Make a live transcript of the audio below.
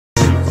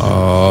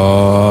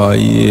Oh,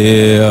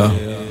 yeah.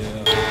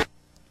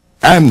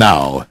 And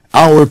now,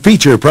 our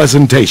feature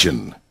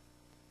presentation.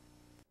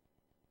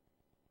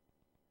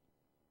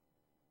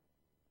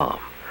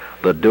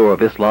 The door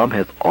of Islam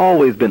has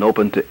always been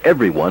open to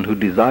everyone who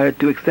desired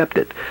to accept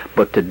it,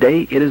 but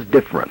today it is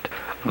different.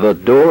 The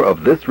door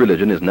of this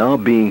religion is now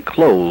being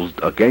closed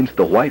against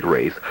the white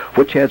race,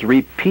 which has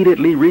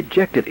repeatedly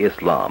rejected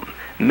Islam,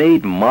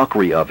 made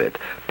mockery of it,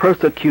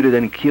 persecuted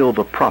and killed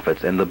the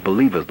prophets and the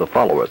believers, the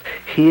followers,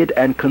 hid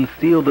and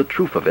concealed the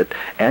truth of it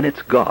and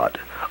its God.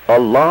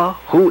 Allah,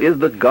 who is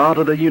the God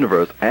of the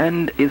universe,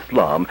 and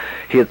Islam,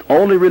 his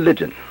only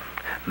religion.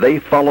 They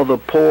follow the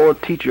poor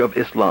teacher of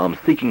Islam,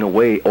 seeking a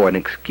way or an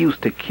excuse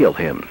to kill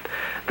him.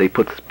 They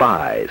put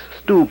spies,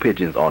 stool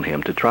pigeons on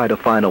him to try to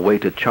find a way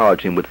to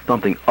charge him with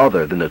something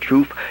other than the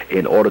truth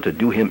in order to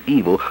do him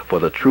evil for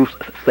the truth's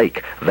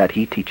sake that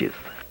he teaches.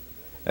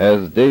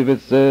 As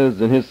David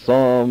says in his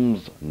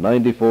Psalms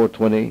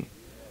 94:20,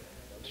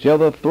 "Shall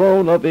the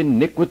throne of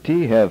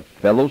iniquity have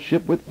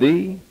fellowship with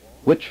thee,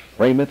 which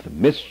frameth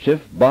mischief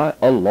by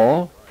a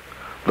law?"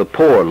 The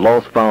poor,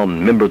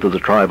 lost-found members of the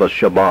tribe of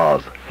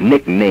Shabazz,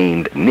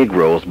 nicknamed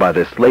Negroes by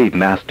their slave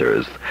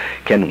masters,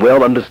 can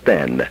well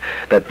understand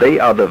that they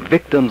are the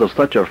victims of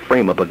such a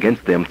frame-up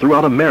against them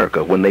throughout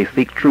America when they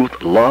seek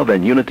truth, love,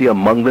 and unity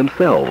among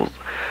themselves.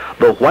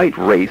 The white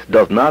race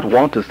does not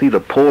want to see the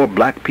poor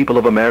black people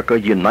of America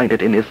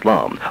united in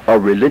Islam, a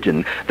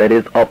religion that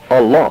is of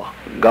Allah,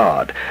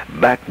 God,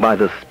 backed by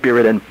the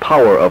spirit and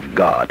power of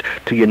God,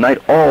 to unite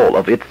all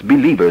of its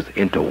believers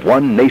into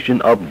one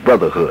nation of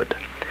brotherhood.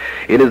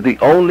 It is the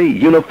only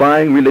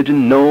unifying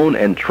religion known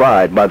and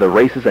tried by the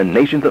races and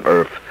nations of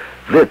earth.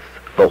 This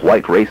the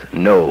white race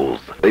knows.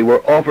 They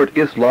were offered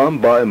Islam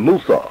by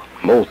Musa,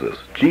 Moses,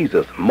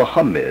 Jesus,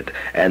 Muhammad,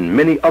 and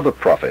many other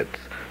prophets,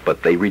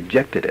 but they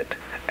rejected it.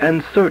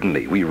 And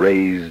certainly we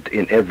raised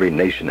in every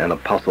nation an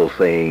apostle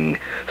saying,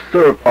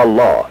 "Serve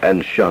Allah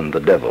and shun the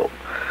devil."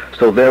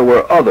 So there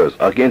were others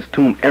against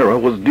whom error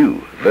was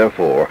due.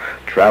 Therefore,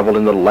 travel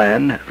in the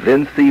land,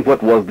 then see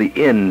what was the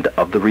end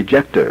of the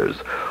rejectors.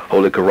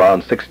 Holy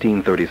Qur'an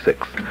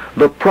 16:36.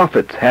 The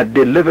prophets had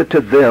delivered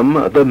to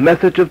them the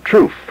message of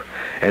truth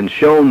and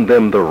shown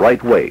them the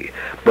right way,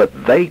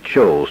 but they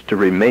chose to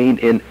remain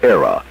in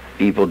error,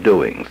 evil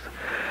doings.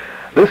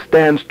 This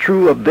stands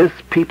true of this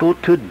people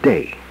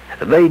today.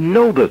 They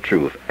know the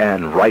truth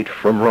and right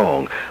from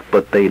wrong,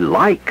 but they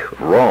like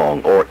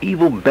wrong or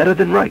evil better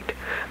than right.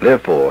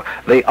 Therefore,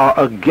 they are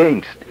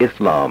against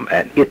Islam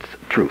and its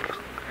truth.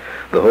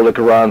 The Holy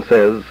Quran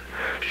says,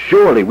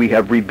 "Surely we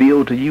have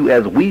revealed to you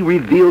as we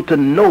revealed to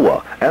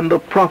Noah and the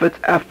prophets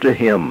after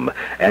him,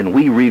 and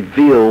we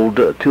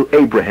revealed to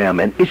Abraham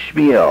and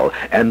Ishmael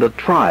and the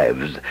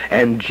tribes,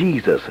 and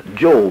Jesus,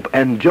 Job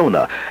and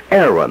Jonah,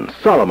 Aaron,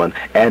 Solomon,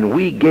 and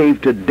we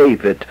gave to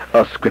David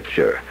a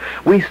scripture.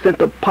 We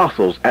sent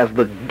apostles as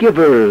the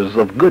givers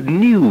of good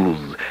news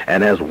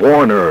and as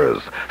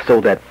warners,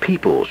 so that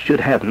people should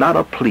have not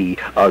a plea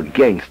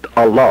against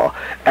Allah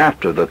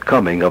after the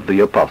coming of the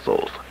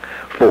apostles."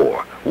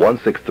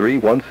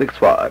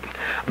 4:163-165.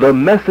 The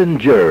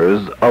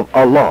messengers of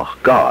Allah,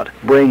 God,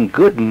 bring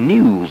good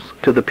news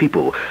to the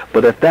people,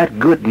 but if that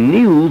good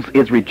news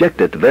is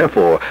rejected,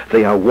 therefore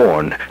they are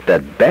warned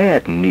that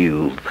bad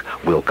news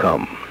will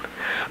come.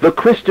 The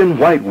Christian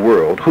white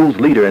world,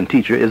 whose leader and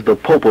teacher is the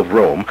Pope of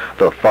Rome,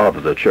 the father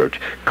of the church,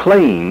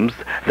 claims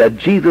that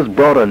Jesus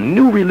brought a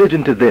new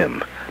religion to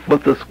them.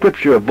 But the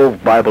scripture of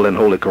both Bible and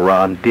Holy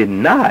Quran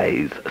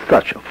denies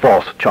such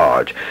false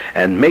charge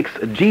and makes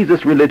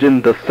Jesus'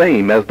 religion the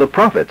same as the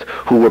prophets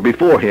who were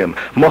before him.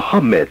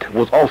 Muhammad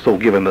was also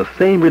given the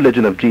same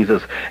religion of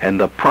Jesus and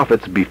the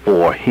prophets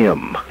before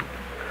him.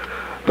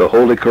 The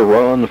Holy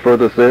Quran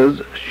further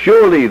says,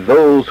 "Surely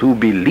those who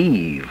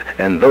believe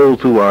and those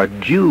who are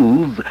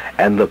Jews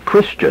and the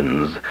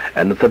Christians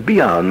and the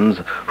Sabians,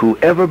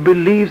 whoever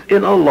believes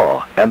in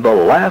Allah and the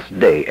last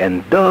day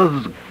and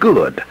does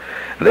good,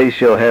 they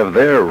shall have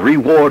their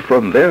reward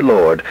from their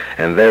Lord,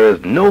 and there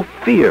is no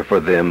fear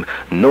for them,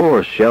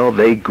 nor shall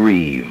they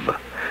grieve."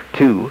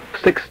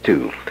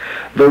 2:6-2.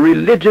 The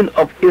religion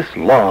of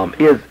Islam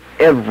is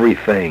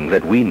everything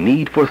that we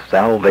need for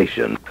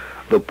salvation.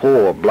 The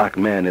poor black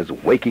man is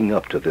waking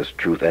up to this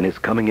truth and is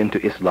coming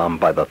into Islam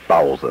by the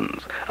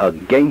thousands,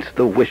 against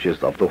the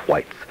wishes of the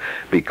whites,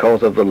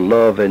 because of the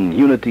love and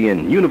unity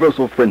and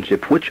universal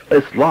friendship which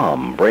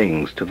Islam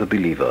brings to the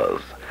believers.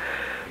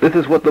 This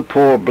is what the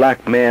poor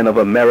black man of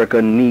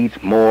America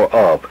needs more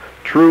of,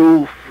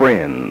 true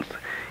friends.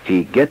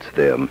 He gets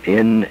them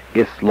in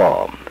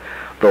Islam.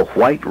 The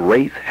white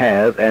race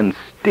has and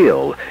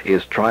still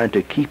is trying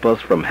to keep us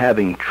from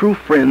having true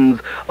friends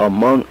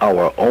among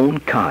our own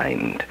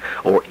kind,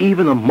 or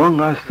even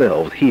among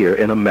ourselves here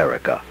in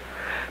America.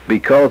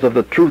 Because of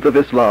the truth of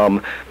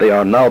Islam, they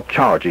are now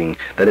charging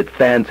that it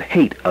fans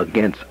hate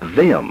against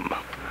them.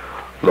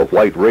 The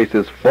white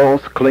race's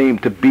false claim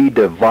to be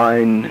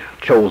divine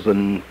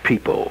chosen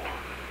people.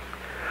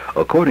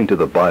 According to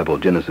the Bible,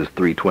 Genesis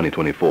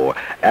 3:20-24,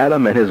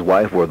 Adam and his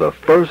wife were the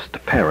first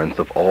parents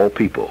of all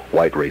people,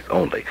 white race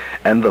only,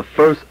 and the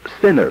first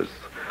sinners.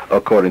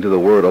 According to the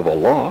word of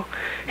Allah,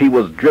 he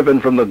was driven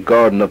from the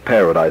Garden of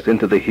Paradise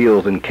into the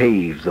hills and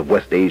caves of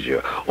West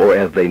Asia, or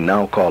as they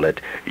now call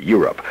it,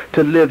 Europe,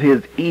 to live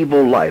his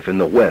evil life in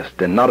the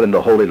West and not in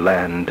the Holy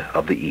Land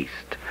of the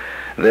East.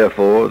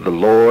 Therefore, the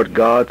Lord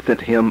God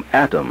sent him,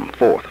 Adam,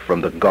 forth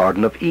from the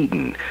Garden of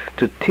Eden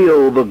to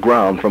till the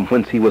ground from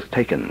whence he was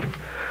taken.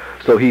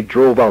 So he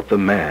drove out the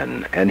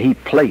man, and he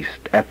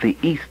placed at the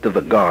east of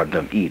the Garden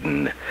of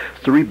Eden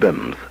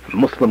cherubims,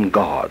 Muslim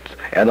gods,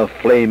 and a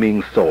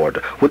flaming sword,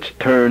 which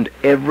turned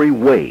every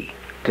way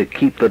to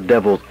keep the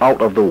devils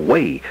out of the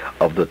way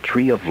of the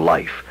tree of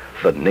life,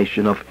 the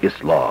nation of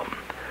Islam.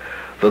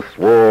 The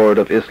sword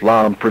of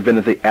Islam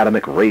prevented the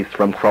Adamic race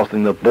from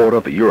crossing the border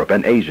of Europe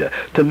and Asia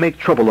to make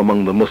trouble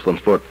among the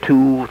Muslims for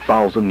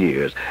 2,000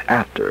 years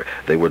after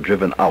they were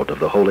driven out of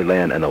the Holy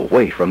Land and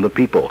away from the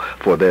people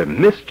for their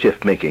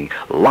mischief-making,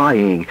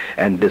 lying,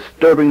 and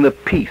disturbing the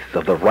peace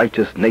of the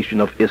righteous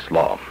nation of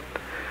Islam.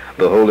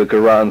 The Holy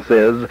Qur'an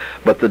says,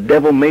 "But the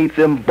devil made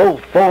them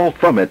both fall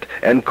from it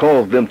and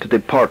caused them to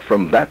depart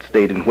from that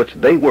state in which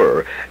they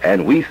were,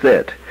 and we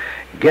said,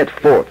 Get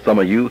forth, some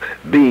of you,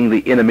 being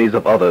the enemies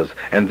of others,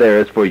 and there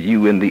is for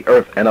you in the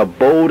earth an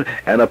abode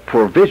and a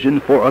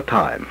provision for a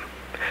time."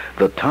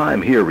 The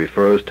time here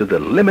refers to the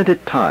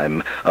limited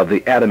time of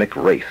the Adamic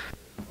race.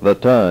 The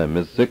time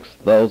is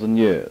 6,000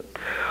 years.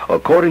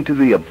 According to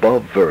the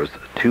above verse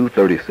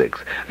 236,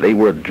 they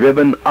were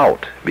driven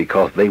out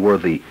because they were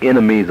the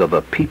enemies of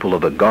the people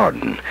of the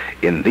garden.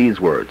 In these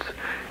words,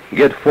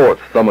 "Get forth,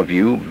 some of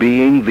you,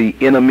 being the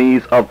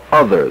enemies of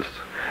others."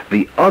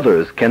 The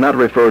others cannot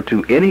refer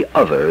to any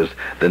others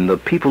than the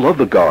people of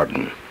the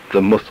garden,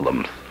 the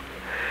Muslims.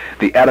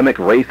 The Adamic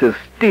race is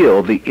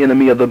still the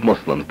enemy of the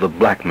Muslims, the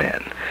black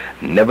man.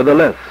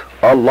 Nevertheless,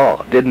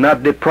 Allah did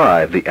not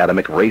deprive the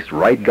Adamic race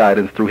right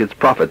guidance through his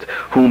prophets,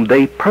 whom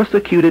they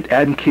persecuted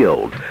and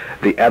killed.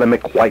 The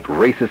Adamic white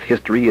race's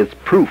history is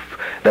proof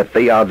that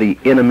they are the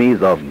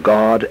enemies of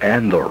God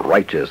and the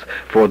righteous,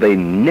 for they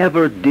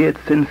never did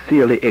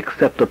sincerely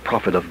accept the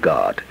prophet of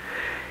God.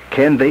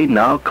 Can they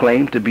now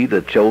claim to be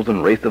the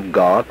chosen race of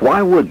God?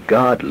 Why would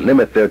God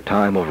limit their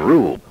time of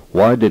rule?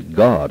 Why did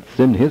God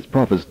send his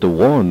prophets to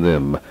warn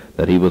them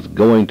that he was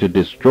going to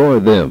destroy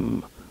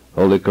them?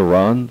 Holy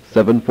Quran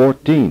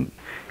 7:14.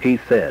 He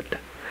said,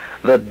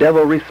 "The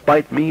devil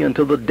respite me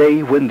until the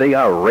day when they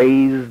are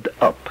raised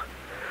up."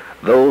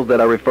 Those that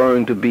are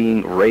referring to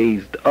being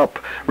raised up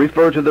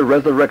refer to the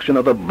resurrection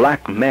of the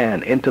black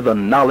man into the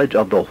knowledge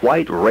of the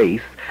white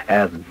race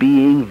as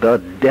being the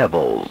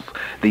devils,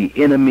 the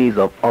enemies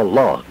of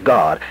Allah,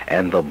 God,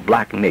 and the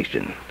black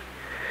nation.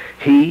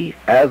 He,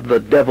 as the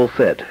devil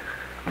said,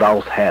 "Thou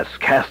hast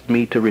cast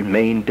me to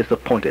remain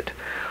disappointed.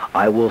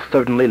 I will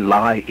certainly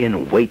lie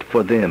in wait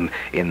for them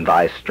in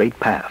thy straight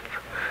path."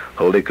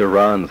 Holy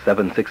Quran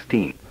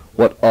 7:16.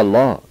 What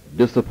Allah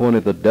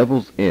disappointed the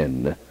devils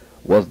in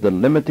was the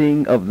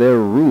limiting of their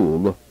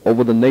rule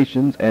over the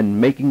nations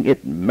and making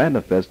it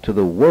manifest to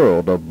the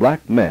world of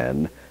black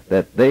man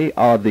that they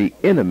are the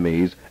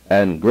enemies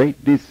and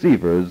great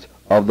deceivers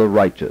of the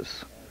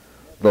righteous.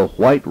 The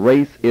white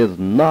race is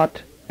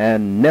not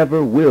and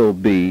never will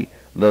be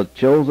the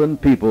chosen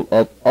people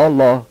of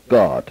Allah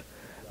God.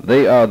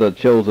 They are the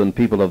chosen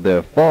people of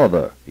their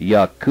father,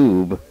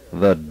 Yaqub,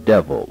 the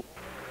devil.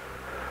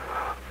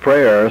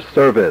 Prayer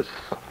service.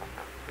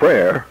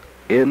 Prayer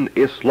in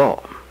Islam.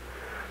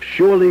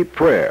 Surely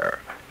prayer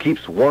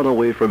keeps one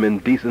away from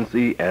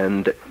indecency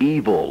and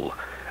evil,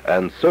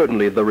 and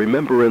certainly the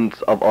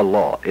remembrance of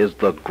Allah is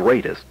the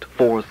greatest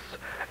force,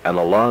 and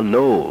Allah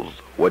knows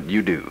what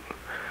you do.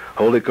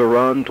 Holy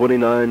Quran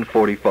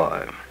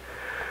 29:45.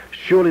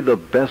 Surely the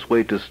best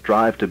way to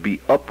strive to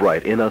be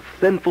upright in a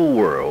sinful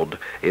world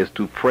is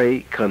to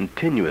pray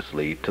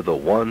continuously to the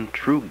one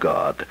true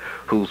God,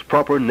 whose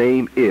proper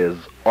name is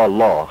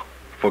Allah,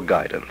 for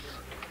guidance.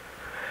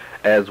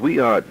 As we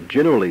are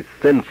generally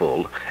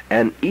sinful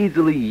and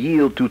easily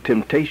yield to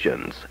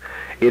temptations,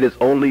 it is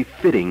only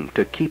fitting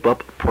to keep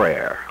up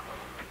prayer.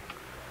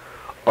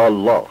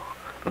 Allah,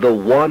 the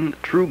one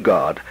true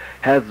God,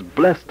 has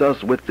blessed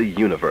us with the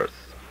universe,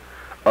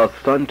 a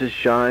sun to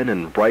shine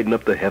and brighten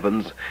up the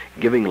heavens,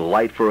 giving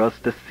light for us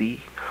to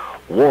see,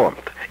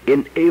 warmth,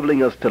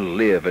 enabling us to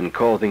live and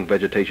causing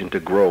vegetation to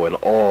grow and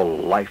all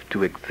life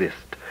to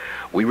exist.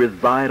 We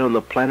reside on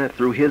the planet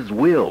through His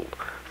will,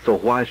 so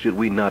why should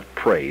we not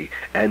pray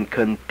and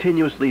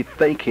continuously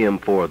thank Him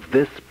for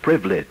this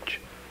privilege?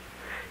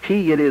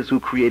 He it is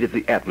who created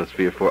the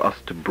atmosphere for us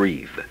to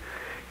breathe.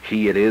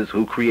 He it is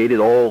who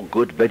created all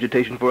good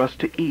vegetation for us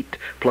to eat,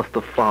 plus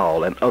the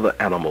fowl and other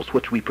animals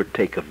which we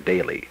partake of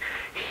daily.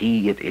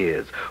 He it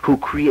is who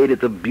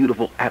created the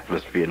beautiful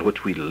atmosphere in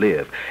which we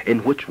live, in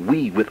which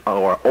we with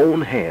our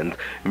own hands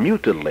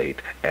mutilate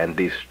and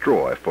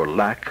destroy for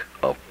lack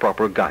of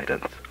proper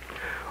guidance.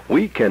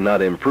 We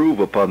cannot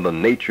improve upon the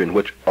nature in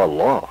which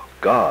Allah,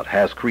 God,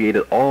 has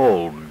created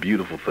all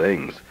beautiful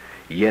things,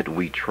 yet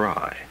we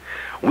try.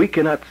 We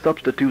cannot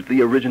substitute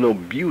the original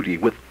beauty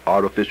with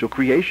artificial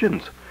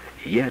creations,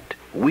 yet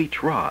we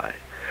try.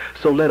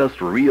 So let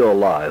us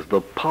realize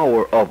the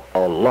power of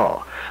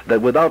Allah,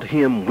 that without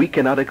Him we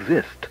cannot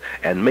exist,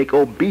 and make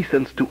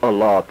obeisance to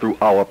Allah through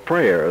our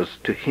prayers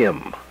to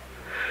Him.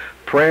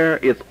 Prayer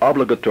is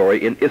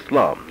obligatory in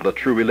Islam, the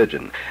true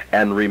religion,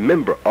 and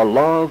remember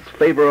Allah's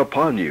favor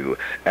upon you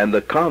and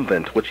the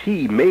convent which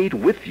He made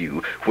with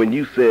you when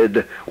you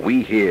said,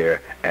 "We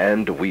hear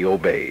and we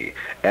obey,"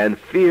 and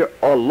fear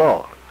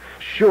Allah.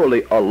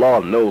 Surely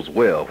Allah knows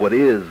well what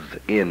is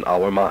in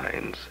our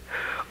minds.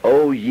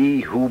 O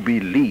ye who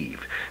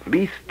believe,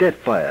 be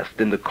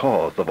steadfast in the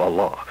cause of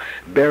Allah,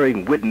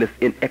 bearing witness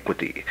in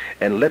equity,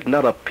 and let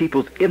not a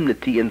people's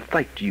enmity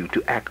incite you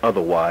to act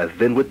otherwise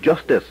than with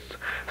justice,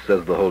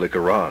 says the Holy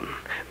Qur'an.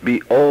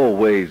 Be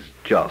always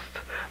just,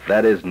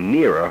 that is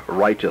nearer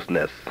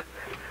righteousness,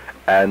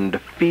 and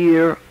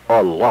fear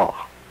Allah.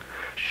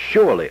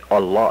 Surely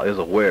Allah is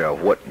aware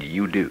of what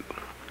you do.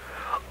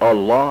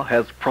 Allah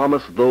has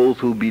promised those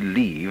who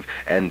believe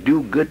and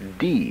do good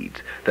deeds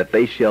that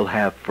they shall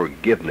have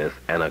forgiveness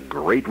and a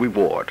great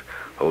reward.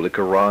 Holy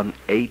Quran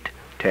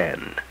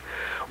 8:10.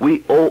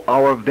 We owe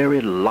our very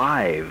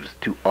lives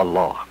to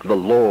Allah, the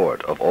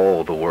Lord of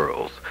all the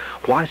worlds.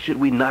 Why should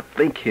we not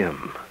thank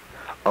Him?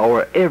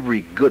 Our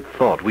every good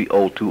thought we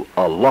owe to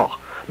Allah,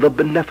 the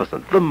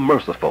Beneficent, the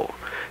Merciful.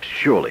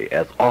 Surely,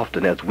 as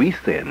often as we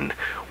sin,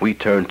 we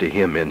turn to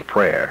Him in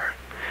prayer.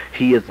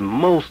 He is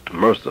most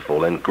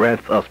merciful and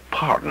grants us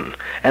pardon,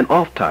 and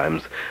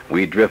oftentimes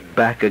we drift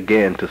back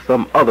again to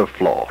some other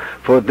flaw.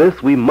 For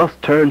this we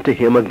must turn to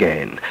Him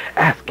again,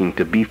 asking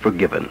to be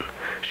forgiven.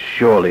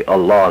 Surely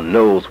Allah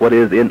knows what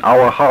is in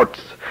our hearts,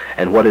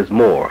 and what is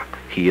more,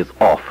 He is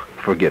oft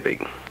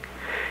forgiving.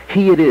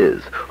 He it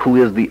is who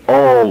is the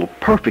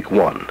all-perfect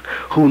one,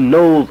 who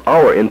knows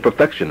our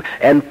imperfection,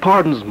 and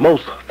pardons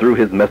most through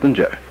His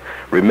messenger.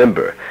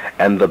 Remember,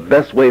 and the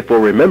best way for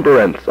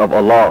remembrance of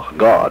Allah,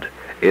 God,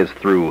 is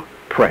through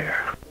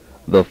prayer.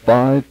 The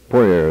 5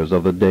 prayers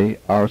of the day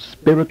are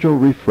spiritual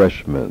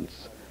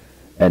refreshments,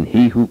 and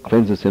he who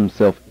cleanses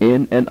himself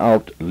in and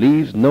out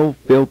leaves no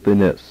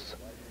filthiness.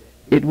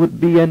 It would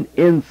be an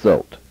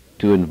insult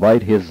to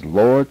invite his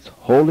Lord's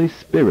Holy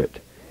Spirit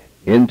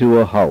into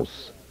a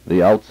house,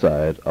 the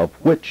outside of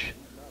which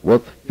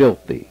was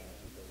filthy.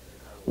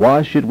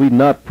 Why should we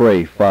not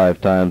pray 5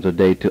 times a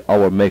day to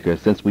our Maker,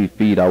 since we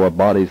feed our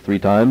bodies 3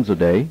 times a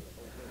day?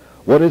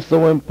 What is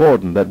so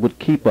important that would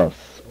keep us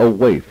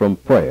away from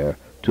prayer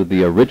to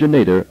the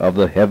originator of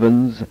the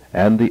heavens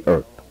and the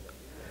earth?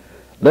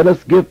 Let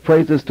us give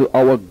praises to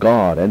our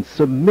God and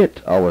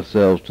submit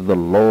ourselves to the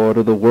Lord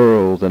of the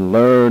worlds, and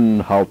learn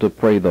how to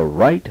pray the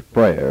right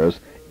prayers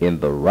in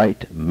the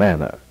right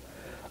manner.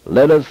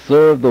 Let us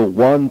serve the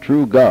one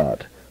true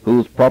God,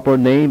 whose proper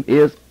name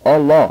is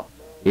Allah,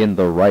 in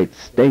the right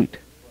state.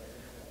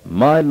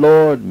 My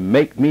Lord,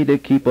 make me to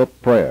keep up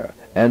prayer,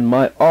 and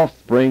my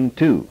offspring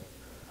too.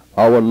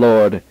 Our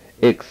Lord,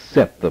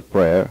 accept the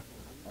prayer.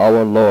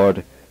 Our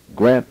Lord,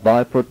 grant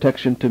thy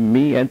protection to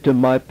me and to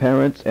my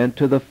parents and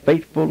to the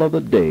faithful of the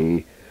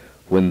day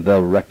when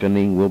the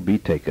reckoning will be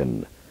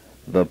taken.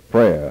 The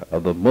prayer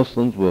of the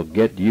Muslims will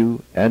get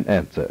you an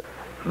answer.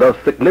 The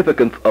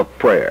significance of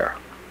prayer.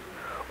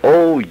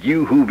 O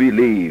you who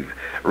believe,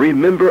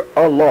 remember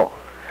Allah,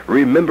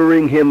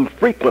 remembering Him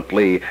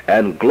frequently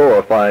and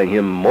glorifying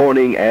Him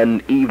morning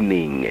and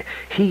evening.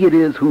 He it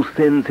is who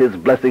sends His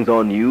blessings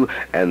on you,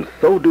 and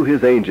so do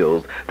His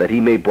angels, that He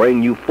may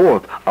bring you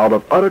forth out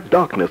of utter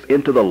darkness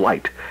into the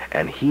light,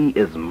 and He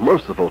is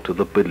merciful to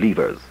the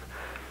believers.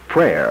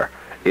 Prayer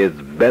is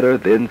better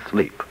than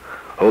sleep.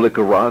 Holy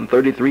Quran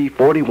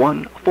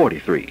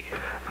 33:41-43.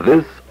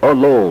 This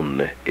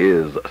alone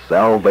is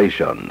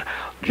salvation,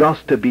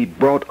 just to be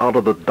brought out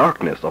of the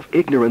darkness of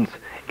ignorance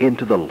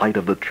into the light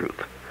of the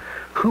truth.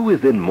 Who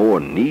is in more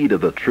need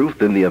of the truth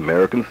than the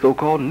American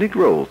so-called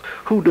Negroes,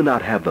 who do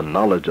not have the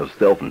knowledge of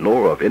self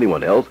nor of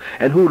anyone else,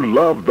 and who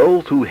love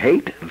those who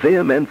hate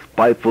them and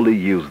spitefully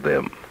use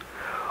them?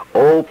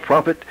 O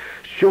Prophet,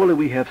 surely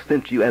we have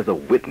sent you as a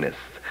witness,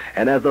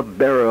 and as a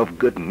bearer of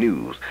good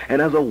news,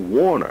 and as a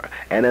warner,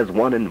 and as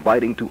one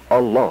inviting to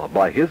Allah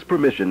by His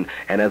permission,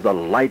 and as a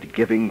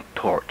light-giving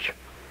torch.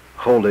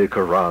 Holy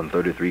Quran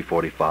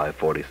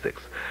 33:45-46.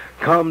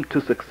 Come to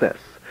success.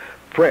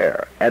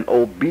 Prayer and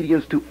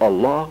obedience to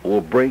Allah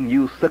will bring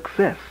you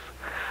success.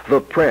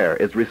 The prayer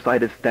is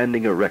recited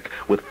standing erect,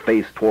 with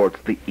face towards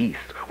the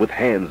east, with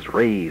hands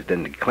raised,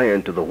 and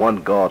declaring to the one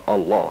God,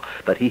 Allah,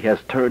 that He has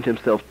turned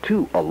Himself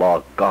to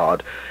Allah,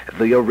 God,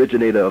 the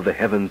originator of the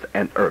heavens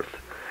and earth.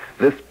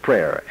 This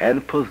prayer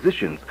and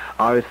positions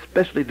are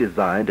especially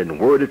designed and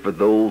worded for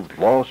those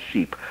lost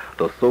sheep,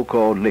 the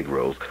so-called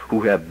Negroes,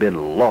 who have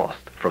been lost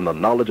from the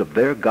knowledge of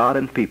their God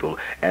and people,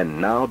 and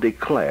now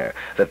declare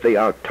that they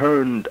are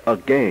turned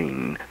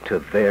again to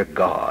their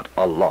God,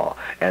 Allah,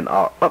 and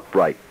are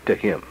upright to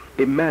Him.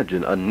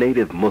 Imagine a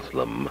native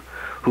Muslim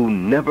who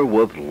never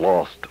was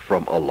lost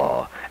from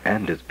Allah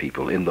and His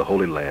people in the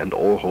Holy Land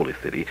or Holy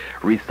City,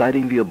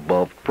 reciting the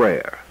above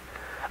prayer.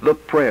 the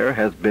prayer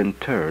has been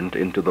turned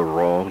into the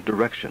wrong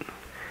direction.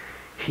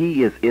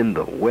 He is in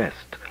the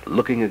west,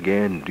 looking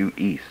again due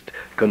east,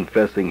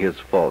 confessing his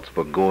faults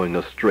for going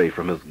astray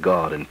from his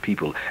God and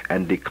people,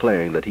 and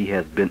declaring that he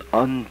has been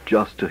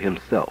unjust to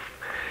himself.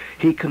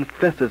 He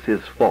confesses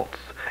his faults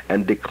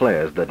and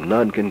declares that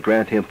none can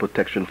grant him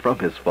protection from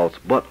his faults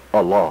but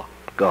Allah,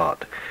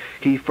 God.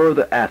 He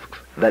further asks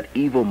that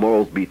evil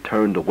morals be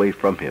turned away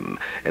from him,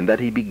 and that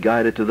he be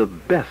guided to the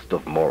best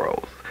of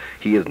morals.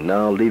 He is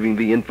now leaving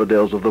the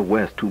infidels of the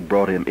West who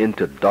brought him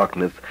into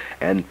darkness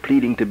and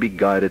pleading to be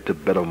guided to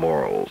better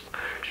morals.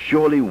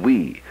 Surely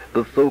we,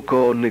 the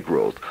so-called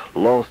Negroes,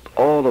 lost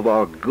all of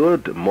our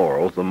good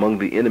morals among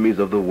the enemies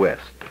of the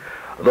West.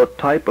 The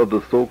type of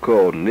the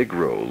so-called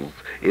Negroes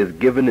is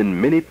given in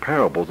many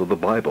parables of the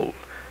Bible.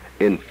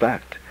 In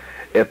fact,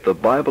 if the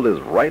Bible is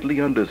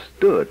rightly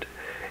understood,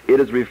 it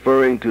is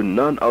referring to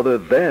none other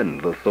than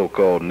the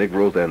so-called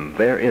Negroes and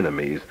their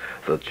enemies,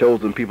 the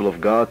chosen people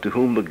of God to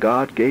whom the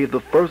God gave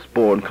the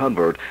firstborn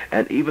convert,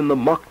 and even the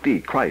Mahdi,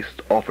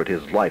 Christ, offered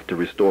his life to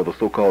restore the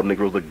so-called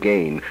Negroes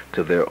again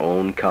to their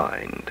own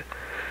kind.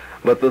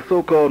 But the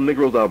so-called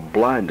Negroes are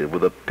blinded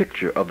with a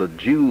picture of the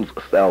Jews'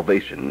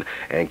 salvation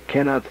and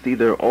cannot see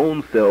their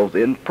own selves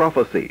in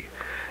prophecy.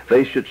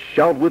 They should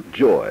shout with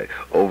joy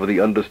over the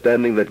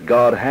understanding that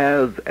God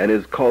has and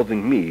is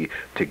causing me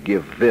to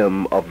give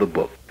them of the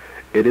book.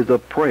 It is a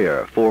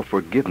prayer for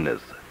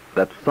forgiveness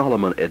that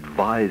Solomon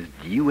advised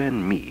you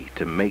and me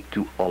to make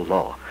to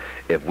Allah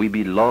if we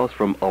be lost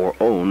from our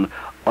own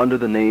under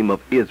the name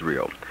of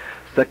Israel.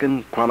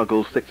 2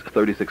 Chronicles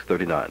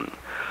 6:36-39.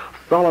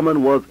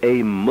 Solomon was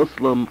a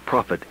Muslim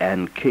prophet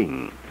and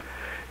king.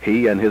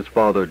 He and his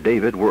father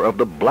David were of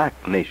the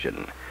black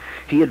nation.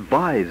 He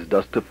advised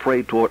us to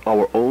pray toward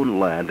our own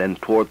land and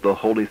toward the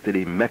holy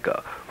city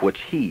Mecca,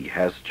 which he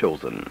has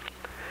chosen.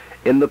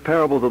 In the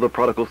parables of the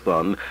prodigal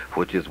son,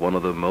 which is one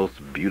of the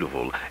most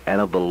beautiful,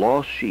 and of the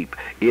lost sheep,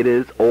 it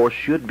is or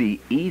should be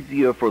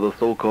easier for the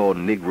so-called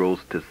Negroes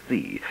to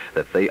see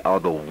that they are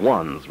the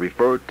ones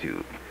referred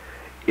to.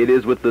 It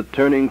is with the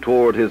turning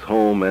toward his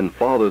home and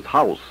father's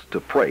house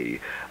to pray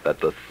that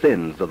the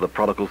sins of the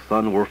prodigal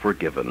son were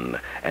forgiven,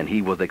 and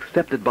he was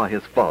accepted by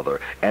his father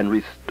and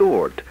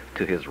restored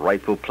to his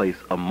rightful place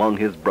among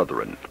his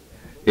brethren.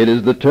 It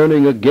is the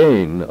turning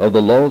again of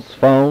the lost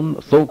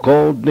found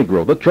so-called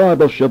Negro, the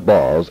tribe of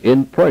Shabazz,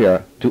 in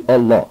prayer to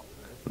Allah,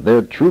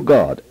 their true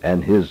God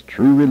and his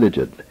true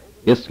religion,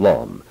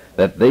 Islam,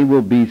 that they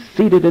will be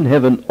seated in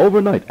heaven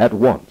overnight at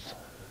once.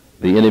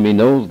 The enemy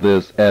knows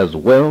this as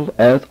well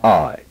as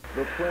I.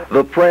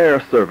 The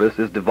prayer service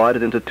is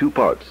divided into two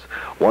parts,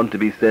 one to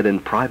be said in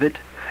private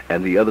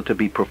and the other to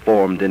be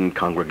performed in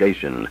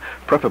congregation,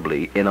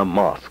 preferably in a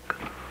mosque.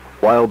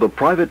 While the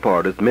private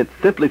part is meant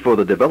simply for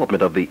the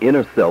development of the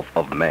inner self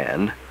of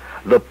man,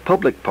 the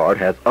public part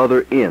has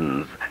other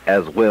ends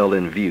as well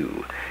in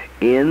view,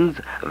 ends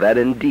that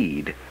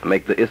indeed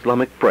make the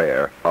Islamic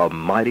prayer a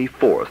mighty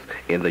force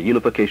in the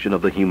unification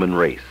of the human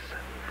race.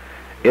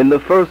 In the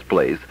first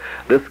place,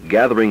 this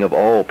gathering of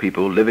all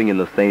people living in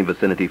the same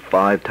vicinity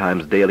 5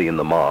 times daily in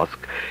the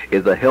mosque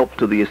is a help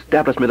to the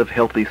establishment of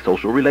healthy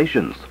social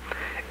relations.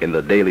 In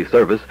the daily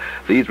service,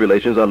 these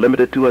relations are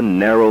limited to a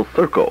narrow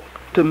circle,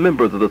 to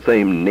members of the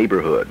same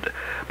neighborhood,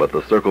 but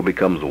the circle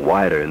becomes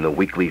wider in the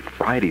weekly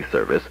Friday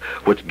service,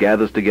 which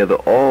gathers together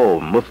all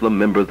Muslim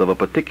members of a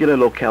particular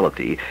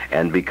locality,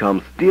 and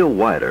becomes still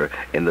wider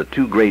in the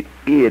 2 great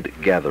Eid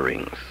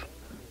gatherings.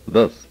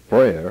 Thus,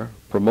 prayer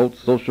promotes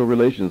social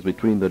relations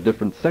between the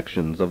different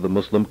sections of the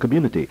Muslim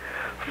community.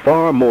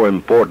 Far more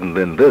important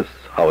than this,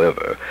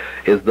 however,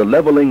 is the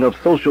leveling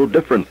of social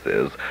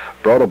differences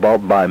brought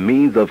about by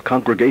means of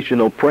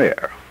congregational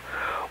prayer.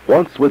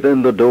 Once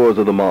within the doors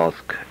of the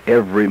mosque,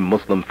 every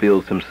Muslim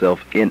feels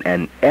himself in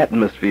an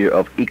atmosphere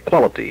of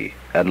equality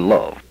and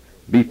love.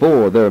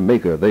 Before their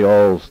Maker they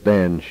all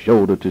stand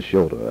shoulder to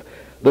shoulder,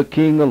 the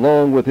king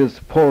along with his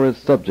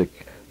poorest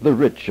subject, the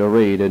rich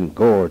arrayed in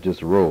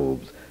gorgeous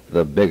robes,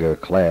 the beggar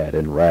clad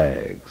in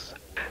rags.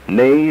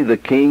 Nay, the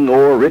king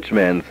or rich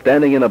man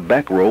standing in a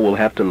back row will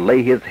have to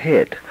lay his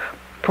head,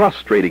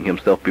 prostrating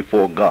himself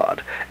before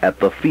God, at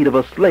the feet of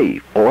a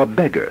slave or a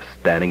beggar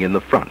standing in the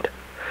front.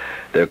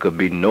 There could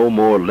be no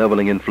more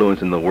leveling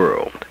influence in the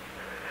world.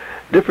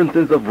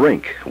 Differences of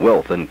rank,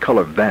 wealth, and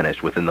color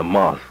vanish within the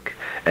mosque,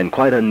 and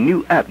quite a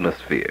new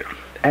atmosphere,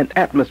 an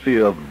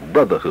atmosphere of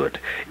brotherhood,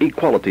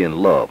 equality, and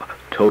love,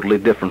 totally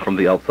different from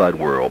the outside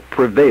world,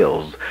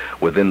 prevails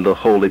within the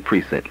holy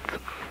precincts.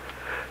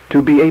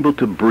 To be able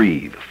to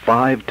breathe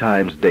 5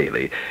 times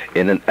daily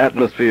in an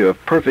atmosphere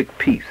of perfect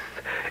peace,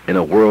 in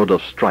a world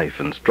of strife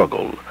and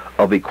struggle,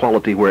 of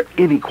equality where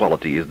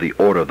inequality is the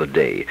order of the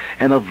day,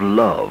 and of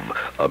love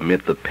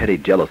amid the petty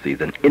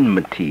jealousies and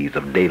enmities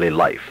of daily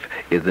life,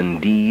 is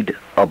indeed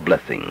a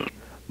blessing.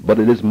 But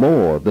it is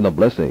more than a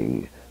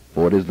blessing,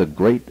 for it is the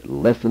great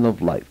lesson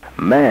of life.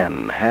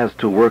 Man has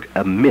to work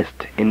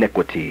amidst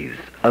iniquities,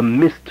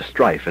 amidst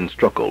strife and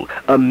struggle,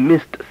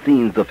 amidst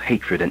scenes of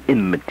hatred and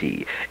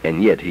enmity,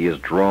 and yet he is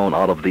drawn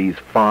out of these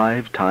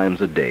 5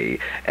 times a day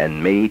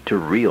and made to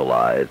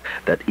realize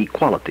that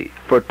equality,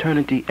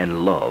 fraternity,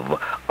 and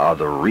love are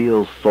the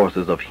real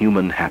sources of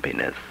human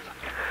happiness.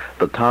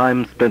 The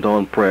time spent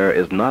on prayer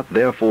is not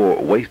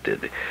therefore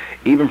wasted,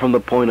 even from the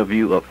point of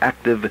view of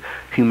active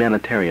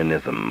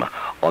humanitarianism.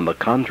 On the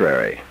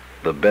contrary,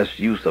 the best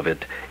use of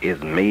it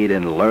is made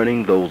in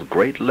learning those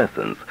great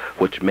lessons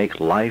which make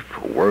life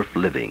worth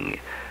living.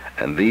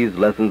 And these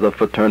lessons of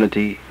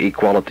fraternity,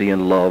 equality,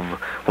 and love,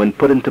 when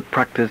put into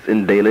practice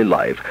in daily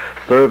life,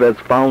 serve as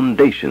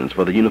foundations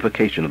for the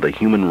unification of the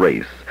human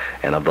race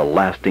and of the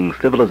lasting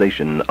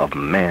civilization of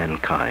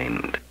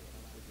mankind.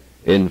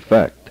 In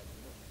fact,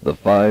 the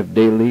 5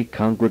 daily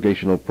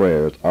congregational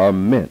prayers are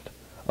meant,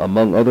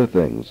 among other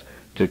things,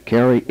 to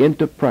carry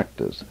into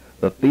practice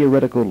the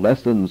theoretical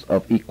lessons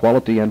of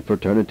equality and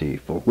fraternity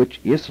for which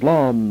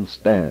Islam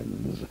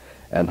stands.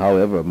 And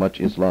however much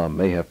Islam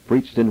may have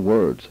preached in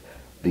words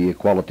the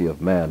equality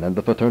of man and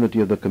the fraternity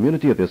of the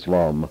community of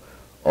Islam,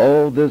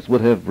 all this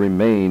would have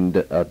remained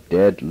a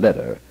dead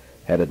letter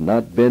had it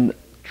not been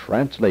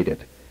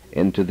translated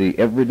into the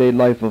everyday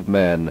life of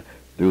man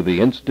through the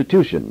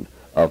institution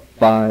of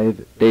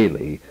 5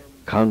 daily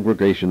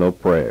congregational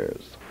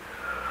prayers.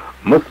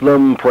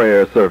 Muslim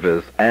prayer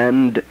service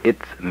and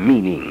its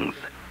meanings.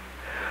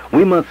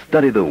 We must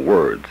study the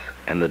words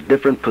and the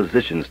different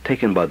positions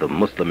taken by the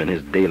Muslim in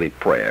his daily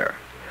prayer.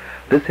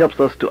 This helps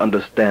us to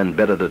understand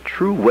better the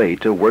true way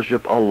to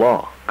worship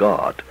Allah,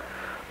 God.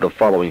 The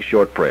following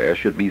short prayer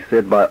should be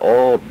said by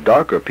all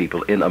darker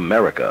people in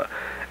America,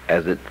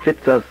 as it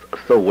fits us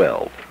so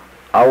well.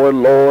 Our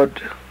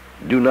Lord,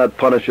 do not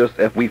punish us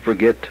if we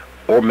forget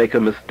or make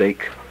a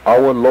mistake.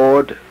 Our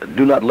Lord,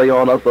 do not lay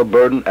on us a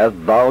burden as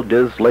thou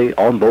didst lay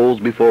on those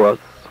before us.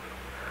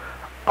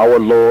 Our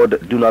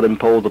Lord, do not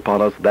impose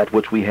upon us that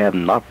which we have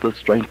not the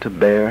strength to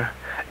bear,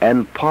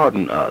 and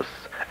pardon us,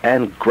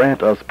 and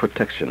grant us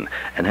protection,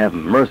 and have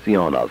mercy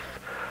on us.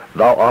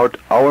 Thou art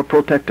our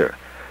protector,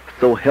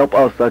 so help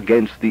us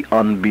against the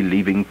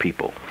unbelieving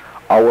people.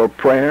 Our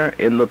prayer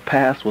in the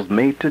past was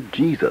made to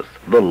Jesus,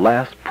 the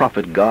last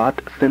prophet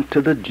God sent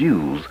to the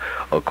Jews,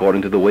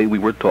 according to the way we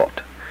were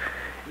taught.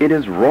 It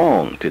is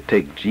wrong to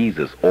take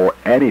Jesus or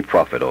any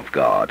prophet of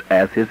God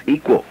as his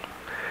equal.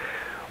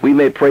 We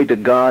may pray to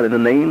God in the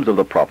names of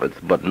the prophets,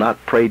 but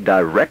not pray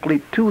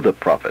directly to the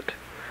prophet.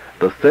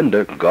 The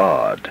sender,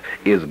 God,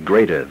 is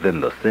greater than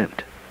the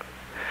sent.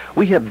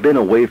 We have been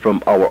away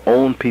from our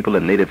own people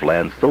and native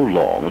land so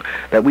long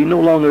that we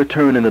no longer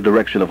turn in the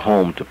direction of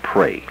home to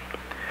pray.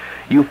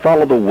 You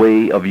follow the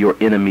way of your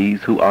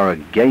enemies who are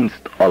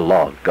against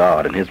Allah,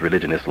 God, and his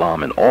religion,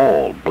 Islam, and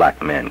all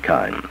black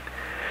mankind.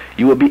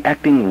 You will be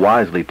acting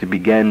wisely to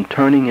begin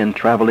turning and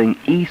traveling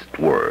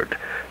eastward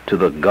to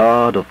the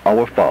God of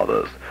our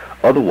fathers.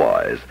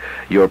 Otherwise,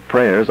 your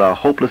prayers are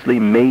hopelessly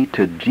made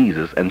to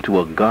Jesus and to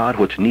a God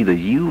which neither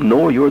you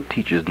nor your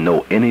teachers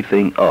know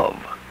anything of.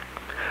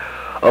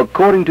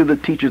 According to the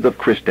teachers of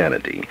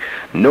Christianity,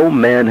 no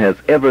man has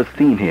ever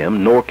seen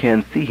him nor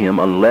can see him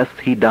unless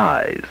he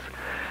dies.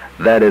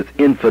 That is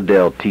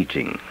infidel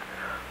teaching.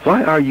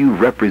 Why are you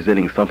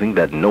representing something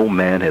that no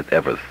man has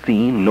ever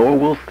seen nor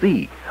will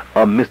see,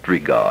 a mystery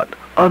God,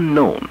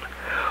 unknown?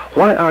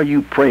 Why are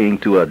you praying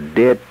to a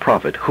dead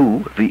prophet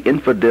who, the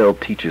infidel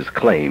teachers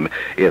claim,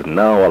 is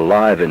now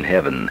alive in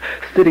heaven,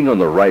 sitting on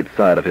the right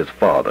side of his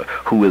Father,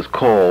 who is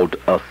called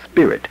a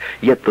spirit,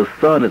 yet the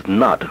Son is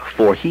not,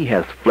 for he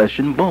has flesh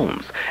and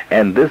bones,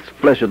 and this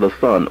flesh of the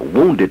Son,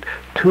 wounded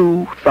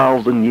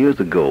 2,000 years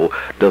ago,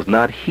 does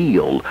not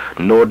heal,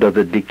 nor does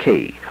it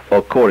decay,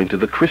 according to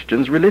the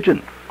Christian's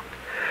religion?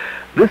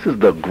 This is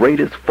the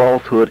greatest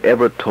falsehood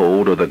ever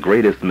told, or the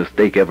greatest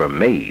mistake ever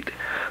made.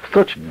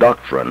 Such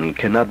doctrine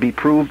cannot be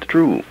proved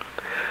true.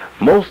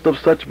 Most of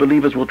such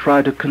believers will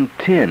try to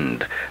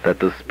contend that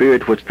the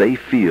spirit which they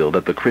feel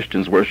that the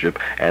Christians worship,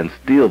 and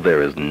still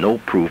there is no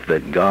proof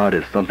that God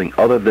is something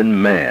other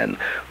than man,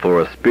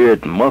 for a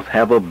spirit must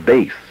have a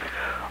base.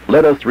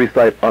 Let us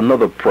recite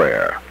another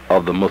prayer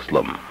of the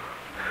Muslim.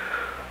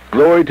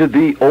 Glory to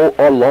thee, O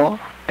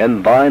Allah,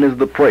 and thine is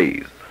the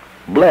praise.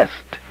 Blessed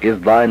is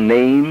thy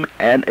name,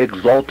 and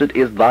exalted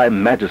is thy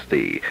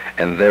majesty,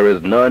 and there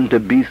is none to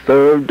be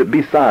served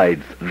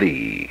besides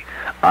thee.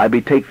 I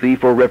betake thee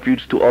for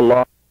refuge to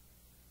Allah.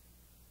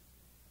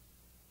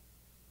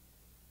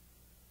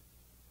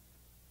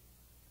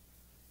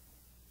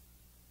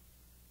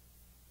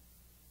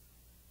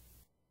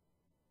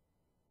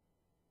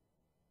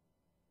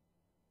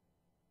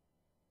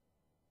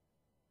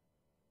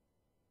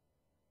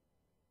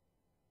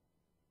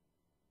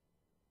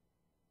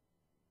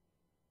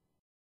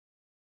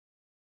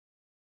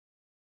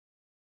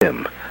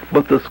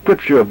 But the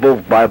scripture of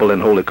both Bible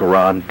and Holy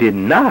Quran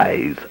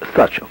denies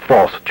such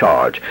false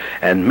charge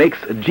and makes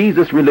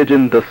Jesus'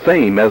 religion the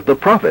same as the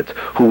prophets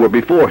who were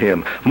before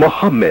him.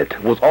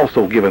 Muhammad was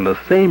also given the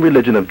same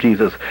religion of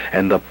Jesus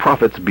and the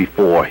prophets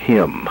before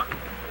him.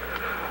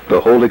 The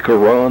Holy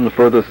Qur'an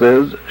further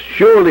says,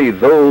 "Surely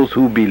those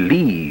who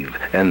believe,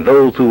 and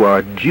those who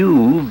are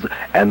Jews,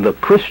 and the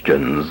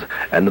Christians,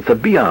 and the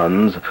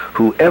Sabians,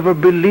 whoever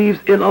believes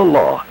in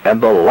Allah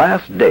and the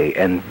last day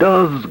and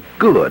does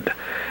good,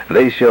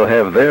 they shall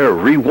have their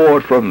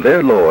reward from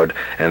their Lord,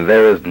 and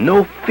there is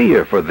no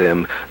fear for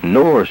them,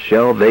 nor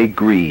shall they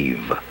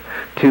grieve."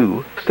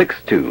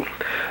 2:6-2.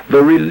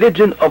 The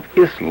religion of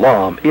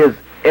Islam is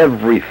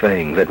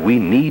everything that we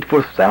need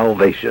for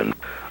salvation.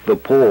 The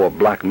poor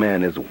black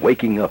man is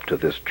waking up to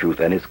this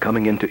truth and is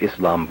coming into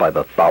Islam by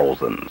the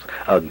thousands,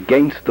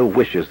 against the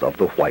wishes of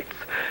the whites,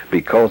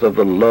 because of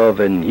the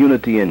love and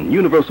unity and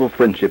universal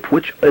friendship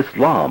which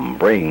Islam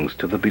brings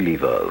to the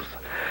believers.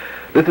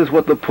 This is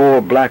what the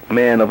poor black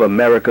man of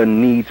America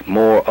needs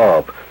more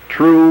of: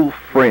 true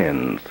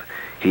friends.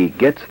 He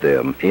gets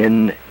them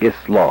in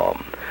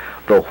Islam.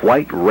 The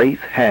white race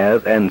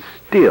has and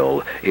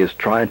still is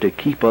trying to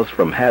keep us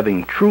from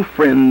having true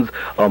friends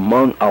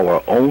among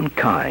our own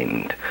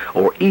kind,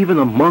 or even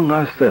among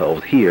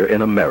ourselves here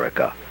in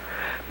America.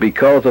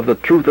 Because of the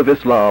truth of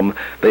Islam,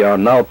 they are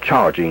now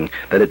charging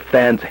that it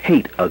fans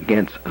hate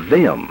against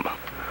them.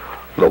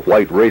 The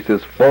white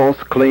race's false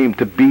claim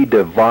to be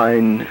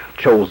divine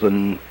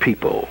chosen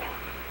people.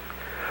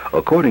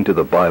 According to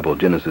the Bible,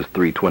 Genesis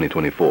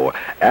 3:20-24,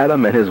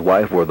 Adam and his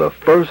wife were the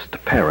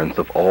first parents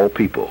of all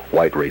people,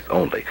 white race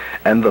only,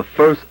 and the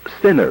first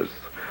sinners.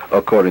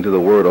 According to the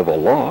word of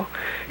Allah,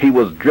 he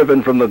was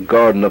driven from the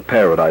Garden of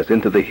Paradise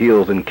into the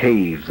hills and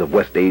caves of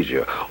West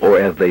Asia, or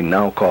as they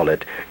now call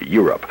it,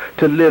 Europe,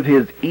 to live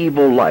his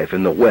evil life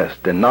in the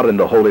West and not in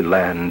the Holy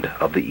Land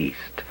of the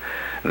East.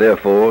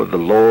 Therefore, the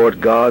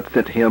Lord God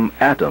sent him,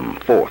 Adam,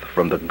 forth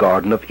from the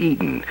Garden of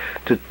Eden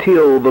to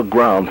till the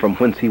ground from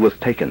whence he was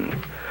taken.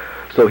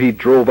 So he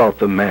drove out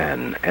the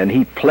man, and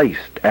he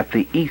placed at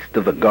the east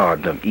of the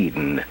Garden of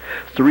Eden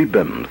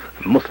cherubims,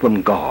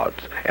 Muslim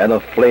gods, and a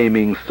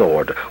flaming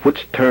sword,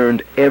 which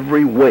turned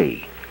every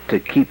way to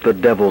keep the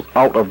devils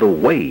out of the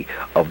way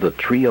of the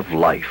tree of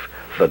life,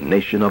 the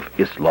nation of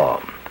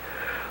Islam.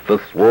 The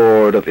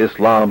sword of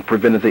Islam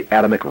prevented the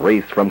Adamic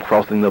race from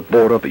crossing the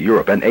border of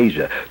Europe and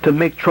Asia to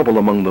make trouble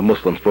among the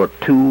Muslims for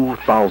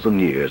 2,000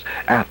 years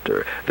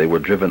after they were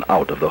driven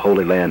out of the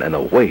Holy Land and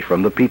away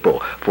from the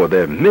people for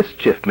their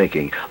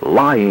mischief-making,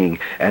 lying,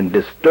 and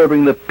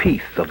disturbing the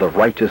peace of the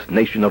righteous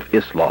nation of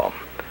Islam.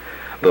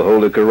 The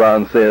Holy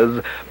Quran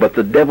says, "But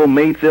the devil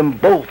made them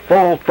both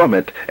fall from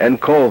it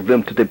and caused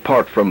them to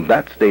depart from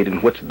that state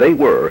in which they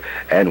were,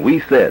 and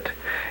we said,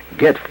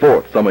 Get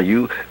forth, some of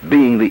you,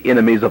 being the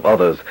enemies of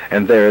others,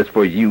 and there is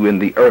for you in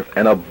the earth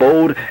an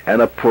abode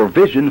and a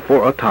provision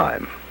for a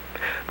time."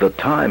 The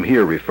time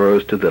here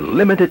refers to the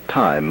limited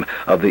time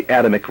of the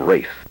Adamic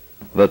race.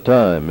 The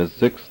time is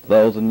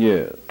 6,000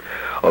 years.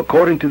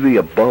 According to the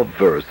above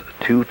verse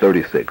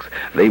 2:36,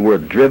 they were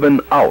driven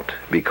out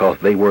because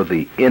they were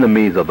the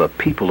enemies of the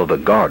people of the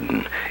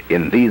garden.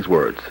 In these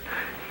words,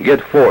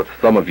 "Get forth,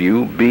 some of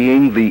you,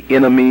 being the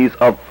enemies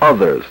of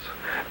others."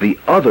 The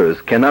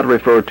others cannot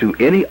refer to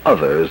any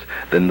others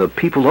than the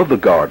people of the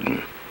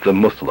garden, the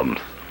Muslims.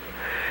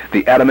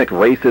 The Adamic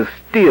race is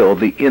still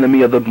the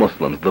enemy of the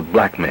Muslims, the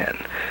black man.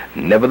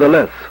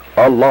 Nevertheless,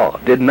 Allah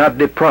did not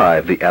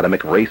deprive the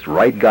Adamic race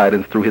right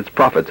guidance through his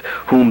prophets,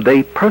 whom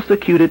they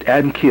persecuted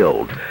and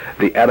killed.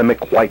 The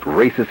Adamic white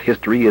race's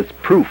history is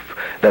proof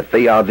that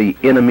they are the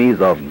enemies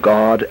of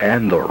God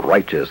and the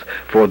righteous,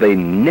 for they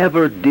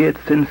never did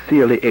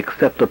sincerely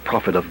accept the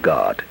prophet of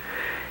God.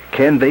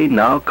 Can they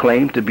now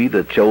claim to be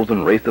the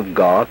chosen race of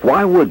God?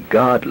 Why would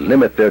God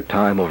limit their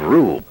time of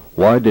rule?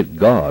 Why did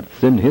God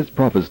send his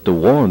prophets to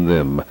warn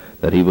them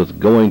that he was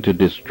going to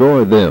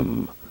destroy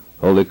them?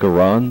 Holy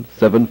Quran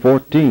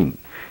 7:14.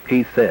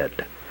 He said,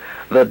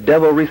 "The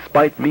devil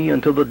respite me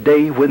until the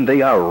day when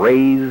they are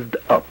raised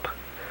up."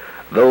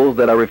 Those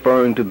that are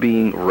referring to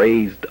being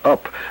raised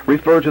up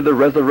refer to the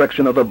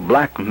resurrection of the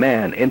black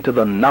man into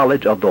the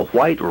knowledge of the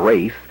white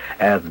race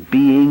as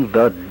being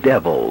the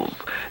devils,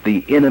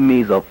 the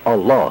enemies of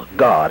Allah,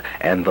 God,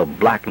 and the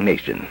black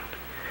nation.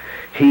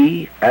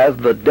 He, as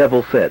the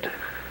devil said,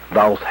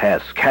 "Thou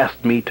hast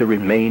cast me to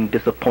remain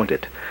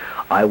disappointed.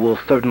 I will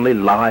certainly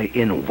lie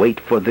in wait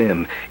for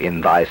them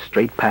in thy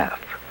straight path."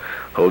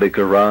 Holy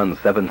Quran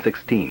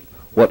 7:16.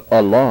 What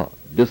Allah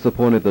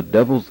disappointed the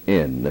devils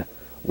in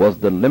was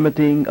the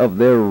limiting of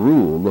their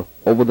rule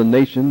over the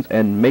nations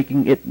and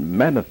making it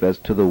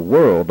manifest to the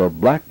world of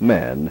black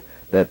man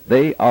that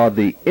they are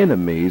the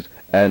enemies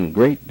and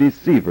great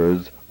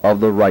deceivers of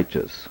the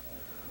righteous.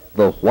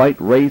 The white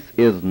race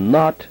is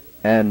not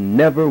and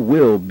never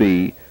will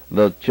be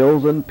the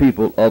chosen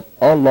people of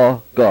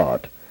Allah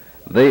God.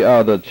 They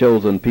are the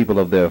chosen people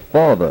of their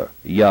father,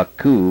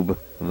 Yaqub,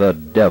 the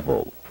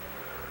devil.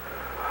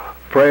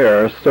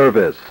 Prayer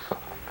service.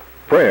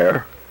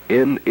 Prayer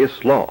in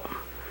Islam.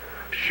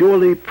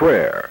 Surely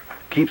prayer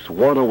keeps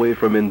one away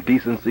from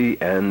indecency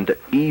and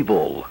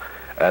evil,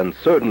 and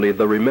certainly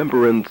the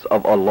remembrance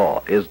of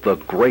Allah is the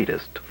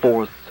greatest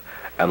force,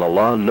 and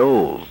Allah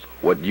knows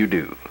what you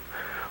do.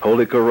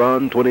 Holy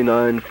Quran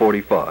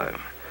 29:45.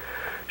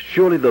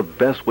 Surely the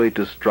best way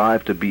to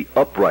strive to be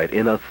upright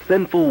in a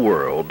sinful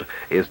world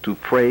is to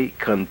pray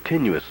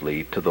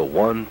continuously to the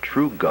one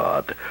true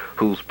God,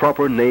 whose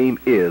proper name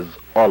is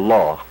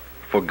Allah,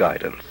 for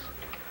guidance.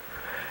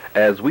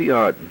 As we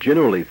are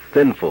generally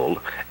sinful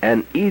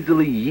and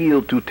easily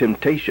yield to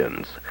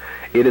temptations,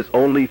 it is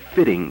only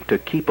fitting to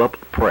keep up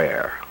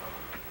prayer.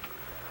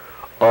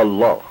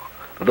 Allah,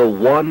 the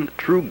one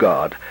true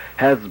God,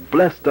 has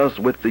blessed us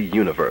with the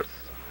universe,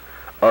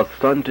 a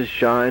sun to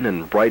shine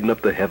and brighten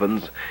up the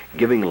heavens,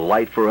 giving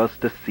light for us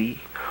to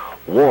see,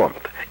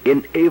 warmth,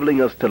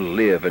 enabling us to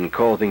live and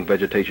causing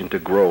vegetation to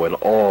grow and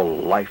all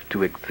life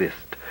to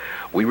exist.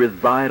 We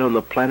reside on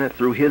the planet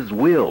through His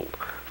will,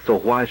 so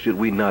why should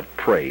we not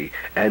pray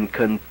and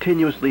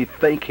continuously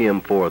thank Him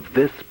for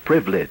this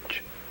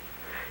privilege?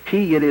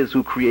 He it is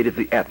who created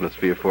the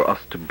atmosphere for us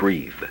to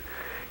breathe.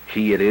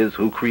 He it is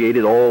who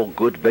created all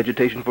good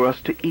vegetation for us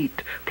to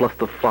eat, plus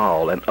the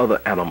fowl and other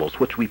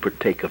animals which we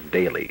partake of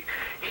daily.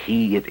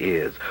 He it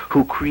is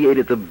who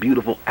created the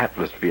beautiful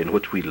atmosphere in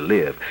which we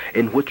live,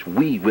 in which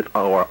we with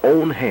our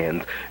own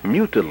hands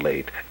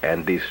mutilate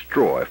and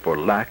destroy for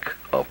lack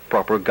of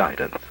proper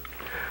guidance.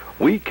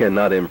 We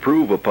cannot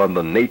improve upon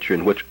the nature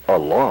in which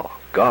Allah,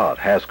 God,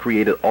 has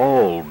created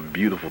all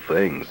beautiful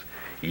things,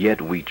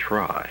 yet we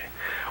try.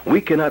 We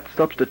cannot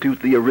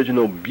substitute the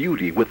original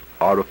beauty with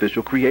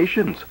artificial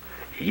creations,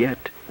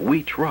 yet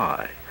we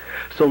try.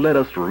 So let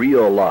us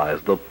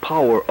realize the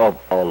power of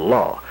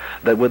Allah,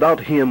 that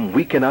without Him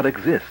we cannot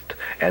exist,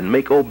 and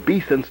make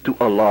obeisance to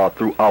Allah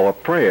through our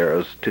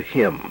prayers to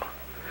Him.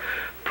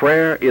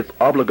 Prayer is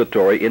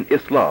obligatory in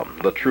Islam,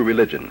 the true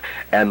religion,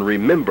 and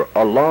remember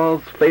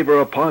Allah's favor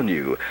upon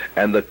you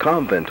and the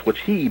convent which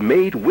He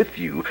made with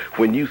you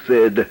when you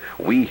said,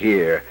 "We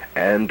hear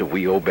and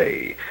we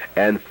obey,"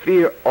 and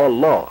fear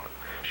Allah.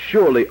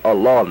 Surely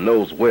Allah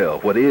knows well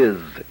what is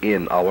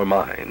in our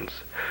minds.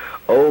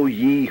 O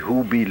ye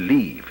who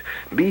believe,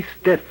 be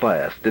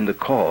steadfast in the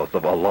cause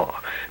of Allah,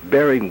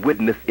 bearing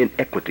witness in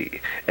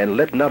equity, and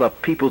let not a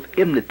people's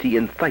enmity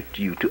incite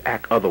you to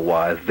act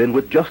otherwise than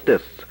with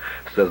justice,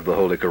 says the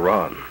Holy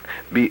Qur'an.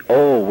 Be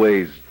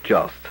always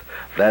just,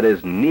 that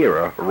is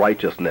nearer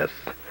righteousness,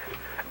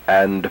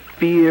 and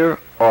fear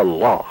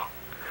Allah.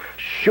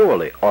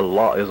 Surely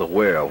Allah is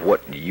aware of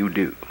what you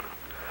do.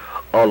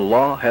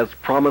 Allah has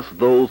promised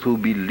those who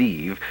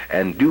believe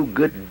and do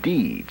good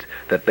deeds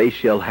that they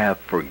shall have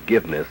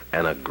forgiveness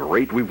and a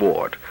great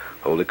reward.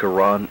 Holy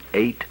Quran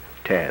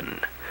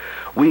 8:10.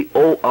 We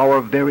owe our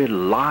very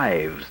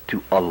lives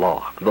to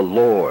Allah, the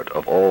Lord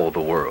of all the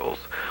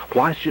worlds.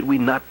 Why should we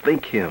not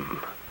thank Him?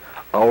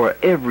 Our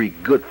every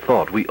good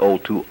thought we owe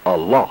to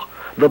Allah,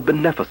 the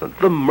Beneficent,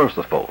 the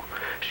Merciful.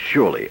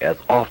 Surely, as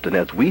often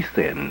as we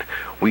sin,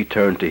 we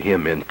turn to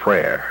Him in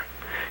prayer.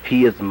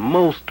 He is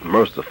most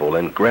merciful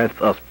and grants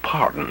us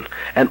pardon,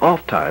 and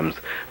oftentimes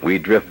we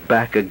drift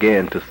back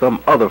again to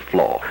some other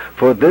flaw.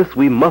 For this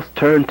we must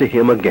turn to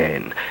Him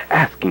again,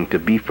 asking to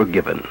be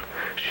forgiven.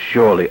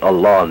 Surely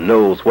Allah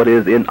knows what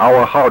is in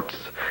our hearts,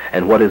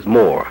 and what is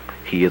more,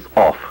 He is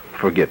oft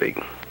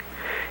forgiving.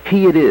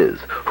 He it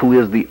is who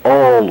is the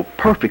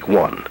all-perfect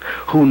one,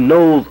 who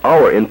knows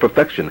our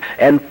imperfection,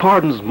 and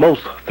pardons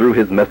most through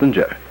His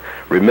messenger.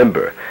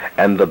 Remember,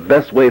 and the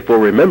best way for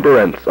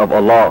remembrance of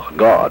Allah,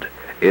 God,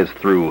 is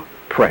through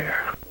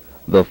prayer.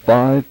 The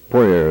 5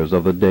 prayers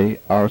of the day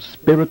are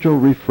spiritual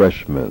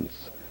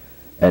refreshments,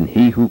 and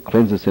he who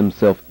cleanses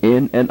himself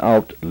in and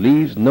out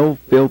leaves no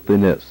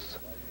filthiness.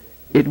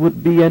 It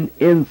would be an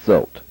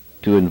insult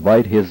to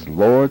invite his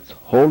Lord's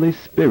Holy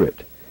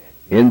Spirit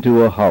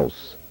into a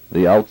house,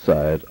 the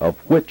outside of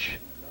which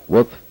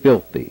was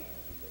filthy.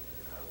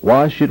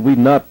 Why should we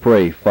not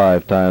pray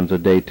 5 times a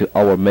day to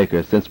our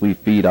Maker, since we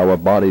feed our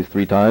bodies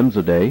 3 times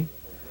a day?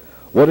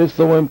 What is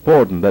so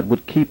important that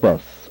would keep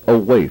us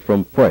away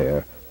from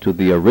prayer to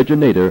the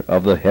originator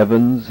of the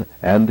heavens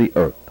and the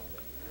earth?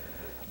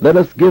 Let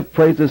us give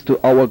praises to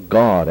our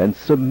God and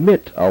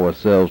submit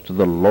ourselves to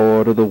the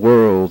Lord of the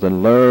worlds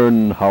and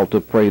learn how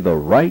to pray the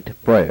right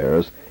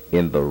prayers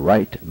in the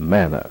right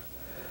manner.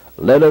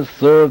 Let us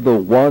serve the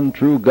one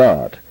true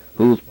God,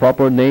 whose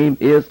proper name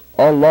is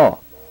Allah,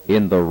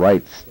 in the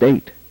right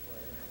state.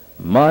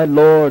 My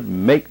Lord,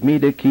 make me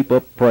to keep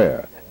up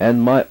prayer,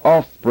 and my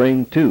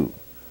offspring too.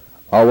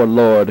 Our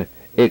Lord,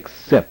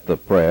 accept the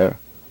prayer.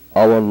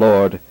 Our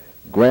Lord,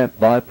 grant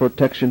thy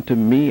protection to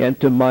me and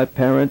to my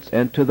parents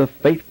and to the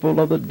faithful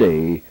of the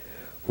day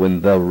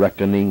when the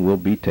reckoning will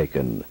be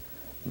taken.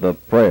 The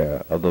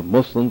prayer of the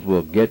Muslims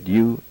will get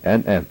you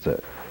an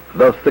answer.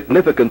 The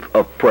significance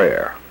of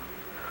prayer.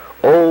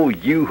 O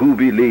you who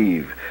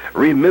believe,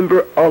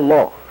 remember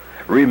Allah,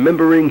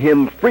 remembering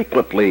Him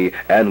frequently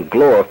and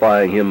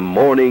glorifying Him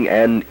morning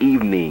and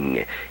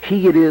evening.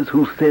 He it is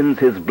who sends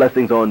His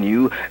blessings on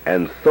you,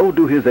 and so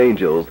do His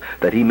angels,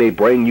 that He may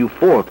bring you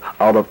forth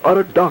out of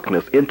utter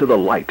darkness into the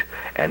light,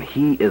 and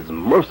He is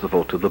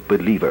merciful to the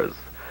believers.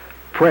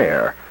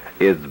 Prayer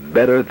is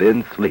better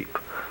than sleep.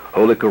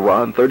 Holy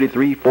Quran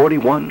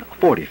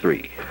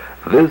 33:41-43.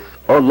 This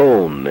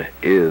alone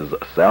is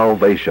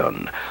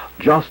salvation.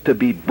 just to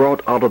be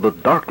brought out of the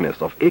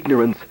darkness of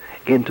ignorance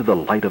into the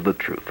light of the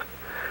truth.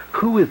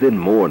 Who is in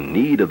more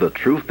need of the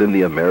truth than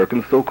the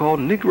American so-called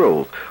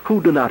Negroes,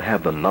 who do not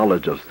have the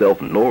knowledge of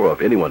self nor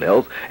of anyone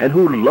else, and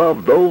who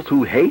love those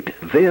who hate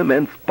them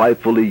and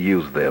spitefully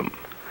use them?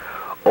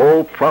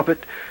 O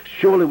prophet,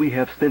 surely we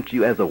have sent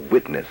you as a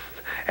witness,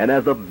 and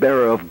as a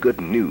bearer of good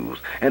news,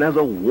 and as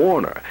a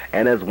warner,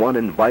 and as one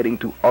inviting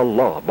to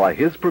Allah by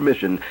His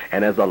permission,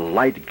 and as a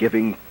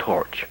light-giving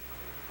torch.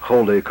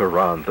 Holy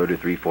Qur'an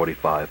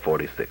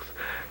 33:45-46.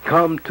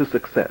 Come to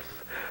success.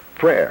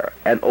 Prayer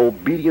and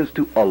obedience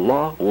to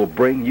Allah will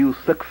bring you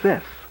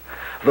success.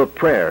 The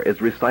prayer is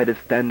recited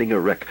standing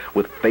erect,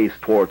 with face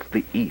towards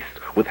the east,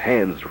 with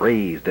hands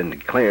raised, and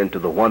declaring to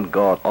the one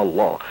God,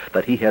 Allah,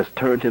 that He has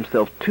turned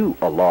Himself to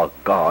Allah,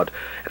 God,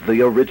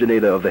 the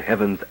originator of the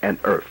heavens and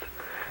earth.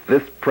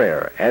 This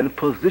prayer and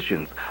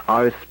positions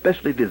are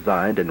especially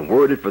designed and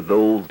worded for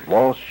those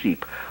lost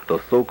sheep, the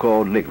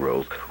so-called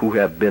Negroes, who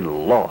have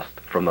been lost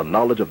from the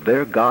knowledge of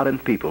their God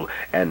and people,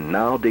 and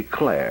now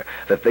declare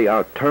that they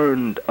are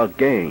turned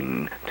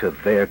again to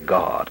their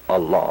God,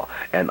 Allah,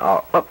 and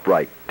are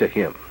upright to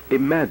Him.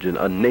 Imagine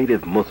a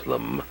native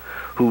Muslim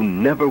who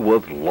never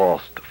was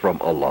lost from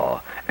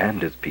Allah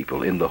and His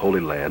people in the Holy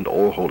Land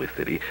or Holy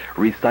City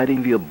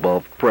reciting the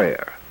above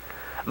prayer.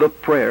 The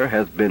prayer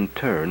has been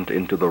turned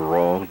into the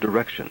wrong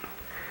direction.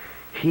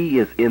 He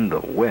is in the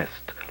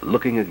west,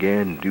 looking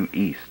again due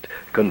east,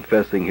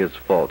 confessing his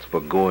faults for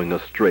going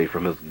astray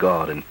from his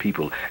God and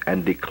people,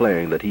 and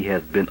declaring that he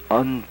has been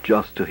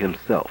unjust to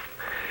himself.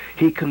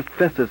 He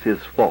confesses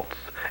his faults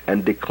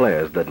and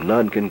declares that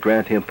none can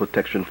grant him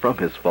protection from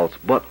his faults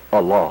but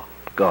Allah,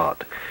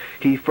 God.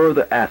 He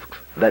further asks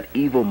that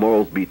evil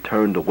morals be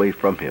turned away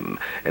from him,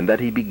 and that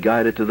he be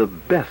guided to the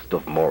best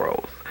of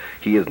morals.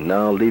 He is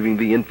now leaving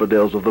the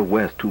infidels of the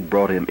West who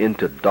brought him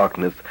into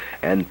darkness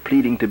and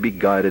pleading to be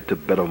guided to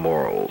better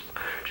morals.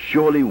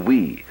 Surely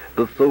we,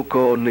 the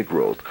so-called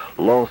Negroes,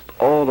 lost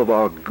all of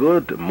our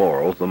good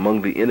morals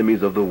among the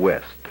enemies of the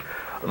West.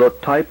 The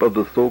type of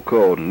the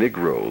so-called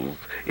Negroes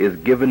is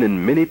given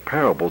in many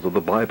parables of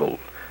the Bible.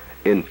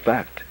 In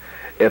fact,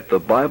 if the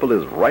Bible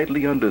is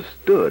rightly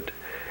understood,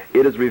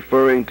 it is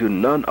referring to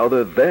none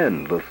other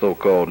than the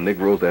so-called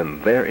Negroes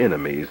and their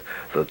enemies,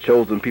 the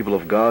chosen people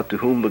of God, to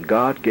whom the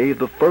God gave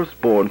the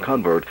firstborn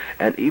convert,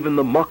 and even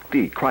the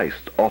Mahdi,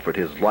 Christ, offered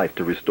his life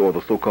to restore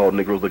the so-called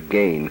Negroes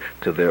again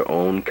to their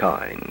own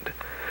kind.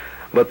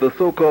 But the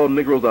so-called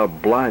Negroes are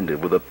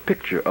blinded with a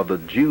picture of the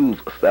Jews'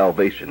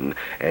 salvation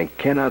and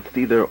cannot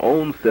see their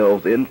own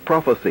selves in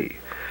prophecy.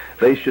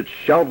 They should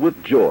shout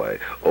with joy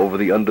over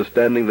the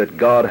understanding that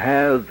God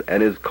has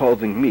and is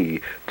causing me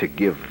to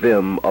give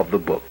them of the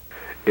book.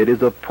 It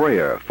is a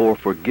prayer for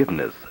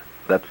forgiveness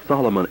that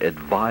Solomon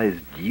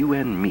advised you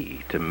and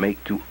me to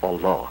make to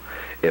Allah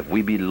if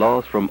we be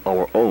lost from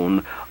our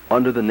own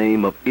under the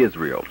name of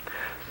Israel.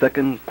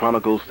 2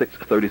 Chronicles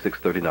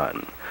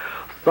 6:36-39.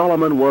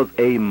 Solomon was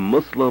a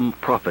Muslim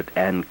prophet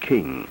and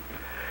king.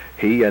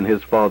 He and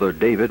his father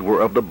David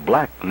were of the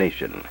black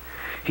nation.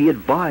 He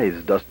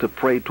advised us to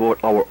pray toward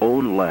our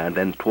own land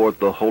and toward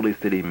the holy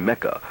city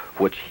Mecca,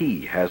 which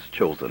he has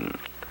chosen.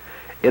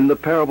 In the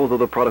parables of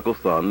the prodigal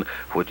son,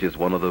 which is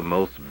one of the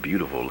most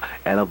beautiful,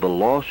 and of the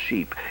lost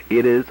sheep,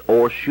 it is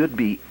or should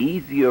be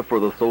easier for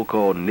the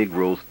so-called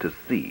Negroes to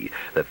see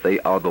that they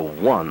are the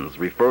ones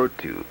referred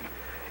to.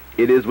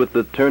 It is with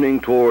the turning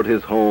toward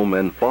his home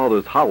and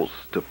father's house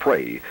to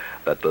pray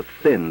that the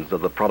sins of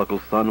the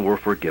prodigal son were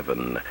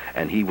forgiven,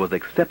 and he was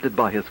accepted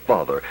by his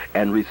father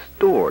and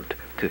restored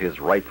to his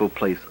rightful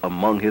place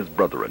among his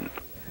brethren.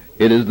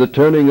 It is the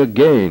turning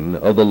again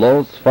of the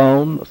lost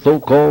found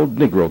so-called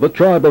Negro, the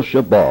tribe of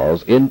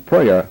Shabazz, in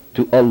prayer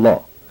to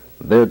Allah,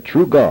 their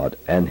true God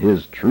and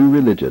his true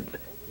religion,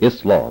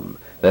 Islam,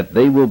 that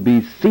they will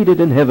be seated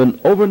in heaven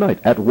overnight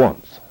at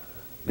once.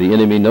 The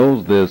enemy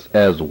knows this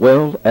as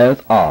well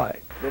as I.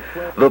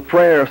 The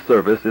prayer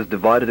service is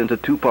divided into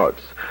two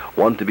parts,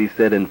 one to be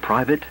said in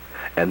private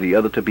and the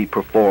other to be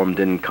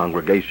performed in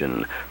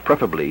congregation,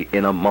 preferably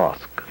in a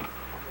mosque.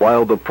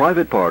 While the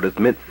private part is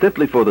meant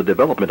simply for the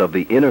development of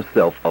the inner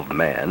self of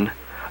man,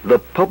 the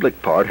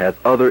public part has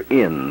other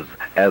ends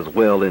as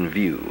well in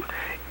view,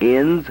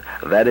 ends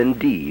that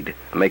indeed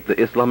make the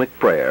Islamic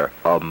prayer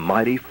a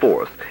mighty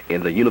force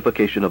in the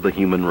unification of the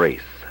human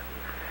race.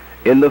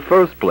 In the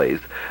first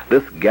place,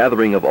 this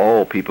gathering of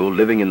all people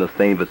living in the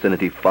same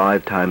vicinity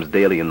 5 times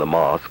daily in the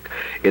mosque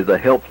is a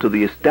help to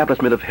the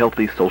establishment of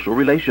healthy social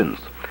relations.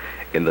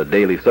 In the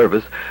daily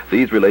service,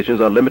 these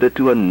relations are limited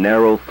to a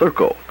narrow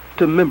circle,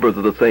 to members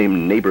of the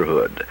same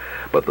neighborhood,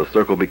 but the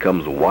circle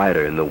becomes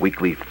wider in the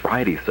weekly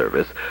Friday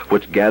service,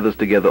 which gathers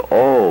together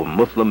all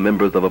Muslim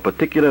members of a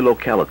particular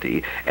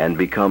locality, and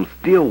becomes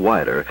still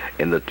wider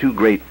in the 2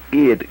 great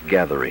Eid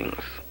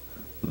gatherings.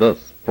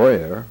 Thus,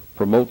 prayer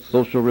promotes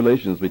social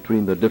relations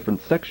between the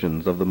different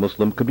sections of the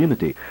Muslim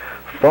community.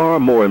 Far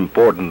more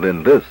important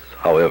than this,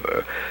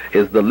 however,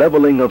 is the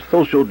leveling of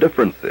social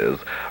differences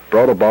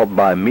brought about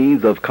by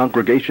means of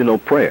congregational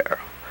prayer.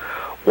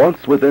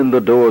 Once within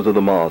the doors of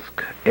the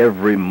mosque,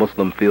 every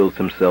Muslim feels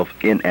himself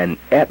in an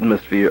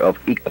atmosphere of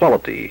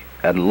equality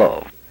and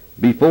love.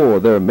 Before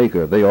their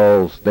Maker they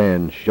all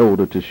stand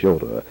shoulder to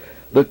shoulder,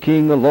 the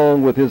king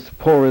along with his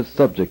poorest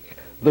subject,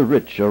 the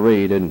rich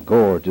arrayed in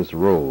gorgeous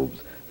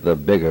robes, the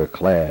beggar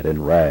clad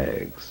in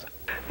rags.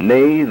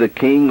 Nay, the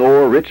king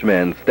or rich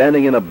man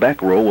standing in a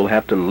back row will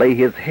have to lay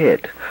his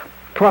head,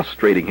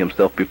 prostrating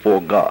himself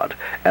before God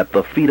at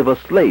the feet of a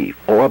slave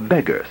or a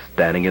beggar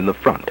standing in the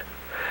front.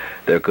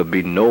 There could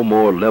be no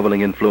more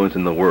leveling influence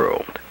in the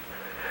world.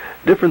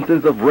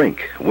 Differences of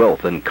rank,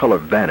 wealth, and color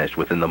vanish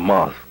within the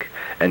mosque,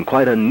 and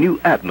quite a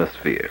new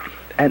atmosphere,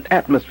 an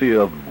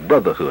atmosphere of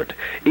brotherhood,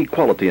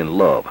 equality, and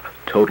love,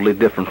 totally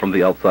different from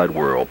the outside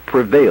world,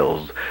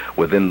 prevails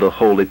within the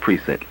holy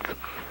precincts.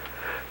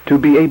 To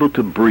be able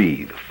to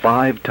breathe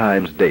 5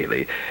 times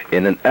daily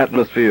in an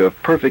atmosphere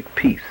of perfect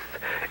peace,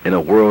 in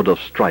a world of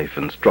strife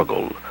and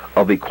struggle,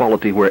 of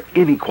equality where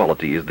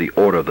inequality is the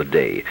order of the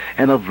day,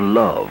 and of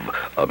love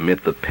amid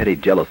the petty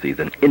jealousies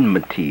and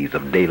enmities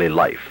of daily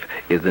life,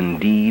 is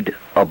indeed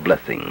a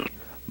blessing.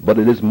 But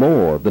it is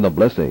more than a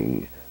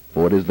blessing,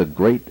 for it is the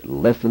great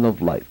lesson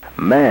of life.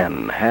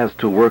 Man has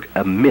to work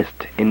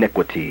amidst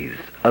inequities,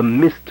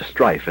 amidst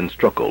strife and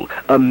struggle,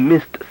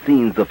 amidst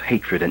scenes of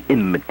hatred and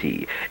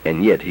enmity,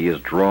 and yet he is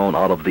drawn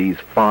out of these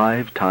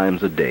 5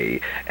 times a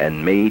day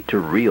and made to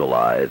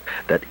realize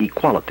that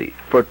equality,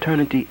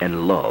 fraternity,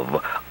 and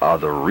love are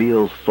the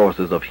real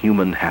sources of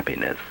human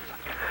happiness.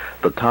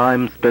 The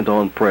time spent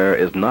on prayer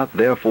is not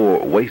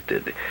therefore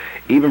wasted,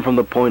 even from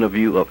the point of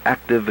view of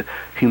active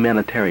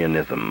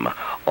humanitarianism.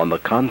 On the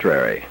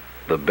contrary,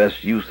 the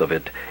best use of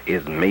it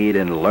is made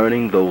in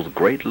learning those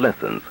great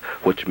lessons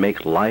which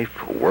make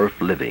life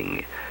worth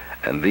living.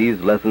 And these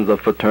lessons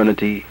of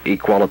fraternity,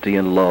 equality,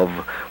 and love,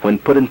 when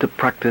put into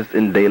practice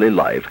in daily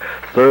life,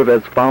 serve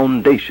as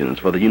foundations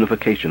for the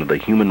unification of the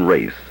human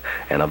race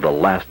and of the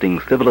lasting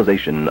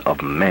civilization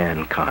of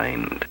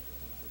mankind.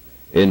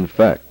 In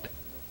fact,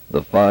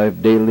 the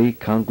 5 daily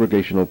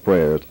congregational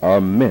prayers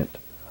are meant,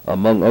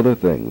 among other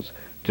things,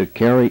 to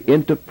carry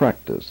into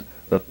practice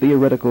the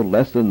theoretical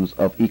lessons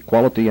of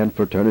equality and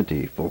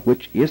fraternity for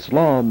which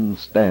Islam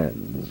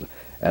stands.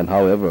 And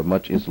however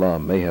much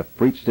Islam may have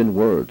preached in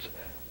words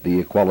the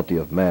equality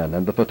of man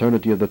and the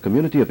fraternity of the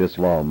community of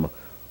Islam,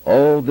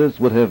 all this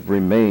would have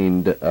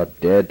remained a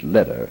dead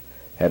letter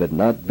had it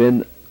not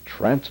been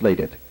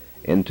translated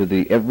into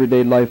the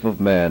everyday life of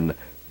man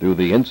through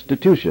the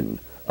institution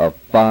of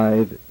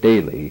 5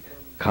 daily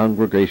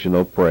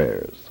congregational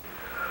prayers.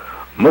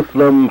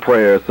 Muslim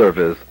prayer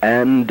service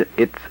and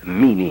its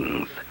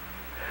meanings.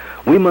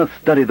 We must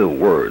study the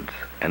words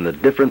and the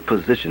different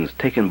positions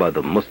taken by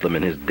the Muslim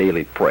in his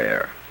daily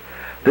prayer.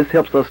 This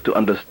helps us to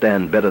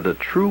understand better the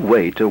true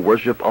way to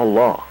worship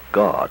Allah,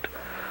 God.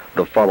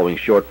 The following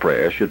short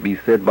prayer should be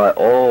said by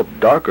all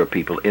darker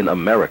people in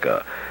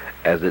America,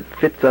 as it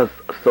fits us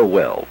so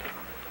well.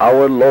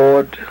 Our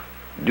Lord,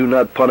 do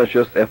not punish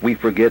us if we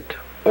forget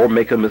or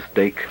make a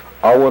mistake.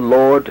 Our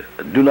Lord,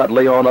 do not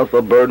lay on us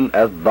a burden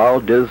as thou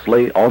didst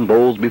lay on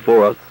those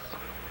before us.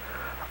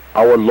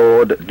 Our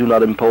Lord, do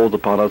not impose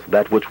upon us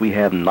that which we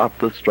have not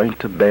the strength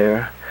to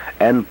bear,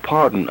 and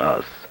pardon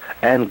us,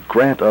 and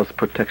grant us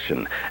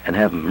protection, and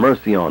have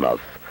mercy on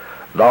us.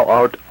 Thou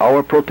art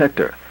our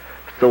protector,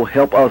 so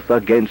help us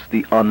against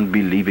the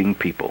unbelieving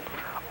people.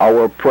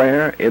 Our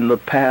prayer in the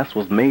past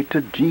was made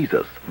to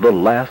Jesus, the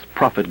last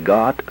prophet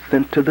God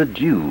sent to the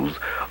Jews,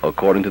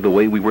 according to the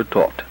way we were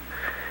taught.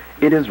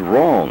 It is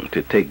wrong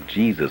to take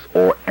Jesus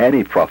or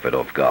any prophet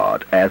of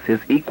God as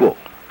his equal.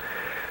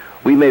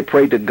 We may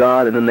pray to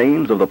God in the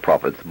names of the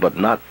prophets, but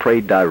not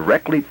pray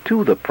directly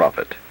to the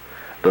prophet.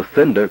 The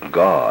sender,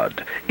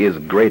 God, is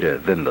greater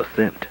than the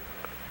sent.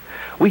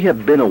 We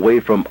have been away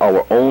from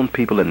our own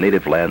people and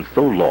native land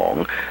so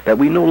long that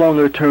we no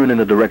longer turn in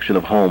the direction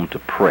of home to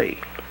pray.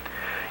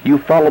 You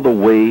follow the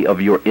way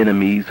of your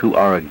enemies who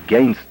are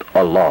against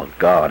Allah,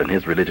 God, and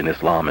his religion,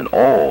 Islam, and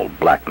all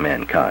black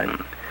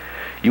mankind.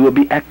 You will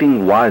be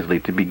acting wisely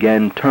to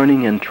begin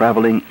turning and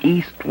traveling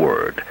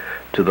eastward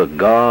to the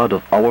God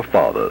of our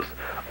fathers.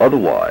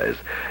 Otherwise,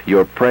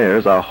 your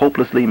prayers are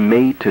hopelessly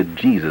made to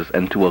Jesus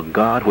and to a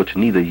God which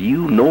neither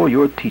you nor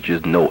your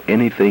teachers know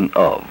anything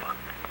of.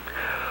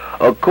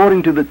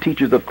 According to the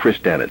teachers of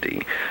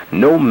Christianity,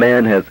 no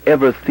man has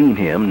ever seen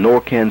him nor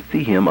can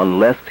see him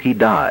unless he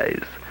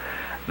dies.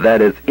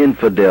 That is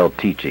infidel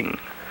teaching.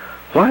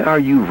 Why are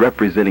you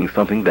representing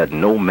something that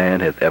no man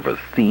has ever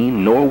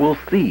seen nor will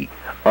see?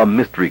 A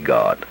mystery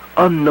God,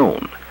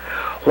 unknown.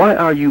 Why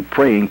are you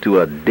praying to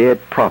a dead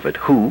prophet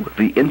who,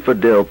 the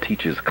infidel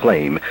teachers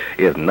claim,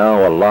 is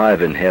now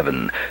alive in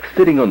heaven,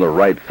 sitting on the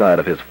right side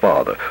of his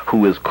Father,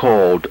 who is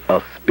called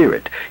a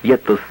spirit,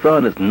 yet the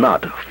Son is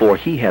not, for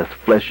he has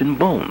flesh and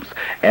bones,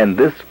 and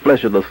this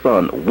flesh of the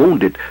Son,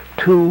 wounded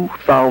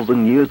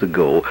 2,000 years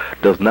ago,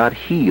 does not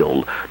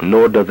heal,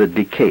 nor does it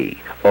decay,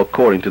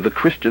 according to the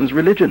Christian's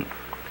religion?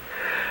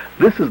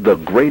 This is the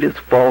greatest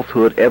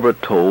falsehood ever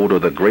told or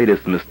the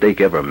greatest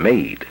mistake ever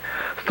made.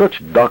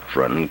 Such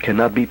doctrine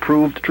cannot be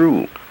proved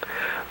true.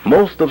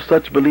 Most of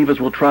such believers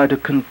will try to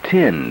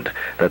contend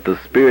that the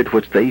spirit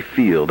which they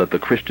feel that the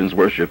Christians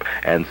worship,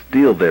 and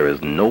still there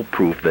is no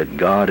proof that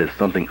God is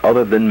something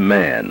other than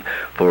man,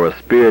 for a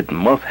spirit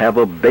must have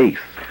a base.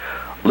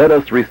 Let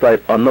us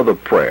recite another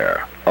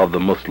prayer of the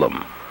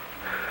Muslim.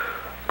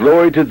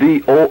 Glory to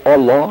thee, O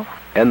Allah,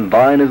 and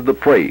thine is the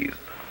praise.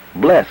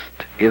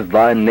 Blessed is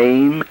thy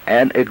name,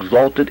 and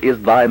exalted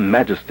is thy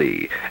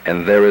majesty,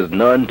 and there is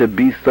none to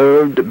be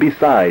served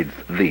besides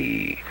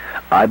thee.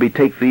 I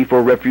betake thee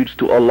for refuge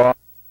to Allah.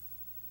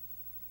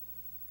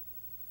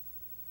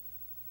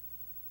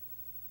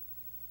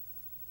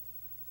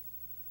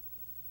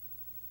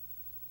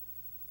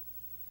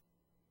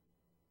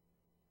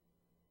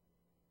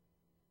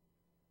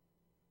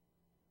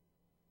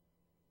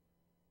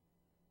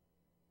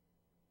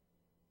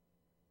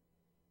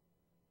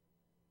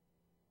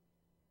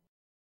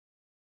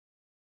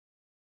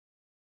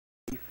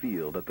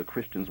 Feel that the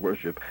Christians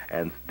worship,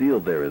 and still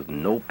there is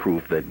no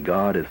proof that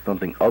God is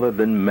something other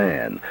than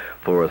man,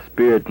 for a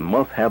spirit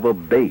must have a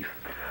base.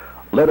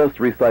 Let us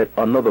recite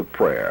another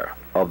prayer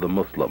of the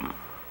Muslim.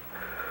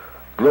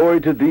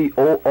 Glory to thee,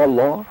 O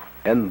Allah,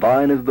 and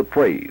thine is the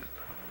praise.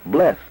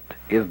 Blessed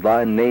is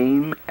thy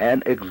name,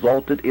 and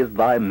exalted is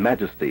thy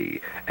majesty,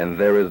 and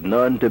there is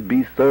none to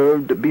be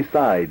served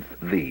besides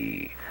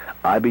thee.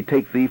 I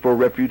betake thee for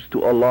refuge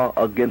to Allah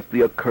against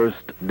the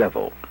accursed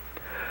devil.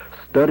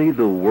 Study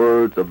the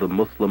words of the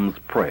Muslim's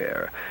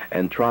prayer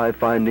and try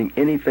finding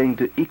anything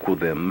to equal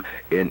them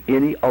in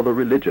any other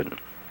religion.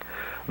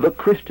 The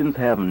Christians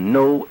have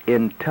no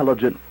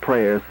intelligent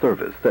prayer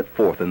service set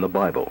forth in the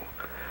Bible.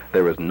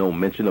 There is no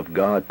mention of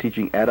God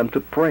teaching Adam to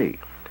pray.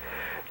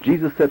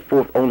 Jesus set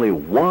forth only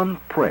one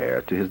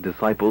prayer to his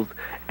disciples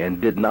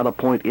and did not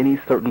appoint any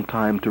certain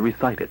time to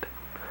recite it.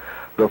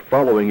 The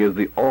following is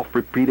the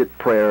oft-repeated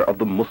prayer of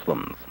the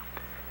Muslims.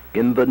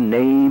 In the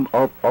name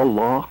of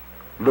Allah,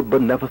 the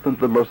Beneficent,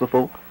 the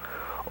Merciful,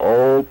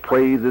 all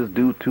praise is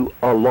due to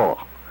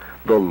Allah,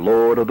 the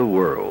Lord of the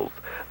worlds,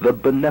 the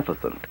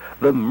Beneficent,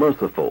 the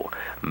Merciful,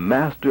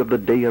 Master of the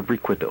day of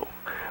requital.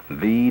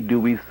 Thee do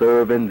we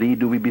serve, and thee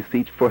do we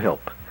beseech for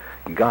help.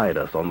 Guide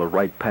us on the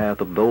right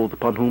path of those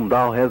upon whom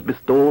thou hast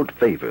bestowed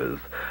favors,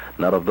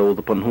 not of those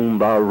upon whom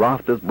thy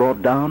wrath is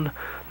brought down,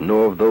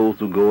 nor of those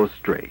who go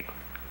astray.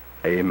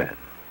 Amen.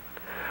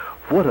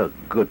 What a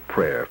good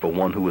prayer for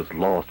one who is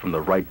lost from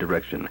the right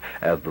direction,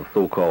 as the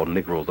so-called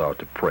Negroes are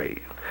to pray.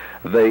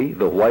 They,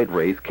 the white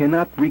race,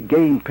 cannot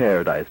regain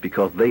paradise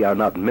because they are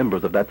not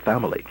members of that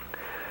family.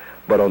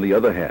 But on the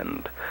other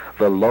hand,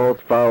 the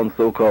lost-found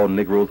so-called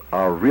Negroes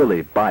are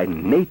really, by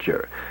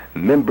nature,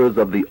 members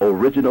of the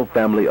original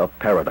family of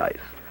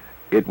paradise.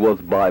 It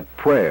was by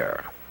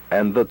prayer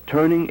and the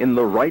turning in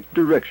the right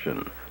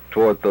direction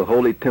toward the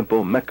holy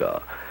temple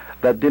Mecca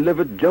that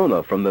delivered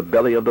Jonah from the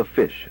belly of the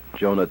fish,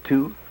 Jonah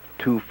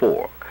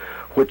 2:2-4,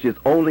 which is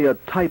only a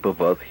type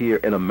of us here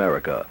in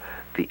America,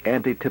 the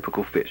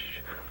antitypical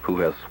fish who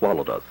has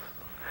swallowed us.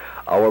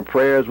 Our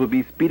prayers will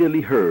be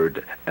speedily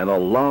heard, and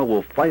Allah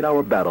will fight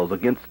our battles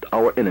against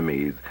our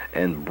enemies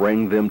and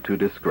bring them to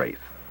disgrace.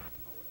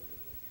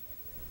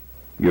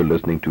 You're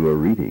listening to a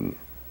reading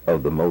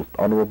of the Most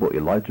Honorable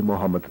Elijah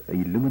Muhammad's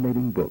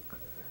illuminating book,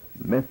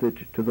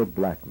 Message to the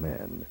Black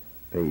Man,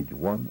 page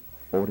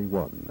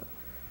 141.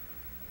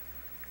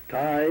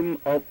 Time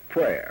of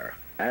prayer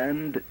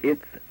and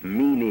its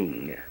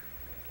meaning.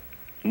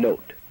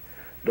 Note,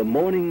 the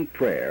morning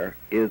prayer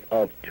is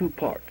of two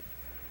parts.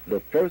 The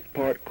first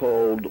part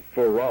called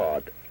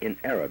farad in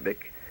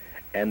Arabic,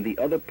 and the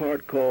other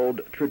part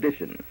called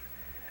tradition,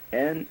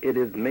 and it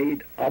is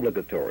made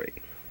obligatory.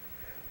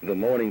 The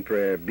morning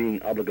prayer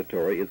being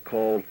obligatory is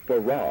called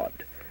farad,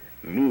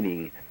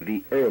 meaning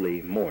the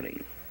early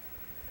morning.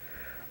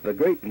 The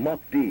great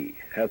Mahdi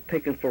has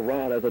taken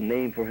farad as a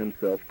name for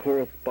himself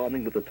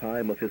corresponding with the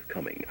time of his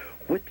coming,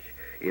 which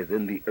is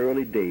in the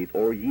early days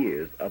or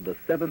years of the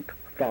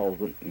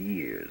 7,000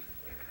 years.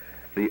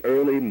 The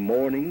early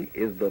morning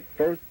is the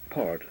first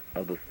part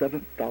of the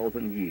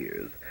 7,000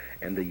 years,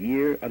 and the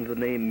year under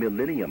the name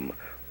millennium,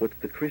 which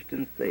the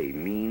Christians say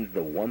means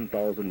the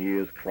 1,000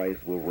 years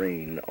Christ will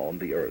reign on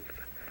the earth.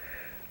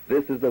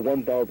 This is the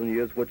 1,000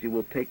 years which it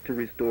will take to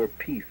restore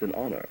peace and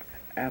honor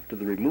after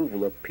the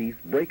removal of peace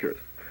breakers.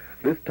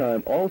 This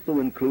time also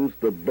includes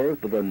the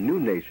birth of a new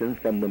nation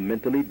from the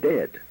mentally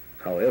dead.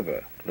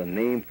 However, the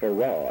name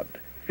farad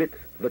fits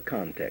the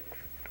context.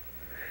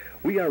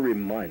 We are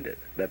reminded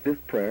that this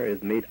prayer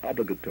is made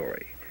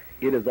obligatory.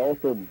 It is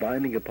also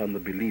binding upon the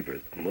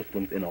believers,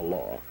 Muslims in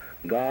Allah,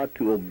 God,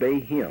 to obey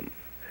Him.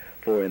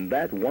 For in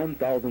that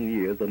 1,000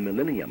 years of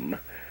millennium,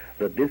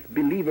 the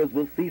disbelievers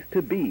will cease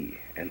to be,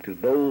 and to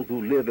those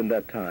who live in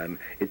that time,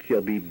 it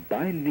shall be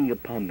binding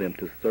upon them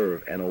to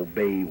serve and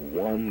obey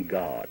one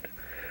God.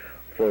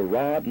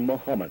 Farad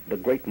Muhammad, the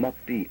great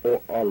Mahdi,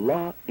 or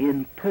Allah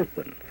in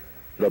person,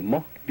 the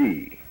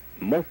Mahdi,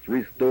 must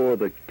restore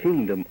the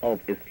kingdom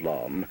of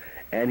Islam,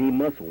 and he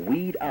must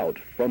weed out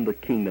from the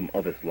kingdom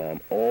of Islam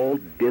all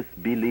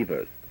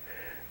disbelievers.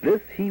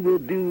 This he will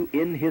do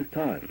in his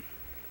time.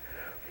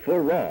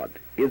 Farad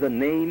is a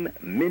name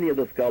many of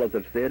the scholars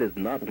have said is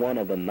not one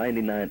of the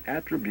 99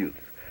 attributes,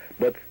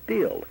 but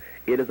still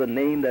it is a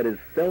name that is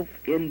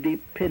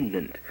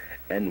self-independent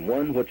and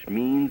one which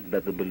means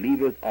that the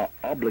believers are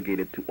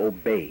obligated to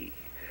obey.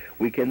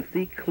 We can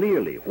see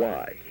clearly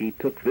why he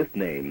took this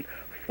name,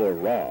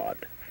 Farad,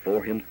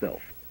 for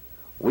himself.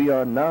 We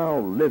are now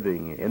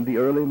living in the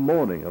early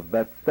morning of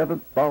that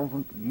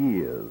 7,000th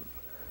years.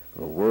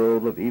 The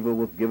world of evil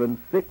was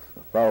given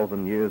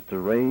 6,000 years to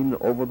reign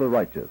over the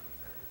righteous.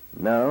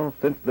 Now,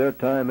 since their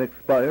time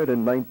expired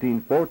in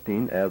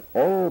 1914, as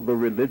all the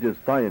religious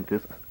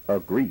scientists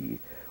agree,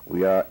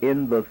 we are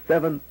in the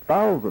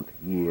 7,000th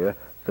year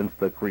since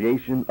the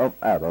creation of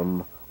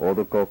Adam, or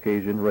the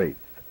Caucasian race.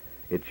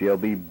 It shall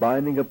be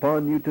binding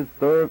upon you to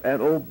serve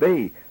and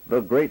obey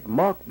the great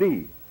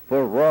Mahdi,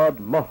 Farad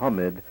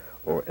Muhammad,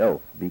 or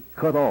else be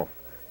cut off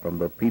from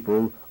the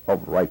people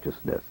of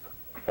righteousness.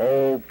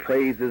 All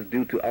praise is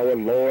due to our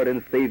Lord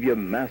and Savior,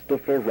 Master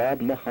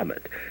Farad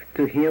Muhammad.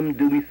 To him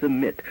do we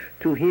submit.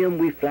 To him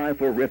we fly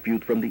for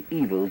refuge from the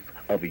evils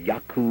of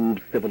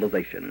Yaqub's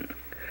civilization.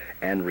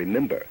 And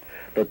remember,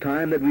 the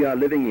time that we are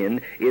living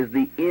in is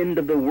the end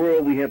of the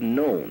world we have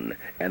known,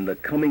 and the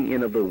coming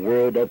in of the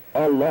world of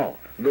Allah,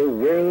 the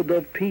world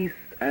of peace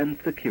and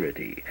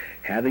security.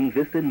 Having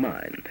this in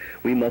mind,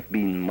 we must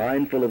be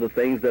mindful of the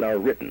things that are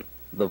written.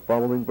 The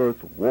following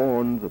verse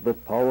warns the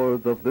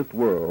powers of this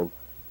world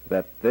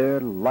that their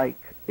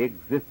like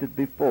existed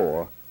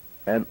before,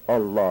 and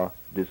Allah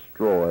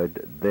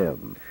destroyed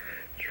them.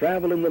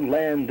 Travel in the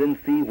land and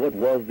see what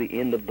was the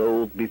end of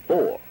those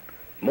before.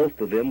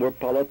 Most of them were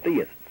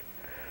polytheists.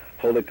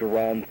 Holy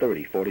Quran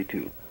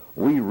 30:42.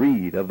 We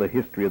read of the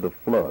history of the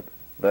flood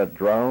that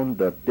drowned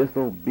the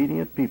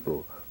disobedient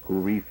people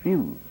who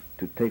refused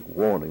to take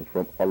warnings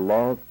from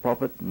Allah's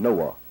prophet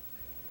Noah.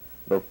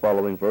 The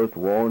following verse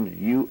warns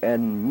you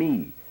and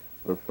me,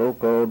 the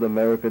so-called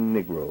American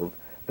Negroes,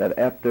 that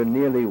after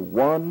nearly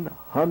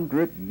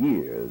 100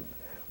 years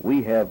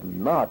we have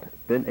not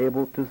been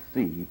able to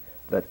see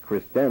that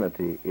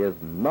Christianity is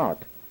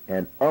not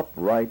an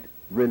upright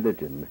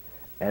religion,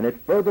 and it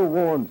further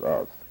warns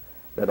us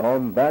that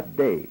on that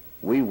day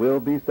we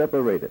will be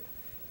separated.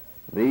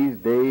 These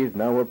days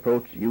now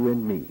approach you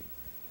and me,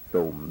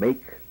 so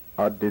make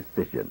a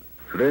decision.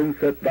 Then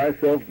set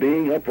thyself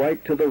being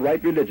upright to the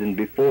right religion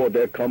before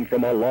there come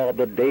from Allah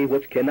the day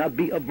which cannot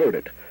be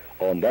averted.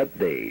 On that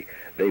day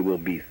they will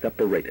be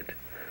separated.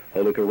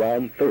 Holy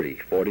Quran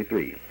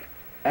 30:43.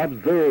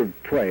 Observe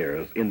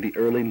prayers in the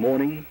early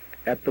morning,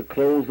 at the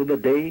close of the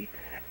day,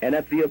 and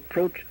at the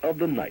approach of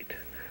the night.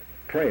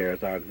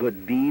 Prayers are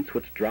good deeds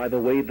which drive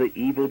away the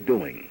evil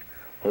doing.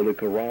 Holy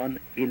Quran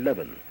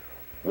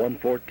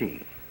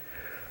 11:114.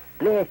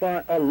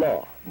 Glorify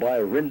Allah by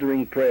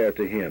rendering prayer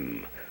to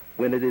him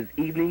when it is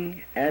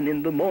evening and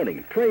in the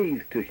morning.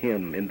 Praise to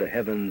him in the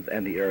heavens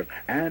and the earth,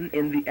 and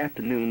in the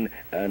afternoon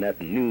and at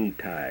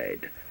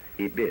noontide.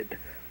 Ibid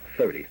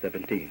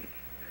 30:17.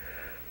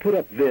 Put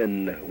up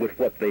then with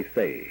what they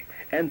say,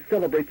 and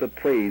celebrate the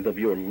praise of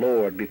your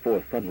Lord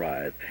before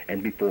sunrise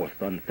and before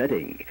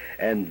sunsetting,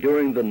 and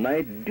during the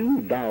night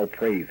do thou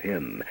praise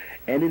him,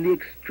 and in the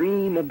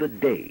extreme of the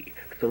day,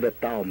 so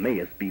that thou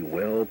mayest be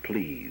well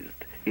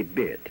pleased.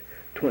 Ibid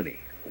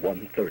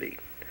 20:130.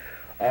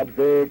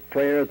 Observe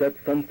prayers at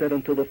sunset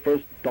until the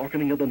first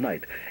darkening of the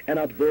night, and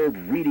observe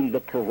reading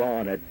the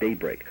Quran at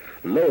daybreak.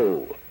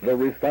 Lo, the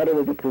recital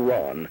of the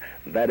Quran,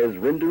 that is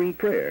rendering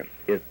prayer,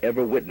 is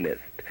ever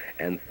witnessed,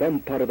 and some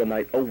part of the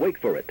night awake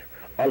for it,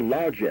 a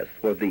largesse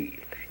for thee.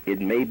 It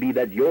may be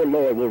that your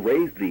Lord will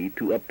raise thee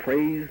to a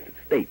praised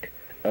state.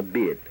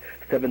 Abid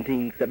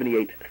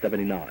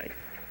 17:78-79.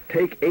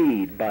 Take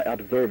aid by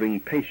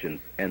observing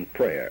patience and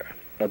prayer.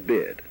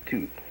 Abid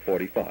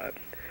 2:45.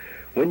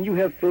 When you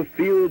have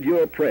fulfilled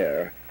your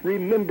prayer,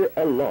 remember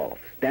Allah,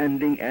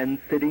 standing and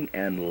sitting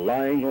and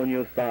lying on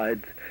your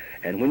sides,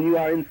 and when you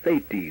are in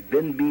safety,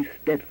 then be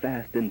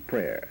steadfast in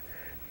prayer.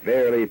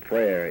 Verily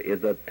prayer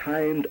is a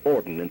timed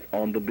ordinance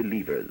on the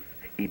believers.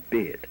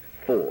 Ibid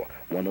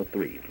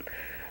 4:103.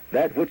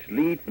 That which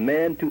leads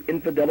man to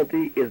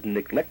infidelity is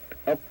neglect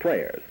of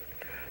prayers.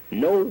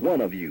 No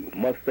one of you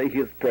must say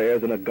his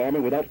prayers in a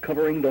garment without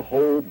covering the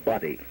whole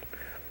body.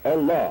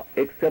 Allah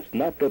accepts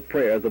not the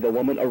prayers of a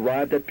woman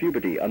arrived at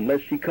puberty unless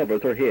she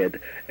covers her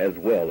head as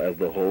well as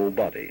the whole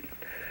body.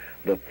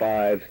 The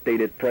 5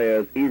 stated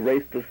prayers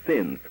erase the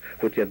sins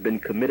which have been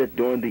committed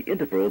during the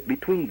intervals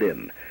between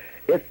them,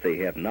 if they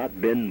have not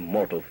been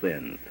mortal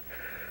sins.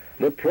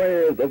 The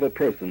prayers of a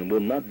person will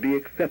not be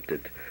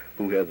accepted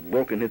who has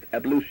broken his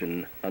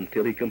ablution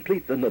until he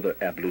completes another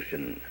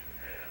ablution.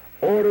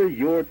 Order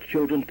your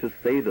children to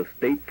say the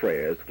state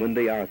prayers when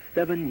they are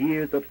 7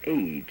 years of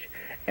age,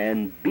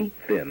 and beat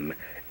them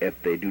if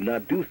they do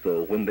not do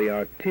so when they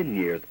are 10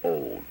 years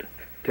old.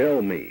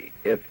 Tell me,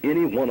 if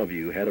any one of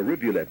you had a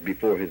rivulet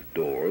before his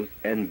doors,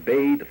 and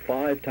bathed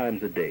 5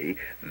 times a day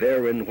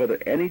therein, whether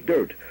any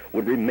dirt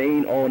would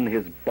remain on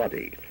his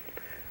body.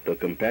 The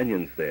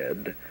companion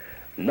said,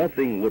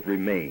 nothing would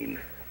remain.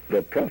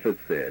 The prophet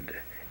said,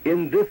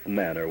 In this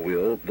manner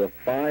will the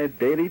 5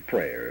 daily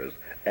prayers,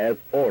 as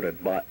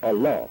ordered by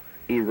Allah,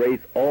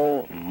 erase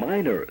all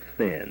minor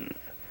sins.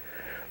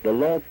 The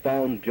lost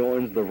found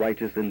joins the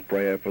righteous in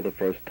prayer for the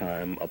first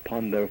time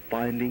upon their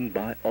finding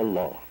by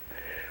Allah.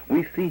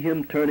 We see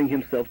him turning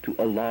himself to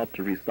Allah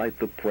to recite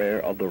the prayer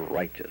of the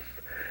righteous.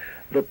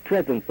 The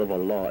presence of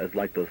Allah is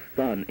like the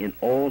sun in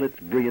all its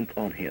brilliance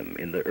on him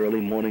in the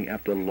early morning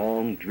after a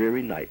long,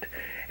 dreary night,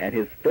 and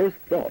his first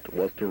thought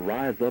was to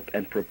rise up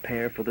and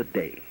prepare for the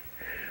day.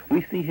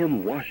 We see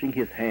him washing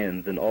his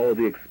hands and all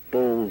the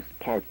exposed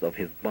parts of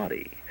his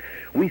body.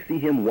 We see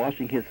him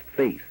washing his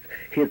face,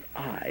 his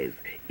eyes,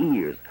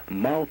 ears,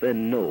 mouth,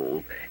 and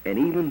nose, and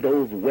even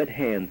those wet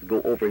hands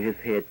go over his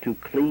head to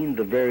clean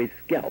the very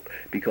scalp,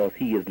 because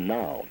he is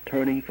now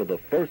turning for the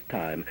first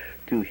time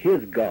to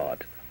his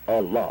God,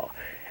 Allah,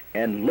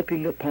 and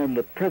looking upon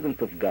the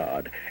presence of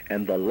God,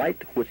 and the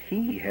light which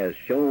he has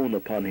shone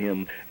upon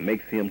him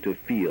makes him to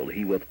feel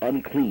he was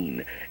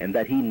unclean and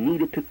that he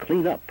needed to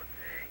clean up.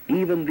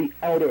 Even the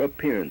outer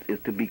appearance is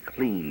to be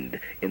cleaned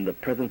in the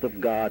presence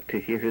of God to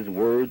hear his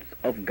words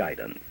of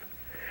guidance.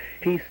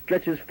 He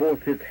stretches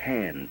forth his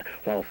hand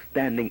while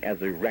standing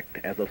as erect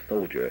as a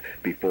soldier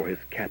before his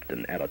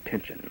captain at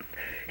attention.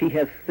 He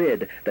has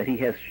said that he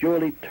has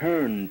surely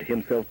turned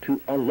himself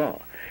to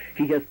Allah.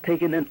 He has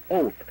taken an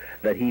oath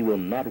that he will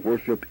not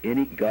worship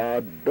any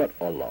god but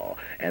Allah,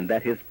 and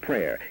that his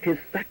prayer, his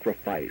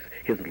sacrifice,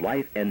 his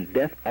life and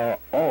death are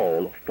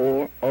all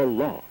for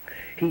Allah.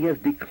 He has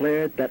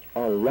declared that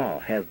Allah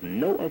has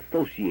no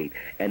associate,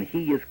 and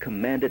he is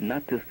commanded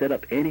not to set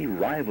up any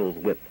rivals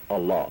with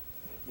Allah.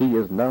 He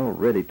is now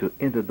ready to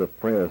enter the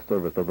prayer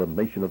service of the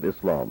Nation of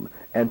Islam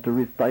and to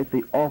recite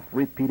the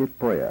oft-repeated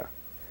prayer.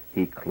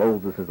 He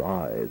closes his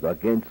eyes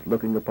against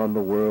looking upon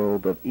the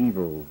world of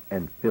evil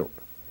and filth.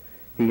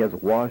 He has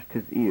washed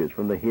his ears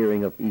from the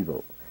hearing of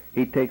evil.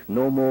 He takes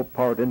no more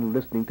part in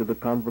listening to the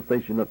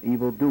conversation of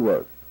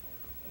evildoers.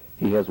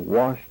 He has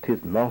washed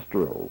his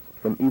nostrils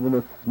from even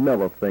the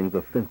smell of things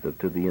offensive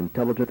to the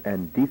intelligent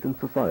and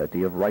decent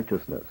society of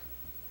righteousness.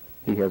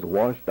 He has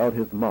washed out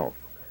his mouth,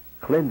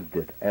 cleansed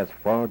it as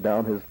far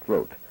down his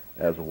throat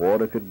as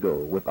water could go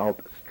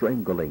without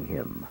strangling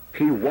him.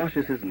 He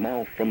washes his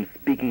mouth from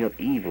speaking of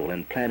evil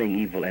and planning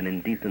evil and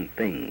indecent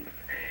things.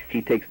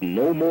 He takes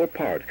no more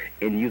part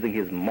in using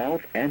his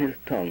mouth and his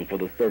tongue for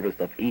the service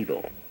of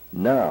evil.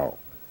 Now,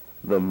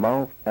 the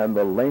mouth and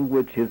the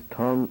language his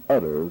tongue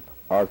utters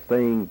are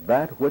saying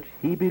that which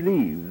he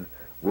believes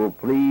will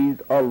please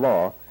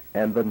Allah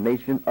and the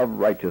nation of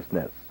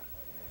righteousness.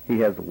 He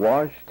has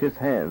washed his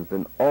hands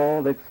in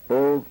all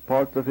exposed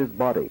parts of his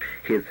body.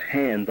 His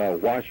hands are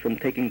washed from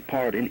taking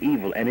part in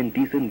evil and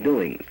indecent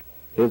doings.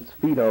 His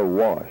feet are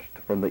washed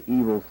from the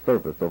evil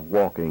service of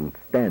walking,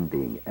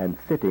 standing, and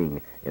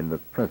sitting in the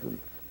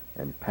presence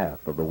and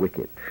path of the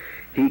wicked.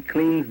 He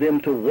cleans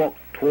them to walk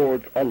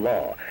towards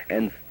Allah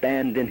and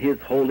stand in his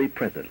holy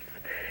presence.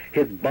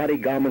 His body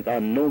garments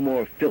are no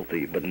more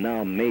filthy, but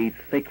now made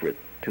sacred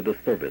to the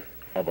service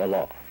of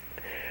Allah.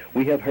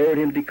 We have heard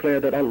him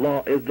declare that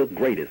Allah is the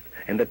greatest,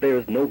 and that there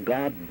is no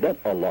God but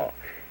Allah.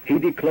 He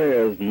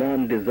declares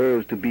none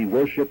deserves to be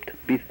worshipped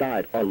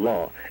beside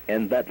Allah,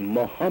 and that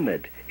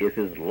Muhammad is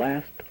his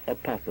last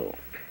apostle.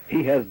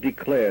 He has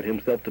declared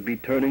himself to be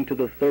turning to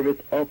the service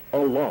of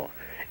Allah,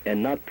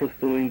 and not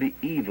pursuing the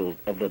evils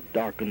of the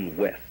darkened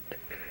west.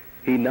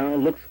 He now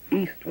looks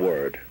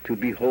eastward to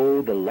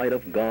behold the light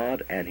of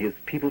God and his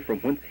people from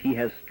whence he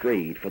has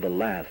strayed for the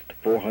last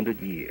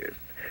 400 years.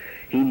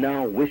 He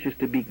now wishes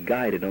to be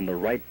guided on the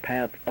right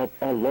path of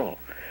Allah.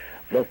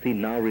 Thus he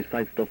now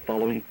recites the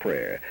following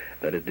prayer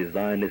that is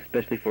designed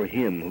especially for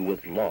him who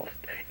was lost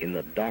in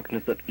the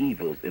darkness of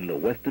evils in the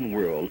western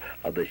world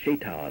of the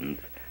shaitans,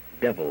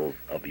 devils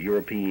of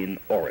European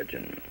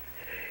origin.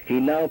 He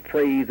now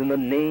prays in the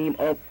name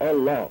of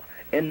Allah,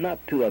 and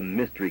not to a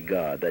mystery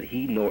God that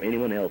he nor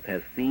anyone else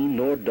has seen,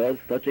 nor does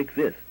such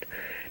exist.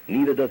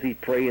 Neither does he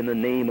pray in the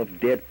name of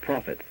dead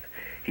prophets.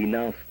 He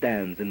now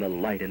stands in the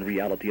light and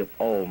reality of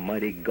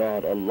Almighty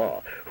God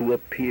Allah, who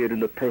appeared in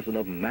the person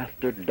of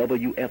Master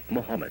W.F.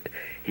 Muhammad.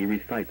 He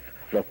recites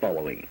the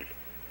following: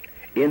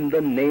 In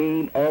the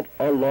name of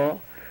Allah,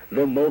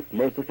 the most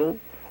merciful,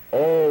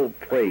 all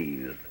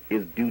praise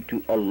is due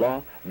to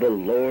Allah, the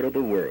Lord of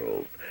the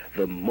worlds,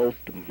 the most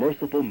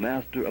merciful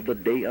Master of the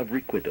day of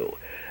requital.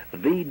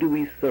 Thee do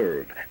we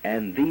serve,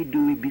 and thee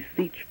do we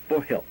beseech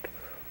for help.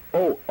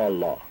 O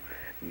Allah,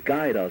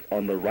 guide us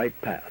on the right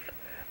path,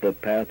 the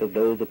path of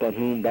those upon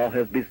whom thou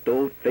hast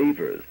bestowed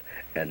favors,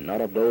 and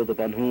not of those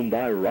upon whom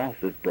thy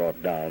wrath is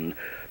brought down,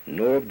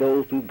 nor of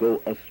those who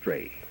go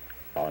astray.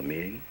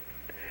 Amen.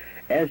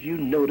 As you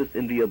notice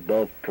in the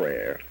above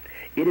prayer,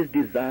 it is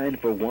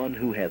designed for one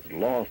who has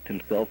lost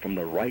himself from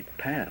the right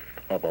path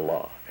of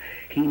Allah.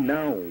 He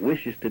now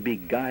wishes to be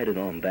guided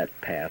on that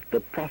path the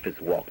prophets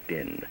walked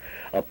in,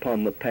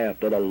 upon the path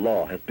that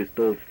Allah has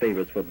bestowed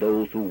favors for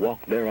those who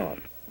walk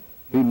thereon.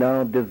 He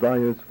now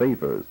desires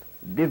favors,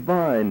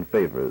 divine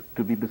favors,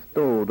 to be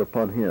bestowed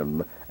upon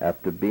him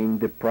after being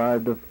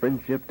deprived of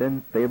friendship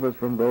and favors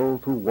from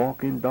those who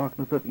walk in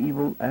darkness of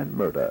evil and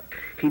murder.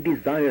 He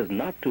desires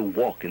not to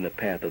walk in the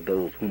path of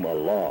those whom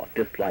Allah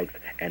dislikes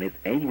and is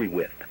angry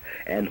with,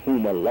 and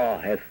whom Allah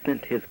has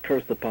sent his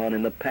curse upon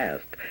in the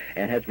past,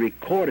 and has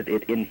recorded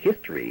it in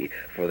history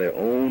for their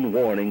own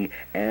warning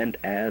and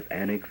as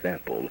an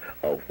example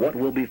of what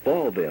will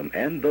befall them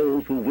and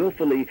those who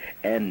willfully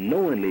and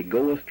knowingly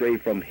go astray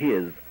from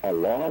his,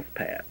 Allah's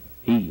path.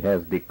 He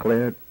has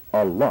declared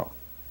Allah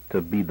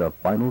to be the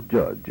final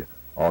judge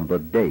on the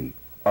day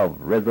of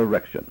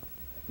resurrection.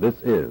 This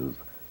is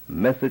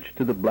Message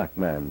to the Black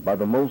Man by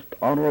the Most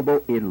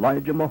Honorable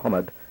Elijah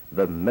Muhammad,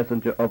 the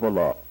Messenger of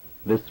Allah.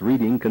 This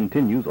reading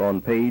continues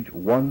on page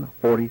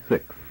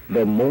 146.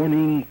 The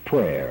Morning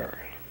Prayer.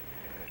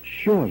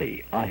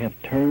 Surely I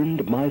have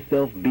turned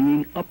myself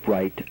being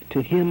upright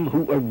to him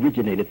who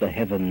originated the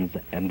heavens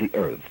and the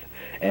earth,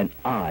 and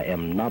I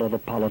am not of the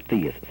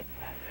polytheists.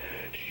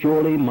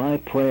 Surely my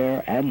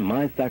prayer and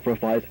my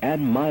sacrifice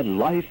and my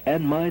life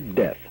and my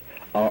death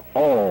are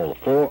all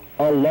for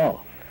Allah,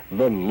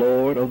 the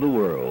Lord of the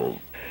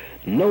worlds.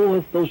 No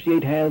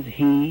associate has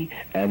he,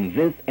 and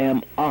this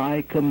am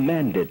I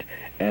commanded,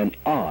 and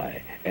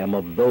I am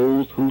of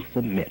those who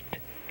submit.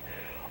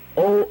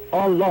 O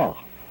Allah,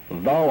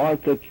 thou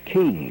art the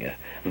King,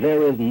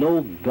 there is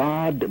no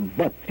God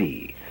but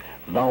thee.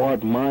 Thou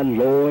art my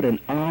Lord, and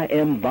I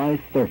am thy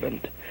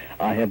servant.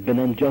 I have been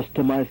unjust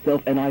to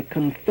myself, and I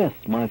confess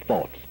my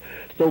faults.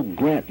 So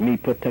grant me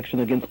protection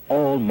against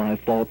all my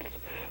faults,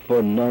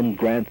 for none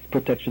grants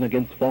protection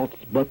against faults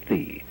but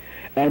thee.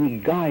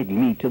 And guide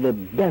me to the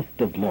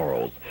best of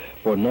morals,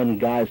 for none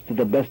guides to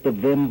the best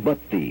of them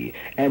but thee,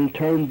 and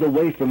turns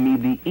away from me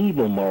the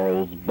evil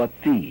morals but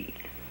thee.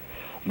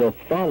 The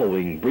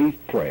following brief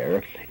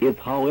prayer is,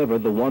 however,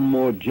 the one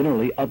more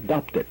generally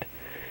adopted.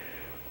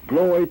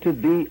 Glory to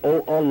thee,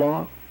 O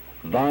Allah!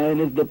 Thine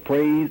is the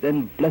praise,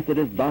 and blessed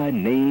is thy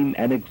name,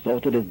 and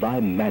exalted is thy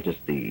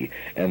majesty,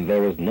 and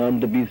there is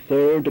none to be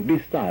served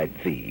beside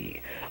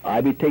thee. I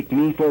betake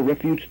me for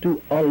refuge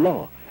to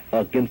Allah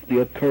against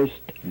the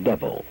accursed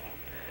devil.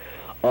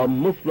 A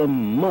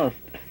Muslim must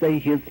say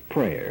his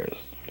prayers.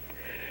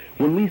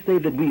 When we say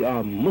that we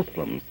are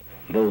Muslims,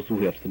 those who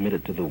have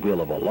submitted to the will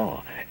of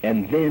Allah,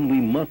 and then we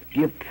must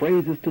give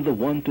praises to the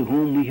one to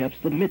whom we have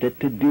submitted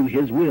to do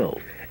his will.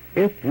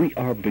 If we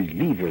are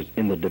believers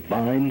in the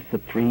divine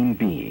supreme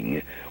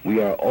being,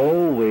 we are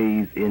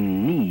always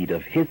in need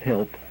of his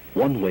help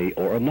one way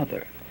or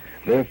another.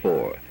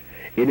 Therefore,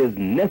 it is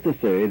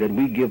necessary that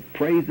we give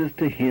praises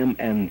to him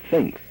and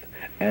thanks,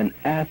 and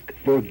ask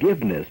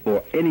forgiveness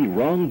for any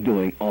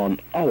wrongdoing on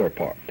our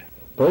part.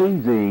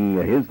 Praising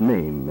his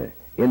name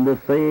in the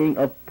saying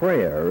of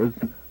prayers,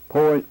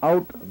 pouring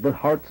out the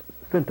heart's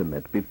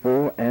sentiment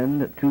before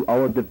and to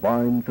our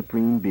divine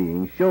supreme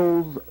being,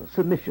 shows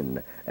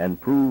submission and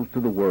proves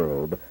to the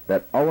world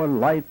that our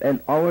life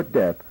and our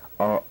death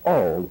are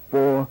all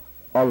for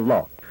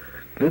Allah.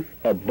 This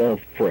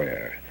above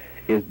prayer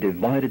is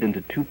divided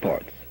into two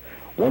parts,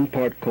 one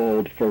part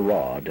called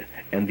farad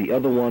and the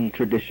other one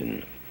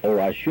tradition, or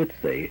I should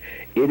say,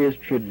 it is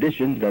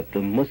tradition that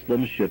the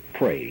Muslims should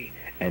pray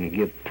and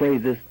give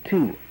praises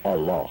to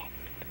Allah.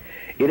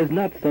 It is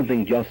not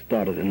something just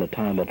started in the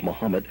time of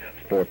Muhammad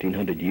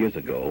 1400 years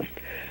ago,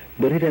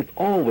 but it has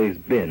always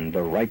been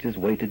the righteous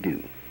way to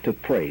do, to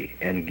pray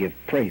and give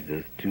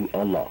praises to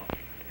Allah.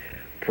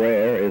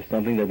 Prayer is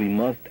something that we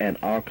must and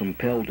are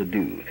compelled to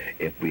do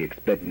if we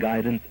expect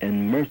guidance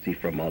and mercy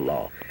from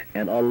Allah.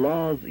 And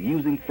Allah's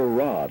using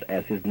farad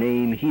as his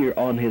name here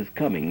on his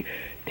coming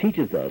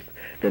teaches us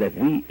that if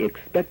we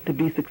expect to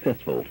be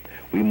successful,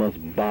 we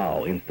must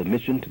bow in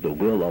submission to the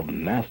will of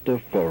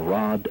Master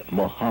Farad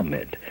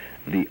Muhammad,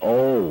 the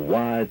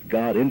all-wise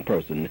God in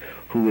person,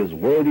 who is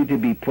worthy to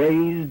be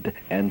praised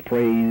and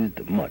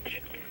praised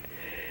much.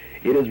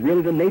 It is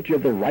really the nature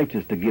of the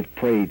righteous to give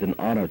praise and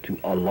honor to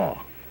Allah.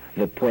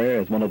 The prayer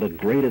is one of the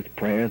greatest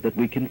prayers that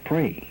we can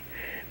pray.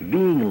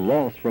 Being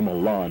lost from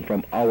Allah and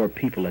from our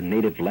people and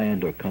native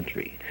land or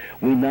country,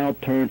 we now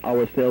turn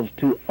ourselves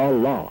to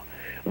Allah.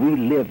 We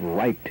live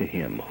right to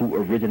him who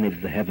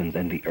originated the heavens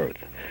and the earth.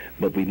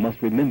 But we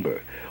must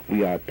remember,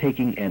 we are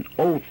taking an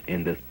oath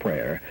in this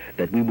prayer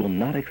that we will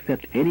not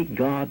accept any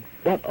God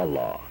but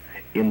Allah.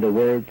 In the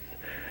words,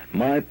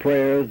 my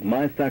prayers,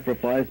 my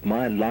sacrifice,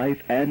 my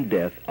life and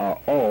death are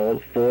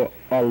all for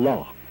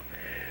Allah.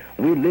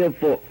 We live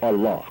for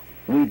Allah.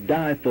 We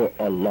die for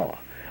Allah.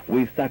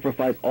 We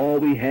sacrifice all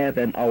we have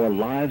and our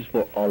lives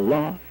for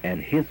Allah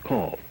and his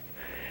cause.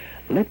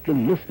 Let the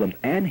Muslims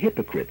and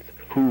hypocrites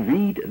who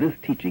read this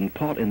teaching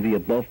taught in the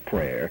above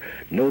prayer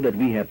know that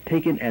we have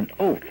taken an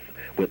oath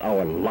with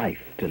our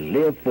life to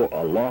live for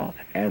Allah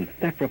and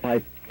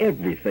sacrifice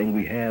everything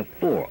we have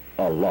for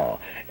Allah,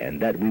 and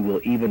that we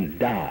will even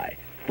die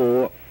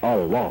for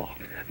Allah.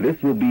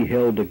 This will be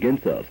held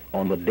against us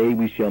on the day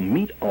we shall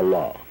meet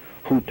Allah,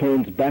 who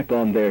turns back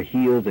on their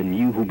heels, and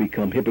you who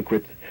become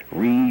hypocrites,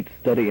 read,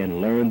 study,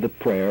 and learn the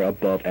prayer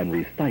above and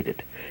recite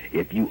it,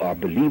 if you are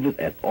believers,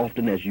 as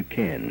often as you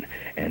can,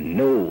 and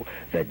know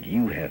that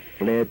you have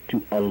fled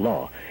to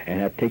Allah and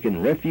have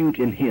taken refuge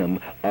in Him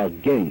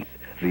against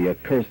the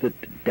accursed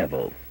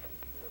devils.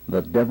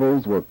 The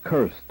devils were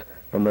cursed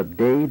from the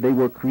day they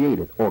were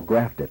created or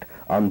grafted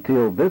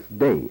until this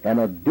day, and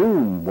a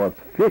doom was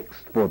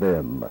fixed for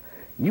them.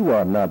 You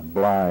are not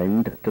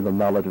blind to the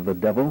knowledge of the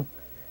devil.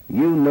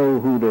 You know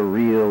who the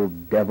real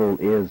devil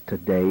is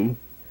today,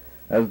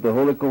 as the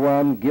Holy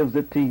Qur'an gives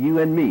it to you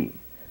and me.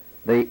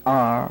 They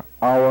are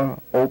our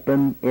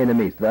open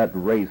enemies, that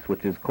race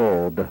which is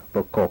called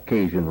the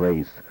Caucasian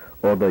race,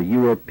 or the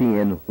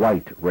European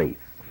white race.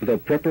 The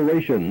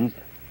preparations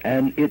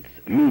and its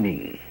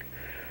meaning.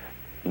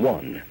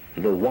 1.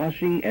 The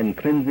washing and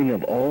cleansing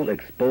of all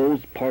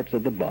exposed parts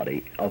of the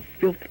body of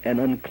filth and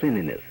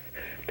uncleanness,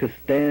 to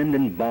stand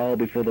and bow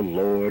before the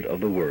Lord of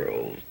the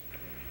worlds.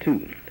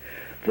 2.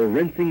 The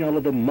rinsing out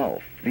of the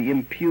mouth, the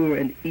impure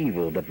and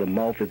evil that the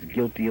mouth is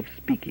guilty of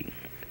speaking.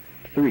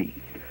 3.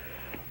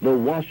 The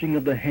washing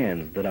of the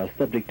hands that are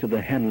subject to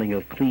the handling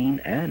of clean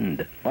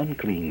and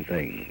unclean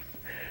things.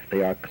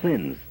 They are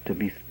cleansed to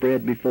be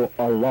spread before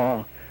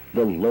Allah,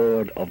 the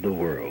Lord of the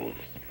worlds.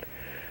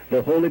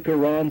 The Holy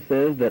Quran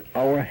says that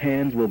our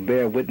hands will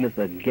bear witness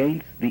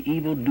against the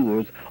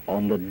evildoers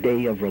on the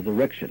day of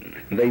resurrection.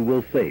 They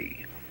will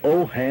say,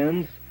 O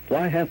hands,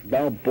 why hast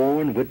thou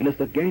borne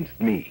witness against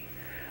me?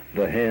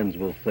 The hands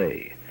will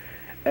say,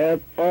 as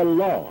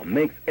Allah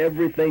makes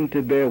everything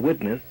to bear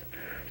witness,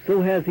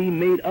 so has He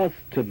made us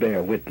to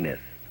bear witness.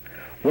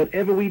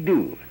 Whatever we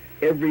do,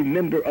 every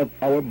member of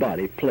our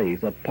body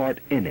plays a part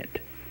in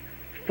it.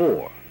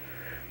 4.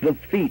 The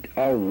feet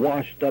are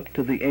washed up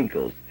to the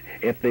ankles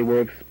if they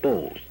were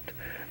exposed.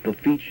 The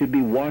feet should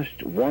be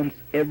washed once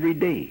every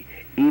day,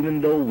 even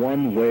though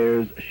one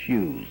wears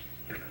shoes.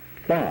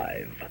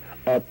 5.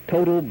 A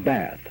total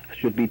bath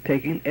should be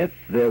taken if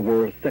there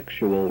were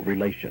sexual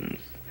relations.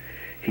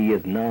 He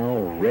is now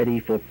ready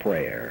for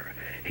prayer.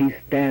 He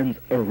stands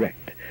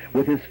erect,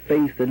 with his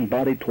face and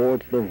body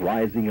towards the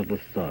rising of the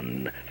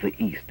sun, the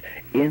east,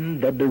 in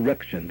the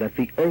direction that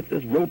the earth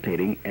is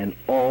rotating and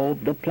all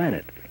the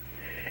planets.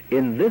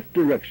 In this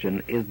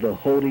direction is the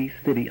holy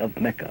city of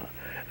Mecca,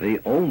 the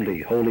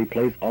only holy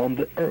place on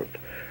the earth.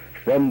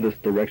 From this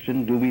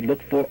direction do we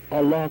look for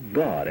Allah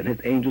God and His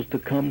angels to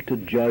come to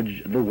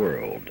judge the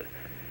world.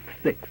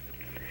 6.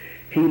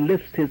 He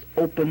lifts his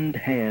opened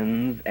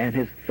hands and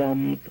his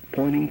thumbs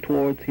pointing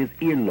towards his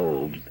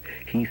earlobes.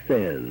 He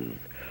says,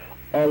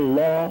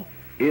 Allah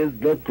is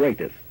the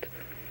greatest.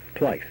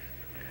 Twice.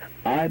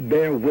 I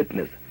bear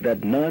witness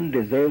that none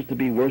deserves to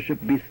be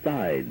worshipped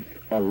besides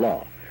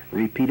Allah.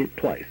 Repeat it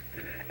twice.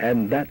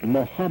 And that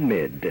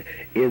Muhammad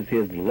is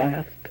his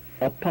last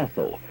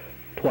apostle.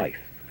 Twice.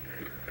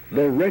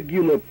 The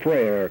regular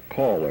prayer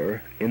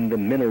caller in the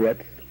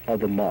minarets of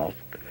the mosque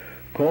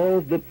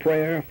calls the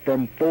prayer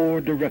from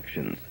 4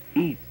 directions,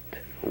 east,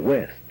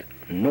 west,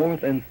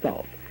 north, and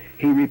south.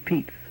 He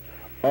repeats,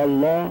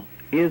 Allah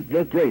is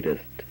the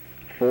greatest,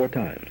 4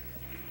 times.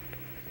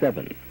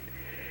 7.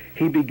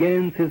 He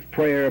begins his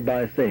prayer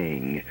by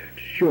saying,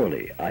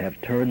 Surely I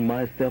have turned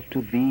myself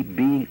to thee,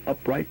 being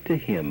upright to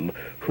Him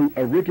who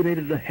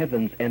originated the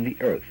heavens and the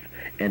earth,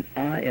 and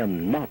I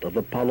am not of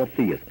the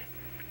polytheists.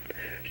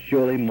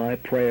 Surely my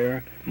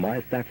prayer,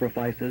 my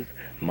sacrifices,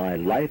 my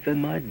life,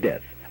 and my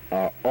death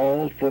are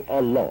all for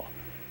Allah,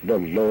 the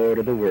Lord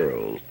of the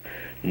worlds.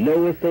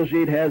 No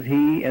associate has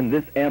He, and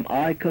this am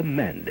I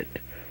commanded.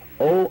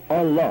 O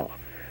Allah,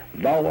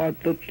 Thou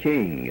art the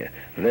King.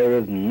 There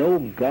is no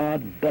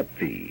God but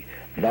Thee.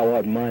 Thou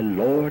art my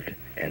Lord,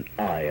 and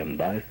I am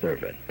Thy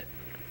servant.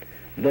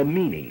 The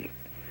meaning.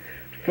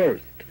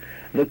 First,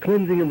 the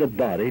cleansing of the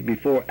body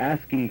before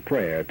asking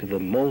prayer to the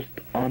most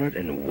honored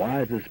and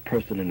wisest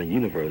person in the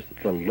universe,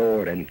 the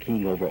Lord and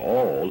King over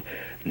all.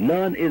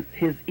 None is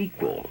His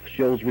equal,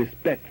 shows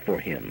respect for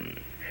Him.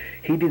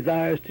 He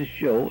desires to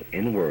show,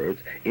 in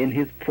words, in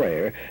his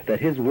prayer, that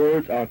his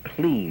words are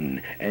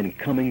clean and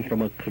coming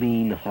from a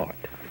clean heart.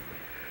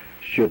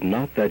 Should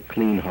not that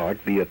clean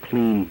heart be a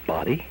clean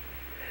body?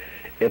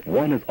 If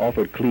one is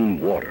offered clean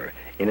water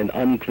in an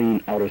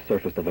unclean outer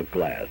surface of a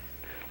glass,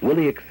 will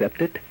he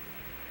accept it?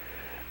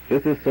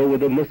 This is so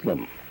with a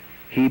Muslim.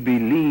 He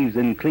believes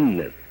in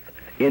cleanness,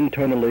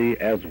 internally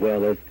as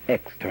well as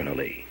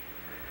externally.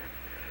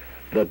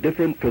 The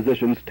different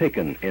positions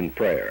taken in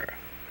prayer.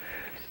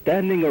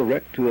 Standing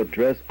erect to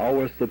address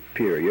our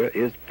superior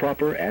is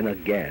proper, and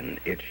again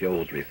it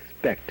shows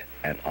respect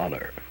and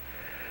honor.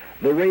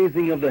 The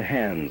raising of the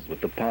hands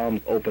with the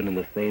palms open in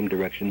the same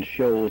direction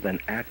shows an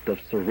act of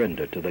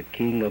surrender to the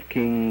King of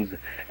Kings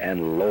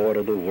and Lord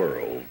of the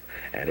worlds,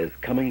 and is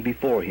coming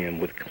before Him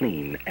with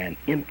clean and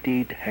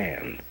emptied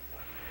hands.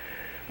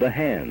 The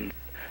hands,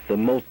 the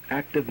most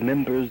active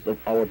members of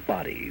our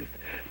bodies,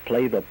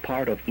 play the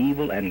part of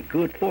evil and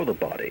good for the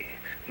body.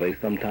 They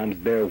sometimes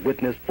bear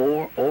witness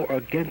for or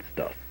against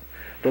us.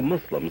 The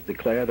Muslims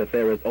declare that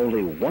there is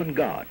only one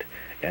God,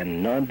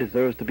 and none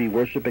deserves to be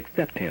worshipped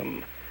except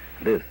him.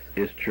 This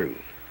is true.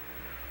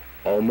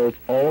 Almost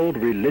all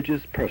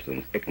religious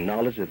persons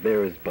acknowledge that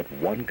there is but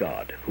one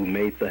God who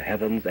made the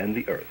heavens and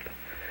the earth.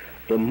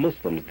 The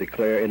Muslims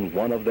declare in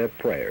one of their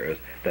prayers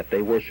that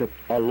they worship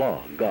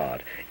Allah,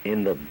 God,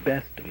 in the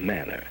best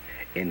manner,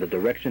 in the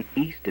direction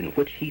east in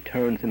which he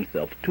turns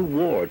himself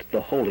towards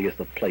the holiest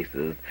of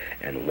places,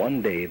 and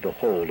one day the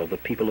whole of the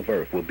people of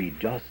earth will be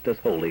just as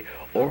holy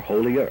or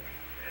holier.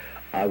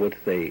 I would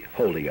say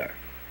holier.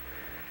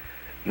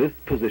 This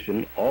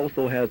position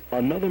also has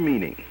another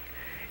meaning.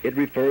 It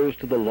refers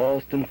to the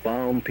lost and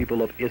found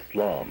people of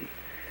Islam.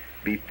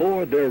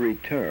 Before their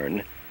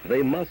return,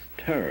 they must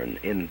turn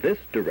in this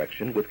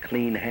direction with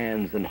clean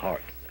hands and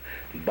hearts,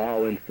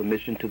 bow in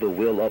submission to the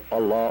will of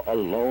Allah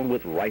alone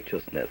with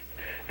righteousness,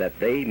 that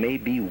they may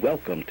be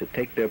welcome to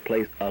take their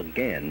place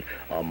again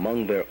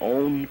among their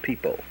own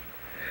people.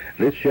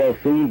 This shall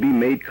soon be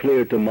made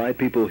clear to my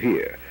people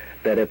here,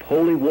 that if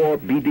holy war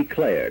be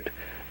declared,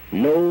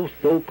 no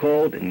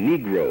so-called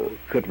Negro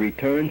could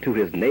return to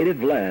his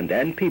native land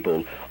and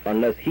people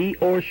unless he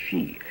or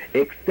she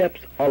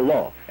accepts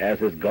Allah as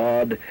his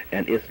God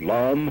and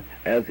Islam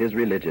as his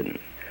religion.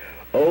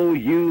 O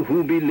you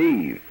who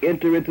believe,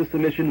 enter into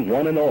submission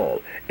one and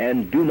all,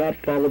 and do not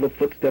follow the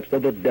footsteps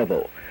of the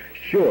devil.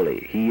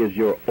 Surely he is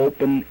your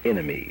open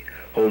enemy.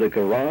 Holy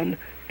Quran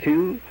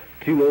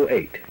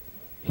 2:208.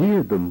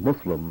 Here the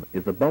Muslim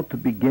is about to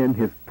begin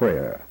his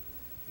prayer.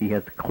 He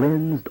has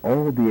cleansed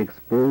all the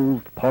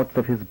exposed parts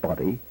of his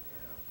body,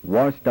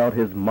 washed out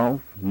his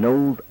mouth,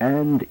 nose,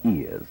 and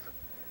ears.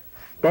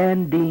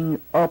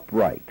 Standing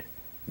upright,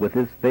 with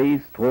his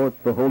face towards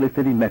the holy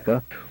city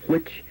Mecca,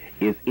 which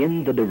is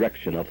in the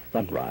direction of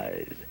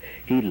sunrise,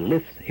 he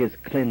lifts his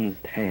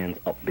cleansed hands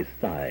up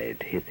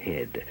beside his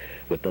head,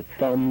 with the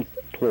thumbs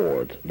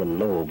towards the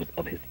lobes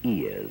of his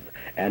ears,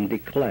 and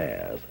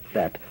declares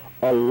that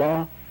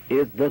Allah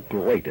is the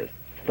greatest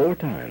 4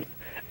 times,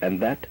 and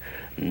that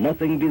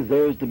nothing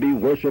deserves to be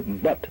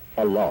worshipped but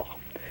Allah.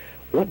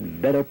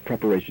 What better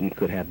preparation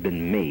could have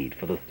been made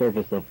for the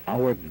service of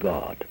our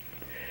God?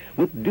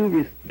 With due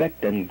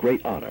respect and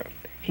great honor,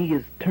 he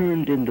is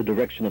turned in the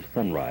direction of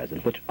sunrise, in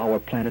which our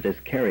planet is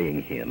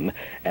carrying him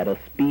at a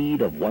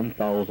speed of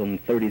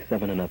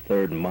 1,037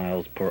 1/3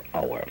 miles per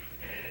hour.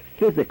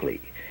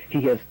 Physically,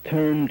 he has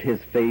turned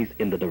his face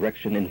in the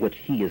direction in which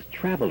he is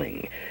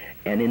traveling,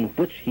 and in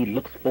which he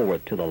looks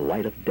forward to the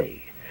light of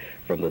day.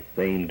 From the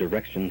same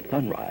direction,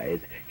 sunrise,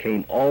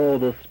 came all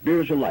the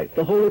spiritual light,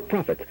 the holy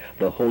prophets,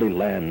 the holy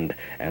land,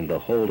 and the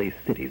holy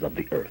cities of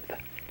the earth.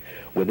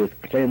 With his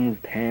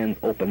cleansed hands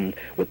open,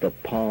 with the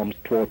palms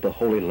toward the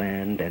holy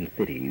land and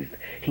cities,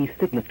 he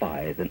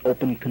signifies an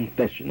open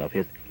confession of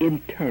his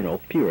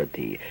internal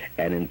purity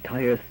and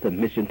entire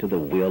submission to the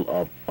will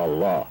of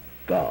Allah,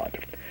 God.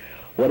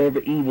 Whatever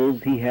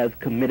evils he has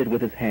committed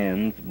with his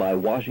hands, by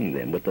washing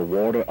them with the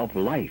water of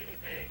life,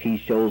 he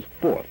shows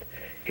forth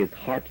his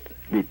heart's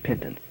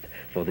repentance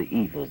for the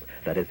evils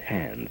that his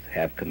hands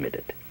have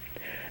committed.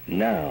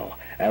 Now,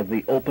 as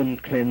the open,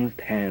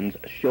 cleansed hands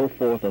show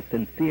forth a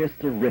sincere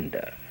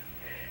surrender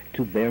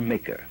to their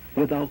Maker,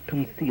 without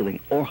concealing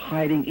or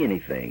hiding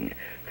anything,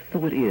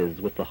 so it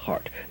is with the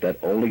heart that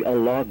only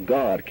Allah,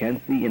 God,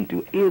 can see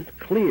into, is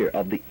clear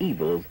of the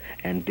evils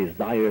and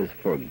desires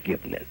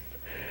forgiveness.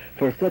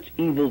 For such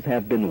evils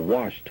have been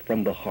washed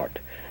from the heart,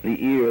 the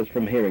ears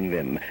from hearing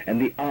them, and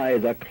the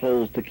eyes are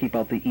closed to keep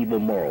out the evil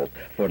morals.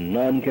 For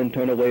none can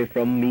turn away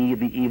from me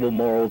the evil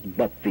morals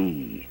but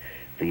thee.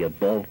 The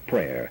above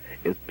prayer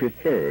is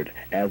preferred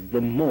as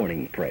the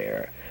morning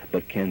prayer,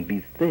 but can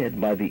be said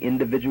by the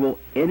individual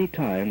any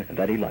time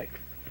that he likes.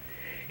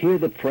 Here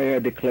the prayer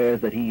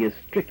declares that he is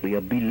strictly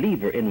a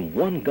believer in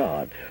one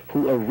God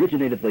who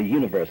originated the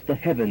universe, the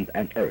heavens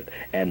and earth,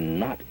 and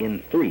not in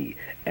 3,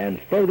 and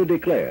further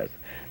declares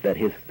that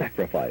his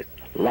sacrifice,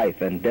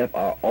 life, and death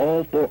are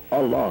all for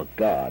Allah,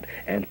 God,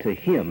 and to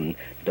him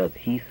does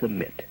he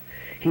submit.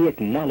 He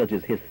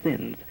acknowledges his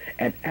sins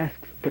and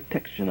asks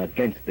protection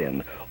against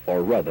them,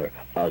 or rather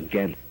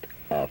against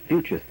a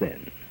future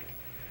sin.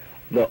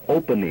 The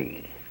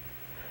opening.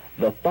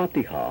 The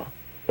Fatiha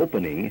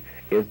opening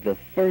is the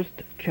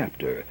first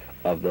chapter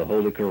of the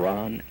Holy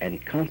Quran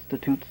and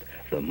constitutes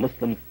the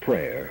Muslim's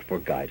prayer for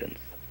guidance.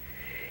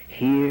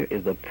 Here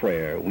is the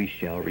prayer we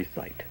shall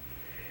recite.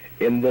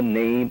 In the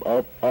name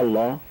of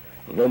Allah,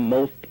 the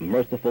most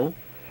merciful,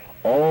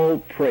 all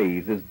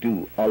praise is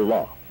due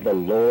Allah, the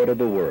Lord of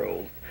the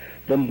worlds,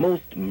 the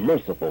most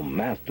merciful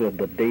Master of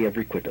the day of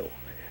requital.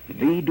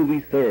 Thee do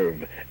we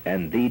serve,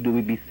 and thee do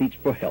we beseech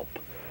for help.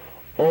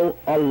 O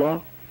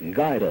Allah,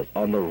 guide us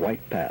on the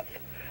right path,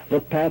 the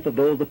path of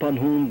those upon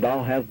whom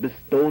thou hast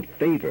bestowed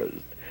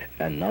favors,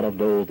 and not of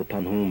those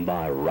upon whom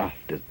thy wrath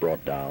is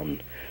brought down,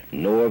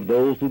 nor of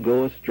those who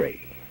go astray.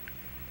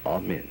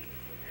 Amen.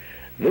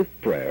 This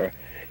prayer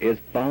is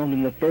found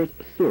in the first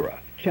surah,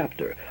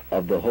 chapter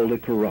of the Holy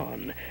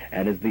Quran,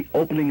 and is the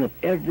opening of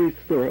every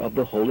surah of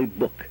the Holy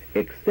Book,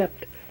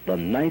 except the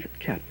 9th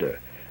chapter,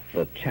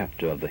 the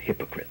chapter of the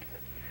hypocrites.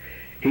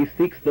 He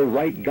seeks the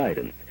right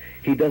guidance.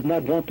 He does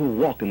not want to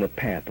walk in the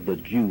path of the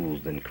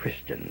Jews and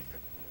Christians.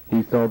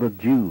 He saw the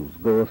Jews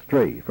go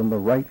astray from the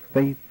right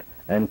faith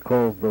and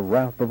caused the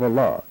wrath of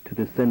Allah to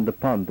descend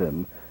upon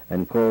them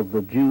and caused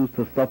the Jews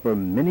to suffer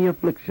many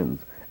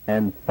afflictions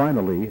and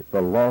finally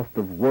the loss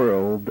of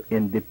world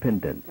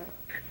independence.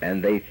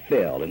 And they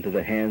fell into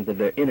the hands of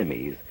their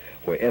enemies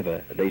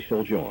wherever they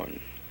sojourn.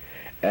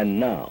 And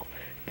now,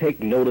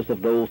 take notice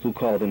of those who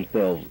call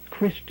themselves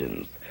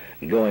Christians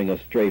going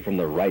astray from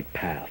the right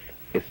path,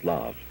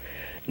 Islam.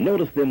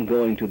 Notice them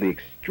going to the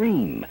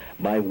extreme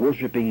by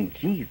worshiping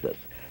Jesus,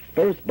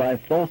 first by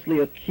falsely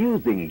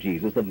accusing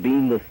Jesus of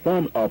being the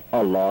Son of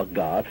Allah,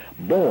 God,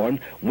 born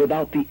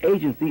without the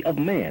agency of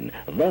man,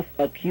 thus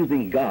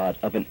accusing God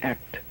of an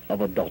act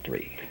of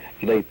adultery.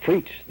 They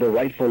preach the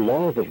rightful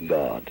laws of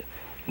God,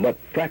 but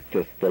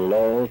practice the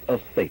laws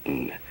of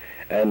Satan,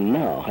 and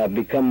now have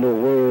become the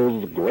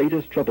world's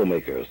greatest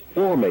troublemakers,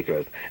 war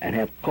makers, and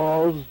have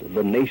caused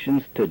the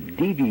nations to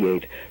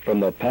deviate from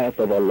the path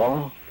of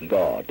Allah,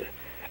 God.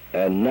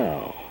 And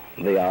now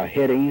they are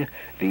heading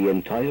the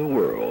entire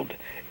world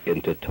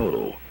into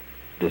total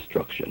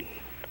destruction.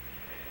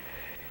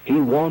 He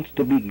wants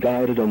to be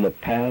guided on the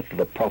path of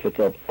the prophets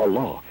of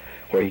Allah,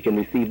 where he can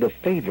receive the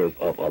favors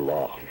of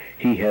Allah.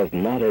 He has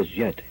not as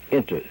yet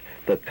entered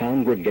the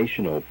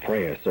congregational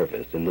prayer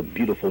service in the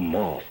beautiful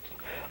mosques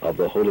of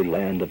the holy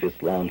land of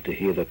Islam to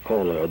hear the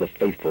caller of the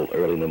faithful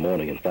early in the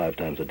morning and 5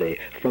 times a day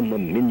from the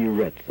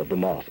minarets of the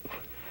mosques.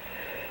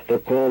 The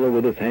caller,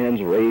 with his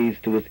hands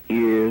raised to his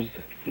ears,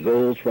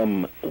 goes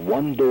from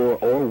one door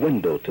or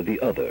window to the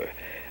other.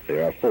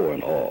 There are 4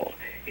 in all.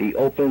 He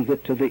opens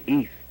it to the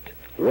east,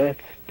 west,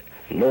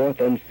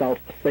 north, and south,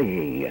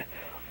 saying,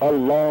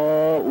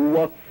 Allahu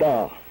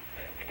Akbar,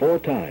 4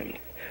 times,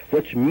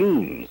 which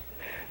means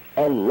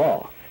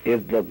Allah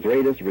is the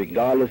greatest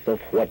regardless of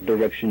what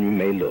direction you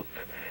may look.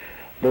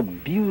 The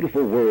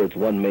beautiful words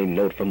one may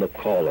note from the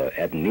caller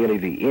at nearly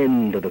the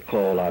end of the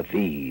call are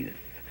these.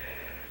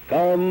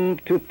 Come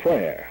to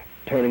prayer,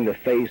 turning the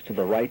face to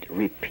the right,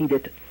 repeat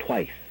it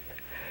twice.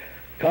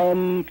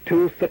 Come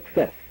to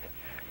success,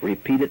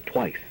 repeat it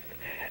twice,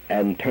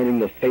 and turning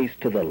the face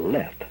to the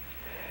left.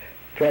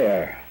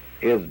 Prayer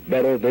is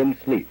better than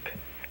sleep,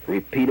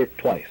 repeat it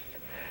twice.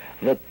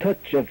 The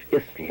touch of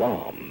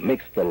Islam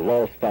makes the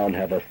lost found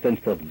have a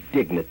sense of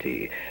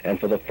dignity, and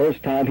for the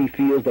first time he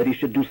feels that he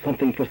should do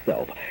something for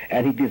self,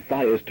 and he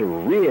desires to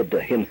rid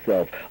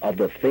himself of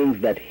the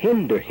things that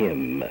hinder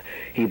him.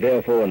 He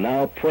therefore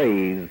now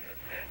prays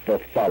the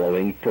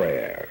following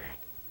prayer.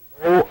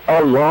 O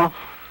Allah,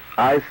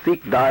 I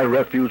seek thy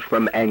refuge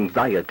from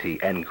anxiety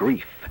and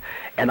grief,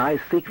 and I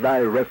seek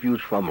thy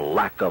refuge from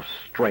lack of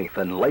strength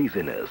and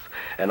laziness,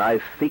 and I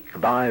seek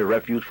thy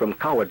refuge from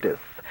cowardice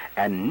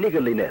and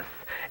niggardliness,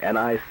 and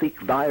I seek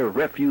thy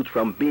refuge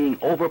from being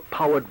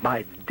overpowered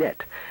by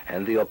debt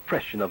and the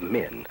oppression of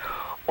men.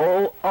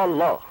 O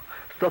Allah,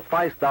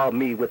 suffice thou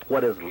me with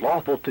what is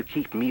lawful to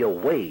keep me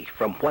away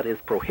from what is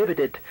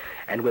prohibited,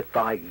 and with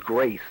thy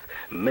grace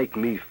make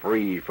me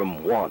free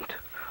from want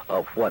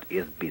of what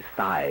is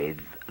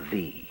besides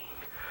thee.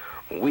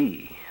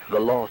 We, the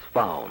lost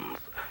founds,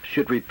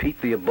 should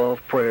repeat the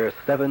above prayer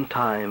 7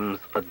 times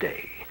a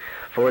day,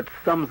 for it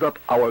sums up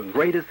our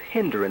greatest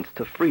hindrance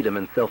to freedom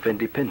and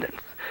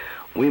self-independence.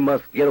 We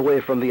must get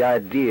away from the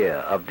idea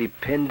of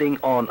depending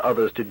on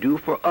others to do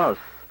for us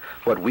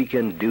what we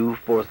can do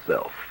for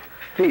self.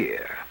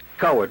 Fear,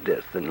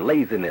 cowardice, and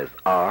laziness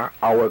are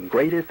our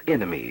greatest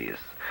enemies.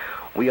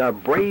 We are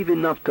brave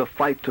enough to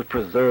fight to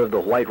preserve the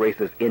white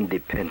race's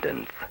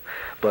independence,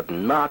 but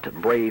not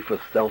brave for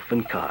self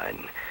and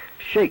kind.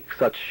 Shake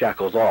such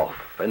shackles off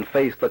and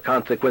face the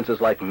consequences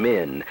like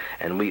men,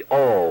 and we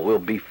all will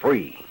be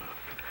free.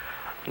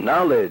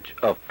 Knowledge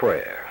of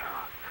prayer.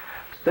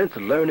 Since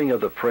learning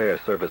of the prayer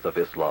service of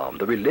Islam,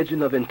 the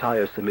religion of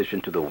entire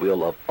submission to the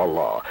will of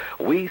Allah,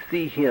 we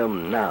see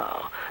him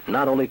now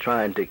not only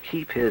trying to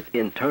keep his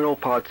internal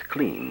parts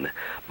clean,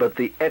 but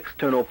the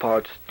external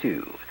parts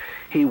too.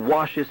 He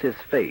washes his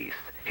face,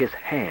 his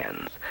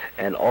hands,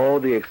 and all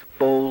the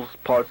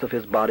exposed parts of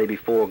his body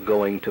before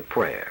going to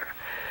prayer.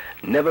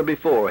 Never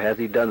before has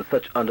he done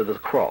such under the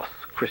cross,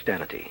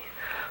 Christianity,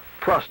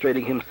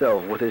 prostrating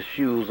himself with his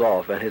shoes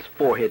off and his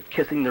forehead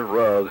kissing the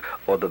rug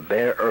or the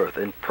bare earth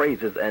in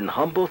praises and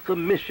humble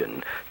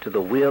submission to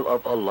the will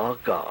of Allah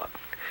God.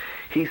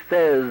 He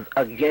says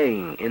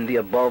again in the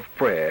above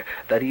prayer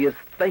that he is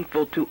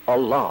thankful to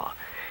Allah.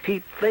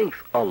 He thanks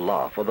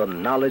Allah for the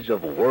knowledge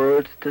of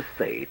words to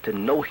say, to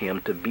know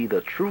him to be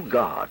the true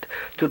God,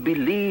 to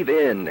believe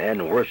in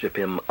and worship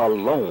him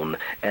alone,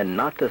 and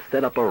not to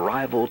set up a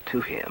rival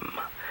to him.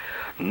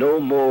 No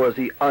more is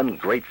he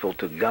ungrateful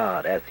to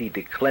God, as he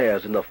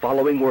declares in the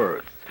following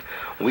words,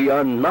 "We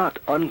are not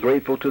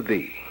ungrateful to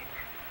thee."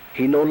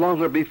 He no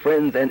longer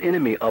befriends an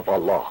enemy of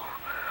Allah.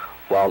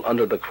 While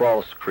under the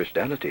cross,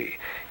 Christianity,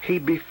 he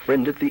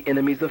befriended the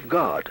enemies of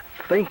God,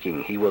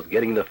 thinking he was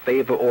getting the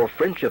favor or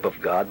friendship of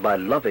God by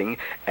loving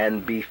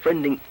and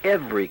befriending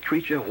every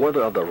creature,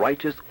 whether of the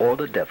righteous or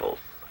the devils.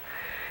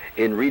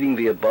 In reading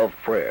the above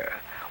prayer,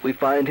 we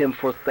find him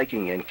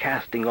forsaking and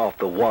casting off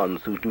the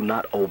ones who do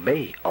not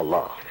obey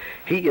Allah.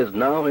 He is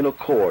now in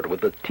accord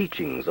with the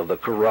teachings of the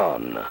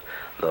Qur'an,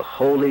 the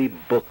holy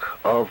book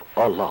of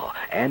Allah,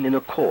 and in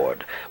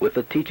accord with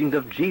the teachings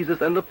of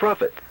Jesus and the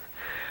prophets.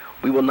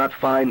 We will not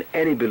find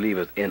any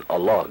believers in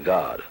Allah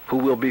God who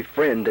will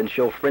befriend and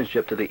show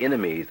friendship to the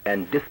enemies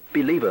and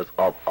disbelievers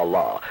of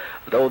Allah,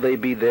 though they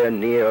be their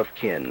near of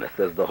kin,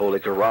 says the Holy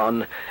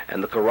Quran.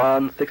 And the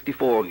Quran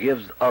 64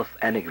 gives us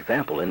an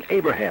example in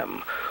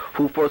Abraham,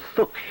 who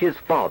forsook his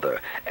father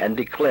and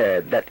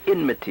declared that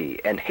enmity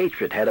and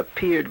hatred had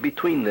appeared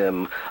between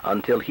them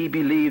until he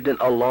believed in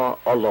Allah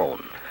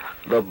alone.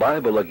 The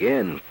Bible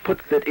again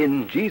puts it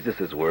in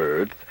Jesus'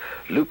 words,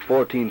 Luke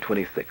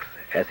 14:26.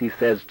 As he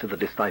says to the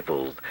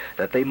disciples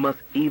that they must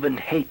even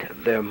hate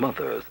their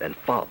mothers and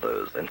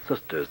fathers and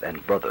sisters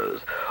and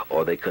brothers,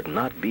 or they could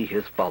not be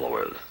his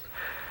followers.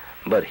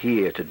 But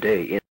here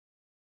today, in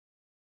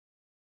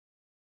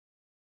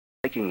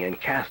taking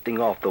and casting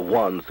off the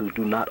ones who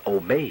do not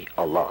obey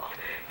Allah,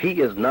 he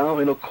is now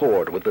in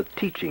accord with the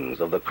teachings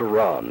of the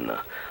Quran,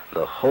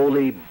 the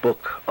holy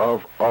book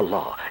of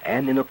Allah,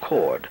 and in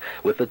accord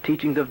with the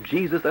teachings of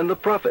Jesus and the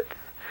prophets.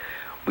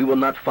 We will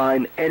not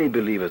find any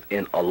believers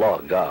in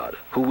Allah God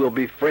who will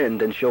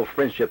befriend and show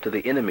friendship to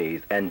the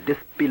enemies and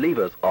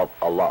disbelievers of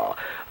Allah,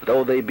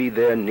 though they be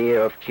their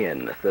near of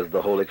kin, says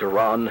the Holy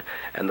Quran.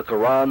 And the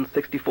Quran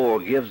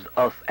 64 gives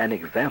us an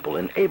example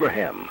in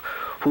Abraham,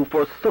 who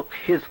forsook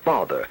his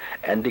father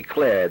and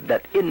declared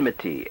that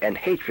enmity and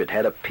hatred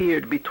had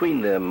appeared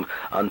between them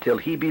until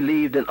he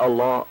believed in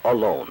Allah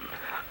alone.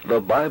 The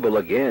Bible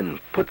again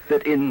puts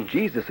it in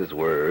Jesus'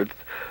 words,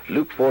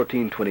 Luke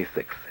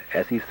 14:26.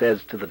 As he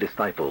says to the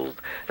disciples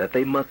that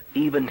they must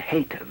even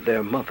hate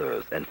their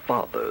mothers and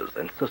fathers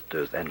and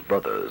sisters and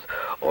brothers,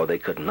 or they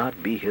could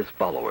not be his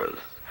followers.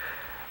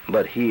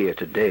 But here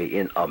today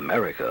in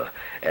America,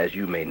 as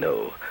you may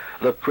know,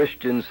 the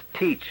Christians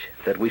teach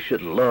that we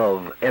should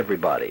love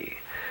everybody.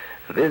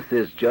 This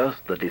is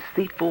just the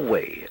deceitful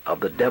way of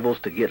the devils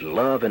to get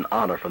love and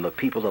honor from the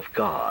people of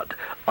God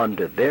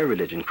under their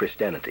religion,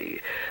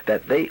 Christianity,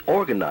 that they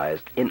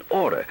organized in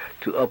order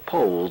to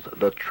oppose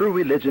the true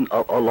religion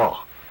of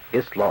Allah,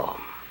 Islam.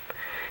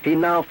 He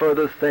now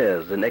further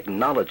says and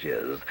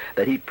acknowledges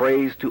that he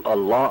prays to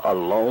Allah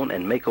alone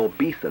and make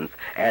obeisance,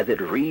 as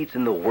it reads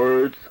in the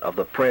words of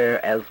the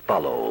prayer as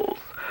follows: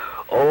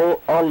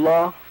 O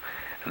Allah,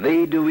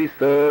 thee do we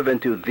serve,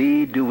 and to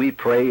thee do we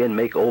pray and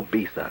make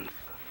obeisance.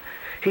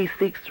 He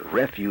seeks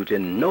refuge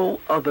in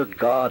no other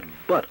God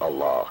but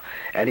Allah,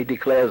 and he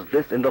declares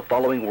this in the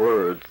following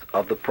words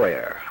of the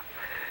prayer: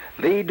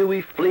 Thee do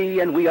we flee,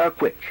 and we are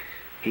quick.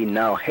 He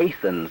now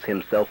hastens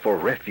himself for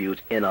refuge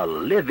in a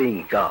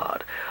living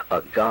God,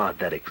 a God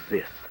that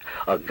exists,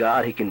 a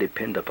God he can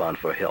depend upon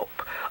for help,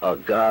 a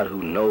God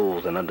who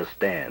knows and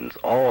understands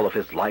all of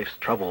his life's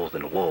troubles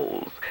and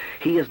woes.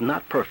 He is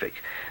not perfect,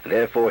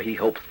 therefore he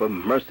hopes for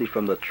mercy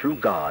from the true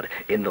God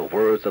in the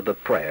words of the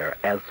prayer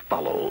as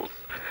follows: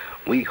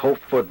 We hope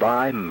for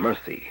thy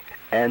mercy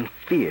and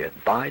fear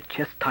thy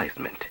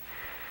chastisement.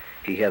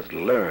 He has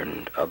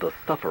learned of the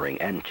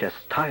suffering and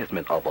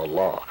chastisement of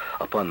Allah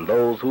upon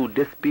those who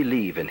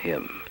disbelieve in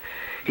him.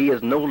 He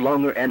is no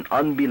longer an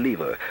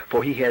unbeliever,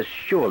 for he has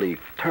surely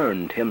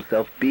turned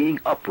himself,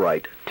 being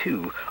upright,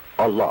 to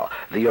Allah,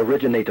 the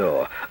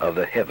originator of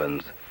the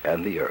heavens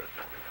and the earth.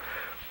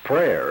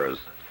 Prayers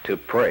to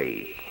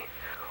pray.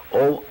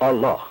 O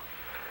Allah,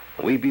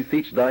 we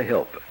beseech thy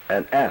help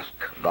and ask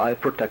thy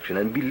protection,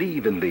 and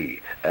believe in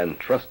thee and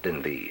trust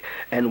in thee,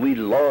 and we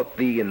laud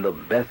thee in the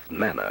best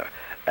manner,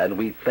 and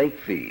we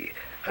thank thee,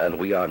 and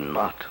we are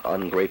not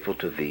ungrateful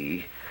to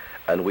thee,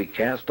 and we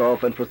cast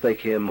off and forsake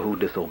him who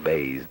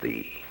disobeys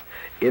thee.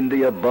 In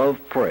the above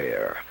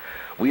prayer,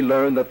 we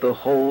learn that the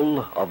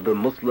whole of the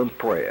Muslim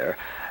prayer,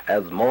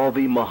 as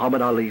Maulvi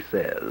Muhammad Ali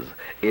says,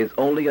 is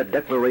only a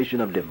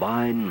declaration of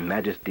divine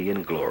majesty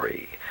and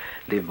glory,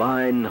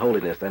 divine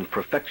holiness and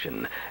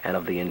perfection, and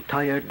of the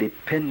entire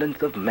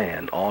dependence of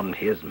man on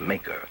his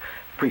Maker.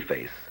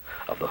 Preface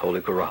of the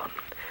Holy Quran.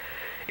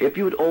 If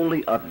you would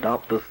only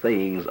adopt the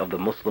sayings of the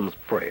Muslim's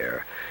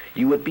prayer,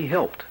 you would be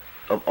helped.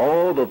 Of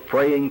all the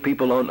praying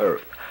people on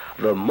earth,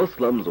 the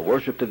Muslims'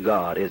 worship to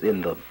God is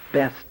in the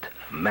best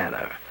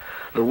manner.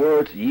 The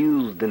words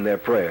used in their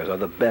prayers are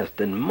the best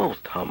and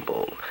most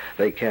humble.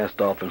 They cast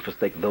off and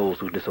forsake those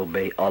who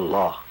disobey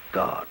Allah,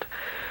 God.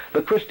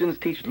 The Christians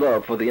teach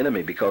love for the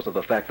enemy because of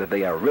the fact that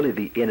they are really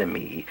the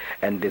enemy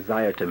and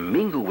desire to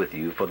mingle with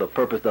you for the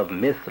purpose of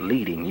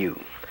misleading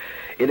you.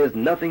 It is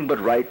nothing but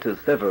right to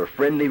sever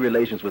friendly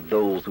relations with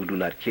those who do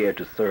not care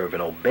to serve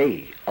and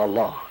obey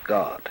Allah,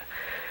 God.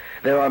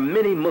 There are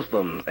many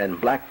Muslims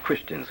and black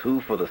Christians who,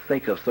 for the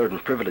sake of certain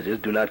privileges,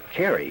 do not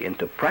carry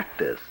into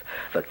practice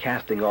the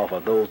casting off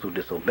of those who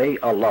disobey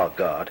Allah,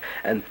 God,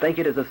 and think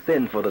it is a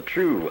sin for the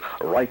true,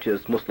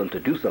 righteous Muslim to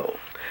do so.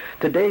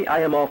 Today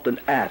I am often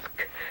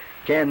asked,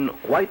 can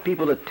white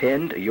people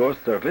attend your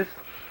service?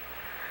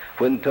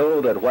 When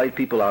told that white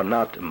people are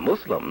not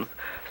Muslims,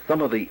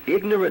 some of the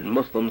ignorant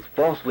Muslims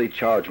falsely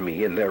charge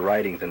me in their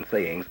writings and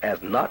sayings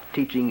as not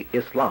teaching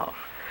Islam.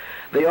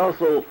 They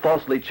also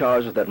falsely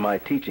charge that my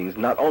teachings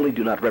not only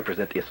do not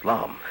represent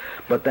Islam,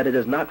 but that it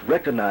is not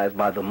recognized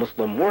by the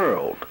Muslim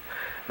world.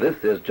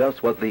 This is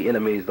just what the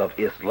enemies of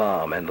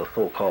Islam and the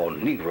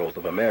so-called Negroes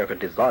of America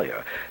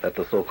desire that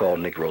the so-called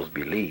Negroes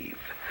believe.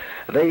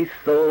 They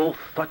sow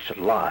such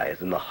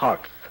lies in the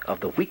hearts of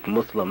the weak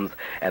Muslims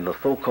and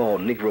the so-called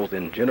Negroes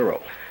in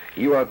general.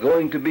 You are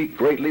going to be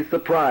greatly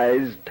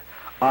surprised.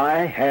 I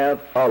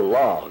have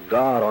Allah,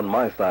 God, on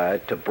my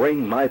side to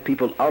bring my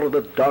people out of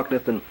the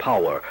darkness and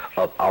power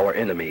of our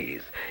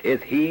enemies.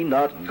 Is He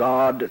not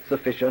God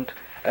sufficient?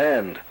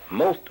 And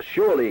most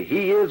surely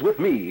He is with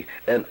me,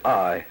 and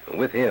I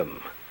with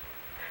Him.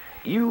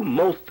 You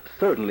most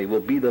certainly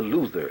will be the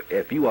loser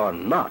if you are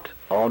not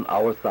on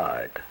our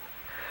side.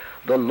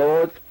 The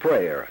Lord's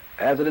Prayer,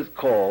 as it is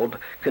called,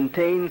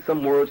 contains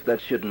some words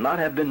that should not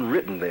have been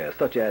written there,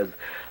 such as,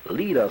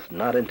 "Lead us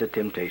not into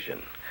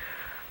temptation."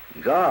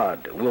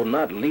 God will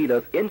not lead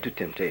us into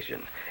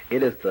temptation.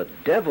 It is the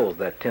devils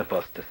that tempt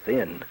us to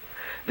sin.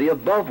 The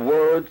above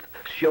words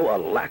show a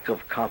lack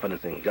of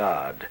confidence in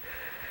God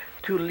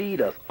to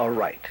lead us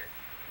aright,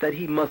 that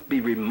He must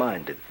be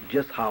reminded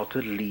just how to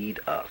lead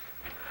us.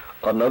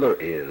 Another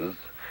is,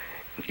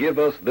 "Give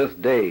us this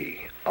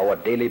day our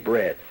daily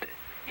bread."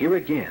 Here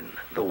again,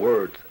 the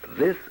words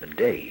 "this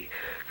day"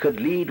 could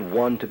lead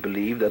one to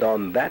believe that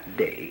on that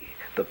day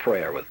the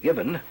prayer was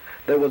given,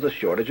 there was a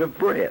shortage of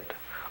bread,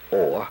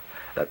 or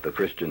that the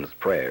Christians'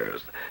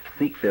 prayers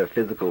seek their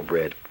physical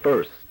bread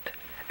first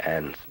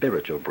and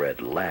spiritual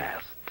bread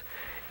last,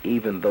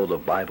 even though the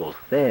Bible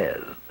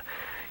says,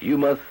 "You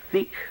must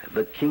seek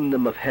the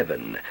kingdom of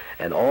heaven,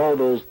 and all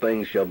those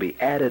things shall be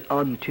added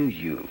unto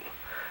you."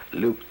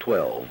 Luke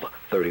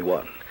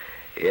 12:31.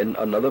 In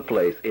another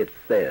place it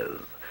says,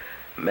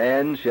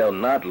 "Man shall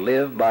not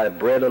live by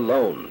bread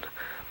alone,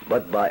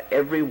 but by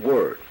every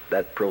word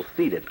that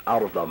proceeded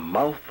out of the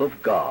mouth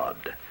of God."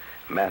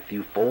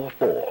 Matthew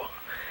 4:4.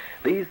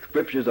 These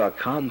scriptures are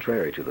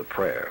contrary to the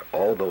prayer,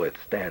 although it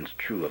stands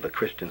true of the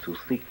Christians who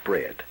seek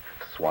bread,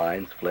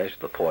 swine's flesh,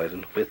 the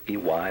poison, whiskey,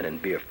 wine,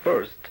 and beer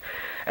first,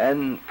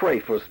 and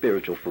pray for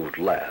spiritual food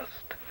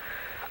last.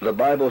 The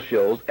Bible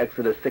shows,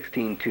 Exodus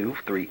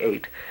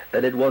 16:2-8,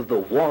 that it was the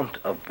want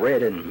of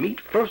bread and meat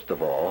first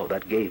of all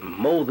that gave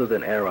Moses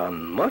and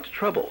Aaron much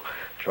trouble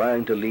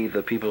trying to lead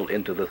the people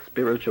into the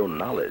spiritual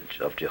knowledge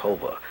of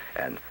Jehovah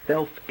and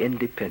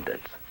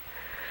self-independence.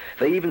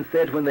 They even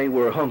said when they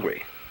were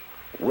hungry,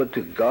 "Would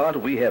to God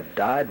we have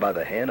died by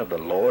the hand of the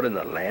Lord in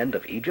the land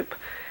of Egypt."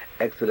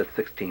 Exodus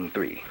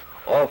 16:3.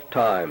 Oft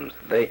times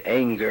they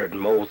angered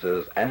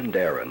Moses and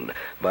Aaron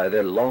by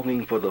their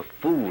longing for the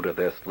food of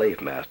their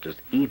slave masters,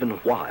 even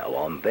while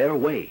on their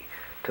way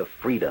to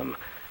freedom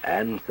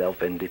and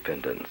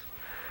self-independence.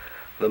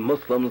 The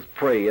Muslims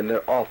pray in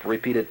their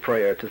oft-repeated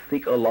prayer to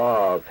seek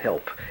Allah's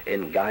help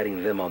in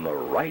guiding them on the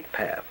right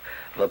path,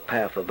 the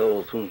path of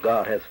those whom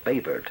God has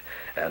favored,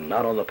 and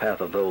not on the path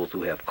of those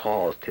who have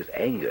caused His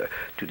anger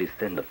to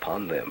descend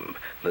upon them,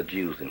 the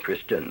Jews and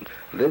Christians.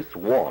 This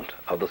want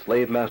of the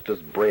slave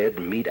master's bread,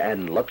 meat,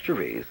 and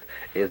luxuries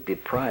is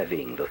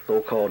depriving the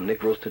so-called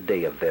Negroes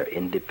today of their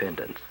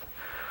independence.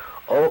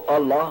 O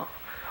Allah,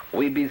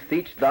 we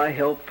beseech Thy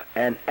help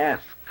and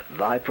ask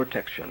Thy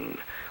protection.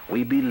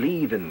 We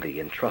believe in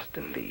Thee and trust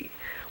in Thee.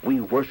 We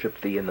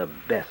worship Thee in the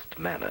best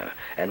manner,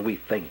 and we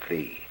thank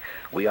Thee.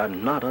 We are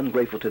not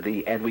ungrateful to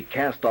Thee, and we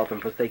cast off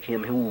and forsake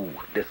him who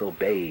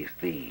disobeys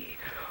Thee.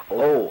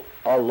 O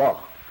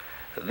Allah,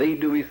 Thee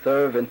do we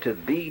serve, and to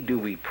Thee do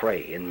we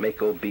pray and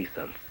make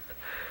obeisance.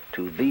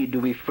 To Thee do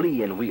we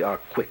flee, and we are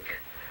quick.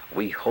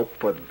 We hope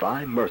for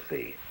Thy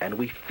mercy, and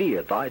we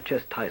fear Thy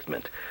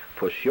chastisement,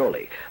 for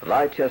surely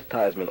Thy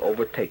chastisement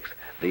overtakes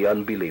the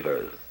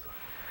unbelievers.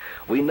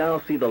 We now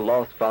see the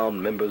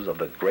lost-found members of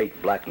the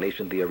great black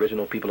nation, the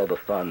original people of the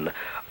sun,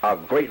 are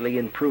greatly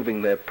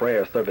improving their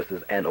prayer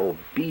services and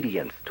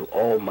obedience to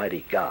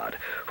Almighty God,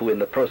 who in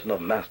the person of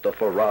Master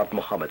Farad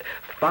Muhammad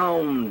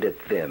founded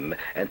them,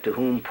 and to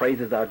whom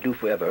praises are due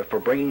forever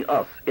for bringing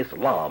us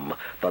Islam,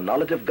 the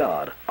knowledge of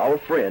God, our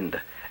friend,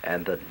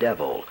 and the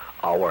devil,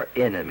 our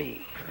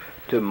enemy.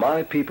 To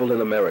my people in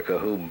America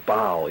who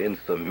bow in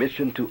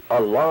submission to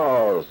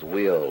Allah's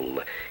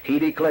will, He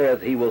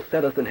declares He will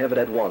set us in heaven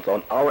at once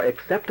on our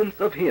acceptance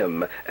of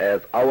Him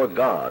as our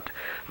God.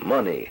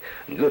 Money,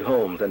 good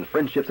homes, and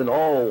friendships in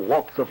all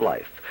walks of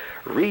life.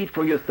 Read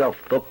for yourself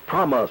the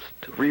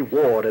promised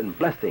reward and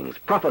blessings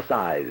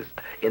prophesied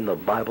in the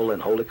Bible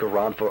and Holy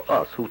Quran for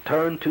us who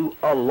turn to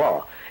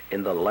Allah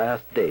in the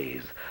last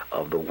days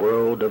of the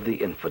world of the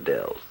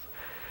infidels.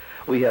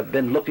 We have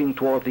been looking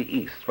toward the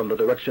east from the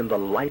direction the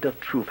light of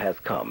truth has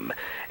come,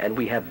 and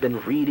we have been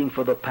reading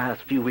for the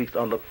past few weeks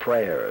on the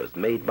prayers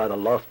made by the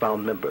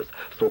lost-found members,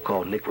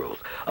 so-called Negroes,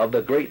 of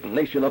the great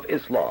nation of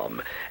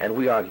Islam, and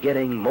we are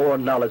getting more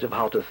knowledge of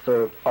how to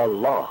serve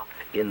Allah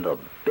in the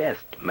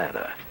best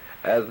manner.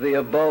 As the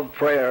above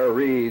prayer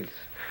reads,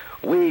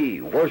 we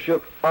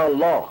worship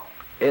Allah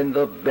in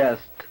the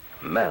best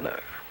manner.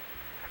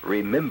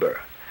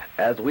 Remember,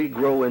 As we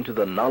grow into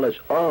the knowledge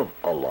of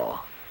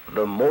Allah,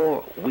 the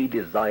more we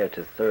desire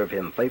to serve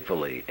Him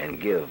faithfully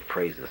and give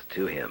praises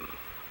to Him.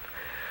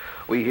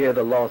 We hear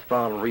the lost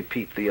found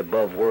repeat the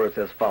above words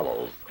as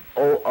follows: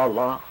 O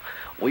Allah,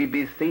 we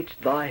beseech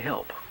thy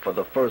help. For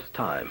the first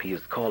time he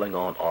is calling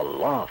on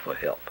Allah for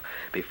help.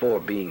 Before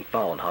being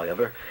found,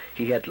 however,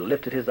 he had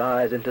lifted his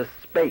eyes into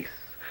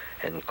space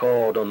and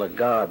called on the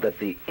God that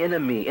the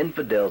enemy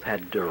infidels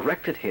had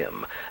directed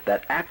him,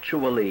 that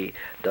actually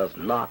does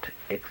not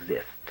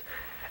exist.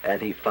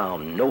 And he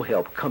found no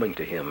help coming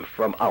to him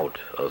from out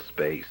of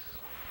space.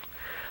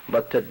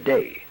 But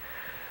today,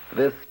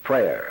 this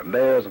prayer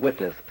bears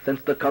witness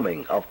since the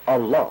coming of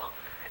Allah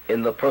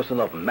in the person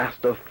of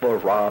Master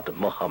Farad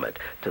Muhammad,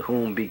 to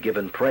whom be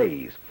given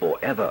praise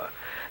forever,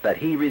 that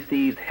he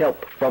receives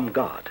help from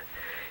God.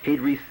 He'd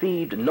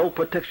received no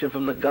protection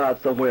from the God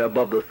somewhere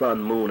above the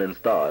sun, moon, and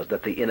stars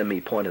that the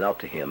enemy pointed out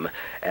to him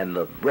and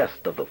the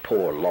rest of the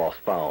poor lost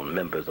found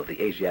members of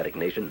the Asiatic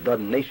nation, the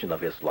nation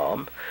of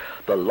Islam.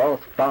 The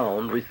lost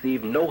found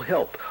received no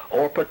help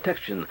or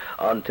protection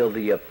until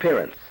the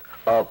appearance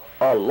of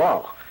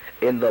Allah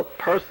in the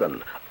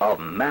person of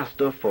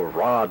Master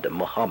Farad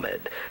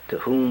Muhammad, to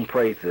whom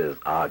praises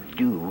are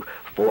due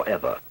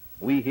forever.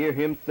 We hear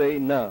him say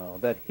now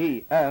that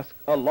he asks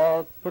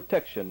Allah's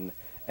protection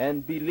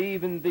and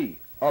believe in thee,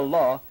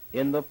 Allah,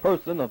 in the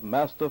person of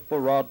Master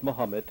Farad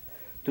Muhammad,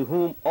 to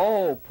whom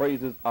all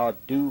praises are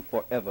due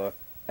forever,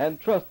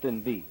 and trust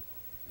in thee.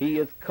 He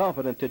is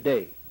confident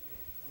today.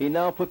 He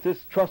now puts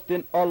his trust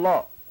in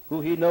Allah,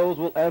 who he knows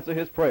will answer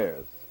his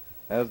prayers.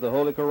 As the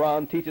Holy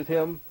Quran teaches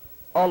him,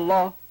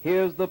 Allah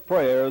hears the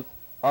prayers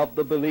of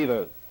the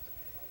believers.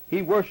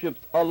 He worships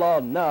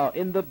Allah now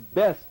in the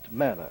best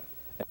manner.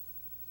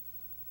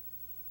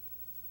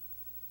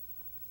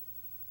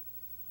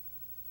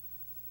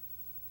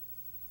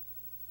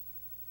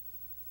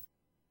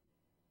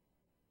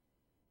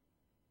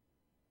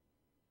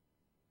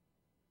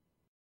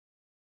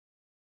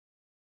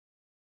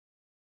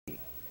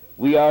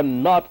 We are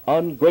not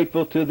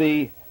ungrateful to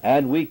thee,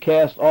 and we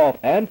cast off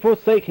and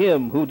forsake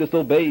him who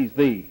disobeys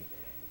thee,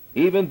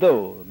 even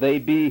though they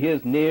be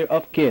his near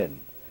of kin.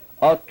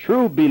 A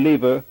true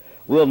believer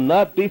will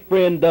not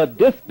befriend a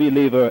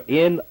disbeliever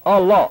in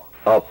Allah.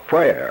 A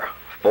prayer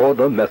for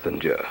the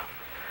messenger.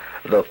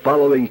 The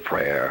following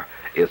prayer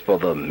is for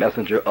the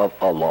messenger of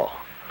Allah.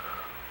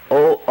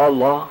 O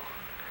Allah,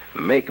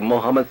 make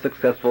Muhammad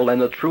successful and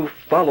the true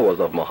followers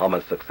of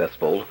Muhammad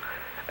successful,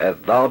 as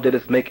thou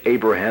didst make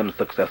Abraham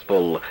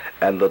successful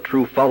and the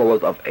true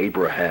followers of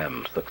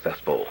Abraham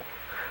successful.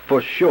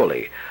 For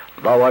surely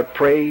thou art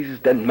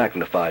praised and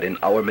magnified in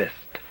our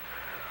midst.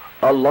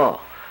 Allah,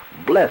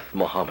 bless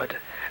Muhammad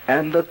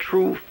and the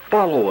true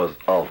followers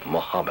of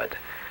Muhammad,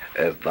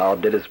 as thou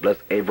didst bless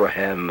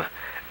Abraham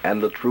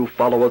and the true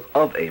followers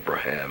of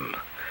Abraham.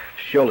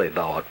 Surely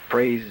thou art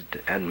praised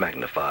and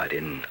magnified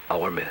in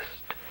our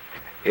midst.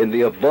 In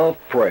the above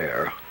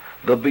prayer,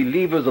 the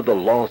believers of the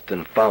lost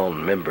and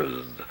found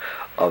members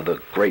of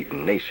the great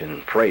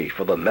nation pray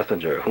for the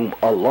messenger whom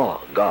Allah,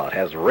 God,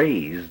 has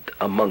raised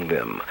among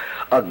them,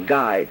 a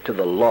guide to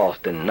the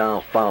lost and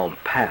now found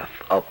path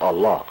of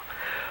Allah.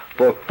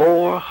 For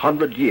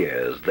 400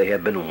 years they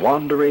have been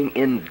wandering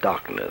in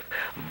darkness,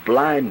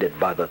 blinded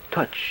by the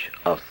touch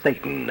of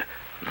Satan,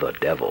 the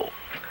devil.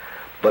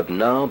 But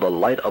now the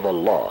light of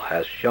Allah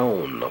has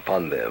shone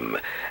upon them,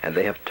 and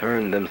they have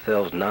turned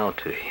themselves now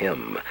to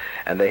Him,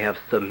 and they have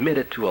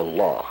submitted to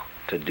Allah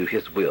to do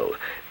His will,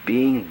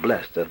 being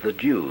blessed as the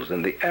Jews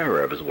and the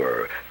Arabs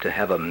were to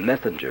have a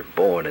messenger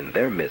born in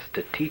their midst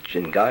to teach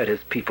and guide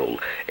His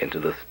people into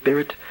the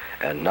spirit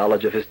and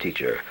knowledge of His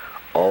teacher,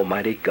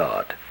 Almighty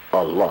God,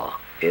 Allah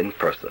in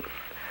person.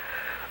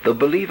 The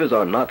believers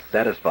are not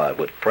satisfied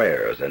with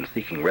prayers and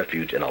seeking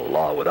refuge in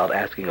Allah without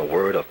asking a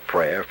word of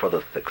prayer for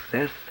the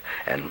success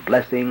and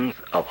blessings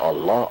of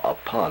Allah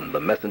upon the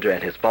messenger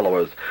and his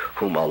followers,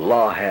 whom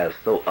Allah has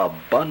so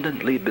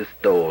abundantly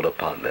bestowed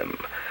upon them.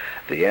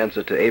 The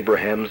answer to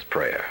Abraham's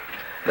prayer,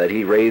 that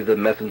he raised a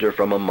messenger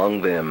from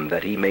among them,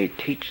 that he may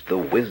teach the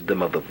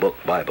wisdom of the book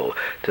Bible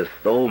to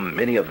so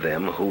many of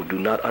them who do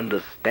not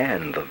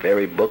understand the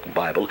very book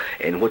Bible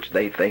in which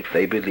they think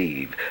they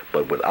believe,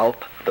 but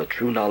without the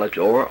true knowledge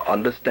or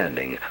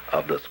understanding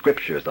of the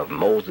scriptures of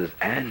Moses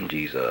and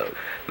Jesus.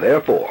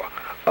 Therefore,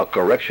 a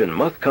correction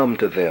must come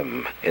to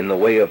them in the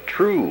way of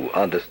true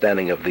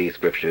understanding of these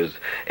scriptures,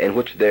 in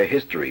which their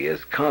history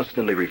is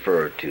constantly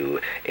referred to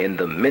in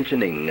the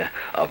mentioning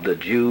of the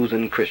Jews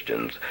and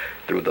Christians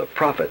through the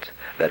prophets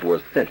that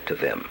were sent to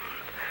them.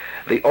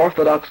 The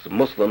Orthodox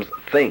Muslims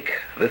think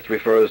this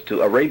refers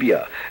to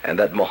Arabia, and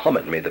that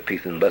Muhammad, may the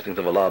peace and blessings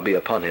of Allah be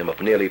upon him,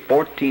 of nearly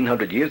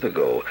 1400 years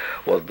ago,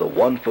 was the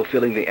one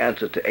fulfilling the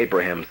answer to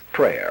Abraham's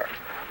prayer.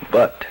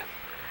 But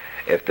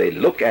if they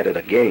look at it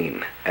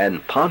again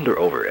and ponder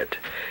over it,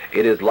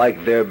 it is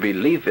like their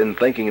belief in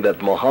thinking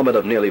that Muhammad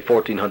of nearly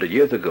 1400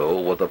 years ago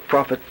was a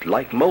prophet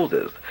like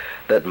Moses,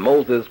 that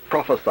Moses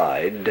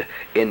prophesied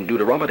in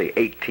Deuteronomy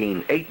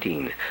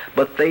 18:18,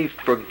 but they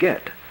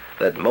forget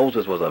that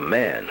Moses was a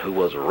man who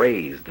was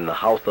raised in the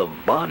house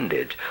of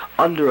bondage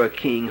under a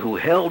king who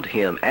held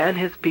him and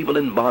his people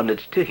in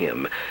bondage to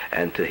him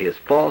and to his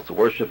false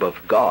worship of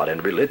God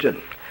and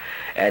religion.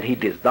 And he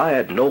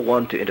desired no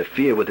one to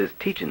interfere with his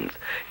teachings,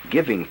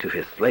 giving to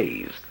his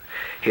slaves.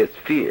 His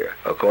fear,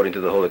 according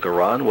to the Holy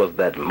Quran, was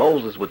that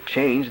Moses would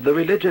change the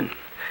religion.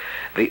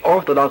 The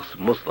Orthodox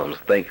Muslims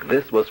think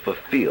this was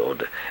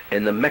fulfilled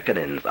in the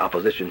Meccanans'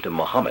 opposition to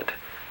Muhammad.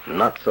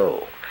 Not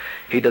so.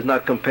 He does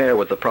not compare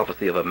with the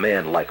prophecy of a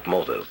man like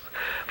Moses,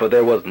 for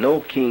there was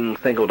no king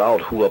singled out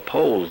who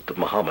opposed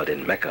Muhammad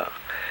in Mecca.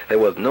 There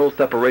was no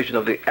separation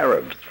of the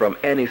Arabs from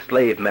any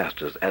slave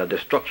masters and a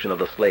destruction of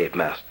the slave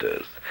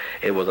masters.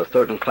 It was a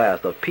certain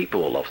class of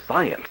people of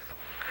science.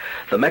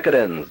 The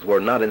Meccans were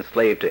not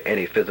enslaved to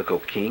any physical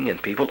king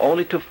and people,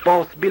 only to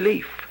false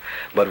belief.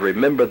 But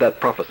remember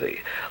that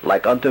prophecy,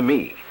 like unto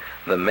me,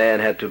 the man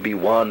had to be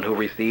one who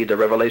received a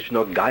revelation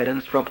or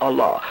guidance from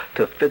Allah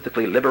to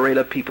physically liberate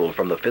a people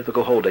from the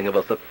physical holding of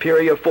a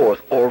superior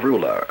force or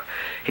ruler.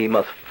 He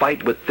must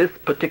fight with this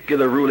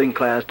particular ruling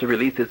class to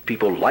release his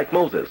people like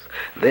Moses.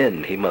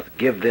 Then he must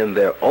give them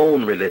their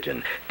own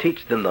religion,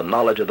 teach them the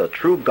knowledge of the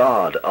true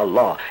God,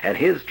 Allah, and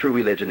his true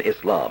religion,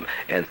 Islam,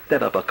 and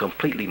set up a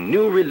completely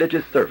new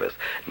religious service,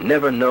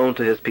 never known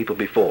to his people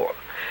before.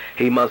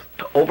 He must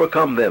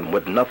overcome them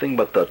with nothing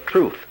but the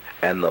truth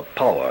and the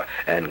power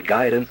and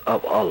guidance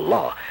of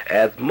Allah,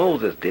 as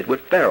Moses did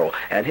with Pharaoh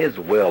and his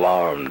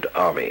well-armed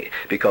army,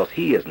 because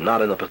he is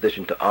not in a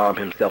position to arm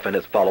himself and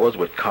his followers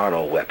with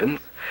carnal weapons.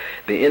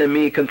 The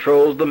enemy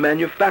controls the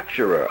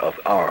manufacturer of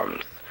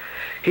arms.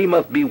 He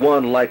must be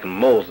one like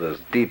Moses,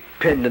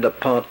 dependent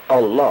upon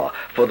Allah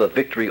for the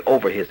victory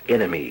over his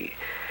enemy.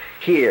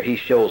 Here he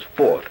shows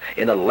forth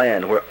in a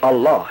land where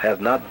Allah has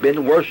not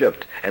been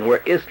worshipped and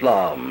where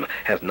Islam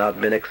has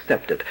not been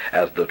accepted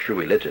as the true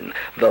religion.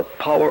 The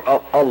power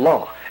of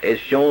Allah is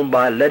shown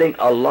by letting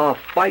Allah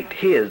fight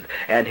his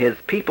and his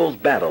people's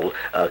battle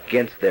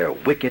against their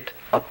wicked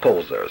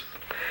opposers.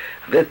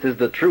 This is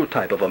the true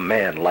type of a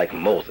man like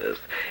Moses.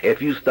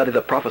 If you study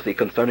the prophecy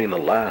concerning the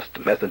last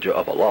messenger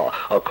of Allah,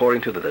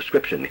 according to the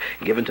description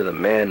given to the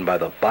man by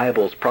the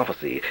Bible's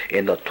prophecy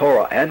in the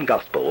Torah and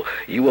Gospel,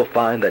 you will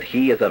find that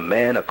he is a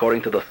man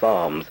according to the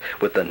Psalms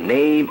with the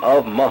name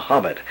of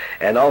Muhammad.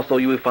 And also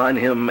you will find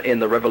him in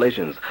the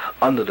Revelations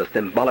under the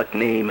symbolic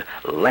name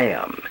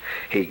Lamb.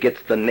 He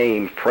gets the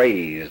name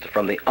praised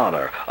from the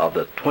honor of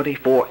the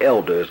 24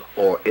 elders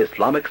or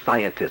Islamic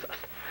scientists.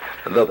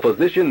 The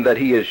position that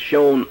he is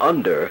shown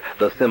under,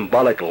 the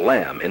symbolic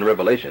lamb in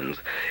Revelations,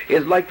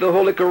 is like the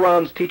Holy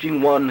Quran's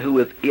teaching one who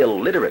is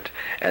illiterate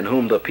and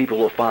whom the people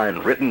will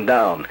find written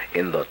down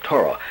in the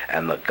Torah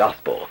and the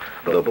Gospel,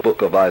 the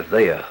book of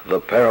Isaiah, the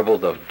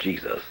parables of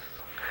Jesus.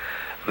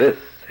 This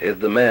is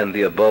the man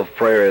the above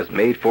prayer is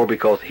made for,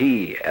 because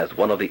he, as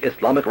one of the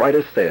Islamic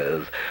writers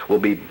says, will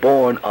be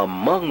born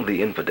among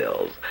the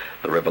infidels.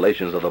 The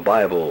revelations of the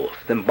Bible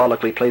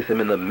symbolically place him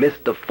in the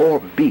midst of 4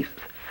 beasts.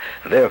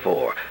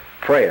 Therefore,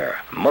 prayer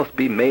must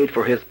be made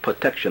for his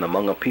protection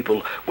among a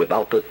people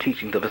without the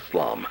teachings of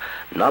Islam,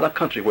 not a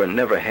country where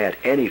never had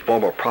any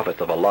former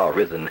prophets of Allah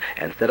risen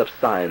and set up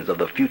signs of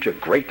the future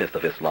greatness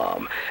of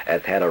Islam,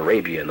 as had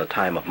Arabia in the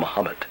time of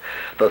Muhammad.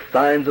 The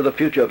signs of the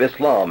future of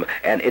Islam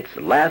and its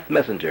last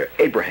messenger,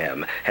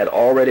 Abraham, had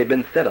already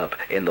been set up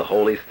in the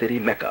holy city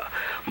Mecca.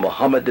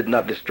 Muhammad did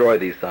not destroy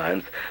these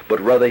signs, but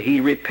rather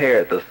he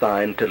repaired the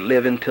sign to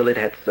live until it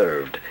had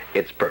served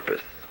its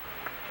purpose.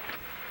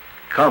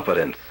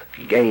 Confidence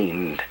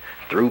gained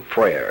through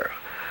prayer.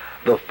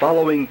 The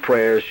following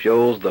prayer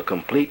shows the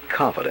complete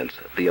confidence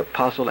the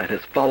apostle and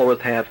his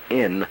followers have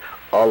in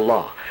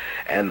Allah,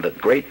 and the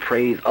great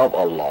praise of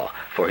Allah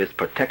for his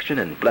protection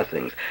and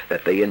blessings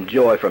that they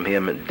enjoy from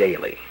him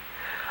daily.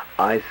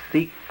 I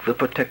seek the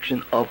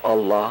protection of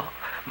Allah,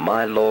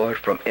 my Lord,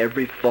 from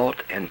every fault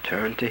and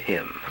turn to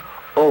him.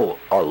 O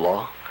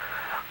Allah,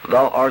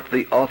 thou art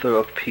the author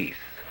of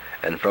peace,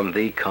 and from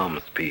thee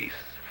comes peace.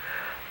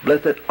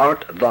 Blessed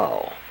art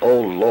thou, O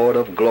Lord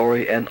of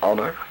glory and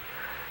honor.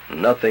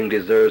 Nothing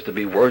deserves to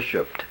be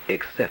worshipped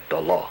except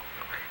Allah.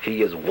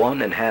 He is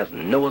one and has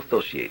no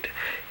associate.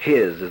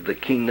 His is the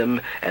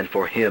kingdom, and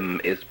for him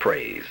is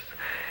praise.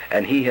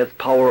 And he has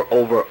power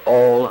over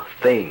all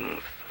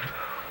things.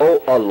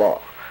 O Allah,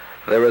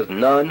 there is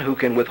none who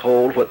can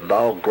withhold what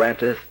thou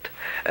grantest,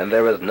 and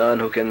there is none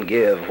who can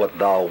give what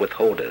thou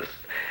withholdest.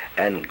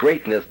 And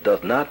greatness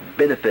does not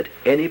benefit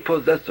any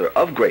possessor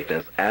of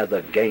greatness as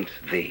against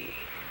thee.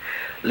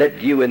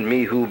 Let you and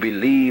me who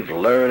believe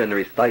learn and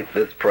recite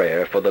this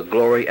prayer for the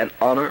glory and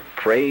honor,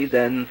 praise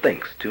and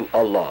thanks to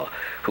Allah,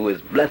 who is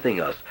blessing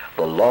us,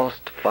 the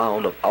lost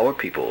found of our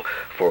people,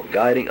 for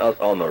guiding us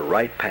on the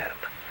right path,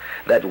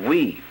 that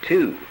we,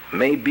 too,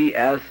 may be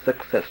as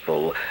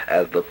successful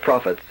as the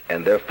prophets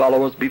and their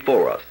followers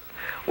before us.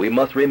 We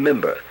must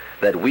remember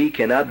that we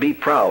cannot be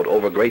proud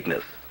over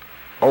greatness.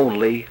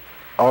 Only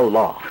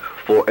Allah.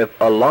 For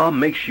if Allah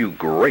makes you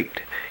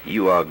great,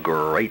 you are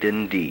great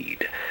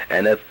indeed.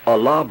 And if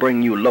Allah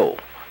bring you low,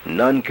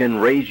 none can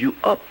raise you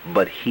up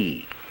but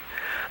He.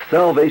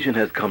 Salvation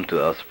has come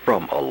to us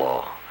from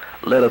Allah.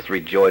 Let us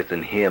rejoice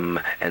in Him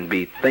and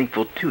be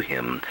thankful to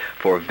Him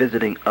for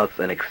visiting us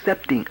and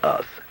accepting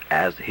us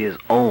as His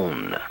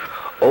own.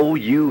 O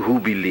you who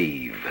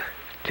believe,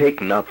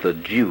 take not the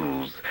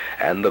Jews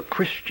and the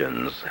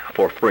Christians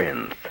for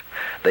friends.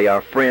 They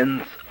are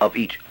friends of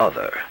each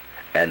other.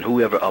 And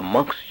whoever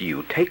amongst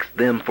you takes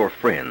them for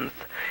friends,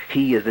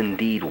 he is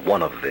indeed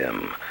one of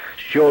them.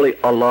 Surely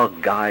Allah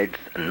guides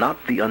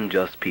not the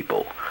unjust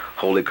people.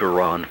 Holy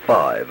Quran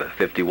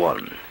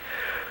 5:51.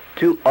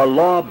 To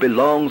Allah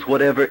belongs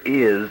whatever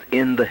is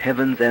in the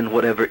heavens and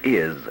whatever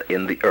is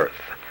in the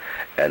earth.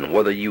 And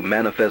whether you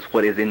manifest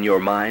what is in your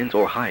minds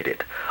or hide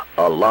it,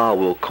 Allah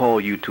will call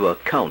you to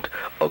account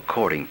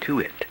according to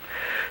it.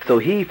 So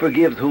He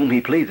forgives whom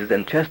He pleases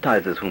and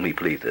chastises whom He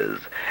pleases.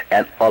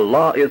 And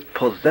Allah is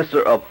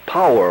possessor of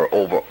power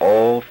over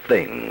all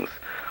things.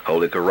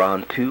 Holy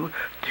Quran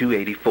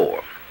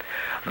 2:284.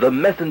 The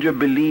messenger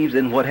believes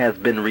in what has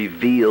been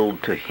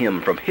revealed to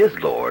him from his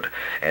Lord,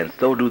 and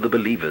so do the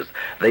believers.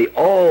 They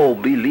all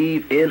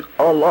believe in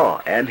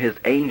Allah and His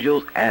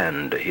angels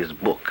and His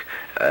book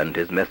and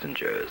His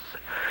messengers.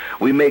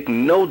 We make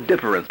no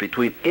difference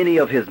between any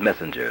of His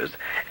messengers,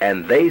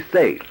 and they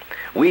say,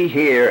 we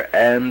hear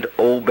and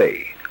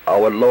obey.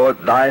 Our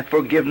Lord, Thy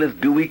forgiveness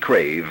do we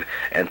crave,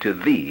 and to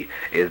Thee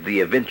is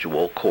the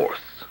eventual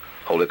course.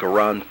 Holy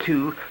Quran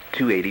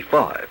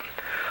 2:285.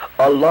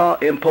 Allah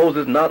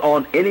imposes not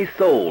on any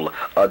soul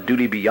a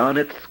duty beyond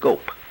its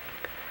scope,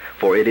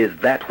 for it is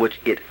that which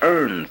it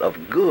earns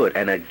of good,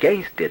 and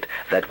against it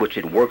that which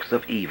it works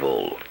of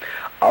evil.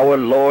 Our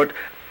Lord,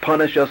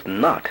 punish us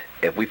not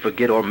if we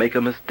forget or make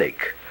a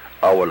mistake.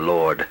 Our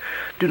Lord,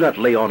 do not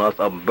lay on us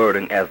a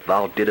burden as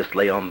Thou didst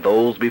lay on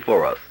those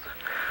before us.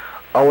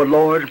 Our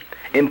Lord,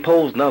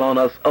 impose not on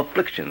us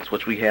afflictions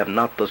which we have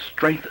not the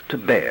strength to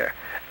bear,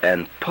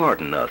 and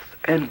pardon us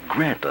and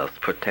grant us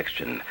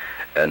protection,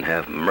 and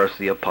have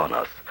mercy upon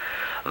us.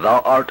 Thou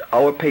art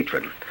our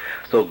patron,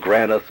 so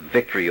grant us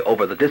victory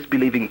over the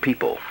disbelieving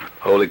people.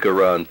 Holy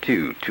Quran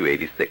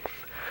 2:286.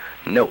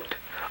 Note,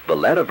 the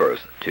latter verse,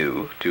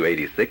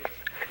 2:286,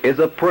 is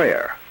a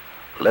prayer.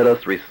 Let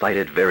us recite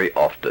it very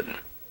often.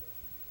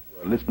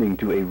 You are listening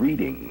to a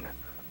reading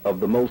of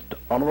the Most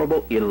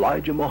Honorable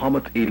Elijah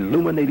Muhammad's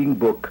illuminating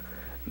book,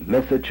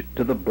 Message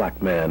to the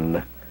Black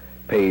Man,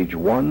 page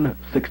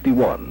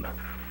 161.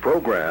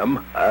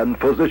 Program and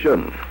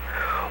position.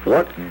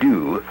 What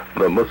do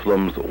the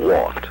Muslims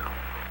want?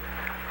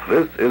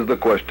 This is the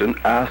question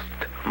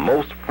asked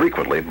most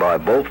frequently by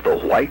both the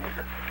whites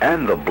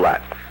and the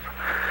blacks.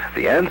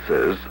 The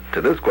answers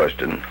to this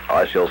question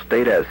I shall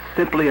state as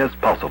simply as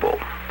possible.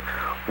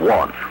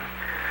 1.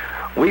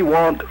 We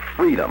want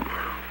freedom.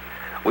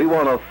 We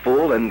want a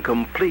full and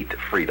complete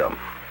freedom.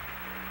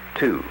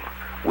 2.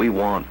 We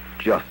want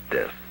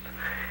justice.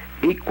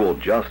 Equal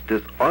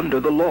justice under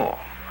the law.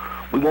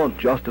 We want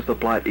justice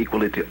applied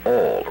equally to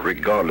all,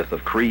 regardless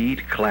of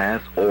creed,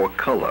 class, or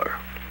color.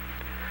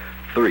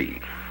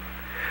 3.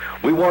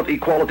 We want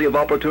equality of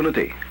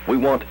opportunity. We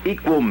want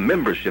equal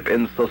membership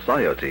in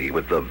society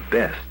with the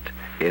best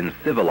in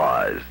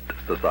civilized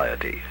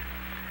society.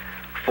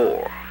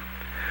 4.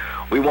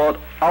 We want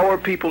our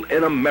people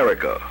in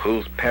America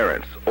whose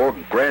parents or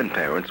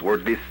grandparents were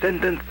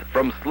descendants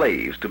from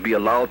slaves to be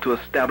allowed to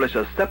establish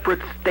a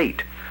separate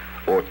state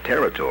or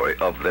territory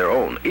of their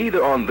own,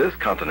 either on this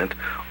continent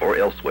or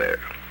elsewhere.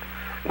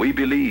 We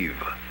believe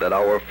that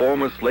our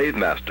former slave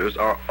masters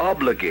are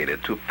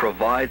obligated to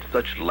provide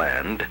such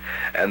land,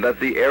 and that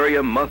the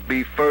area must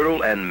be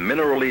fertile and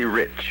minerally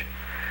rich.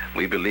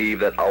 We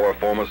believe that our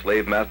former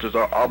slave masters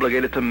are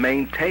obligated to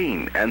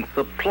maintain and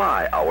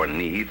supply our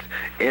needs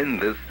in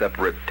this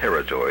separate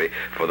territory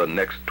for the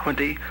next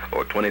 20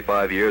 or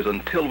 25 years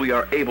until we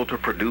are able to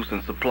produce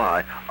and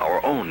supply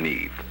our own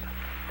needs.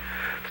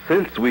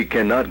 Since we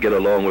cannot get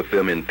along with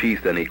them in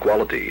peace and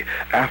equality,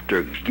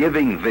 after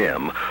giving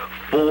them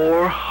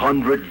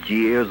 400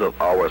 years of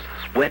our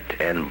sweat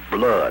and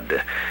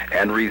blood,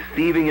 and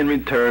receiving in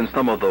return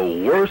some of the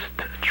worst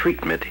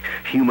treatment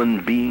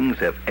human beings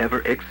have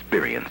ever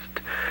experienced,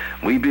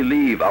 we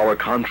believe our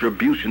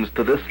contributions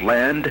to this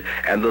land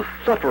and the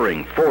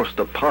suffering forced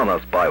upon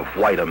us by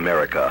white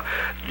America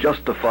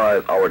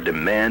justifies our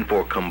demand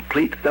for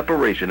complete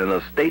separation in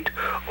a state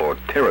or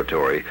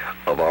territory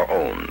of our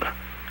own.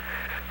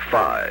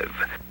 5.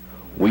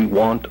 We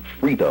want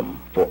freedom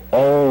for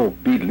all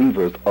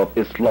believers of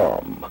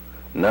Islam,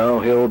 now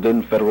held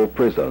in federal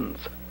prisons.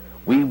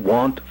 We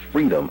want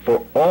freedom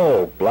for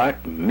all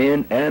black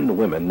men and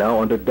women now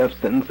under death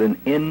sentence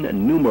in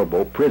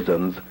innumerable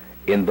prisons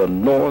in the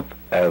North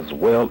as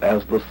well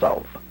as the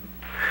South.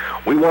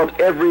 We want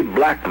every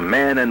black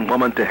man and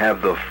woman to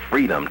have the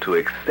freedom to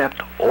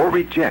accept or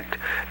reject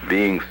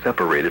being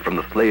separated from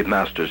the slave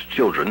master's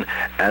children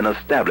and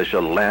establish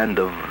a land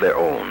of their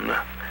own.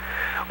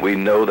 We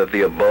know that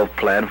the above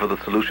plan for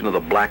the solution of the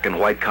black and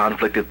white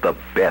conflict is the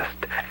best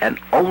and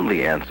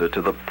only answer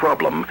to the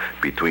problem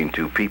between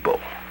two people.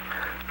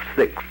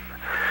 6.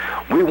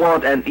 We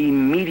want an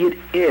immediate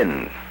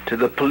end to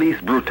the police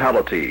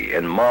brutality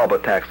and mob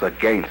attacks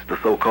against the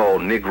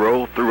so-called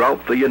Negro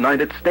throughout the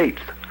United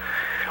States.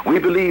 We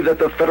believe that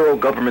the federal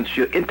government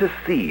should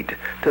intercede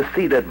to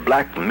see that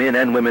black men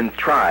and women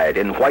tried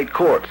in white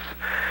courts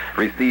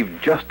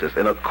receive justice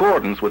in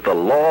accordance with the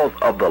laws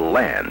of the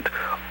land,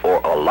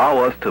 or allow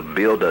us to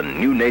build a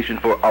new nation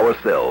for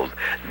ourselves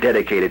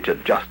dedicated to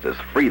justice,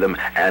 freedom,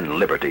 and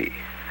liberty.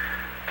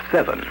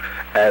 7.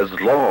 As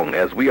long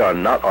as we are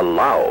not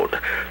allowed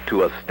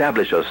to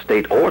establish a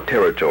state or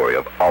territory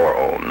of our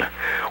own,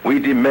 we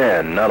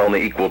demand not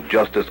only equal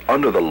justice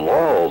under the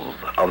laws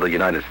of the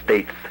United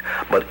States,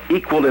 but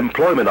equal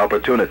employment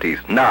opportunities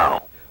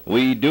now.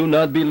 We do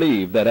not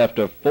believe that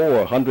after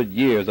 400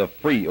 years of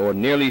free or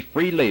nearly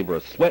free labor,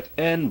 sweat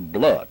and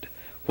blood,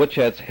 which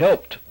has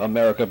helped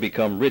America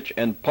become rich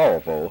and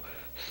powerful,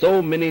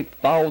 so many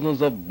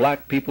thousands of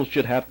black people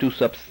should have to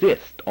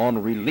subsist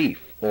on relief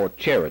or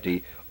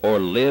charity or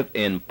live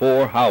in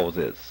poor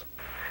houses.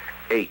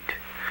 8.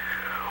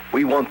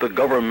 We want the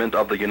government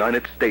of the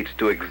United States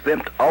to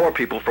exempt our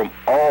people from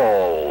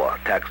all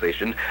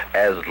taxation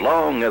as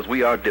long as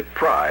we are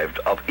deprived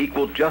of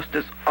equal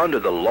justice under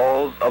the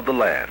laws of the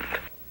land.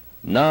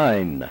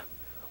 9.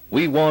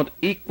 We want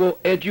equal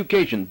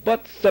education,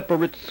 but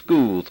separate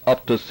schools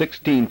up to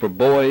 16 for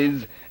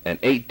boys and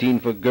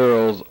 18 for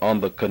girls on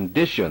the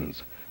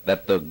conditions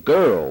that the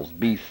girls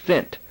be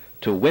sent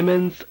to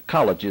women's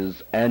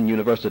colleges and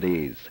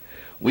universities.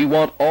 We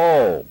want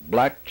all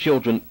black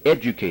children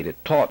educated,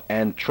 taught,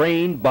 and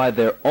trained by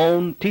their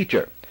own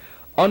teacher.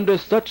 Under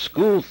such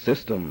school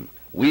system,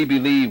 we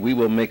believe we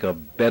will make a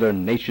better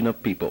nation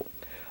of people.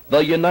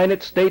 The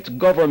United States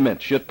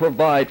government should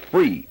provide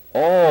free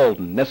all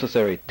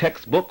necessary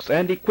textbooks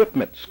and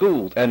equipment,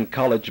 schools and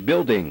college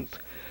buildings.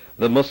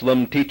 The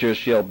Muslim teachers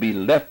shall be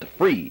left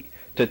free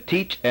to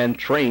teach and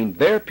train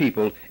their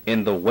people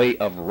in the way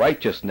of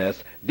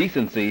righteousness,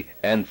 decency,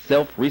 and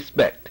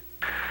self-respect.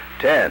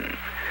 10.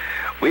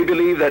 We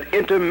believe that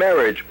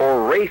intermarriage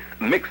or race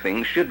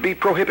mixing should be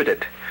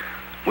prohibited.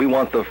 We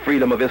want the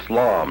freedom of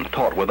Islam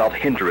taught without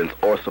hindrance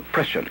or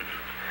suppression.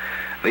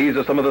 These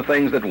are some of the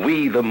things that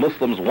we, the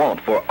Muslims, want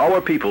for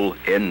our people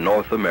in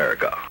North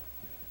America.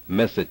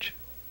 Message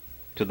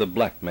to the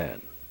Black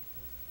Man,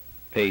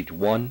 page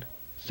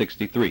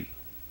 163.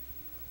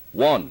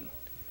 1.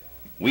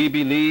 We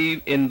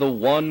believe in the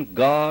one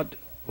God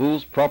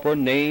whose proper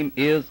name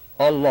is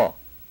Allah.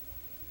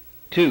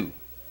 2.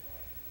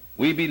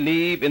 We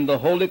believe in the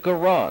Holy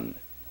Qur'an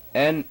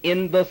and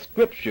in the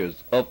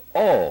scriptures of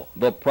all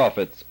the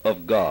prophets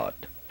of God.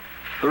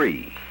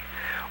 3.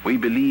 We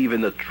believe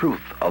in the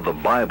truth of the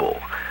Bible,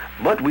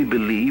 but we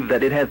believe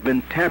that it has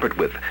been tampered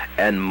with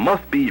and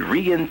must be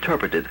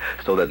reinterpreted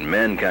so that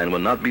mankind will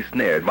not be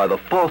snared by the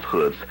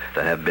falsehoods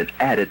that have been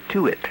added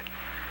to it.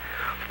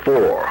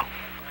 4.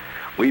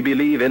 We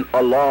believe in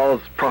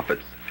Allah's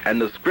prophets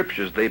and the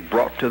scriptures they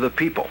brought to the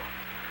people.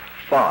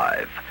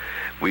 5.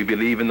 We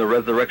believe in the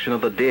resurrection of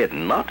the dead,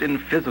 not in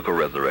physical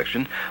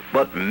resurrection,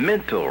 but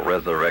mental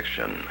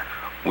resurrection.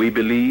 We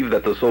believe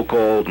that the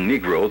so-called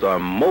Negroes are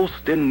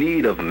most in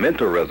need of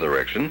mental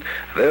resurrection.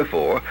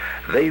 Therefore,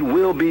 they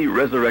will be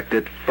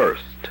resurrected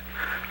first.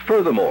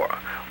 Furthermore,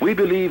 we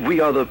believe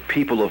we are the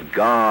people of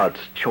God's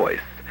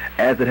choice,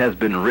 as it has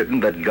been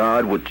written that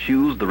God would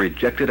choose the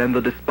rejected and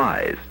the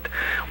despised.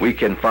 We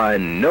can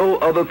find no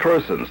other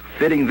persons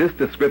fitting this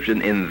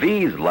description in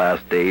these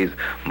last days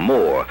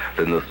more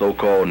than the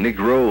so-called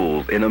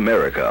Negroes in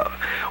America.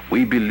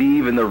 We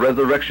believe in the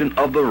resurrection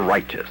of the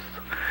righteous.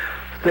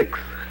 6.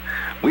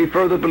 We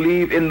further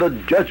believe in the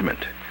judgment.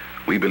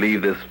 We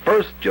believe this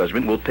first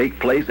judgment will take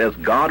place as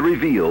God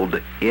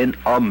revealed in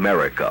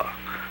America.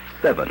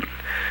 7.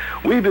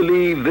 We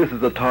believe this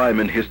is a time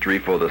in history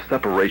for the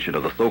separation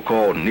of the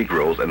so-called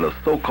Negroes and the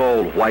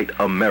so-called white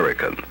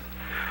Americans.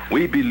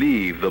 We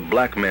believe the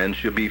black man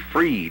should be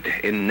freed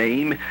in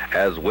name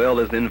as well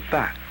as in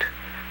fact.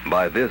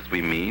 By this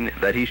we mean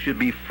that he should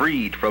be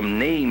freed from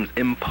names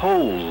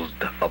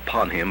imposed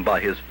upon him by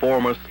his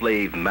former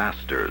slave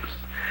masters,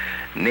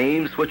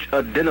 names which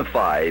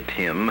identified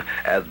him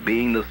as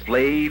being the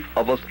slave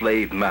of a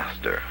slave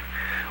master.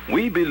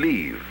 We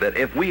believe that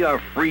if we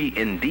are free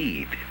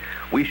indeed,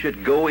 we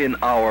should go in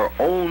our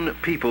own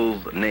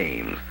people's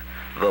names,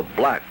 the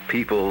black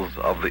peoples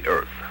of the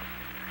earth.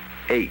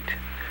 8.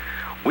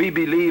 We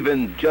believe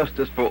in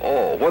justice for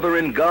all, whether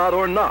in God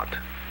or not.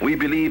 We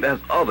believe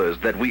as others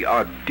that we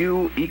are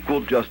due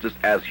equal justice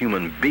as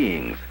human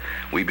beings.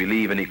 We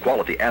believe in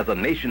equality as a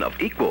nation of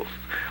equals.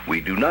 We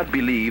do not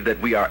believe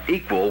that we are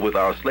equal with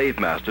our slave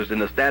masters in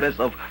the status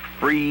of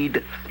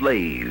freed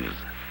slaves.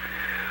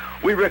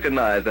 We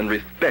recognize and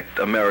respect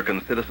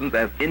American citizens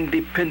as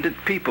independent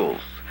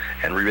peoples,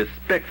 and we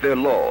respect their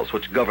laws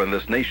which govern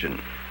this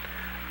nation.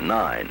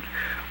 9.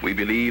 We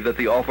believe that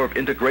the offer of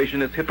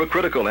integration is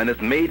hypocritical and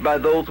is made by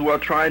those who are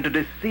trying to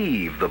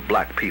deceive the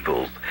black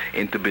peoples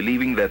into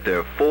believing that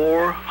their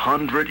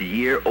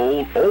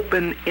 400-year-old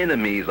open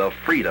enemies of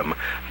freedom,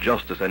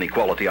 justice, and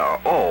equality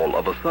are all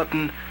of a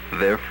sudden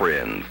their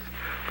friends.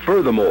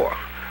 Furthermore,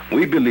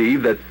 We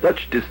believe that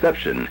such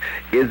deception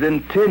is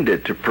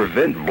intended to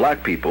prevent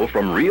black people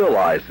from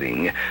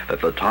realizing that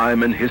the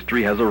time in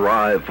history has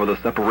arrived for the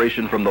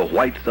separation from the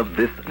whites of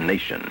this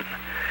nation.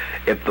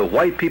 If the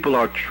white people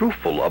are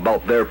truthful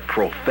about their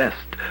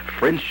professed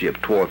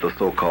friendship toward the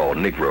so-called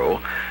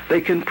Negro,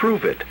 they can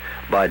prove it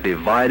by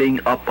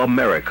dividing up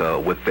America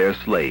with their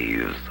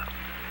slaves.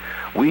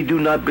 We do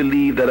not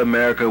believe that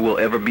America will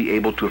ever be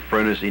able to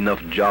furnish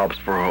enough jobs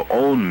for her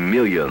own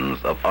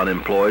millions of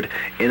unemployed,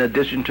 in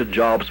addition to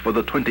jobs for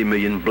the 20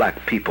 million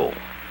black people.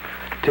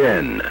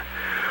 10.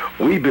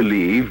 We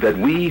believe that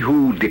we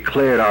who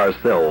declared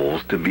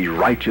ourselves to be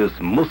righteous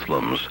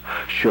Muslims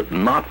should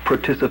not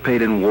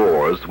participate in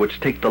wars which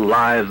take the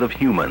lives of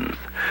humans.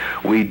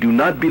 We do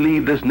not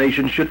believe this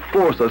nation should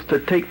force us to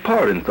take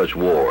part in such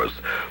wars,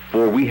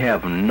 for we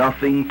have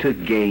nothing to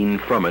gain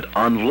from it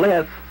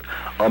unless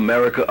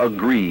America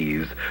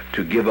agrees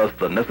to give us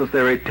the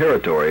necessary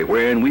territory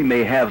wherein we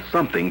may have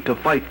something to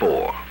fight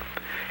for.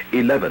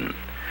 11.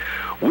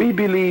 We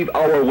believe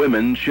our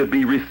women should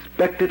be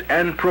respected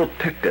and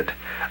protected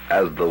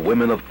as the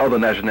women of other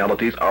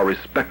nationalities are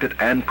respected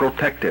and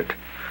protected.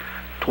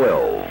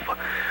 12.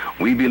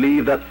 We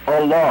believe that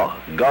Allah,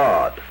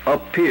 God,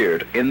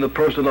 appeared in the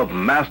person of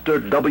Master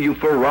W.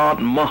 Farad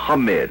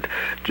Muhammad,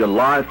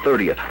 July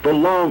 30th, the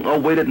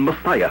long-awaited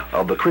Messiah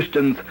of the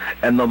Christians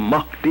and the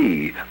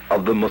Mahdi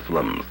of the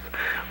Muslims.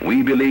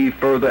 We believe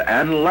further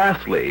and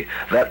lastly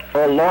that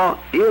Allah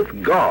is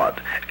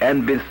God,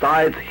 and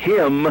besides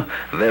Him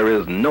there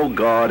is no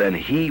God, and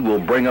He will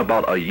bring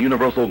about a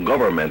universal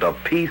government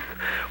of peace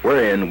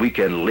wherein we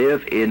can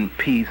live in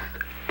peace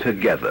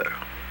together.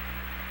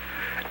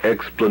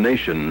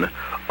 Explanation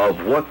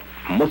of what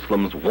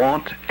Muslims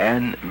want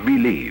and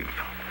believe.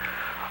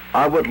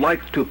 I would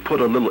like to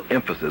put a little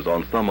emphasis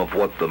on some of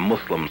what the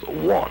Muslims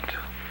want.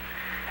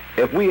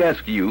 If we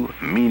ask you,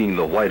 meaning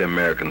the white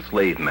American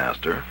slave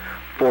master,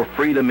 for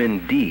freedom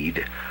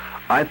indeed,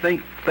 I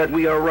think that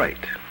we are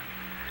right.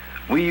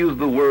 We use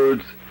the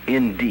words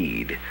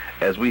indeed,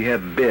 as we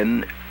have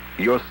been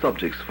your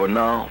subjects for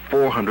now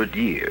 400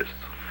 years.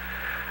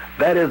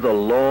 That is a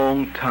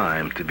long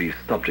time to be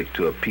subject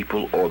to a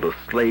people or the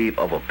slave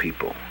of a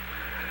people.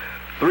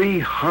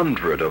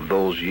 300 of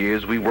those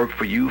years we worked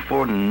for you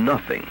for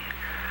nothing.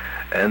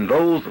 And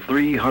those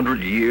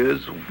 300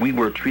 years we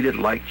were treated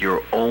like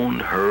your own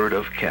herd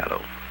of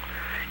cattle.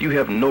 You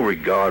have no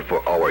regard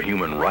for our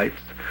human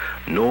rights,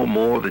 no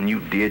more than you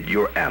did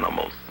your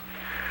animals.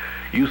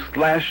 You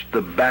slashed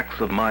the backs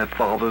of my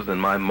fathers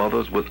and my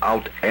mothers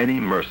without any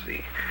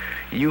mercy.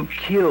 You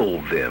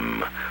killed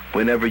them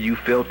whenever you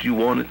felt you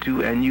wanted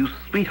to, and you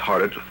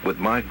sweethearted with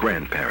my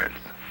grandparents.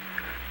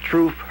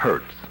 Truth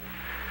hurts.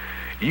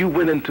 You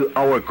went into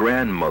our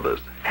grandmothers,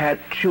 had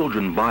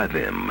children by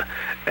them,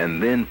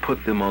 and then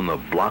put them on the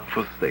block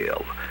for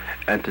sale.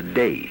 And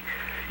today,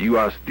 you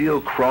are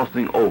still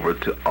crossing over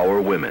to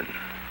our women.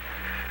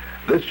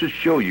 This should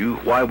show you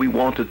why we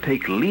want to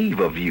take leave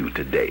of you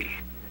today.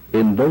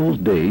 In those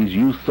days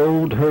you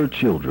sold her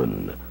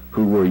children,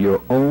 who were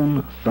your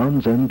own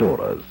sons and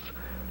daughters.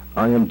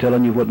 I am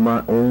telling you what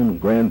my own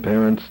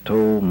grandparents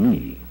told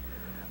me.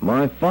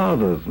 My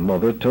father's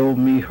mother told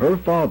me her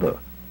father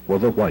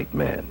was a white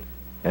man,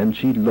 and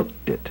she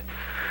looked it.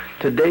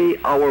 Today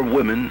our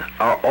women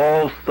are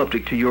all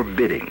subject to your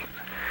biddings.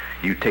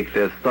 You take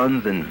their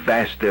sons and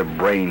bash their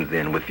brains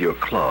in with your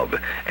club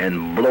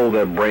and blow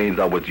their brains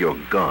out with your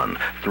gun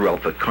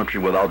throughout the country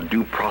without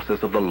due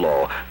process of the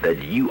law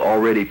that you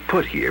already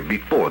put here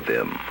before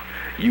them.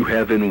 You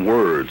have in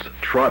words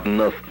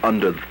trodden us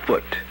under the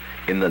foot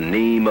in the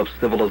name of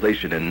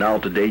civilization, and now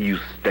today you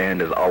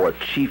stand as our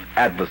chief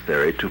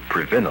adversary to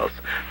prevent us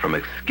from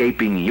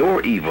escaping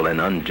your evil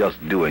and unjust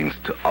doings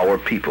to our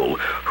people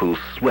whose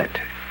sweat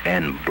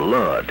and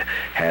blood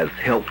has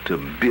helped to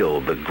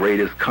build the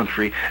greatest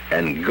country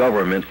and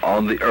government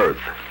on the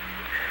earth.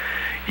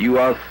 You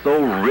are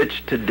so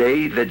rich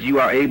today that you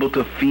are able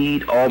to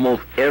feed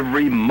almost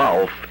every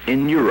mouth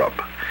in Europe.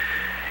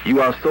 You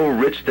are so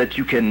rich that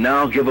you can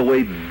now give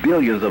away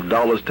billions of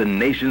dollars to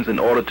nations in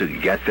order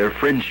to get their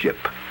friendship.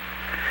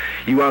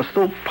 You are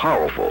so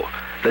powerful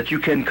that you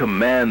can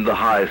command the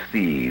high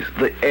seas,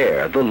 the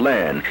air, the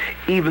land,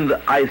 even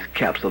the ice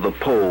caps of the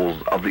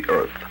poles of the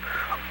earth.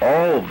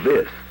 All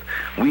this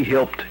we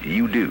helped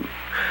you do.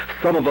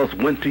 Some of us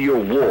went to your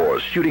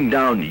wars, shooting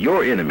down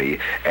your enemy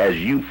as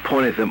you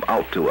pointed them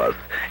out to us,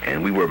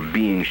 and we were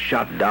being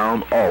shot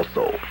down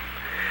also.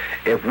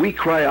 If we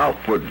cry out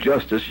for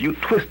justice, you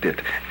twist it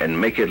and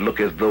make it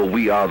look as though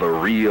we are the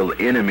real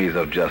enemies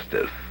of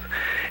justice.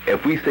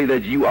 If we say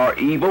that you are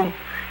evil,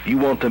 you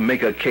want to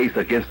make a case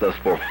against us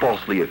for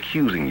falsely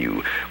accusing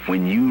you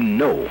when you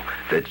know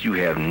that you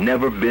have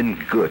never been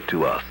good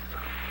to us.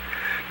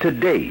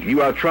 Today,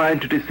 you are trying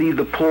to deceive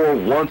the poor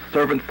once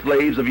servant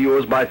slaves of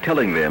yours by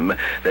telling them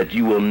that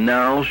you will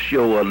now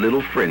show a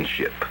little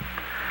friendship.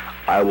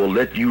 I will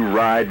let you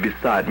ride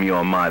beside me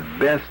on my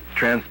best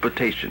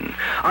transportation.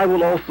 I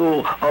will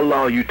also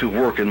allow you to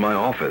work in my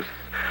office.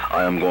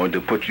 I am going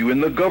to put you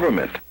in the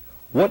government.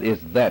 What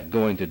is that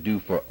going to do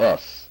for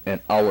us and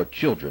our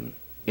children?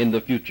 in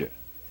the future.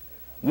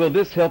 Will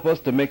this help us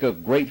to make a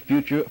great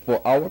future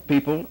for our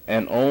people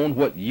and own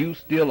what you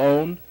still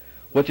own,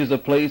 which is a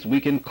place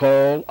we can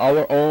call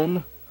our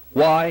own?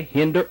 Why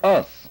hinder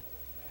us?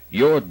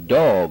 Your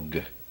dog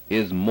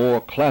is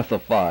more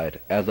classified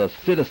as a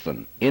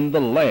citizen in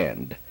the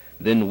land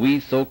than we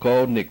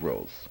so-called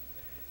Negroes.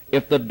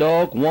 If the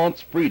dog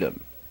wants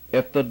freedom,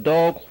 if the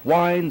dog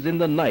whines in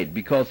the night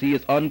because he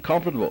is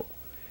uncomfortable,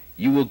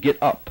 you will get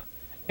up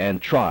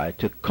and try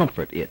to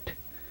comfort it.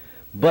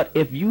 But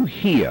if you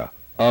hear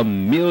a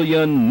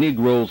million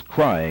Negroes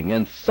crying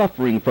and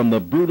suffering from the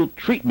brutal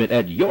treatment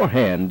at your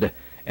hand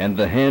and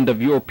the hand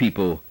of your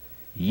people,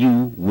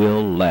 you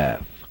will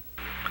laugh.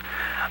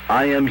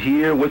 I am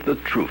here with the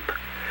truth.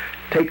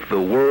 Take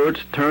the words,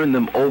 turn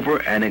them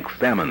over, and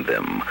examine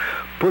them.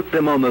 Put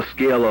them on the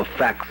scale of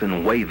facts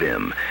and weigh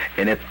them.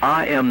 And if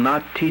I am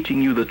not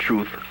teaching you the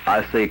truth,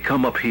 I say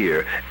come up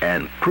here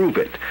and prove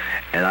it,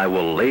 and I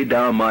will lay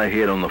down my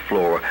head on the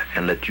floor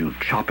and let you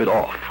chop it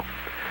off.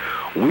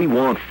 We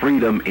want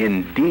freedom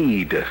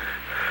indeed.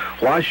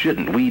 Why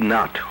shouldn't we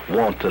not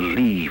want to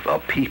leave a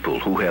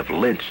people who have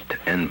lynched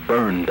and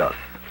burned us?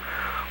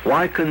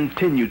 Why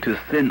continue to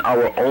send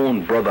our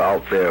own brother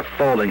out there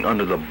falling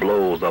under the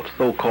blows of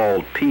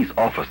so-called peace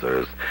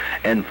officers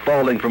and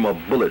falling from a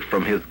bullet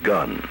from his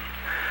gun?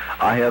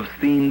 I have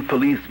seen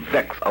police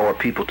vex our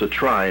people to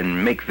try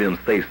and make them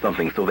say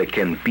something so they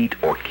can beat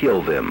or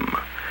kill them.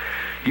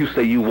 You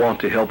say you want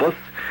to help us?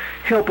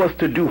 Help us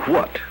to do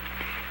what?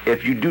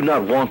 If you do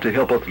not want to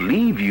help us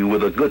leave you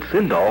with a good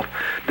send-off,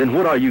 then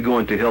what are you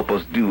going to help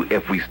us do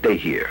if we stay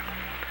here?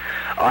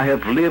 I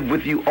have lived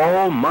with you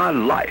all my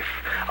life.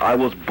 I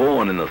was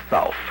born in the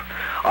South.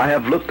 I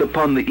have looked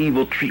upon the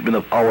evil treatment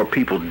of our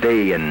people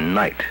day and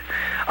night.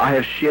 I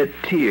have shed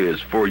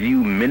tears for you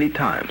many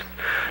times.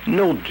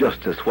 No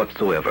justice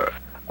whatsoever.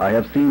 I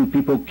have seen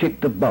people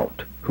kicked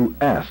about who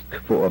ask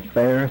for a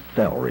fair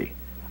salary.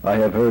 I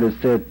have heard it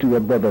said to a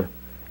brother,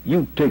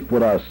 "You take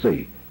what I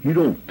say. You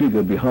don't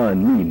figure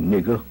behind me,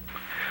 nigger."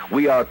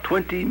 We are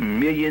 20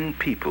 million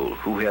people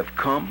who have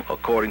come,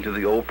 according to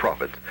the old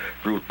prophets,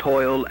 through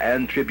toil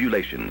and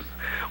tribulations.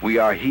 We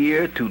are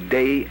here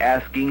today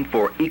asking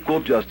for equal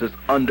justice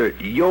under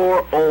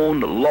your own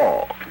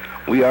law.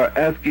 We are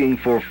asking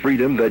for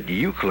freedom that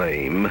you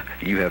claim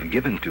you have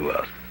given to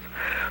us.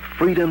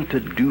 Freedom to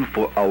do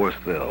for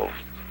ourselves.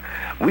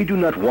 We do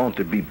not want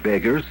to be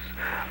beggars,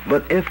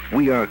 but if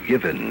we are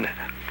given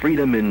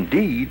freedom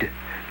indeed,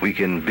 we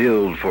can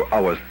build for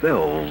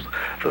ourselves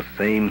the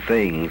same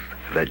things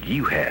that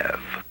you have.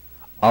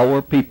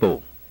 Our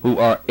people who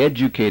are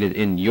educated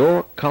in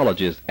your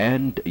colleges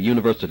and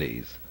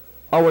universities,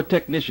 our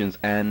technicians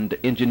and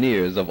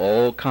engineers of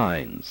all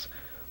kinds,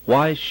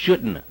 why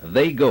shouldn't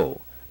they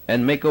go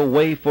and make a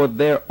way for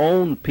their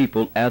own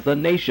people as a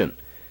nation,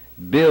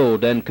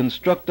 build and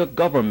construct a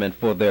government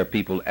for their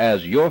people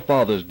as your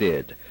fathers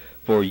did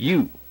for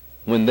you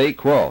when they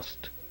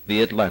crossed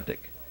the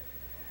Atlantic?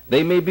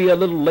 They may be a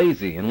little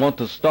lazy and want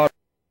to start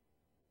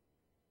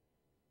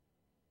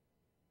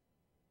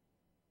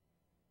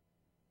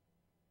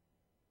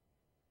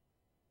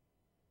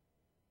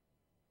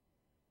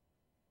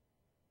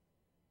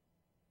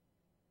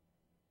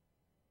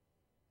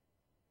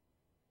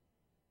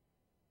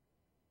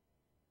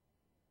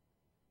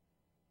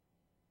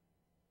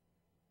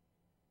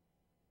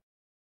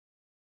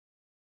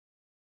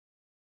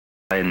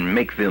and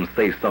make them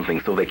say something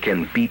so they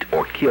can beat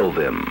or kill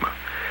them.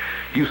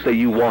 You say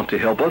you want to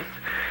help us?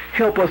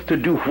 Help us to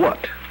do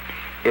what?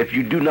 If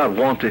you do not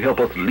want to help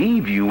us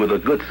leave you with a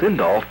good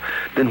send-off,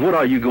 then what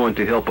are you going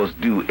to help us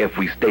do if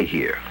we stay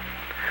here?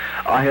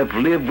 I have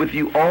lived with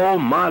you all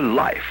my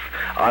life.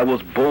 I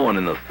was born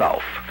in the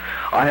South.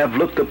 I have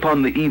looked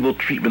upon the evil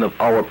treatment of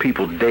our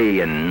people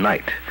day and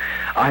night.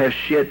 I have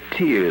shed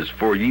tears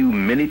for you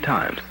many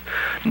times.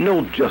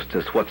 No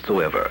justice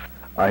whatsoever.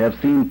 I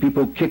have seen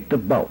people kicked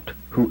about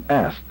who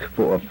ask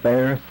for a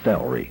fair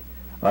salary.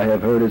 I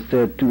have heard it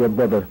said to a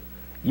brother,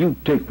 "You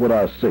take what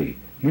I say.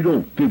 You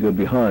don't figure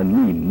behind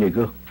me,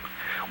 nigger."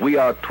 We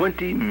are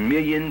 20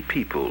 million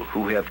people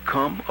who have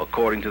come,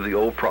 according to the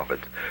old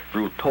prophets,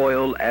 through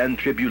toil and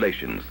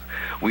tribulations.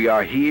 We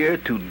are here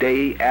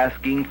today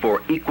asking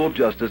for equal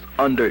justice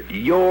under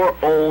your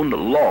own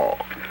law.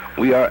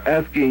 We are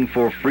asking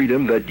for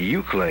freedom that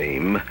you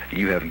claim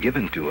you have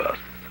given to us.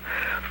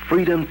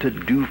 Freedom to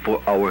do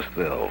for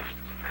ourselves.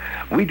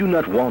 We do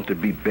not want to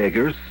be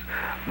beggars,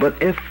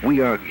 but if we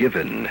are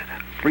given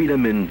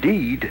freedom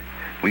indeed,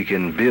 we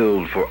can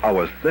build for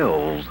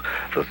ourselves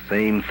the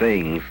same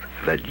things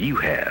that you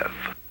have.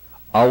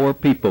 Our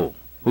people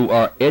who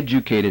are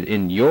educated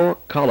in your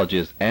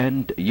colleges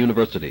and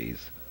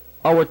universities,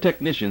 our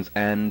technicians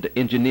and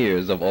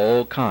engineers of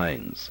all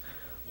kinds,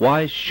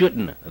 why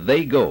shouldn't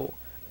they go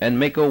and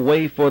make a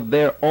way for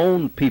their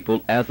own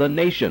people as a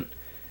nation,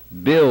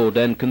 build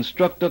and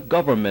construct a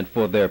government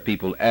for their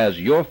people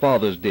as your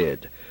fathers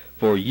did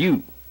for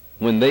you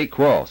when they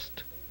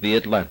crossed the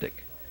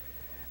Atlantic?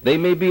 They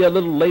may be a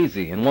little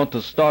lazy and want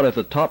to start at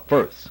the top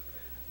first,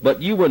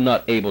 but you were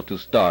not able to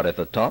start at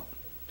the top.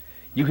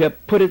 You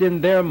have put it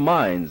in their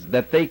minds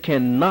that they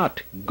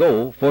cannot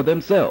go for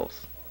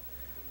themselves.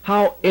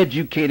 How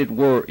educated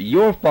were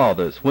your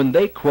fathers when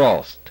they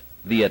crossed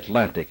the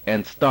Atlantic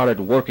and started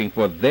working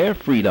for their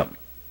freedom?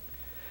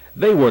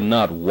 They were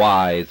not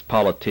wise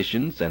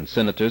politicians and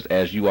senators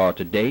as you are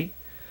today,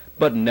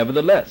 but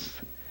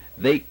nevertheless,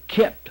 they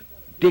kept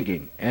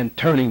digging and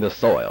turning the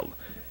soil,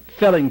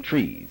 felling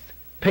trees,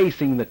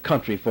 pacing the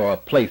country for a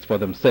place for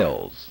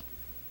themselves.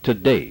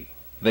 Today,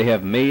 they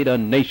have made a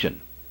nation.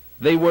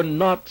 They were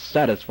not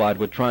satisfied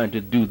with trying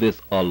to do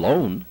this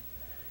alone.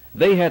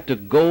 They had to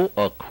go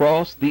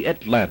across the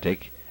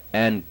Atlantic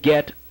and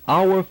get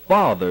our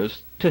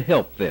fathers to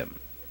help them.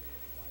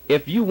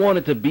 If you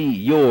wanted to be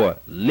your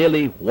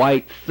lily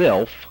white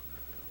self,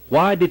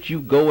 why did you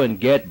go and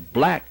get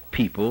black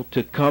people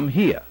to come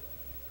here?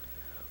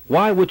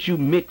 Why would you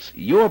mix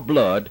your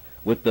blood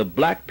with the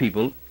black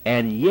people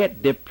and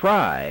yet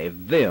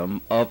deprive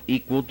them of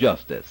equal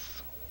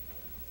justice?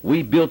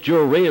 We built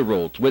your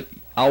railroads with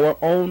our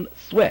own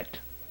sweat.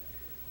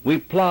 We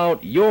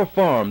plowed your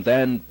farms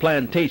and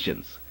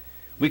plantations.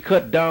 We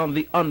cut down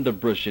the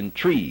underbrush and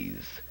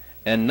trees.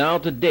 And now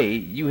today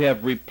you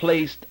have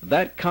replaced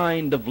that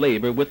kind of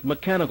labor with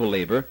mechanical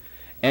labor,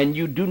 and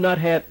you do not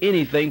have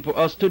anything for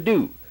us to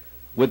do.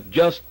 With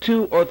just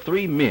 2 or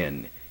 3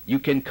 men, you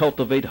can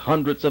cultivate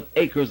hundreds of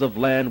acres of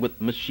land with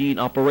machine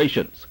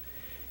operations.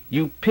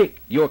 You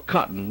pick your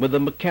cotton with a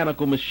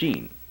mechanical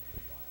machine.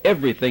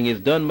 Everything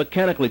is done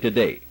mechanically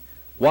today.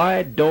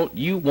 Why don't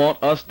you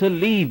want us to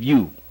leave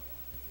you?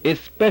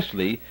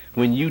 Especially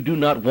when you do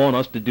not want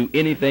us to do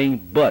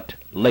anything but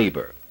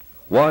labor.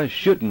 Why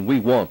shouldn't we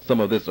want some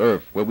of this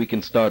earth where we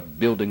can start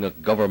building a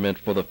government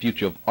for the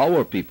future of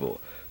our people,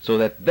 so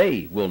that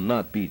they will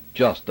not be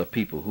just a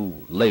people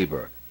who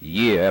labor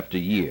year after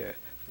year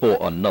for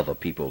another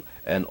people,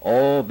 and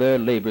all their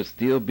labor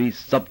still be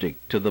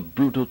subject to the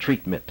brutal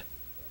treatment?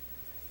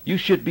 You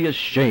should be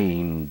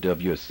ashamed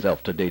of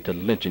yourself today to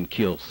lynch and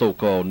kill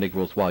so-called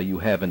Negroes while you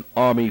have an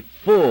army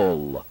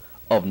full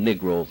of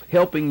Negroes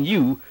helping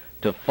you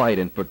to fight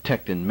and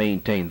protect and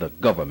maintain the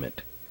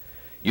government.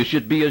 You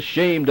should be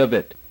ashamed of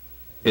it,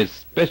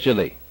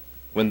 especially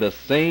when the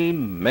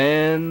same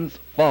man's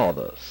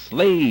father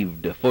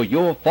slaved for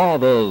your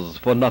fathers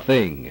for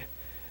nothing,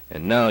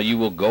 and now you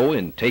will go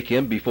and take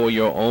him before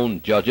your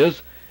own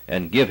judges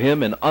and give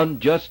him an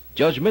unjust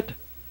judgment?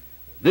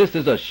 This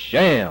is a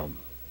sham.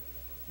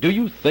 Do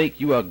you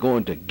think you are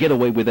going to get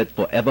away with it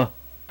forever?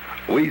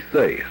 We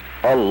say,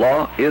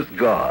 Allah is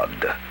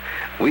God.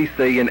 We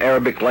say in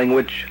Arabic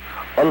language,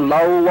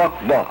 Allahu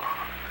Akbar.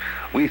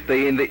 We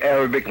say in the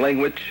Arabic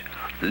language,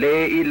 La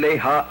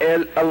ilaha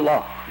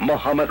illallah,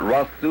 Muhammad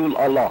Rasul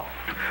Allah.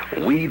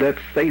 We that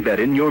say that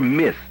in your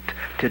midst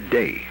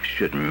today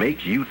should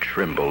make you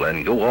tremble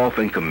and go off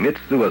and commit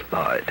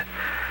suicide.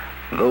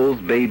 Those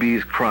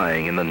babies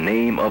crying in the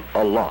name of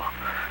Allah,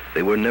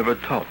 they were never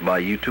taught by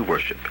you to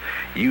worship.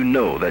 You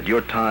know that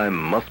your time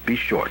must be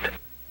short.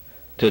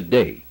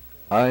 Today,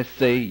 I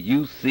say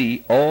you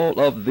see all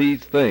of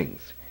these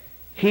things,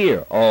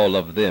 hear all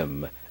of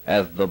them,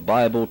 as the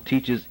Bible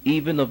teaches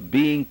even of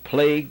being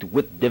plagued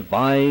with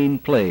divine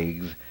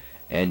plagues,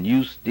 and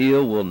you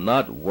still will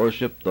not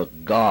worship the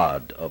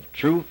God of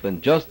truth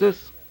and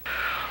justice?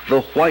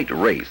 The white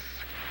race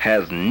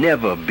has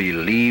never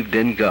believed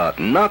in God,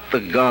 not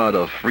the God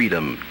of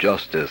freedom,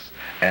 justice,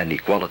 and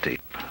equality.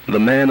 The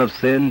man of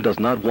sin does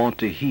not want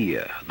to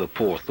hear the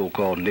poor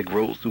so-called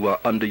Negroes who are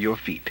under your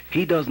feet.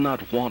 He does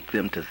not want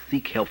them to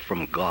seek help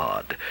from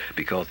God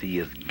because he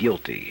is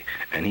guilty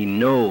and he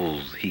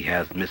knows he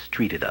has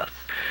mistreated us.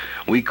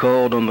 We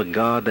called on the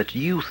God that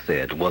you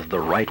said was the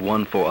right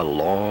one for a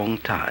long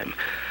time.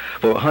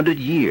 For 100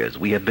 years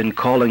we have been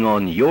calling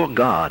on your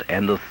God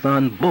and the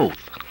Son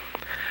both.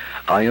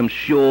 I am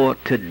sure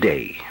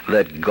today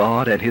that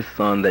God and his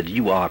Son that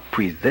you are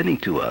presenting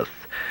to us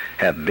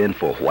have been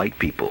for white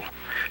people.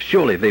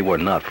 Surely they were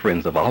not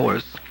friends of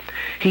ours.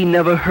 He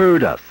never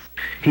heard us.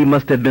 He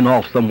must have been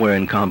off somewhere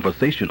in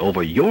conversation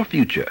over your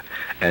future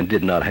and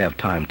did not have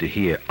time to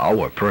hear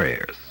our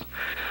prayers.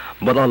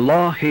 But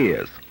Allah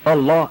hears,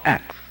 Allah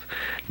acts.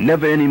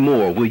 Never any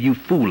more will you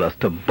fool us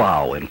to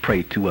bow and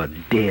pray to a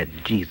dead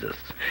Jesus,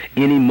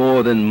 any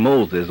more than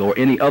Moses or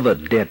any other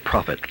dead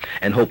prophet,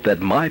 and hope that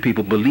my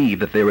people believe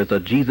that there is a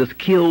Jesus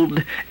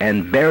killed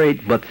and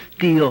buried but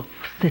still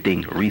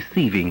sitting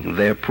receiving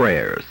their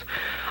prayers.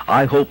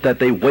 I hope that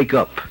they wake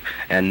up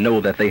and know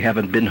that they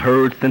haven't been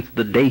heard since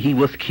the day he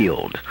was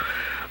killed.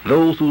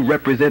 Those who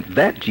represent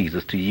that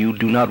Jesus to you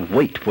do not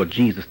wait for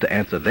Jesus to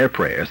answer their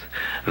prayers.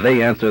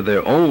 They answer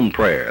their own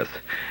prayers.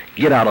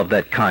 Get out of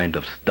that kind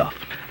of stuff.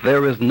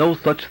 There is no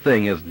such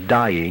thing as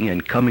dying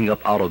and coming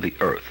up out of the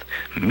earth,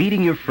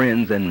 meeting your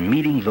friends and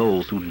meeting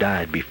those who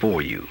died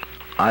before you.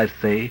 I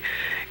say,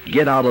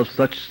 get out of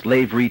such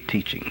slavery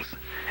teachings.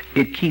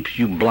 It keeps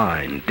you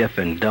blind, deaf,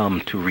 and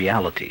dumb to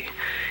reality.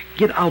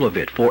 Get out of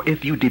it, for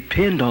if you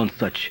depend on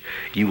such,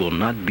 you will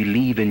not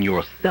believe in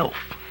yourself.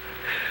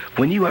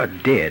 When you are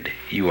dead,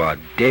 you are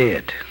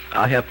dead.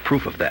 I have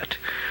proof of that.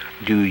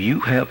 Do you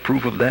have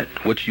proof of that,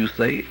 which you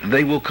say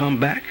they will come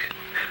back?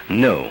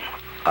 No,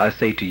 I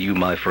say to you,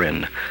 my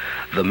friend,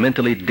 the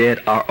mentally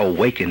dead are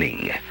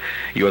awakening.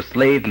 Your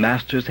slave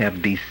masters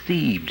have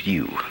deceived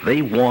you.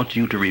 They want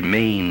you to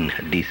remain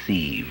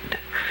deceived.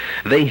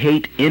 They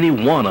hate any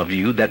one of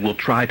you that will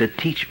try to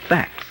teach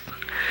facts.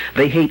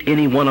 They hate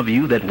any one of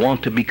you that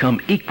want to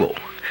become equal.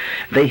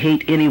 They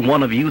hate any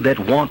one of you that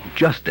want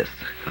justice.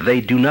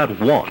 They do not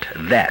want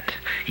that.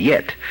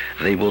 Yet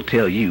they will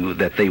tell you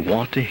that they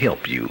want to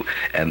help you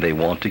and they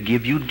want to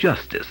give you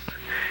justice.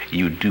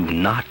 You do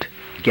not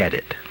get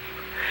it.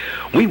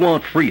 We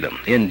want freedom,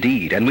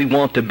 indeed, and we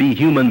want to be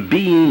human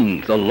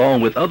beings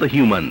along with other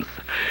humans.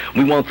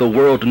 We want the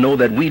world to know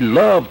that we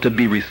love to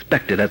be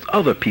respected as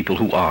other people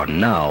who are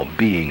now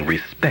being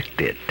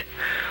respected.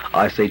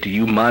 I say to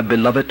you, my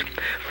beloved,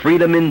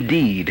 freedom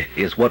indeed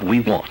is what we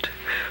want.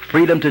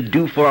 Freedom to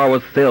do for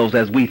ourselves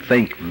as we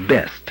think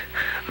best.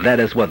 That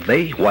is what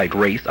they, white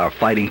race, are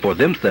fighting for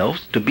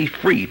themselves, to be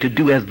free to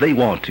do as they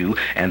want to,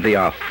 and they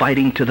are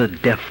fighting to the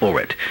death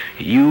for it.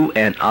 You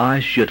and I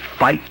should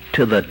fight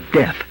to the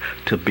death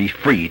to be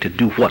free to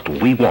do what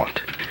we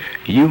want.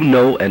 You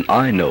know and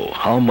I know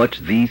how much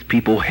these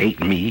people hate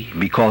me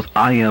because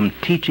I am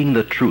teaching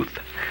the truth.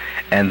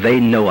 And they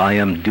know I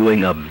am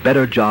doing a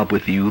better job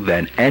with you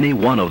than any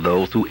one of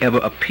those who ever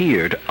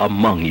appeared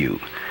among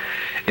you.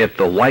 If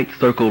the white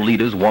circle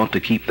leaders want to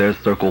keep their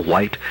circle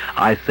white,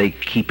 I say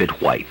keep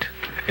it white.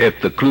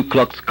 If the Ku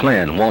Klux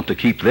Klan want to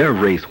keep their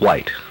race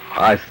white,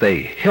 I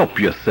say help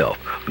yourself,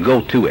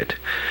 go to it.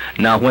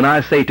 Now when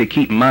I say to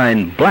keep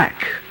mine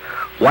black,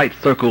 White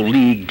Circle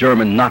League,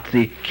 German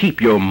Nazi,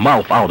 keep your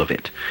mouth out of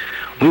it.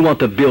 We want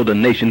to build a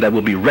nation that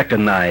will be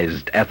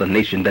recognized as a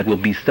nation that will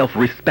be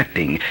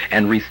self-respecting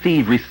and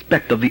receive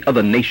respect of the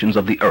other nations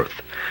of the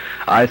earth.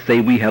 I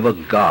say we have a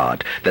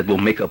God that will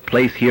make a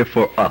place here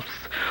for us.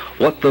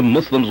 What the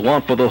Muslims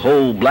want for the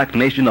whole black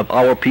nation of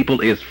our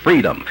people is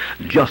freedom,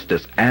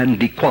 justice,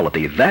 and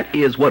equality. That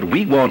is what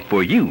we want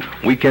for you.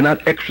 We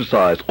cannot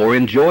exercise or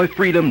enjoy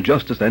freedom,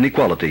 justice, and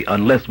equality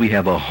unless we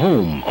have a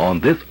home on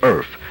this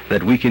earth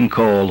that we can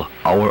call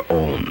our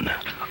own.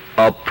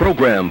 A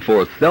program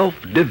for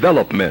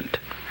self-development.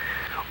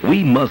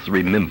 We must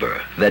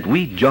remember that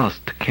we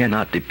just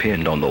cannot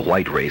depend on the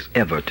white race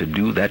ever to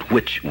do that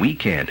which we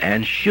can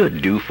and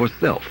should do for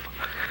self.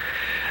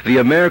 The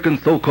American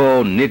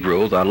so-called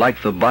Negroes are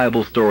like the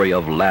Bible story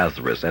of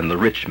Lazarus and the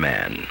rich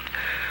man,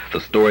 the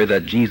story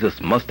that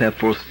Jesus must have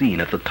foreseen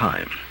at the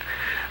time.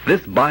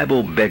 This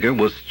Bible beggar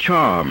was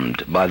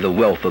charmed by the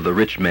wealth of the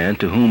rich man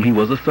to whom he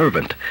was a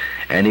servant,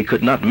 and he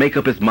could not make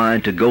up his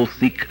mind to go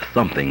seek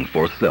something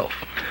for self.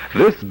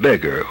 This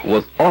beggar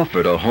was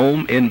offered a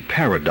home in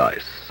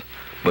paradise,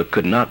 but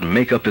could not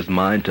make up his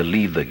mind to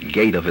leave the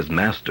gate of his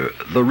master,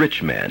 the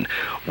rich man,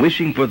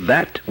 wishing for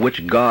that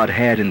which God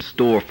had in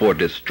store for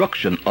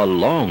destruction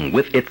along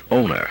with its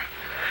owner.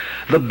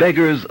 The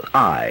beggar's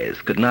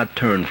eyes could not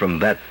turn from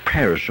that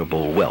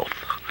perishable wealth.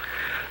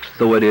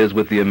 So it is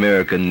with the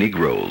American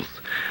Negroes.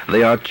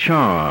 They are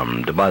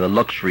charmed by the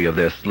luxury of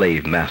their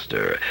slave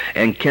master,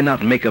 and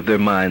cannot make up their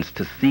minds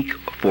to seek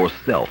for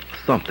self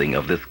something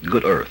of this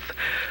good earth.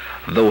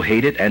 Though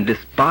hated and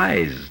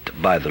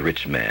despised by the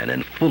rich man,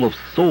 and full of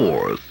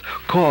sores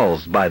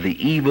caused by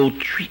the evil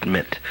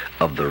treatment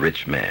of the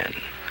rich man.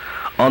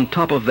 On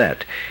top of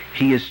that,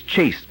 he is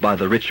chased by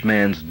the rich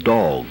man's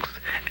dogs,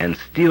 and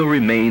still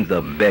remains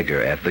a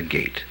beggar at the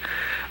gate,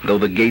 though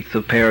the gates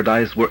of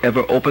paradise were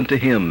ever open to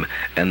him,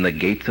 and the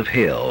gates of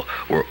hell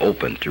were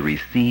open to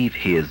receive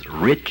his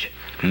rich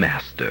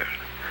master.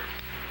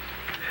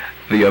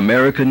 The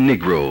American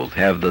Negroes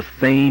have the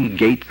same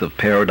gates of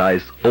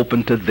paradise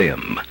open to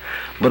them,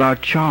 but are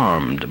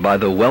charmed by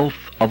the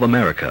wealth of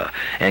America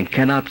and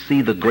cannot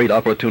see the great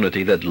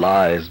opportunity that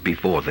lies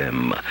before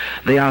them.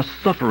 They are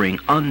suffering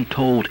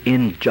untold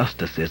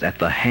injustices at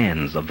the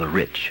hands of the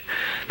rich.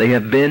 They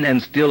have been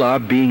and still are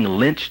being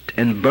lynched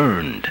and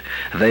burned.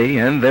 They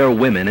and their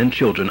women and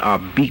children are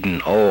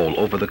beaten all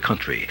over the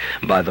country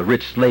by the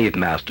rich slave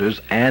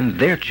masters and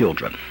their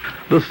children.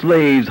 The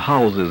slaves'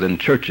 houses and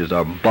churches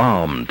are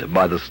bombed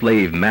by the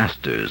slave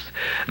masters.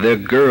 Their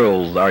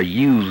girls are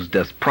used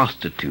as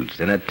prostitutes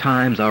and at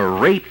times are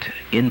raped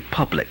in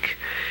public.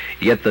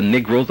 Yet the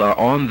Negroes are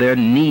on their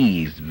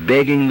knees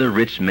begging the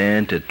rich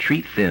man to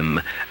treat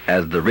them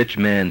as the rich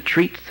man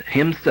treats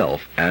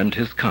himself and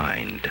his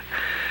kind.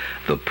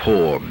 The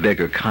poor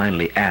beggar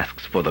kindly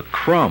asks for the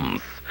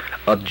crumbs,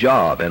 a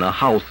job, and a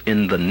house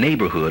in the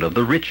neighborhood of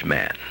the rich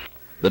man.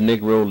 The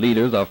Negro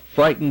leaders are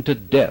frightened to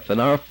death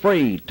and are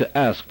afraid to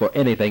ask for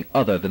anything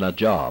other than a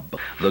job.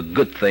 The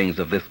good things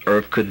of this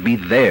earth could be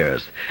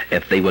theirs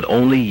if they would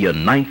only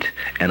unite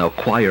and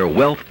acquire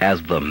wealth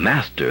as the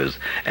masters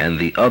and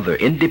the other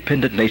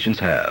independent nations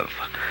have.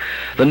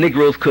 The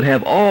Negroes could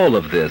have all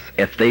of this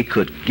if they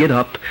could get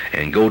up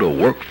and go to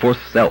work for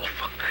self.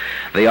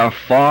 They are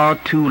far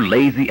too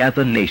lazy as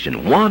a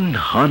nation,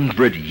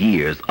 100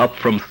 years up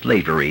from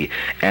slavery,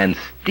 and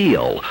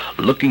still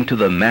looking to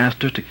the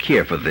master to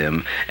care for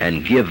them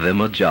and give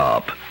them a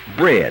job,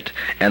 bread,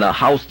 and a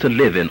house to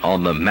live in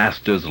on the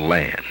master's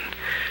land.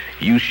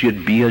 You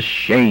should be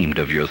ashamed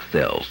of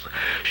yourselves.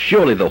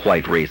 Surely the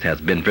white race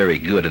has been very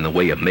good in the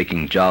way of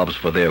making jobs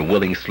for their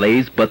willing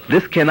slaves, but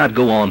this cannot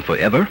go on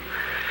forever.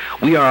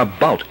 We are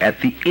about at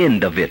the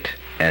end of it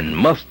and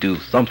must do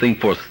something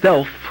for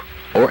self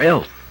or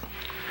else.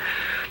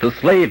 The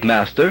slave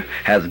master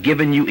has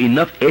given you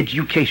enough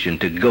education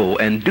to go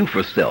and do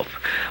for self,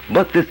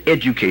 but this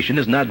education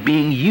is not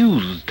being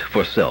used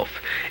for self.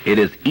 It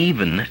is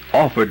even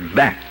offered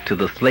back to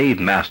the slave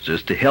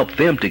masters to help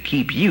them to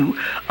keep you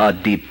a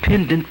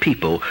dependent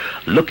people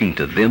looking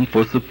to them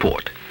for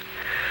support.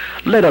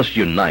 Let us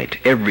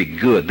unite every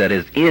good that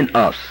is in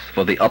us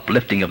for the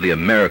uplifting of the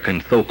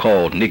American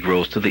so-called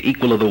Negroes to the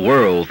equal of the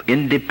world's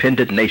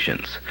independent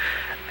nations.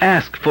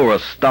 Ask for a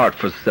start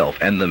for self,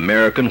 and the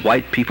American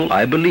white people,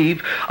 I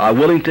believe, are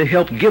willing to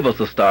help give us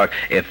a start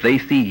if they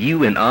see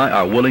you and I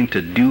are willing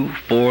to do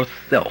for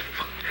self.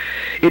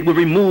 It would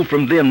remove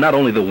from them not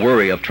only the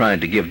worry of trying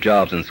to give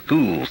jobs in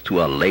schools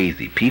to a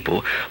lazy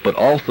people, but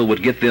also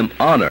would get them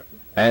honor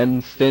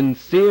and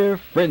sincere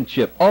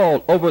friendship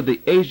all over the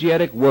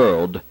Asiatic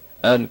world,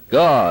 and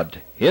God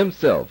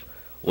Himself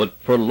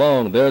would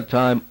prolong their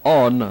time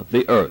on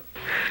the earth.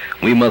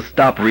 We must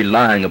stop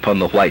relying upon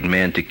the white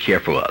man to care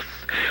for us.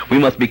 We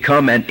must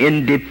become an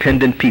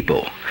independent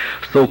people.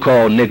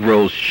 So-called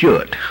Negroes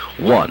should: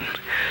 1.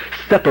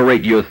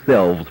 Separate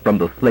yourselves from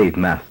the slave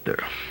master.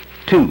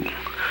 2.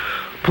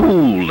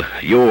 Pool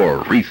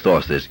your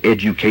resources,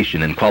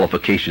 education, and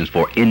qualifications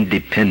for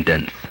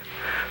independence.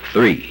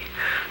 3.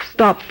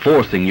 Stop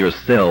forcing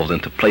yourselves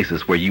into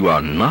places where you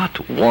are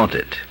not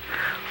wanted.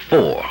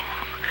 4.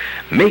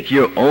 Make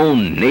your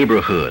own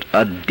neighborhood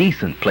a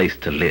decent place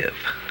to live.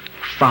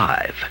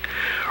 5.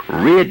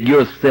 Rid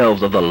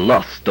yourselves of the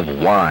lust of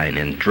wine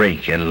and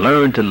drink, and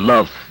learn to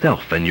love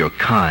self and your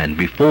kind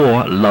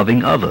before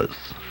loving others.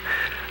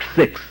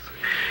 6.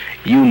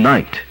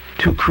 Unite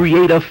to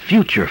create a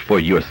future for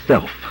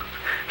yourself.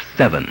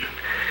 7.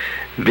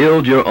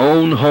 Build your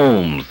own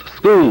homes,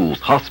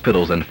 schools,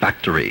 hospitals, and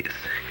factories.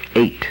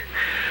 8.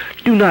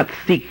 Do not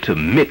seek to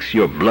mix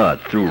your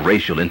blood through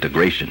racial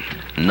integration.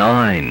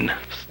 9.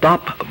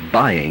 Stop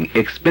buying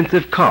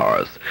expensive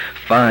cars,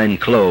 fine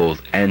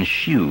clothes, and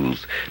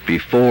shoes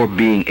before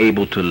being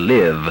able to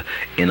live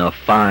in a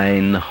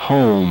fine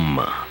home.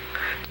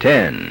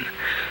 10.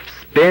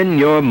 Spend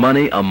your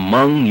money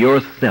among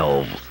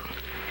yourselves.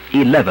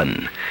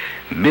 11.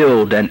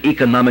 Build an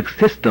economic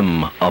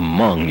system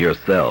among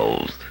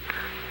yourselves.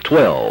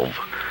 12.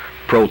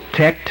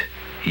 Protect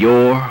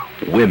your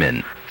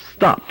women.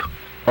 Stop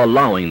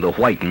allowing the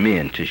white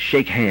men to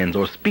shake hands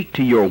or speak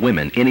to your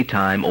women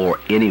anytime or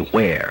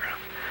anywhere.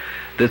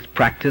 This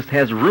practice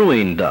has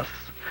ruined us.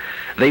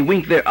 They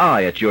wink their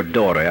eye at your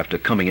daughter after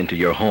coming into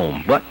your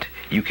home, but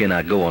you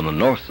cannot go on the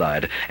north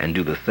side and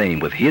do the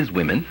same with his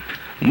women.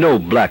 No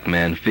black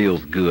man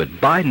feels good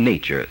by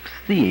nature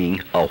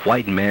seeing a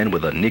white man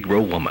with a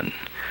Negro woman.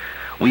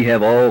 We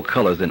have all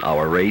colors in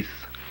our race: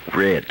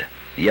 red,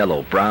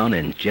 yellow, brown,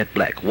 and jet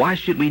black. Why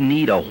should we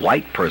need a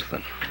white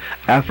person?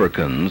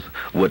 Africans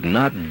would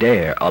not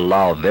dare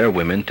allow their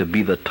women to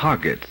be the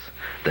targets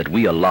that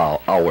we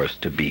allow ours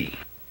to be.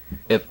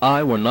 If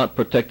I were not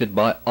protected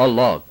by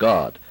Allah,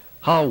 God,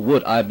 how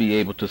would I be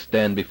able to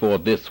stand before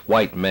this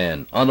white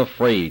man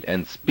unafraid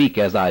and speak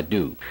as I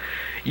do?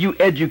 You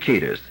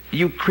educators,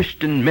 you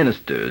Christian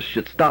ministers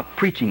should stop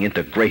preaching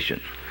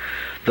integration.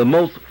 The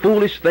most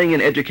foolish thing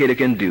an educator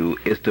can do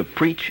is to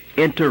preach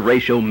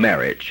interracial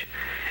marriage.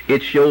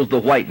 It shows the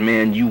white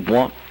man you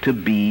want to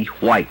be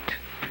white.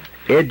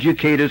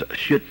 Educators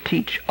should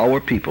teach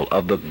our people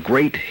of the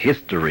great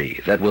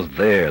history that was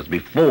theirs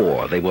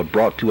before they were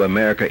brought to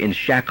America in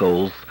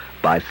shackles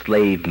by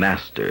slave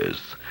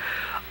masters.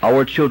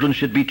 Our children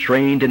should be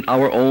trained in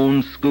our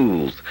own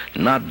schools,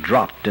 not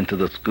dropped into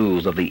the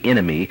schools of the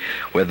enemy,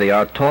 where they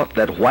are taught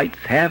that whites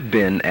have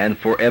been and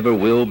forever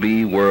will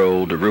be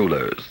world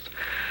rulers.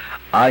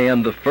 I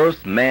am the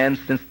first man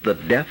since the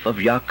death of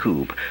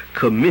Yaqub,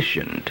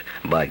 commissioned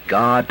by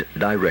God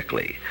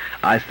directly.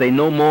 I say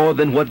no more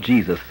than what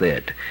Jesus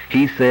said.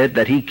 He said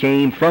that he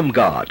came from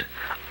God.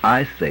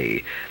 I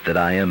say that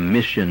I am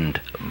missioned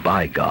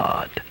by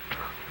God.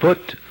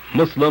 Put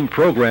Muslim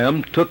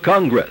program to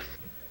Congress.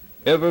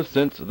 Ever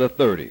since the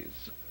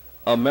 30s,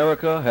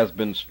 America has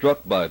been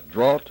struck by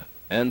drought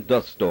and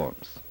dust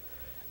storms.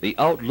 The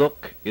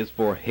outlook is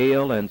for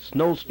hail and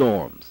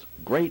snowstorms,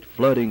 great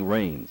flooding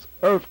rains,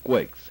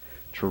 earthquakes,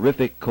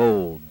 terrific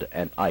cold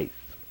and ice.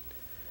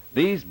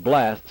 These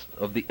blasts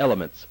of the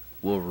elements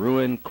will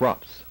ruin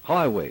crops,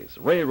 highways,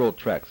 railroad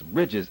tracks,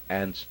 bridges,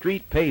 and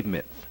street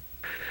pavements.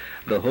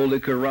 The Holy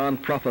Qur'an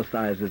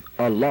prophesies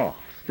Allah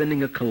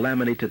sending a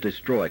calamity to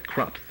destroy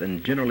crops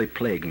and generally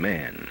plague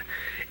man.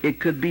 It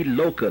could be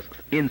locusts,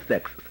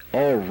 insects,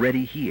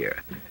 already here.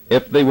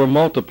 If they were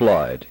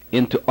multiplied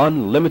into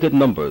unlimited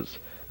numbers,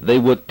 they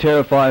would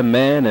terrify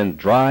man and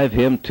drive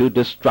him to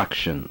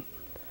destruction.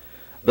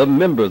 The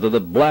members of the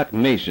black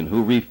nation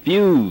who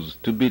refuse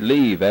to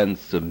believe and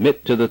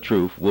submit to the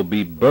truth will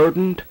be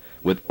burdened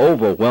with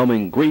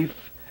overwhelming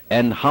grief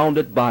and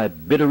hounded by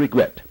bitter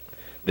regret.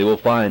 They will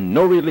find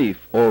no relief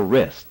or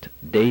rest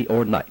day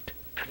or night.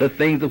 The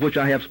things of which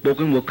I have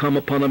spoken will come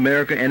upon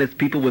America and its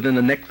people within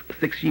the next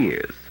 6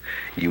 years.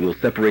 You will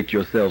separate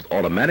yourselves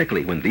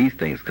automatically when these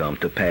things come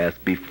to pass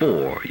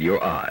before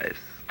your eyes.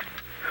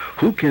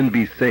 Who can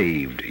be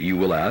saved, you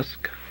will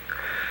ask?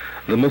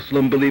 The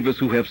Muslim believers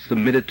who have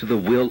submitted to the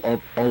will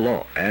of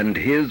Allah and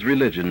His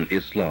religion,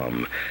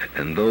 Islam,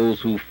 and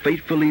those who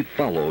faithfully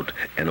followed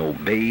and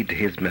obeyed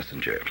His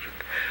messenger.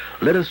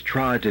 Let us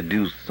try to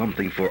do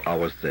something for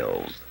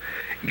ourselves.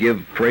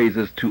 Give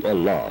praises to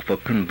Allah for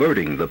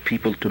converting the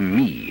people to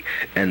me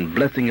and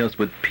blessing us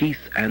with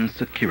peace and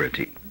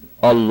security.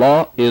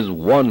 Allah is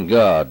one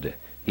God.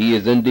 He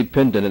is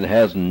independent and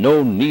has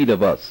no need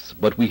of us,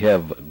 but we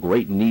have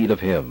great need of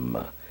Him.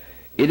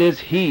 It is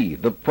He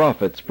the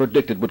prophets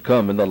predicted would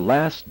come in the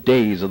last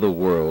days of the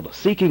world,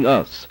 seeking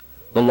us,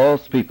 the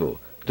lost people,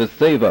 to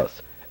save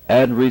us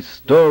and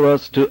restore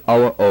us to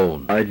our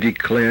own. I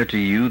declare to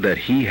you that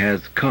He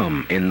has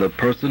come in the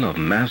person of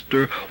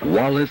Master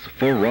Wallace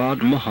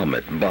Farad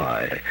Muhammad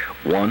by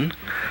 1.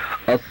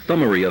 A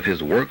summary of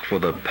his work for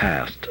the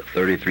past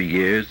 33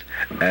 years,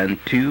 and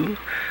 2.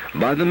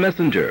 By the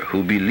messenger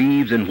who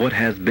believes in what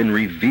has been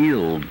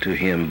revealed to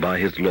him by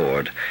his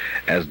Lord,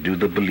 as do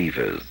the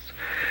believers.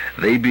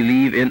 They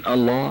believe in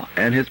Allah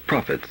and His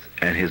prophets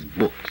and His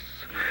books.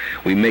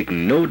 We make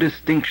no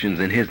distinctions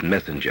in His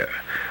messenger.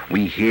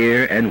 We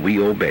hear and we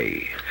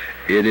obey.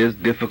 It is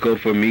difficult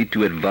for me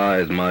to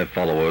advise my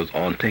followers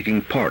on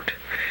taking part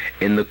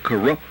in the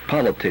corrupt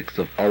politics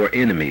of our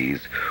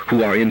enemies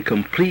who are in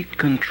complete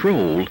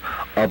control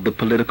of the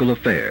political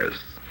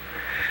affairs.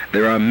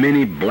 There are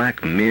many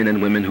black men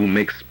and women who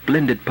make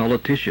splendid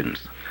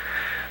politicians.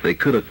 They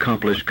could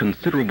accomplish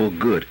considerable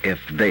good if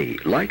they,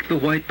 like the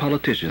white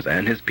politicians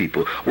and his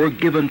people, were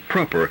given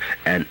proper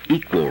and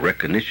equal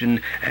recognition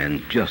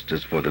and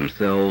justice for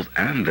themselves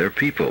and their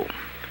people.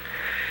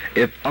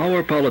 If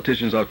our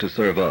politicians are to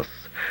serve us,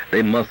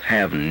 they must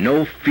have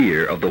no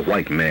fear of the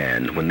white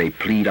man when they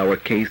plead our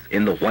case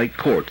in the white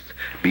courts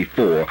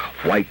before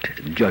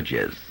white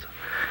judges.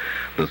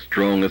 The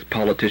strongest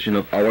politician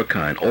of our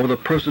kind, or the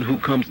person who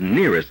comes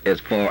nearest,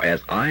 as far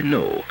as I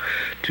know,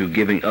 to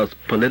giving us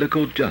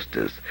political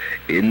justice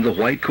in the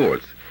white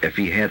courts, if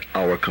he had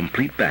our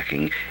complete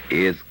backing,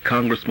 is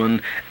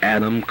Congressman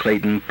Adam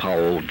Clayton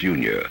Powell,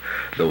 Jr.,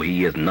 though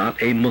he is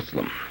not a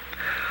Muslim.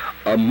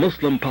 A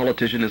Muslim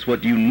politician is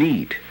what you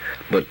need,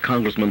 but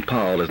Congressman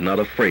Powell is not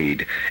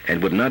afraid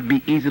and would not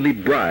be easily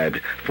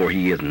bribed, for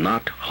he is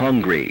not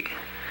hungry.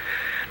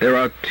 There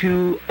are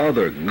 2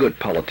 other good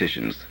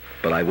politicians,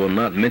 but I will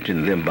not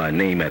mention them by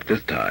name at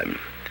this time.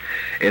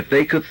 If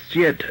they could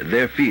shed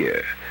their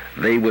fear,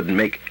 they would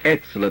make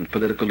excellent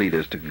political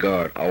leaders to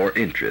guard our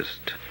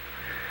interest.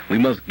 We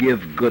must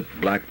give good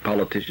black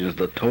politicians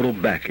the total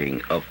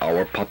backing of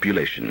our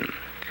population.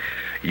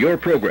 Your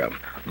program,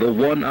 the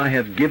one I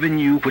have given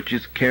you, which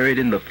is carried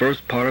in the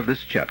first part of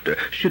this chapter,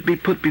 should be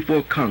put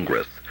before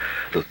Congress.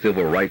 The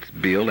Civil Rights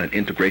Bill and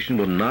integration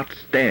will not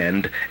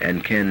stand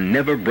and can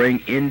never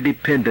bring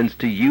independence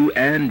to you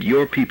and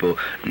your people,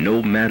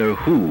 no matter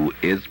who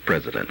is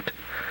president.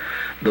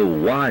 The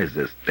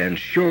wisest and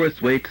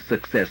surest way to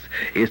success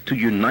is to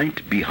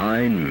unite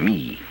behind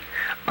me.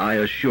 I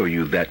assure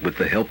you that with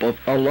the help of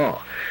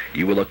Allah,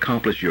 you will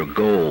accomplish your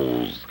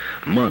goals,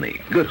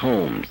 money, good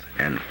homes,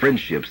 and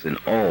friendships in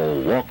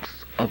all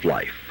walks of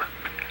life.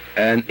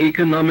 An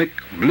economic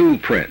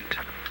blueprint.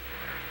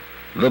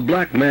 The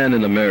black man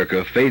in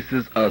America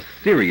faces a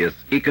serious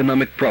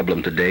economic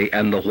problem today,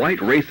 and the white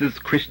race's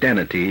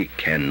Christianity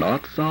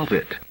cannot solve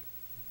it.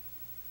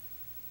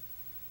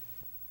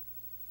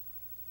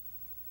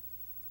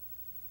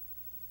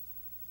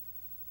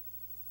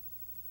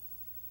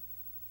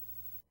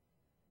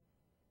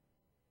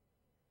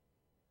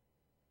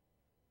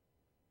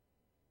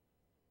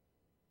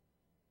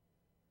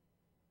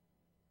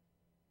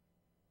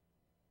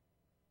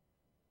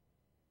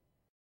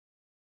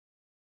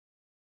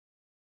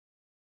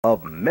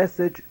 Of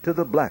Message to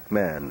the Black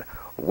Man,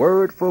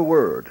 word for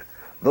word,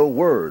 the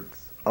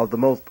words of the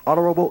most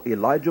honorable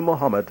Elijah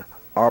Muhammad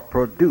are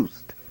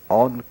produced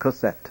on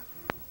cassette.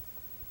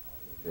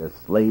 Their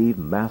slave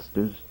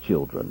masters'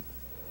 children.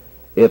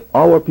 If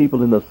our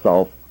people in the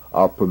South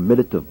are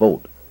permitted to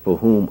vote, for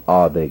whom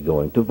are they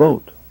going to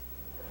vote?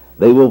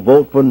 They will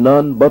vote for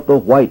none but the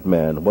white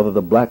man, whether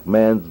the black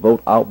man's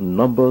vote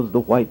outnumbers the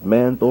white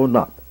man's or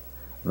not.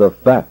 The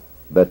fact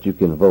that you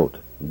can vote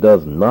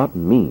does not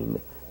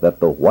mean that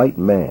the white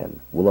man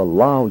will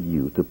allow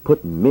you to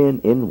put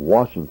men in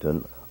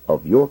Washington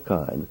of your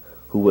kind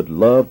who would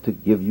love to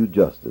give you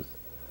justice,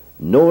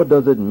 nor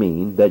does it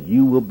mean that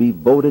you will be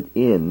voted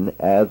in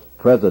as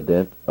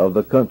president of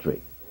the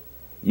country.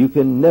 You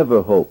can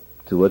never hope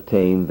to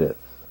attain this.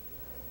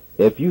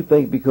 If you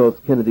think because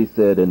Kennedy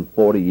said in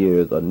 40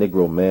 years a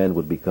Negro man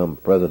would become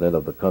president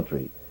of the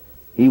country,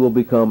 he will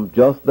become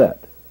just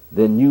that,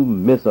 then you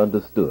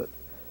misunderstood.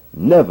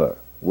 Never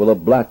will a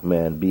black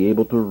man be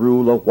able to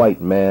rule a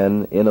white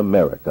man in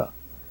America.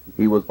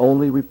 He was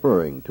only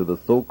referring to the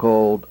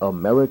so-called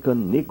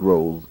American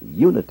Negro's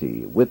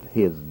unity with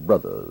his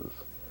brothers.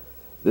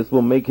 This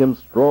will make him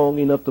strong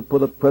enough to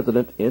put a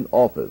president in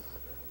office,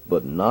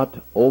 but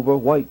not over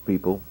white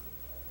people.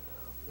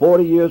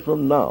 40 years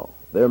from now,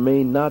 there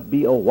may not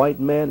be a white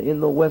man in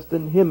the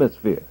Western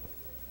Hemisphere.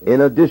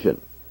 In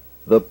addition,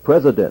 the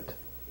president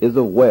is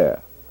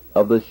aware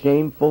of the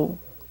shameful,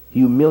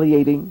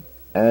 humiliating,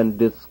 and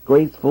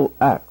disgraceful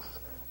acts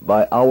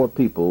by our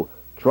people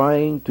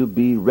trying to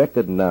be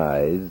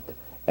recognized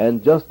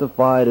and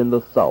justified in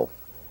the South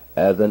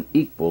as an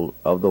equal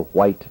of the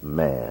white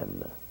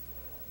man.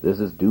 This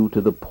is due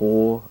to the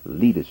poor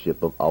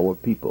leadership of our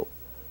people.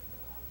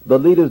 The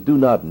leaders do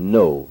not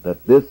know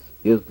that this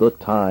is the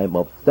time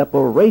of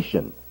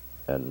separation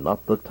and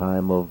not the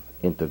time of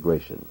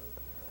integration.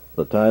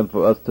 The time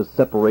for us to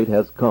separate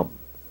has come.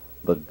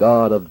 The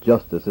God of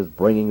justice is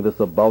bringing this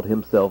about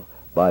himself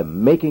by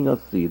making us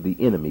see the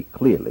enemy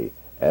clearly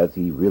as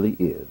he really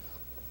is.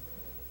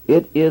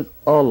 It is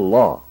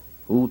Allah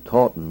who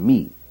taught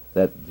me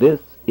that this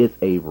is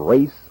a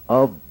race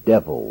of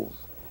devils,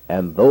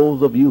 and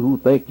those of you who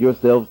think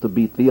yourselves to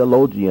be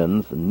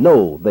theologians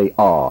know they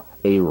are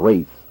a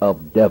race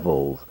of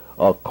devils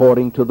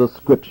according to the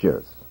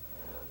Scriptures.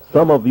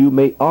 Some of you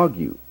may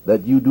argue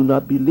that you do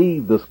not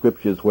believe the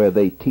Scriptures where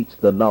they teach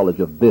the knowledge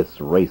of this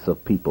race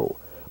of people,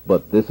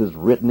 but this is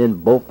written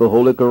in both the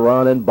Holy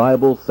Qur'an and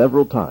Bible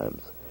several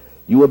times.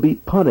 You will be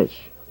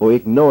punished for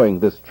ignoring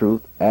this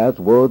truth, as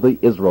were the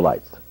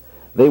Israelites.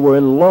 They were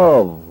in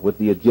love with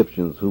the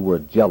Egyptians, who were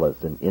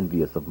jealous and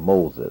envious of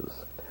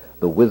Moses.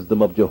 The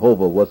wisdom of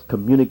Jehovah was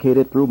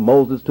communicated through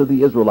Moses to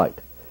the Israelite.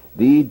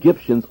 The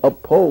Egyptians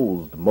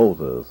opposed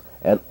Moses,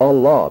 and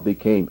Allah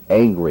became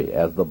angry,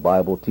 as the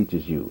Bible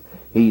teaches you.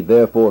 He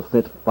therefore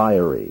sent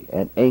fiery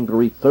and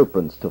angry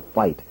serpents to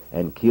fight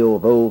and kill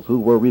those who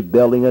were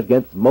rebelling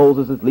against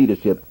Moses'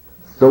 leadership.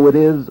 So it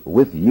is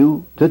with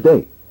you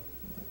today.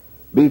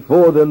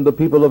 Before them the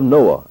people of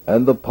Noah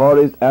and the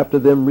parties after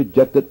them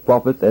rejected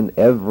prophets, and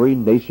every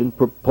nation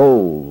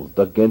proposed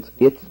against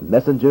its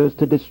messengers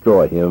to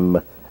destroy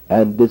him,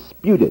 and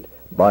disputed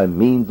by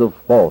means of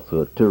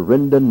falsehood to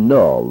render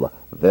null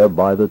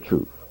thereby the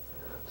truth.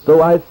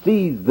 So I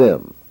seized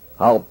them.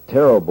 How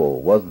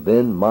terrible was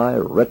then my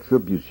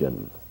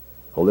retribution.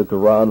 Holy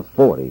Quran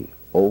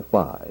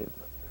 40:05.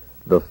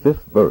 The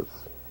 5th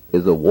verse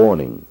is a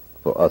warning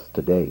for us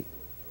today.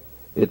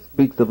 It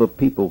speaks of a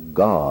people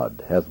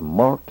God has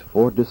marked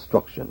for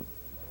destruction.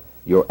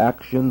 Your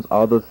actions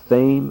are the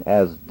same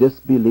as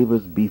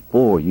disbelievers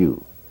before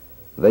you.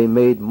 They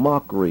made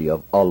mockery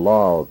of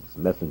Allah's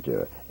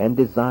messenger and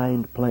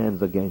designed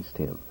plans against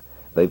him.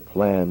 They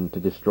planned to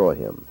destroy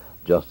him,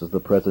 just as the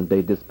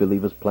present-day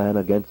disbelievers plan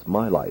against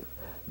my life.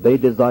 They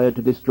desire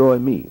to destroy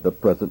me, the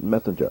present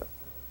messenger.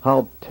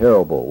 How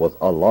terrible was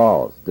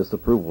Allah's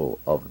disapproval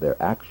of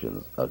their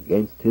actions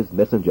against his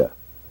messenger.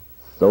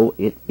 So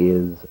it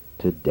is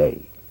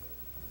today.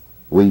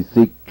 We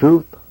seek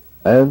truth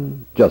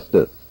and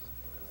justice.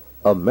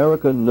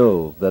 America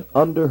knows that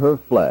under her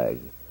flag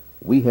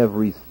we have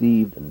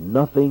received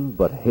nothing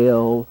but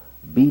hell,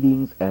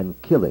 beatings,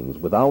 and killings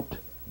without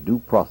due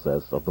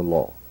process of the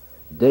law,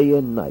 day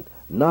and night,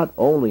 not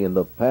only in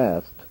the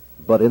past,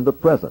 but in the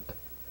present.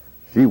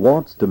 She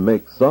wants to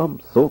make some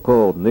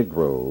so-called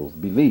Negroes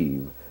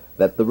believe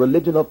that the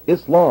religion of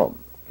Islam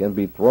can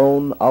be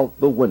thrown out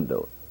the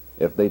window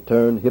if they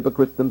turn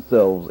hypocrites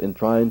themselves in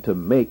trying to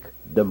make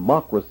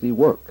democracy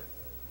work.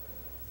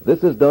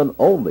 This is done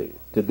only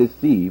to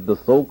deceive the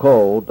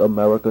so-called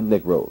American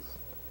Negroes.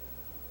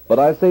 But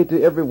I say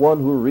to everyone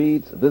who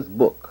reads this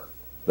book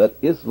that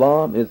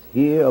Islam is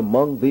here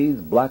among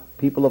these black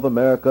people of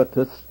America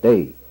to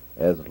stay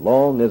as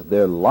long as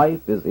their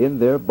life is in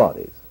their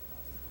bodies.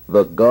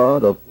 The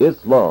God of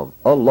Islam,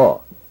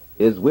 Allah,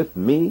 is with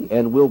me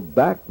and will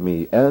back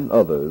me and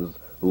others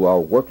who are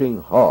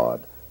working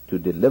hard to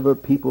deliver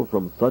people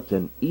from such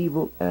an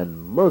evil and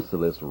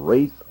merciless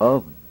race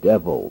of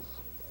devils.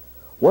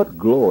 What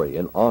glory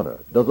and honor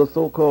does a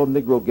so-called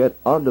Negro get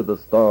under the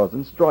stars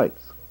and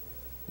stripes?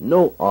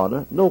 No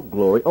honor, no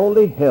glory,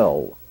 only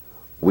hell.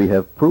 We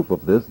have proof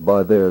of this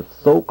by their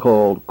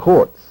so-called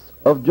courts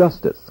of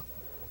justice.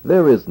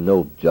 There is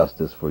no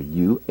justice for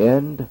you,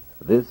 and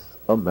this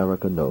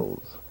America knows.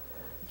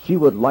 She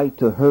would like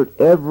to hurt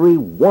every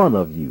one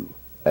of you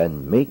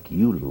and make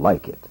you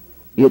like it.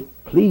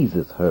 It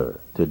pleases her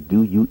to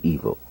do you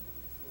evil.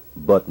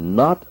 But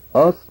not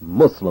us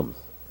Muslims.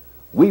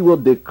 We will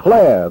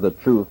declare the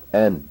truth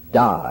and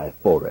die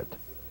for it.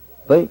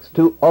 Thanks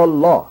to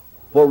Allah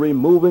for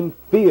removing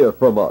fear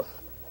from us,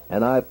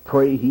 and I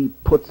pray he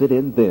puts it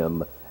in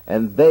them,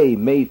 and they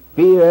may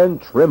fear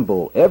and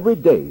tremble every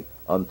day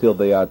until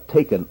they are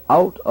taken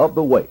out of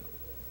the way.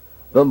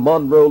 The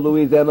Monroe,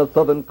 Louisiana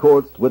Southern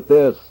courts, with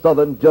their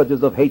Southern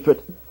judges of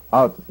hatred,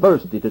 are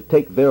thirsty to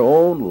take their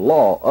own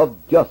law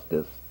of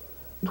justice,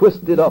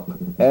 twist it up,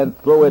 and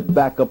throw it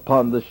back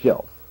upon the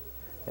shelf.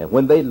 And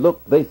when they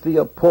look, they see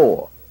a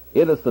poor,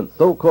 innocent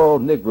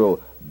so-called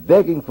Negro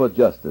begging for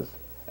justice,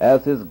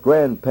 as his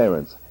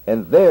grandparents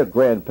and their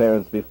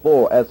grandparents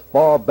before, as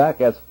far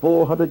back as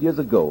 400 years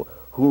ago,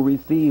 who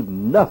received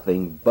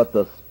nothing but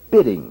the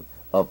spitting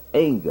of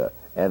anger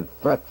and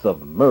threats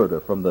of murder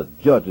from the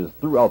judges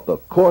throughout the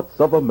courts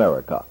of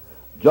America.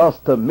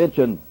 Just to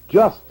mention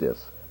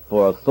justice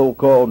for a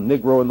so-called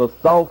Negro in the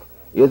South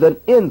is an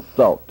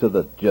insult to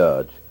the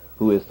judge,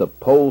 who is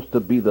supposed to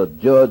be the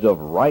judge of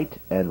right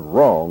and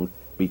wrong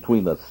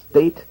between the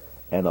state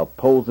and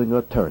opposing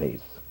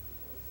attorneys.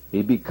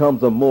 He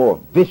becomes a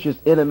more vicious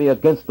enemy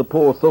against the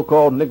poor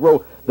so-called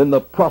Negro than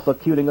the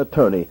prosecuting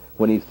attorney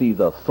when he sees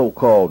a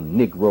so-called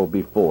Negro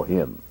before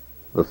him.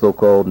 The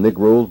so-called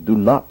Negroes do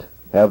not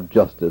have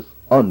justice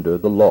under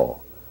the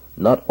law,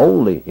 not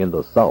only in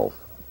the South,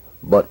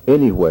 but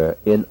anywhere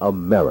in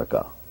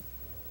America.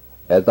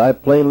 As I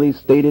plainly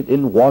stated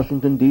in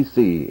Washington,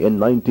 D.C. in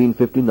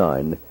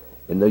 1959,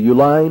 in the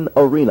Uline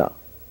Arena,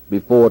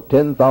 before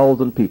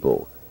 10,000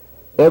 people,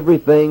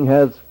 everything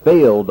has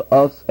failed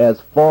us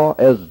as far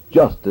as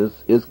justice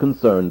is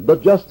concerned. The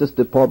Justice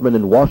Department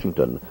in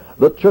Washington,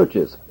 the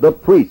churches, the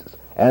priests,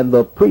 and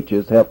the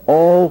preachers have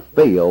all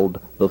failed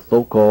the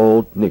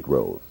so-called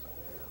Negroes.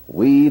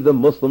 We, the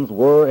Muslims,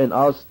 were and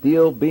are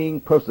still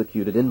being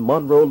persecuted in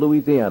Monroe,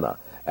 Louisiana,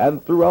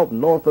 and throughout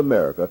North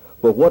America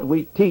for what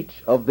we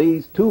teach of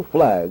these two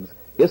flags,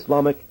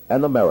 Islamic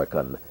and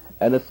American,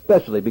 and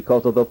especially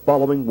because of the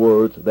following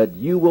words that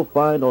you will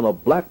find on a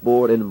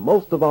blackboard in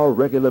most of our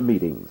regular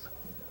meetings.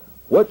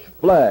 Which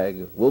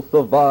flag will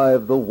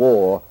survive the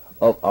war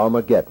of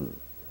Armageddon?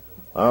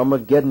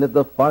 Armageddon is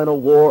the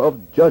final war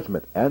of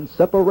judgment and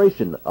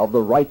separation of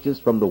the righteous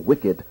from the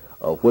wicked,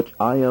 of which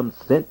I am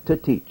sent to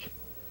teach.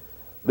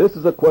 This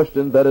is a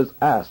question that is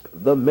asked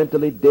the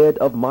mentally dead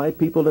of my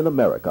people in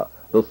America,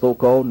 the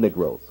so-called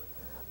Negroes.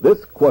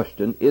 This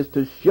question is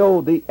to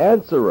show the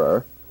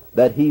answerer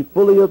that he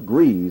fully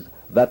agrees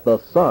that the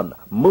sun,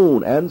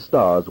 moon, and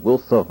stars will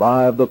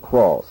survive the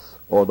cross,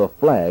 or the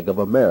flag of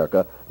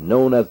America,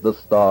 known as the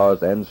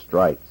Stars and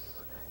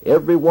Stripes.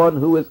 Everyone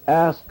who is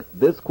asked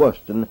this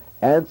question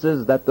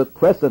answers that the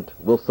crescent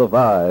will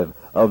survive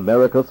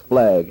America's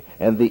flag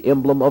and the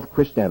emblem of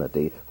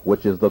Christianity,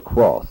 which is the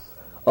cross.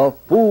 A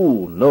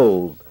fool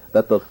knows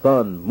that the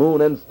sun,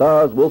 moon, and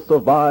stars will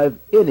survive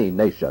any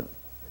nation.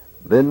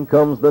 Then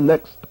comes the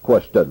next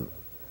question.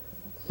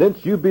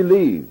 Since you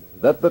believe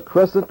that the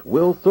crescent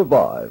will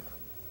survive,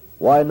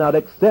 why not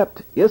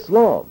accept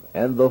Islam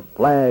and the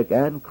flag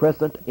and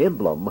crescent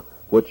emblem,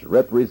 which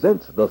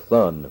represents the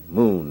sun,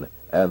 moon,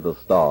 and the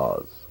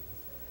stars?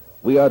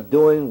 We are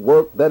doing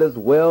work that is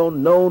well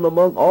known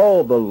among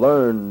all the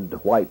learned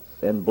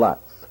whites and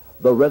blacks,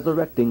 the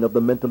resurrecting of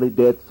the mentally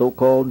dead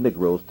so-called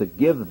Negroes, to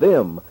give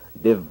them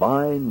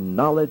divine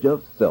knowledge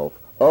of self,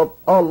 of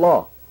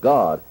Allah,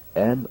 God,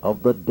 and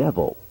of the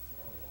devil.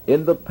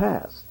 In the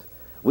past,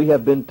 we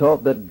have been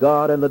taught that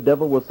God and the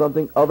devil were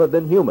something other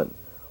than human,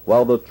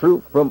 while the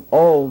truth from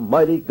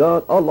Almighty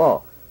God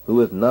Allah,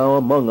 who is now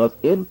among us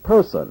in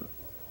person,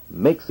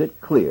 makes it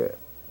clear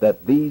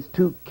that these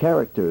two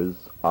characters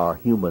are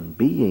human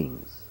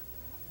beings.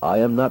 I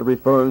am not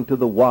referring to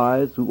the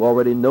wise who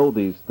already know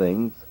these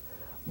things,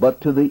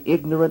 but to the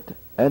ignorant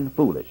and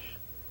foolish.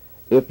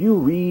 If you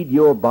read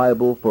your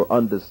Bible for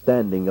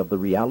understanding of the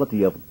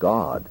reality of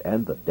God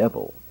and the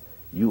devil,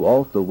 you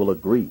also will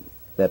agree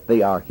that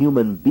they are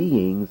human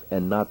beings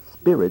and not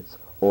spirits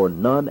or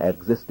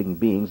non-existing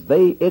beings.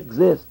 They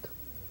exist.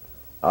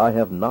 I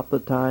have not the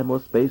time or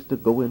space to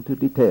go into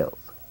details.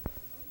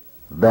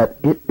 That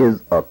it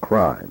is a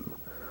crime,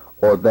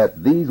 or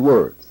that these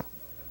words,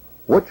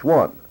 which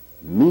one,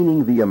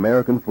 meaning the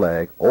American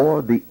flag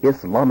or the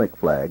Islamic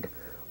flag,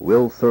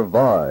 will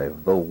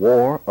survive the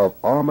war of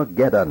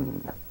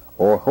Armageddon,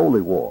 or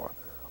Holy War,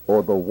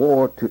 or the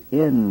war to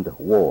end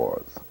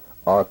wars,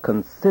 are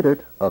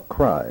considered a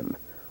crime,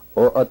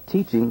 or a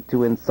teaching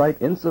to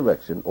incite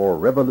insurrection or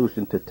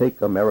revolution to take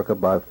America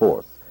by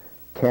force,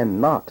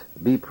 cannot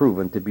be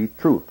proven to be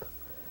truth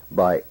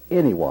by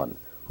anyone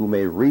who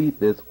may read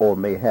this or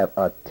may have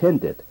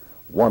attended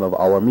one of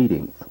our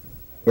meetings.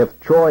 If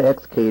Troy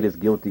X. Cade is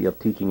guilty of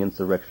teaching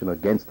insurrection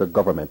against the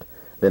government,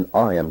 then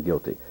I am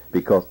guilty,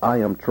 because I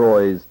am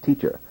Troy's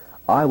teacher.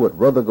 I would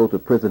rather go to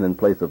prison in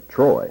place of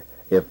Troy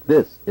if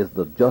this is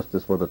the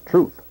justice for the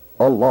truth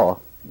Allah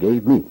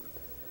gave me.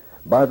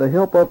 By the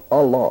help of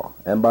Allah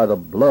and by the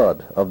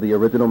blood of the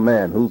original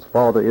man whose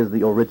father is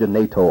the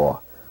originator,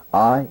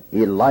 I,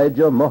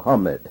 Elijah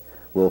Muhammad,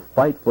 will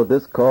fight for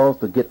this cause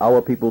to get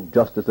our people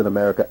justice in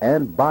America,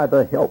 and by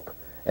the help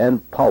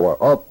and power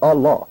of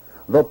Allah,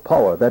 the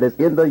power that is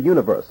in the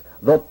universe,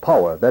 the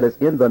power that is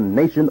in the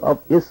nation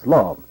of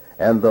Islam,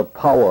 and the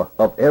power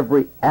of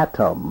every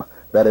atom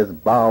that is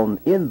bound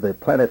in the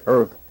planet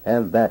Earth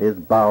and that is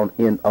bound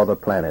in other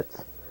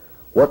planets.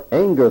 What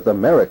angers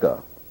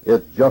America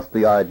is just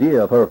the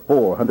idea of her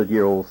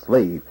 400-year-old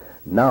slave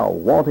now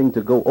wanting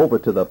to go over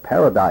to the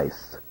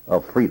paradise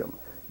of freedom,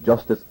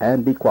 justice,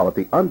 and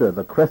equality under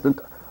the crescent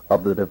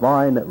of the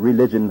divine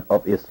religion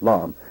of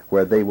Islam,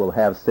 where they will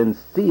have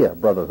sincere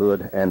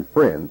brotherhood and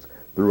friends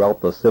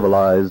throughout the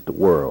civilized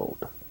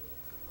world.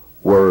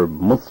 Were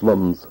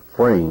Muslims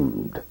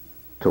framed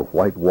to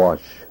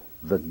whitewash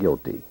the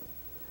guilty?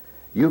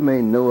 You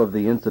may know of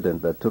the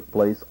incident that took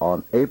place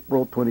on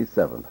April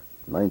 27th,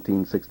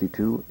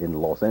 1962, in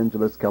Los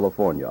Angeles,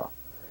 California,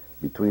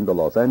 between the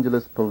Los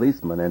Angeles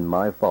policeman and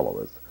my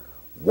followers.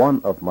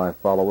 One of my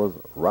followers,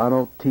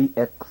 Ronald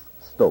T.X.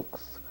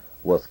 Stokes,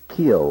 was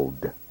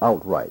killed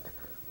outright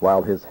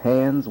while his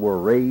hands were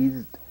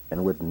raised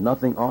and with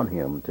nothing on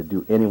him to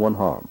do anyone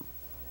harm.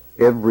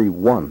 Every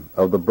one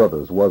of the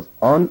brothers was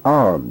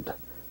unarmed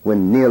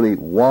when nearly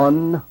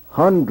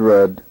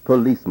 100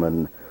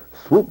 policemen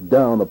swooped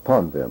down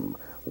upon them,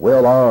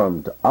 well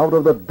armed, out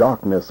of the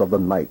darkness of the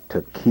night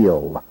to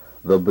kill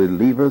the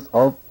believers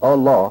of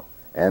Allah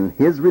and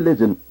his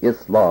religion,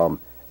 Islam,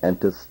 and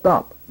to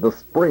stop the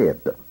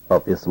spread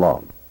of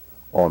Islam.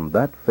 On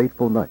that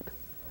fateful night,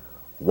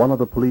 one of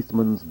the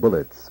policeman's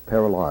bullets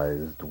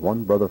paralyzed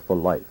one brother for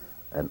life,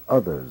 and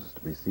others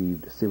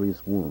received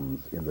serious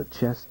wounds in the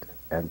chest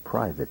and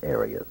private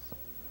areas.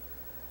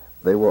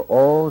 They were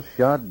all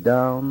shot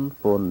down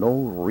for no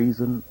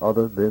reason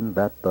other than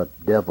that the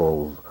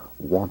devils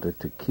wanted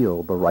to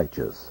kill the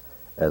righteous,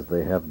 as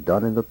they have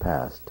done in the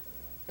past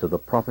to the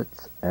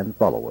prophets and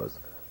followers,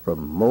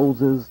 from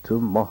Moses to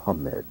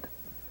Muhammad.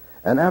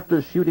 And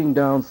after shooting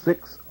down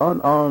 6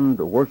 unarmed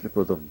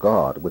worshippers of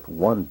God with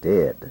 1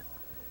 dead,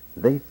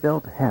 they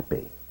felt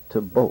happy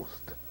to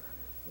boast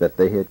that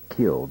they had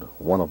killed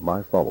one of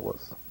my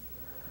followers.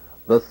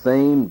 The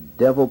same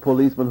devil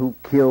policeman who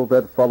killed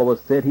that follower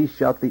said he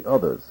shot the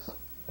others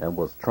and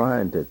was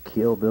trying to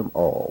kill them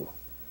all.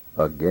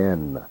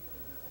 Again,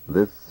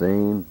 this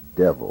same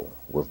devil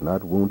was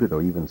not wounded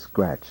or even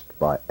scratched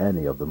by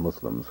any of the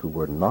Muslims who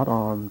were not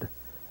armed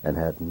and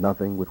had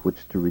nothing with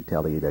which to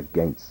retaliate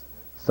against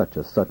such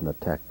a sudden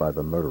attack by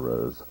the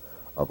murderers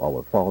of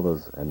our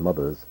fathers and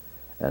mothers,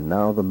 and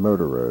now the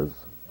murderers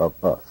of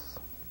us.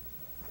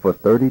 For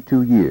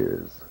 32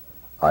 years,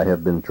 I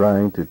have been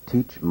trying to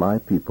teach my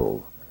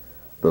people,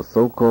 the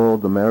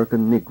so-called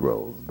American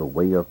Negroes, the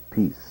way of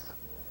peace,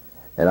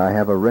 and I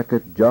have a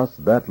record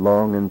just that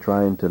long in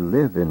trying to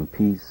live in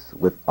peace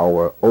with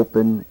our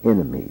open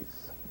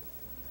enemies.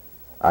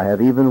 I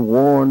have even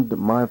warned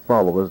my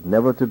followers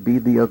never to be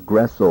the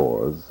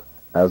aggressors,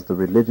 as the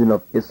religion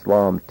of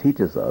Islam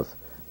teaches us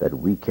that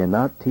we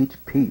cannot teach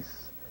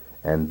peace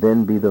and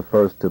then be the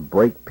first to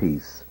break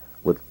peace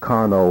with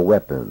carnal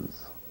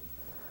weapons.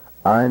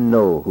 I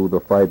know who the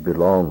fight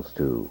belongs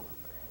to.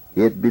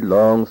 It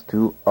belongs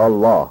to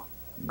Allah,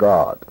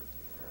 God.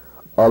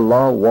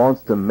 Allah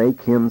wants to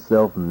make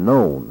himself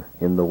known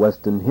in the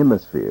Western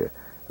Hemisphere,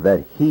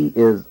 that he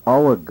is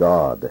our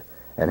God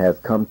and has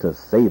come to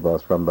save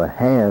us from the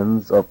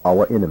hands of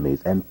our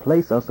enemies and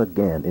place us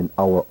again in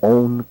our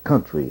own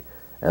country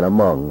and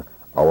among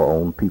our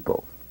own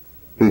people.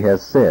 He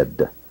has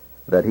said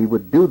that he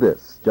would do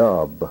this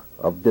job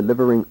of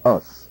delivering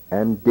us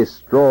and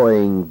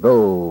destroying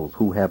those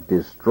who have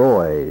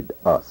destroyed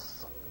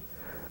us.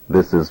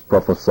 This is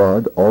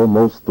prophesied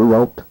almost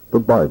throughout the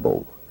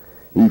Bible.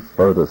 He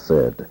further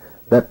said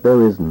that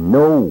there is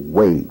no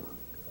way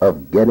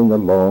of getting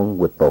along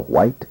with the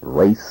white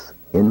race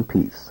in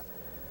peace.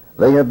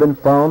 They have been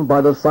found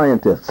by the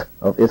scientists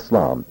of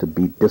Islam to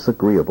be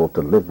disagreeable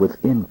to live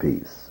with in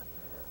peace.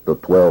 The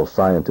 12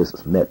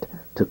 scientists met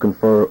to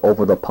confer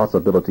over the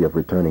possibility of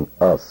returning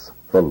us,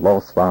 the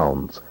lost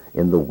founds,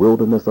 in the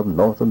wilderness of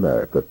North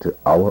America to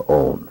our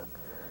own.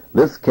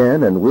 This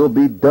can and will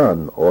be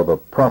done, or the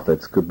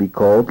prophets could be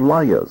called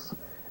liars,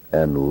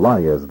 and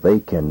liars they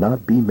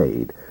cannot be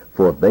made,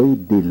 for they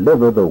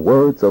deliver the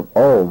words of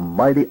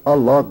Almighty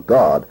Allah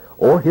God,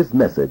 or his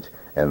message,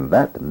 and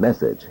that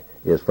message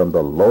is from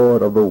the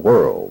Lord of the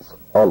worlds,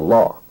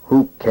 Allah,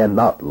 who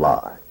cannot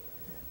lie.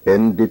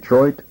 In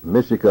Detroit,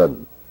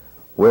 Michigan,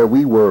 where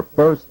we were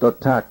first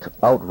attacked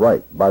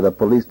outright by the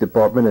police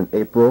department in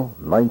April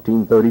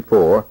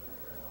 1934,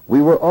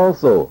 we were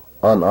also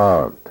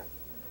unarmed.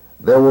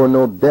 There were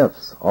no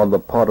deaths on the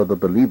part of the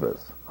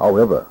believers.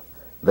 However,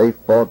 they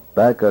fought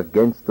back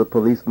against the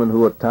policemen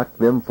who attacked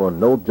them for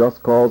no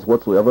just cause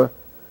whatsoever,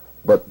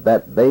 but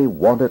that they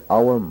wanted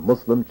our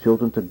Muslim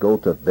children to go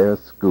to their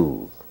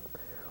schools.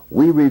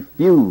 We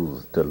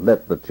refused to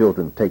let the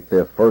children take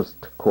their first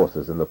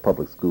courses in the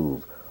public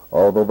schools,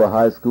 although the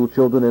high school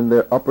children in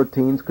their upper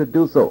teens could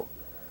do so.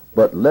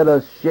 But let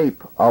us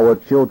shape our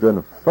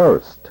children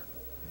first.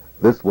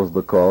 This was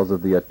the cause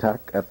of the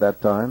attack at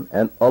that time,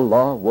 and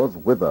Allah was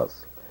with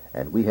us,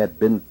 and we had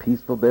been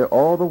peaceful there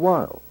all the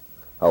while.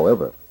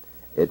 However,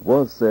 it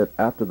was said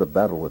after the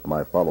battle with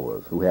my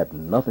followers, who had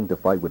nothing to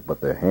fight with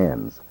but their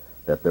hands,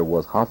 that there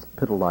was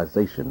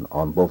hospitalization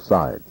on both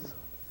sides.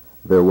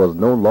 There was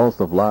no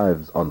loss of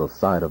lives on the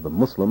side of the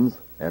Muslims,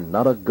 and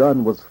not a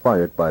gun was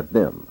fired by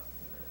them.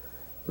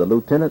 The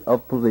lieutenant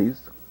of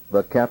police,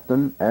 the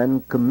captain,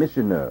 and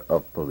commissioner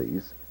of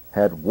police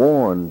had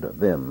warned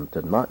them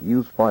to not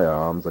use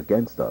firearms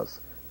against us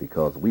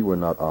because we were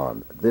not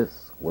armed.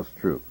 This was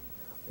true.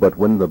 But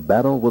when the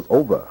battle was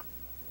over,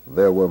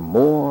 there were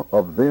more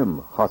of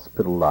them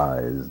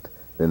hospitalized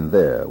than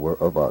there were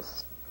of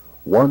us.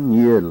 1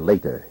 year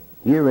later,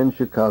 here in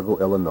Chicago,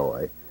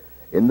 Illinois,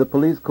 in the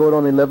police court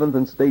on 11th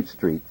and State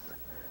Streets,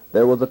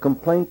 there was a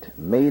complaint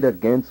made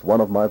against one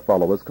of my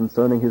followers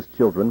concerning his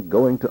children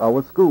going to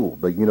our school,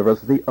 the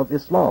University of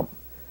Islam.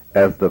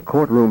 As the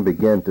courtroom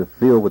began to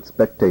fill with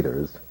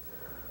spectators,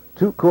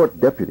 2 court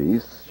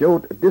deputies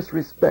showed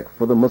disrespect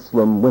for the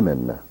Muslim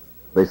women.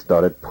 They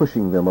started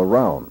pushing them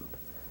around,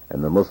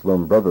 and the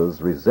Muslim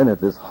brothers resented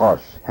this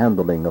harsh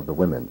handling of the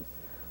women.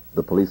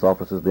 The police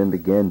officers then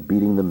began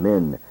beating the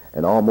men,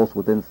 and almost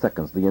within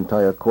seconds the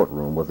entire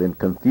courtroom was in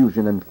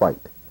confusion and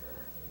fight.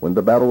 When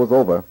the battle was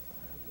over,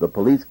 the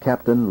police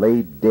captain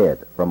lay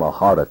dead from a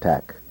heart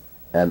attack,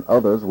 and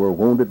others were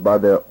wounded by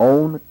their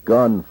own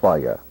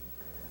gunfire.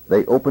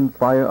 They opened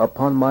fire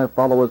upon my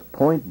followers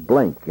point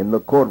blank in the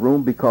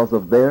courtroom because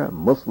of their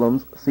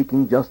Muslims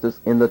seeking justice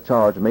in the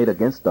charge made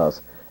against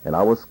us and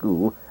our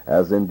school,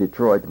 as in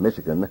Detroit,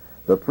 Michigan,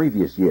 the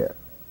previous year.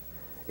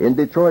 In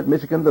Detroit,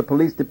 Michigan, the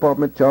police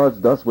department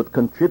charged us with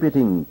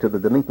contributing to the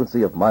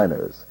delinquency of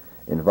minors,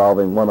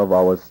 involving one of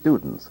our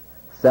students,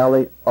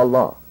 Sally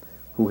Allah,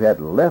 who had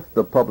left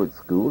the public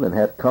school and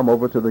had come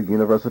over to the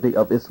University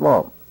of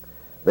Islam.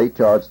 They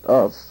charged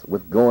us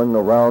with going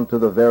around to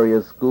the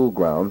various school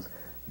grounds,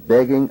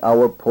 begging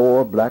our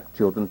poor black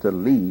children to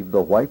leave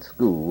the white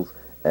schools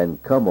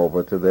and come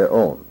over to their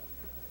own.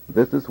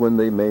 This is when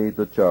they made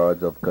the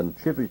charge of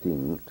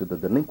contributing to the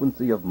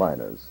delinquency of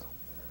minors.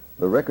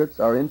 The records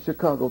are in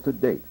Chicago to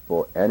date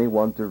for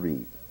anyone to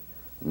read.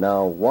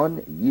 Now,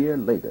 1 year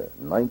later,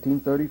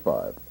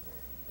 1935,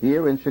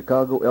 here in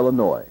Chicago,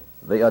 Illinois,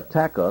 they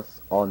attack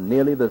us on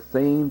nearly the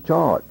same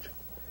charge.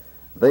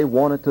 They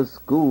wanted to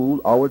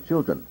school our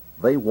children.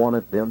 They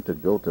wanted them to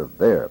go to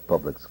their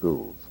public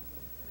schools.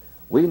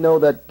 We know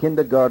that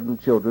kindergarten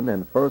children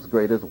and first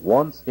graders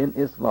once in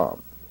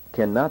Islam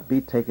cannot be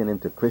taken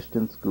into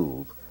Christian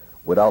schools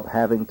without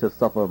having to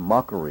suffer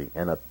mockery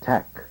and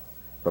attack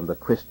from the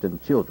Christian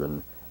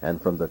children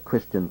and from the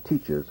Christian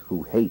teachers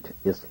who hate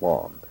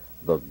Islam,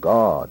 the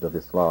God of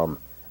Islam,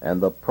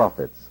 and the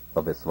prophets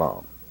of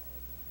Islam.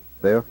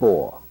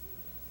 Therefore,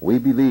 we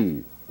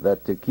believe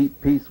that to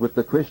keep peace with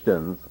the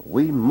Christians,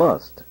 we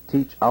must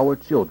teach our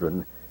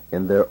children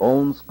in their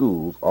own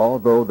schools,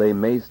 although they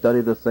may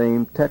study the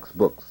same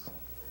textbooks.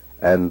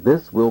 And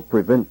this will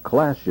prevent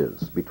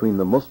clashes between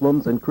the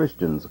Muslims and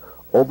Christians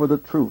over the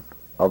truth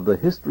of the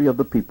history of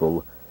the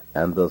people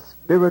and the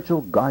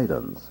spiritual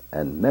guidance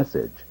and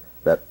message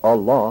that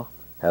Allah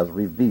has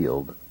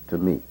revealed to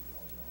me.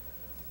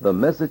 The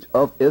message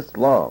of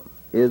Islam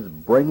is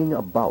bringing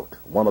about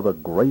one of the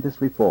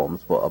greatest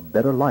reforms for a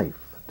better life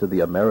to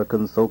the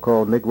American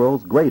so-called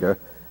Negroes, greater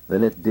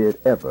than it did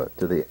ever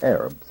to the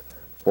Arabs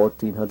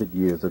 1,400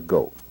 years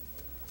ago.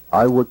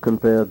 I would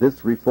compare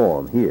this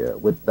reform here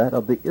with that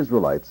of the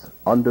Israelites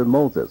under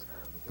Moses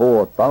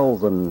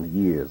 4,000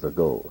 years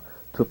ago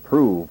to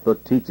prove the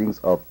teachings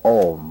of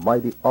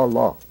Almighty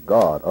Allah,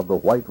 God of the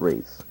white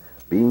race,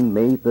 being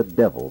made the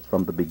devils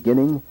from the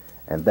beginning,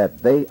 and that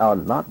they are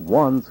not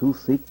ones who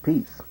seek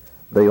peace.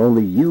 They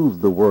only use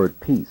the word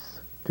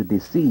peace to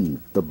deceive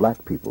the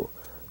black people,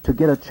 to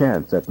get a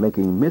chance at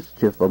making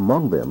mischief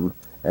among them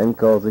and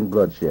causing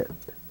bloodshed.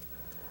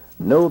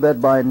 Know that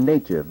by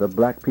nature the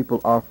black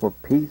people are for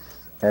peace,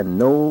 and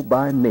know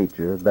by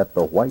nature that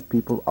the white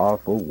people are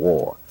for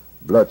war,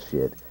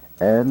 bloodshed,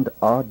 and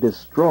are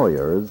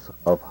destroyers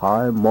of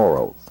high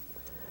morals.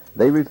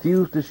 They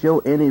refuse to show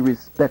any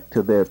respect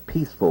to their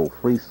peaceful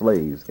free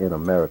slaves in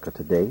America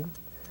today.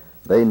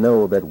 They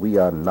know that we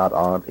are not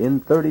armed.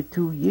 In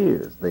 32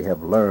 years they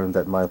have learned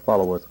that my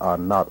followers are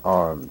not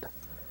armed.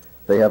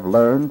 They have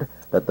learned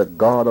that the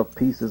God of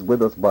peace is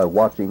with us by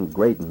watching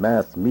great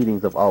mass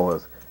meetings of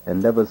ours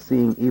and never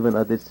seeing even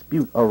a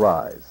dispute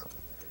arise.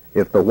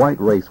 If the white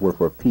race were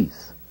for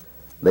peace,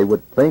 they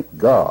would thank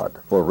God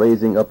for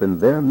raising up in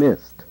their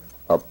midst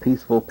a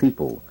peaceful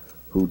people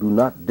who do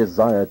not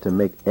desire to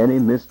make any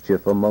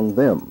mischief among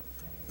them.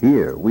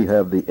 Here we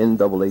have the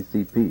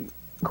NAACP,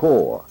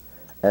 CORE,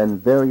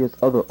 and various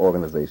other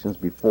organizations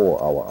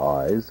before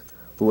our eyes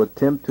who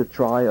attempt to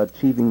try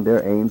achieving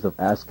their aims of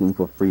asking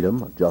for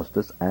freedom,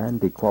 justice,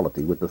 and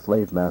equality with the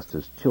slave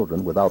master's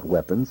children without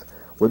weapons,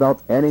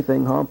 without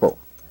anything harmful.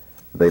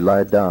 They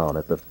lie down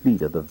at the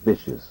feet of the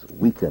vicious,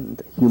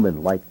 weakened,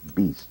 human-like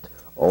beast,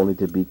 only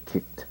to be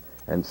kicked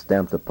and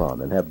stamped upon,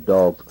 and have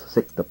dogs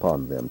sicked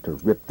upon them to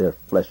rip their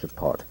flesh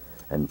apart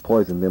and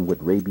poison them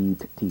with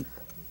rabies teeth.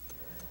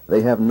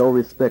 They have no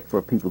respect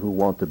for people who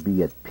want to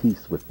be at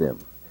peace with them.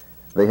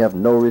 They have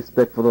no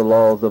respect for the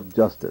laws of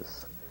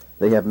justice.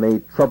 They have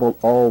made trouble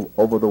all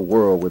over the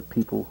world with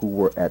people who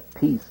were at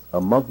peace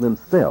among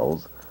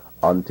themselves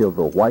until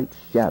the white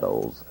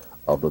shadows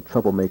of the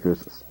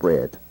troublemakers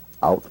spread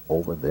out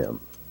over them.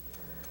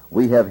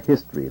 We have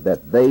history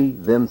that they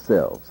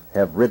themselves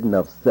have written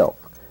of self,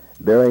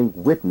 bearing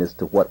witness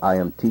to what I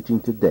am teaching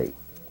today,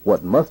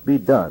 what must be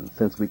done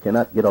since we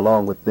cannot get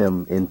along with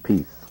them in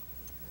peace.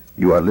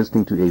 You are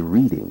listening to a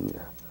reading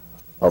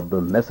of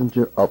the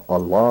Messenger of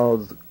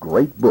Allah's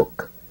great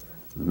book,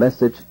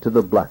 Message to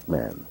the Black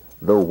Man,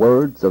 the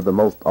words of the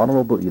Most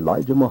Honorable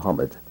Elijah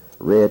Muhammad,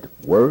 read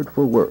word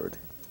for word.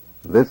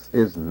 This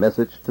is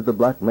Message to the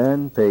Black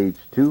Man, page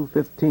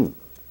 215.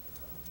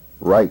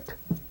 right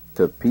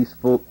to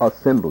peaceful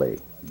assembly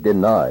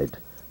denied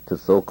to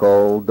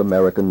so-called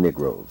American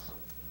Negroes.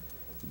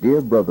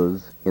 Dear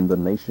brothers in the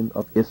nation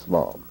of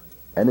Islam,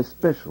 and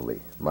especially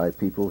my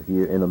people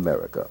here in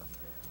America,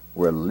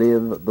 where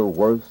live the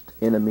worst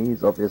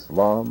enemies of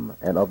Islam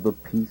and of the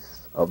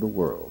peace of the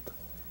world,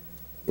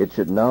 it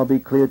should now be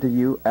clear to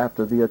you,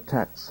 after the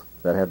attacks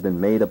that have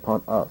been made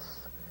upon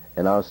us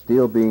and are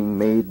still being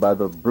made by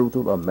the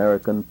brutal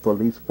American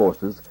police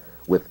forces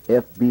with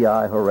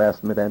FBI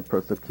harassment and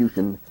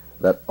persecution,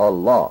 that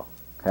Allah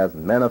has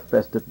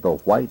manifested the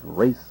white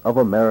race of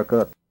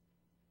America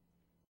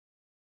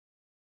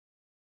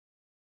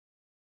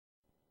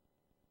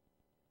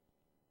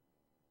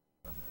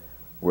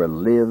where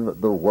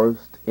live the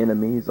worst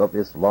enemies of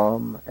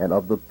Islam and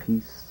of the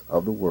peace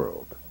of the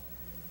world.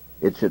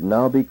 It should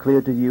now be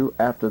clear to you,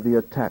 after the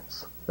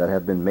attacks that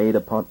have been made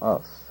upon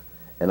us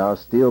and are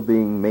still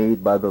being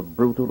made by the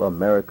brutal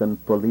American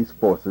police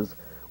forces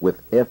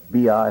with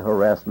FBI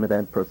harassment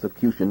and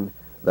persecution,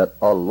 that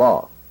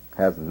Allah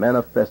has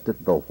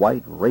manifested the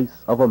white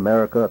race of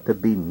America to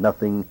be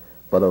nothing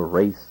but a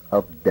race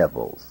of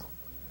devils.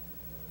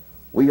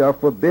 We are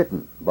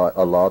forbidden by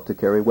Allah to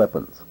carry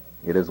weapons.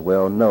 It is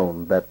well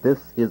known that this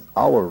is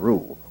our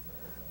rule.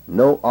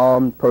 No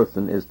armed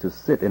person is to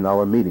sit in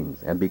our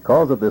meetings, and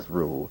because of this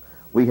rule,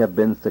 we have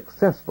been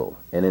successful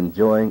in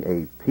enjoying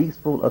a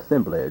peaceful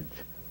assemblage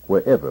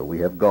wherever we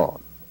have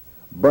gone.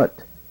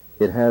 But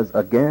it has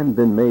again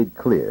been made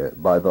clear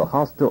by the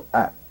hostile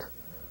act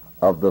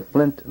of the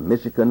Flint,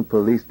 Michigan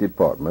Police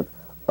Department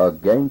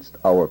against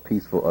our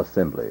peaceful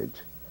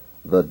assemblage.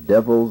 The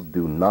devils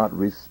do not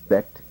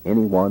respect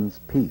anyone's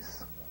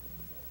peace.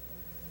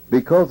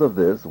 Because of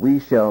this,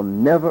 we shall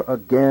never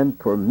again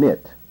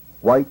permit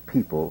white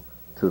people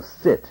to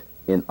sit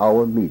in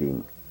our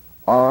meeting,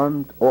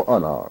 armed or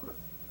unarmed.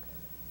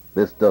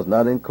 This does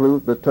not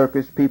include the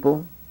Turkish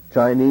people,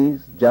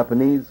 Chinese,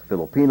 Japanese,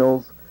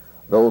 Filipinos,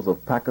 those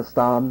of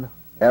Pakistan,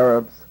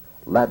 Arabs,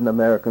 Latin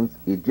Americans,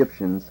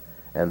 Egyptians,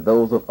 and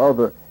those of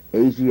other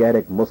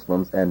Asiatic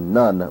Muslims and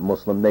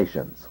non-Muslim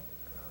nations.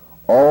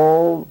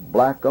 All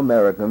black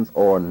Americans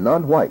or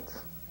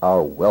non-whites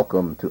are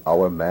welcome to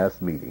our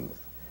mass meetings.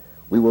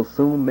 We will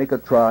soon make a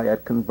try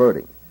at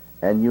converting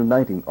and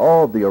uniting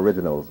all the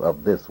originals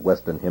of this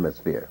Western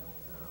Hemisphere.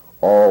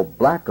 All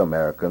black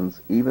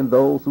Americans, even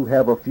those who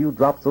have a few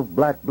drops of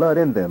black blood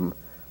in them,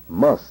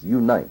 must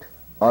unite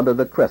under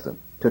the crescent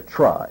to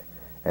try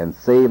and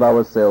save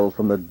ourselves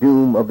from the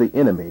doom of the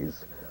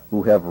enemies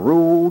who have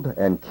ruled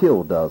and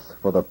killed us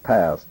for the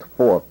past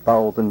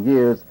 4,000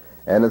 years,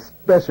 and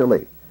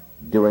especially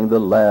during the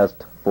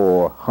last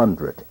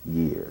 400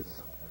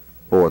 years.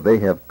 For they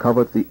have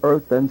covered the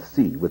earth and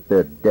sea with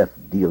their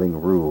death-dealing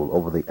rule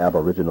over the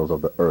aboriginals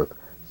of the earth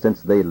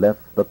since they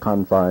left the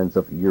confines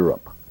of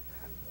Europe.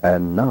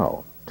 And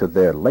now to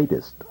their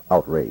latest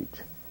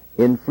outrage.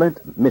 In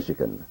Flint,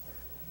 Michigan,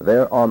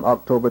 there on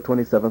October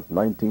 27,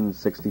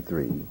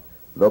 1963,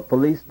 the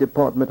police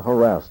department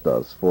harassed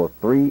us for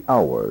 3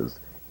 hours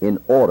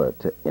in order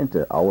to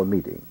enter our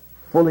meeting,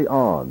 fully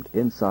armed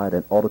inside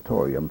an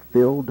auditorium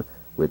filled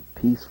with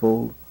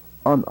peaceful,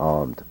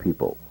 unarmed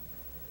people.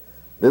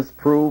 This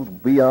proves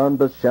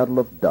beyond a shadow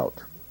of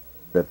doubt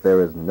that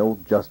there is no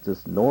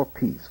justice nor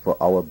peace for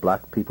our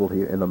black people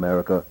here in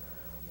America,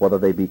 whether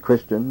they be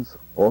Christians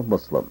or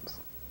Muslims.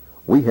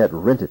 We had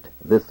rented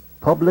this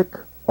public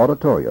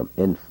auditorium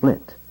in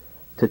Flint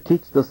to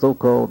teach the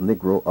so-called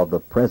Negro of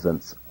the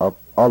presence of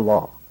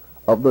Allah,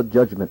 of the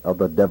judgment of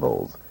the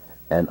devils,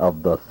 and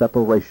of the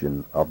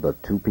separation of the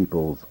two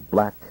peoples,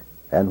 black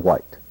and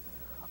white.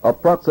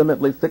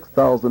 Approximately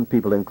 6,000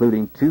 people,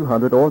 including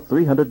 200 or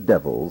 300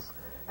 devils,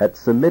 had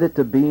submitted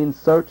to being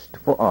searched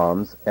for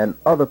arms and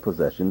other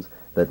possessions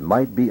that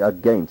might be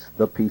against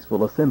the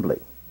peaceful assembly.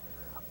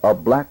 A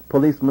black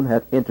policeman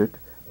had entered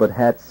but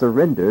had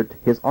surrendered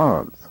his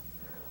arms.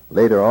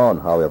 Later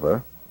on,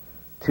 however,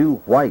 2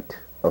 white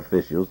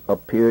officials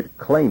appeared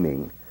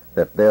claiming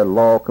that their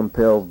law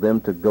compels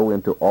them to go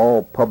into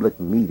all public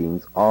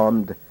meetings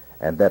armed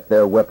and that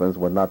their weapons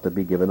were not to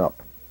be given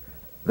up.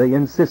 They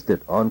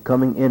insisted on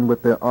coming in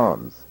with their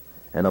arms,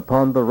 and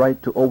upon the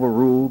right to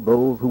overrule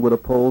those who would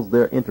oppose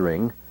their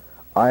entering,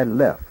 I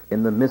left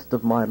in the midst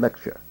of my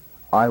lecture.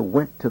 I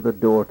went to the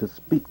door to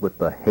speak with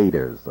the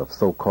haters of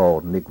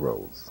so-called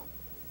Negroes.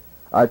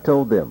 I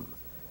told them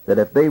that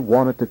if they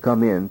wanted to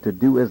come in, to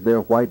do as their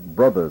white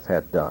brothers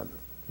had done,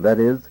 that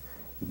is,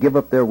 give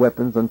up their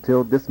weapons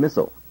until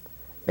dismissal,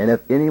 and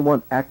if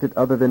anyone acted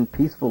other than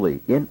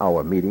peacefully in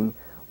our meeting,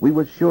 we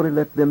would surely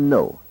let them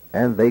know,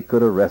 and they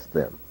could arrest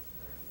them.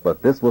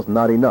 But this was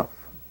not enough.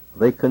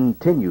 They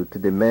continued to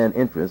demand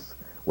entrance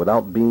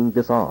without being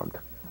disarmed.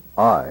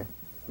 I,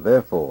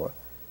 therefore,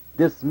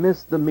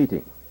 dismissed the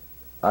meeting.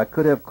 I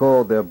could have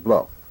called their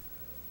bluff,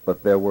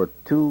 but there were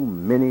too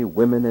many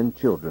women and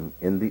children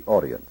in the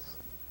audience.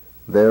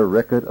 Their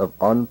record of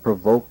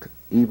unprovoked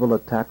evil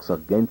attacks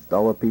against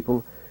our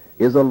people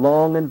is a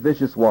long and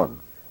vicious one.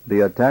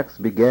 The attacks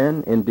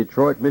began in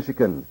Detroit,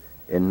 Michigan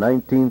in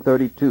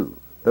 1932,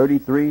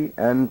 33,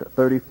 and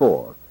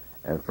 34,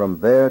 and from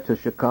there to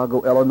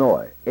Chicago,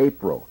 Illinois,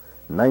 April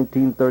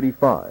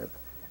 1935,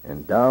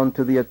 and down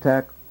to the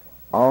attack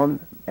on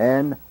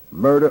and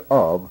murder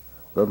of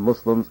the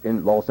Muslims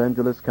in Los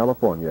Angeles,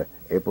 California,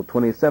 April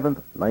 27,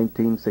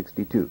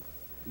 1962.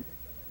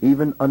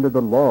 Even under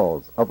the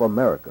laws of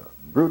America,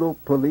 brutal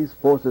police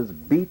forces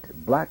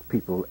beat black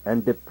people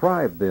and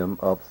deprive them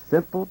of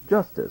simple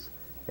justice,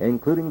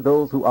 including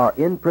those who are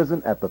in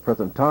prison at the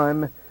present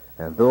time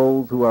and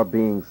those who are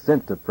being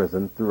sent to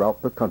prison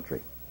throughout the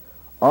country.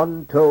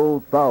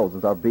 Untold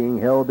thousands are being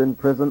held in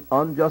prison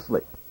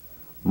unjustly.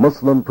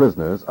 Muslim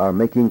prisoners are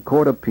making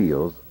court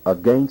appeals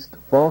against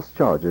false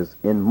charges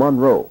in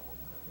Monroe,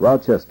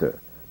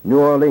 Rochester, New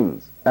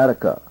Orleans,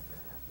 Attica,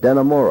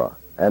 Dannemora,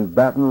 and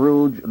Baton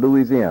Rouge,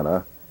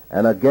 Louisiana,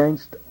 and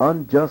against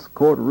unjust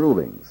court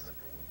rulings.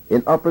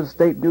 In upper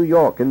state New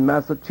York and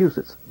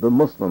Massachusetts, the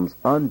Muslims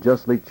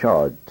unjustly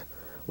charged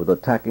with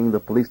attacking the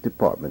police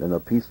department in a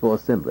peaceful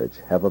assemblage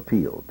have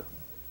appealed.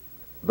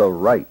 The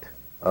right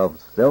of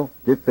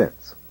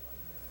self-defense.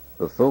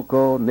 The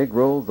so-called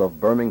Negroes of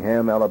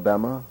Birmingham,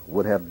 Alabama,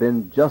 would have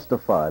been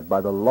justified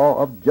by the law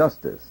of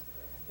justice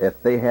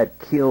if they had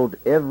killed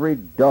every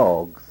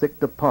dog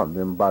sicked upon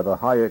them by the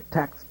hired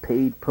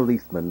tax-paid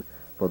policemen,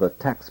 for the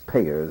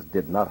taxpayers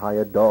did not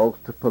hire dogs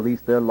to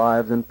police their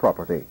lives and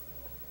property.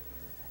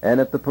 And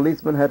if the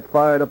policemen had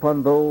fired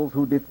upon those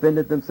who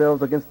defended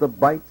themselves against the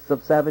bites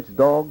of savage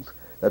dogs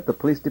that the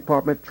police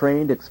department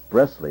trained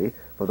expressly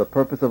for the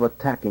purpose of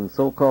attacking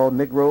so-called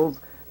Negroes,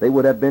 they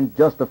would have been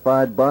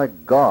justified by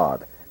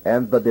God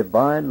and the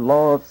divine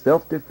law of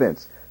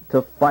self-defense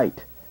to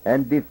fight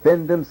and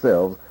defend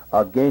themselves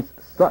against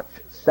such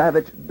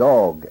savage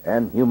dog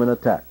and human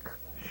attack.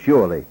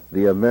 Surely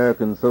the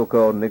American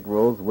so-called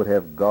Negroes would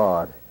have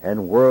God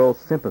and world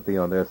sympathy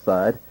on their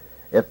side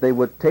if they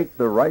would take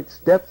the right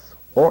steps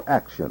or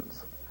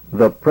actions.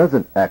 The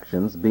present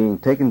actions being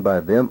taken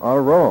by them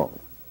are wrong,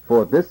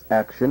 for this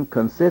action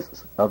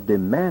consists of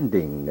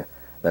demanding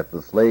that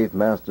the slave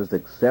masters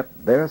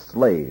accept their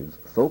slaves,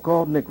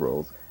 so-called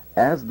Negroes,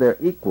 as their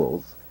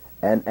equals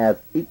and as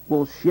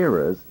equal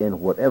sharers in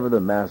whatever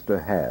the master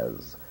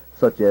has,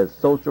 such as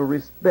social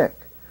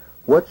respect,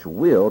 which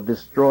will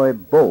destroy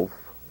both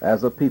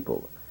as a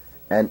people,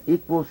 an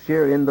equal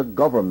share in the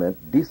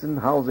government, decent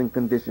housing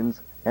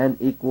conditions, and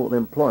equal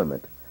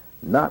employment,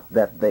 not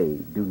that they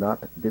do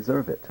not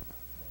deserve it.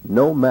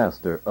 No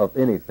master of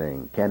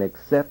anything can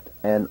accept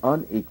an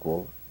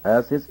unequal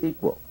as his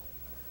equal.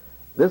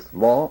 This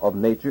law of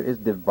nature is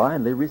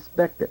divinely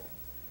respected.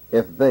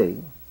 If they,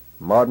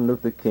 Martin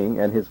Luther King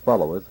and his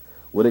followers,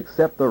 would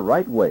accept the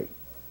right way,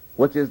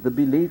 which is the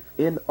belief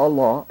in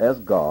Allah as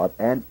God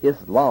and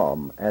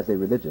Islam as a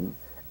religion,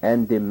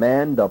 and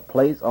demand a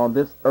place on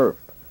this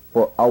earth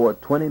for our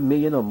 20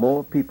 million or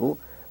more people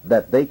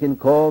that they can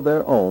call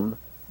their own,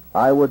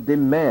 I would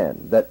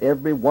demand that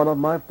every one of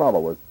my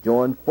followers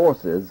join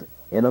forces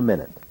in a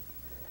minute.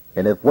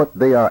 And if what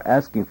they are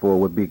asking for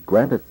would be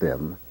granted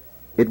them,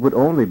 it would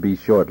only be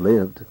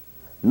short-lived.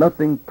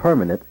 Nothing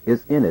permanent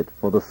is in it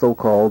for the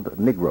so-called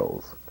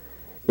Negroes.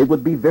 It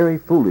would be very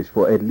foolish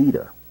for a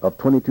leader of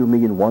 22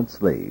 million once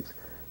slaves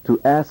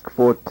to ask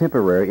for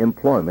temporary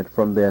employment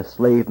from their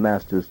slave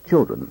masters'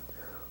 children,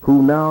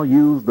 who now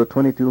use the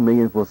 22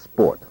 million for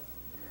sport.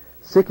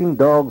 Sicking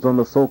dogs on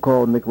the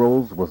so-called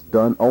Negroes was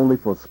done only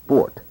for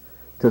sport,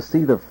 to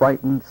see the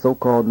frightened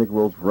so-called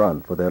Negroes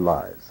run for their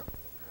lives.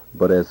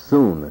 But as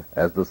soon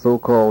as the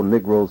so-called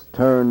Negroes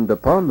turned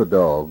upon the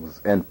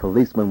dogs and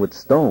policemen with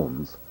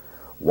stones,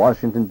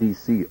 Washington,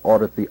 D.C.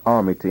 ordered the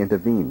army to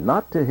intervene,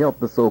 not to help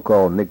the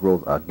so-called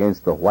Negroes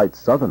against the white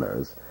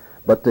Southerners,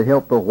 but to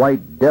help the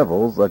white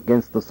devils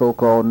against the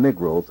so-called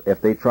Negroes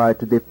if they tried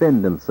to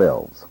defend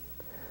themselves.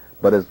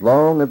 But as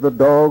long as the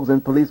dogs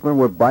and policemen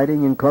were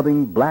biting and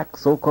clubbing black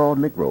so-called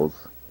Negroes,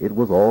 it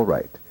was all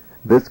right.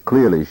 This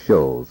clearly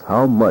shows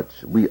how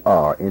much we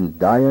are in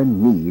dire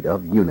need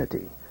of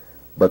unity.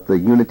 But the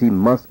unity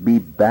must be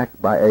backed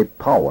by a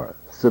power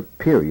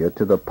superior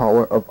to the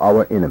power of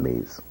our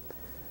enemies.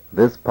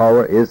 This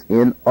power is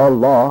in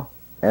Allah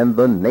and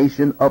the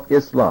nation of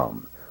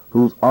Islam,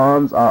 whose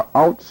arms are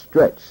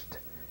outstretched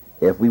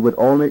if we would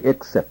only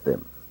accept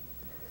them.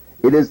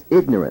 It is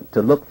ignorant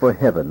to look for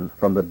heaven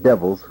from the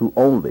devils who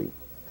only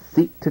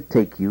seek to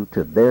take you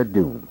to their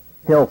doom,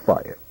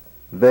 hellfire.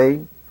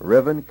 They,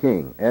 Reverend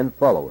King and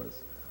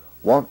followers,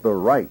 want the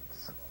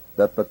rights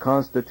that the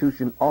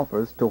Constitution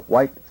offers to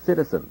white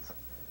citizens,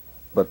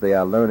 but they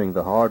are learning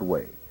the hard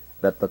way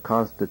that the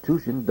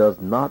Constitution does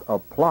not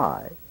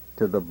apply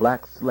to the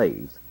black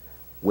slaves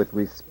with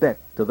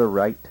respect to the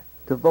right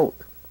to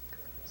vote.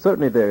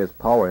 Certainly there is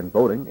power in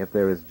voting if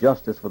there is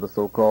justice for the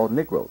so-called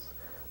Negroes,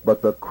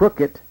 but the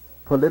crooked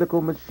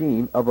political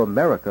machine of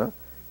America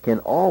can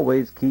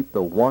always keep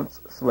the once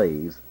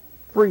slaves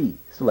free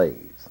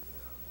slaves.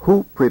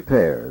 Who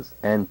prepares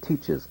and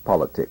teaches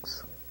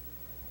politics?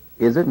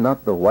 Is it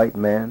not the white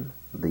man,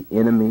 the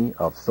enemy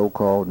of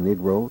so-called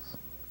Negroes?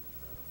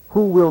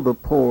 Who will the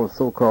poor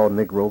so-called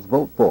Negroes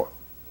vote for?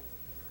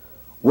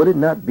 Would it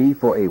not be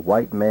for a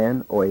white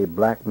man or a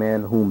black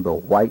man whom the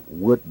white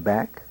would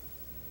back?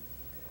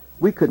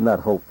 We could not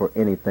hope for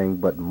anything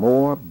but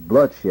more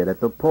bloodshed at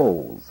the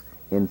polls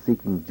in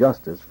seeking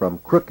justice from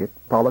crooked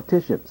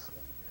politicians.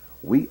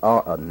 We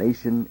are a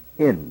nation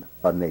in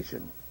a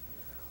nation.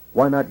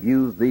 Why not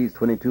use these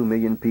 22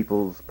 million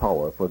people's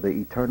power for the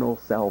eternal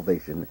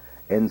salvation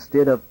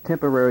instead of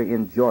temporary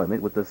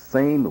enjoyment with the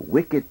same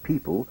wicked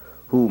people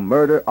who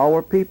murder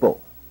our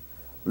people?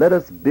 Let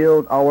us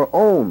build our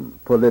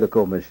own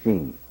political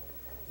machine.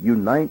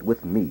 Unite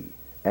with me,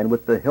 and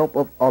with the help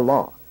of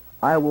Allah,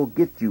 I will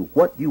get you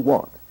what you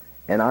want,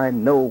 and I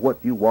know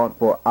what you want,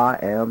 for I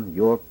am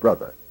your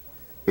brother.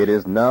 It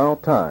is now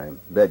time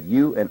that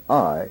you and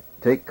I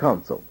take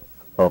counsel.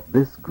 Of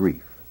this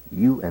grief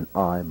you and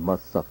I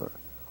must suffer.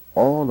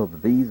 All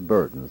of these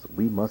burdens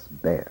we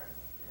must bear.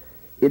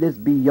 It is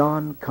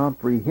beyond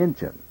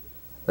comprehension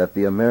that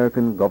the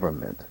American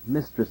government,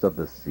 mistress of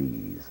the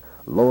seas,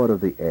 lord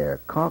of the air,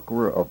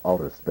 conqueror of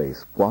outer space,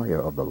 squire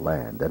of the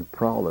land, and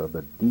prowler of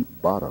the deep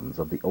bottoms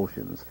of the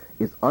oceans,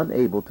 is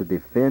unable to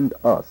defend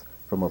us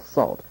from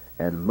assault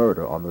and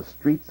murder on the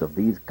streets of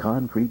these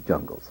concrete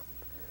jungles.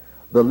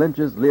 The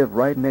lynchers live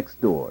right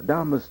next door,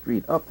 down the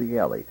street, up the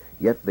alley,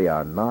 yet they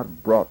are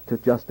not brought to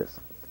justice.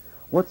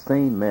 What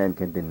sane man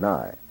can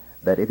deny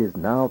that it is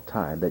now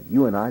time that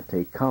you and I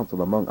take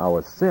counsel among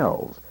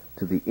ourselves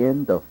to the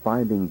end of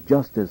finding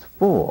justice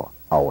for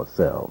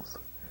ourselves?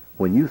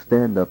 When you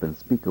stand up and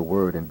speak a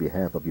word in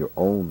behalf of your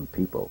own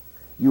people,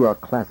 you are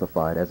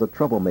classified as a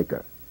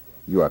troublemaker.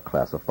 You are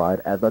classified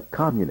as a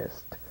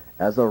communist,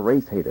 as a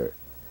race hater,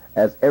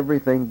 as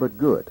everything but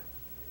good.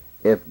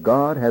 If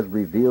God has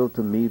revealed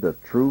to me the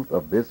truth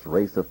of this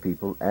race of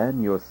people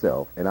and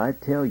yourself, and I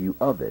tell you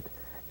of it,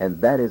 and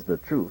that is the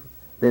truth,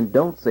 then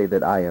don't say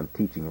that I am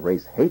teaching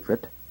race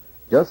hatred.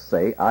 Just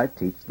say I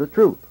teach the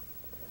truth.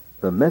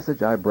 The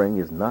message I bring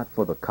is not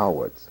for the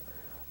cowards.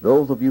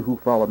 Those of you who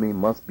follow me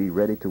must be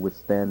ready to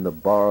withstand the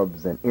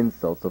barbs and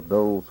insults of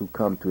those who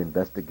come to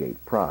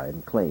investigate, pry,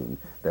 and claim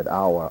that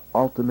our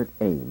ultimate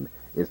aim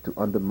is to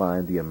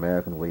undermine the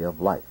American way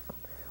of life.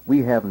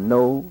 We have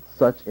no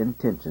such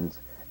intentions,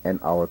 and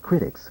our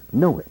critics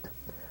know it.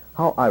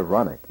 How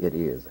ironic it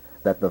is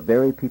that the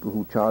very people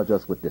who charge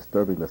us with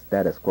disturbing the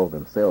status quo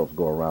themselves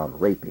go around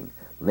raping,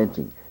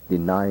 lynching,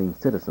 denying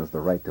citizens the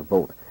right to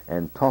vote,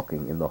 and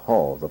talking in the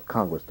halls of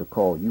Congress to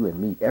call you and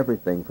me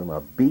everything from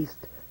a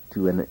beast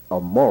to an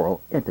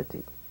immoral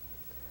entity.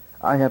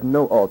 I have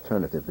no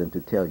alternative than to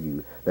tell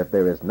you that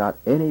there is not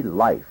any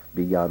life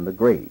beyond the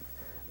grave.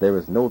 There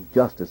is no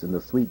justice in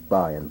the sweet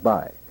by and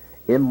by.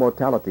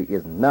 Immortality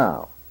is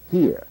now,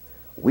 here.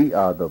 We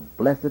are the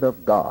blessed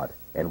of God,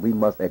 and we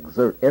must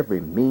exert every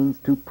means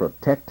to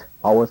protect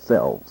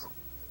ourselves.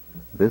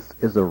 This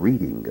is a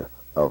reading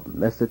of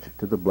Message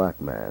to the Black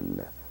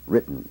Man,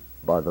 written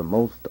by the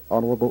Most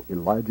Honorable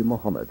Elijah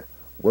Muhammad,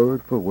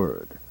 word for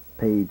word,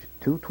 page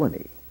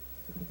 220.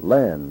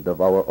 Land of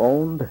our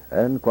own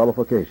and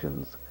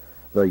qualifications,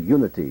 the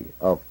unity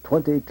of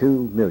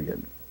 22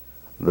 million.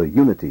 The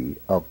unity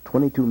of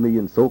 22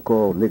 million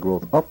so-called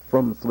Negroes up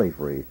from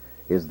slavery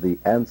is the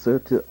answer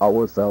to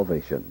our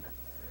salvation.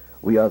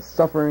 We are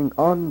suffering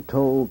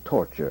untold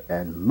torture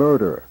and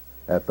murder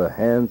at the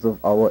hands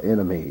of our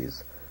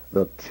enemies,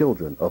 the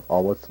children of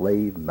our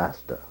slave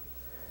master,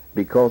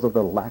 because of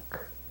the lack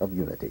of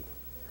unity.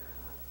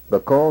 The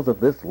cause of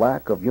this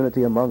lack of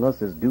unity among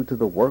us is due to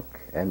the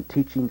work and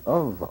teaching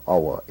of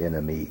our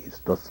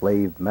enemies, the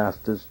slave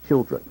master's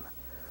children.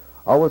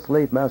 Our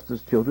slave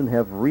master's children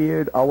have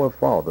reared our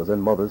fathers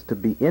and mothers to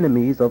be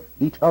enemies of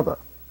each other.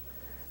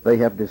 They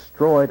have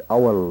destroyed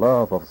our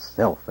love of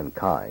self and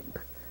kind.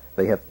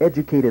 They have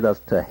educated us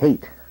to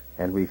hate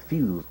and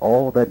refuse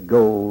all that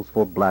goes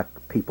for black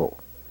people.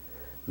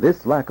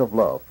 This lack of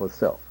love for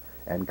self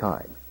and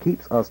kind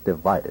keeps us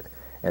divided,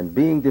 and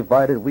being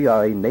divided, we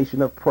are a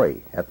nation of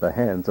prey at the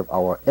hands of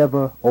our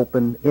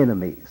ever-open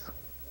enemies.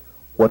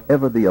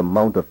 Whatever the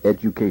amount of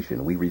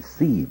education we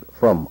receive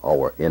from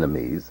our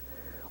enemies,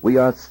 we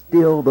are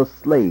still the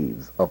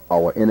slaves of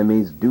our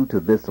enemies due to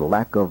this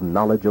lack of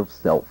knowledge of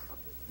self,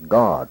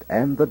 God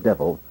and the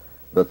devil,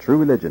 the true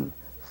religion,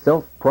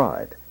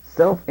 self-pride,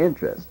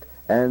 self-interest,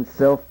 and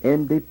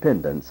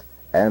self-independence,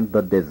 and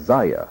the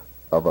desire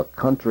of a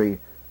country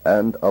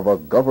and of a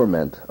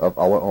government of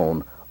our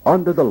own,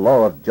 under the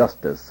law of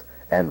justice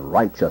and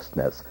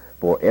righteousness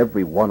for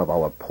every one of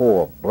our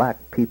poor black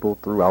people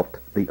throughout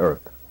the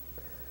earth.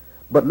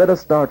 But let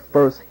us start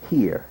first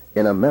here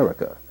in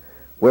America,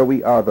 where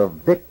we are the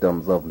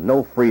victims of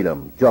no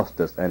freedom,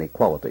 justice, and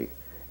equality,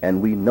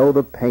 and we know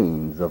the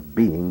pains of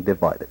being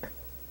divided.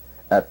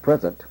 At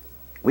present,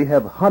 we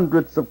have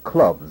hundreds of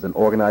clubs and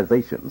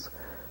organizations,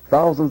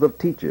 thousands of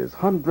teachers,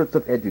 hundreds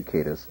of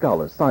educators,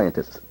 scholars,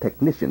 scientists,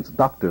 technicians,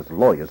 doctors,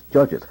 lawyers,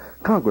 judges,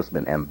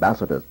 congressmen,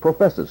 ambassadors,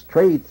 professors,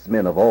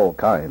 tradesmen of all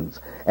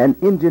kinds,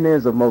 and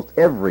engineers of most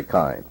every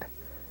kind.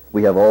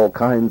 We have all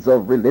kinds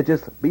of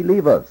religious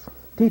believers,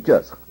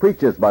 teachers,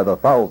 preachers by the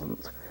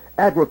thousands,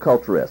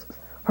 agriculturists,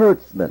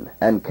 herdsmen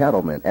and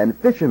cattlemen and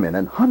fishermen,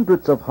 and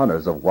hundreds of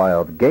hunters of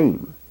wild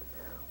game.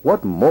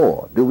 What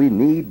more do we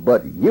need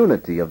but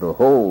unity of the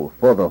whole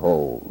for the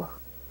whole?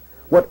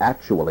 What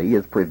actually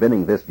is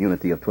preventing this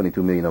unity of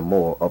 22 million or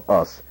more of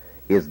us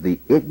is the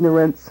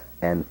ignorance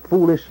and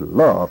foolish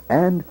love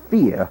and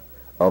fear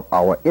of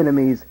our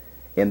enemies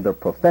in the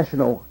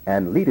professional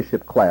and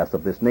leadership class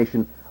of this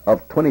nation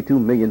of 22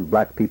 million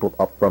black people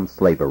up from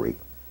slavery.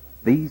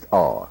 These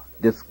are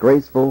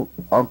disgraceful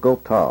Uncle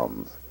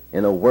Toms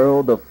in a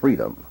world of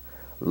freedom,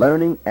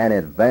 learning an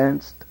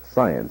advanced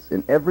science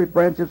in every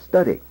branch of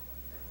study.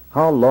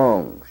 How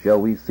long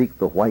shall we seek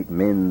the white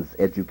men's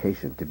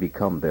education to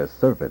become their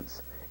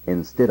servants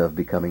instead of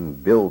becoming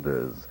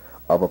builders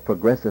of a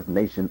progressive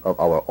nation of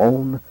our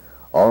own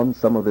on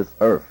some of this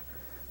earth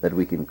that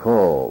we can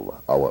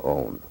call our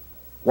own?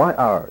 Why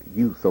are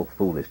you so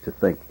foolish to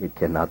think it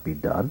cannot be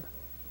done?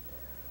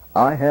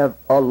 I have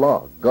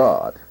Allah,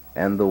 God,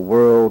 and the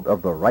world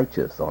of the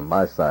righteous on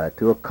my side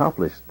to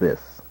accomplish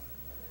this.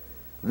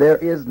 There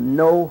is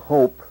no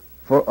hope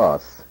for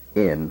us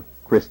in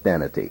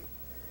Christianity.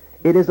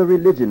 It is a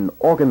religion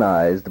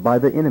organized by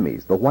the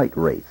enemies, the white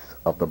race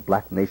of the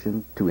black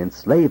nation, to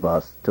enslave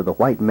us to the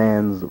white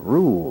man's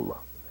rule.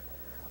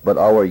 But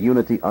our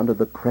unity under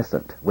the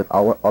crescent, with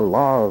our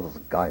Allah's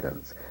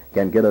guidance,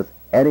 can get us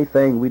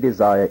anything we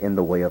desire in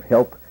the way of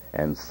help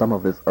and some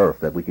of this earth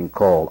that we can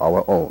call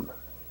our own.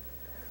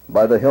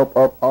 By the help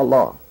of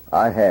Allah,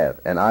 I have,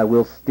 and I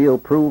will still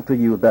prove to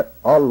you that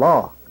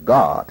Allah,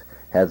 God,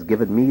 has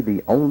given me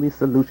the only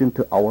solution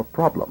to our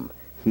problem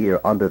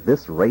here under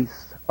this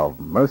race of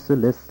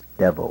merciless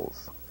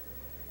devils.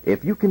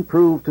 If you can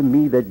prove to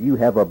me that you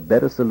have a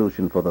better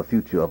solution for the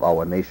future of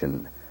our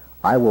nation,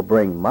 I will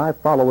bring my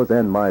followers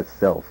and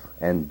myself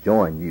and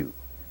join you.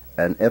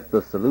 And if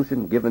the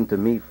solution given to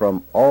me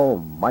from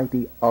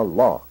Almighty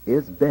Allah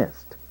is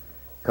best,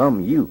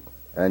 come you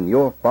and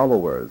your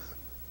followers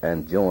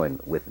and join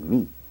with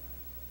me.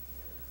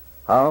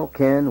 How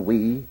can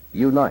we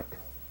unite?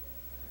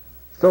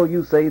 So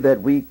you say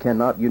that we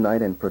cannot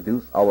unite and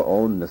produce our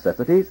own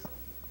necessities?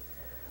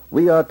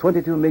 We are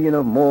 22 million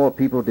or more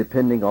people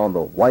depending on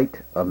the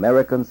white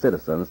American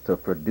citizens to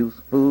produce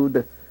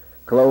food,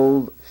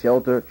 clothes,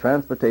 shelter,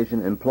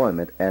 transportation,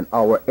 employment, and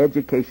our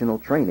educational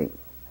training.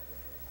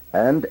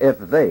 And if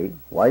they,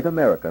 white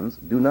Americans,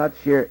 do not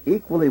share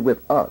equally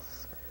with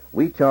us,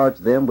 we charge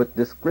them with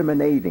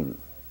discriminating.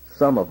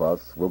 Some of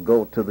us will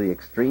go to the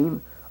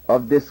extreme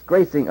of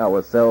disgracing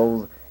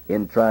ourselves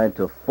in trying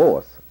to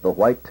force the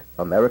white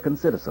American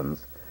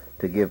citizens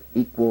to give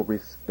equal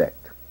respect.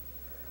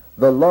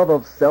 The love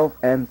of self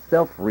and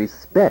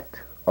self-respect,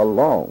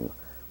 along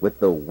with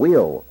the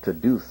will to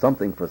do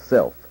something for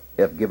self,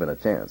 if given a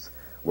chance,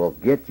 will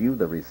get you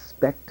the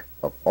respect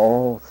of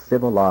all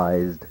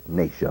civilized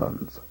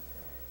nations.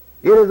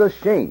 It is a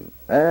shame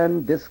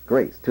and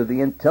disgrace to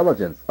the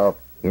intelligence of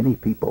any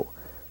people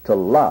to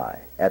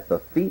lie at the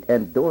feet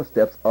and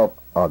doorsteps of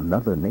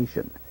another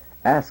nation,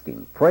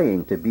 asking,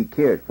 praying to be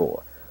cared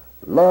for.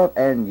 Love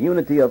and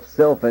unity of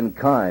self and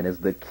kind is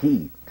the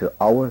key to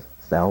our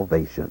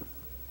salvation.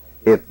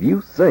 If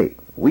you say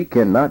we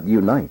cannot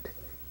unite,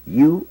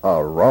 you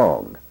are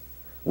wrong.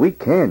 We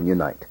can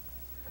unite.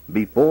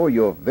 Before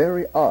your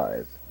very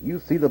eyes, you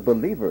see the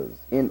believers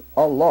in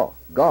Allah,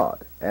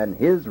 God, and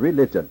His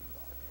religion,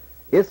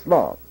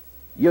 Islam,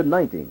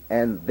 uniting,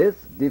 and this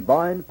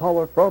divine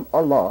power from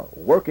Allah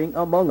working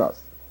among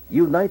us,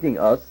 uniting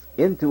us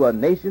into a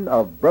nation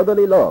of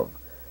brotherly love,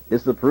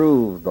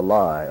 disapproves the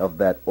lie of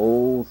that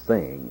old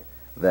saying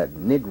that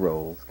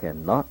Negroes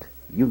cannot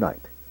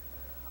unite.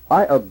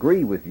 I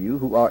agree with you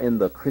who are in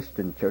the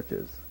Christian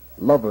churches,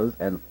 lovers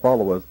and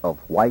followers of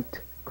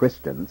white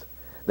Christians,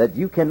 that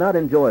you cannot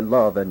enjoy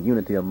love and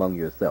unity among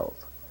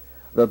yourselves.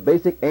 The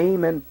basic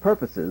aim and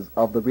purposes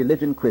of the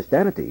religion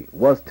Christianity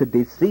was to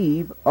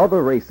deceive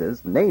other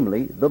races,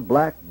 namely the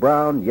black,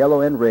 brown,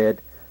 yellow, and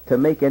red, to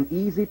make an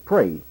easy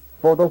prey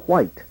for the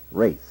white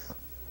race.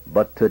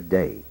 But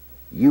today,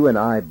 you and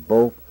I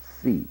both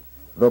see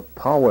the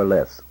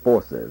powerless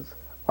forces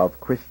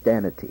of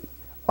Christianity,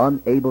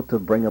 unable to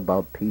bring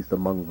about peace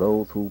among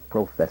those who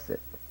profess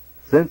it.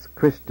 Since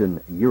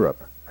Christian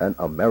Europe and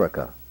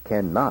America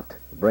cannot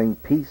bring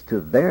peace to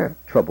their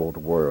troubled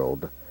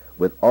world,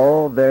 with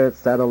all their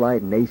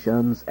satellite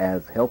nations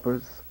as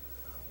helpers,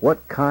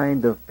 what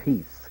kind of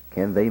peace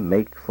can they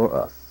make for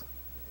us?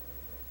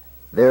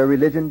 Their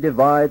religion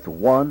divides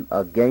one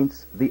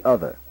against the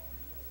other.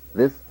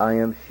 This I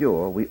am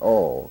sure we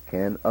all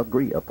can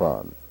agree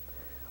upon.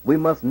 We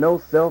must know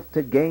self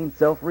to gain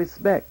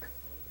self-respect.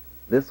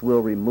 This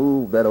will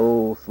remove that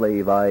old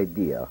slave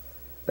idea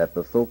that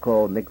the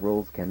so-called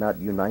Negroes cannot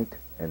unite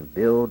and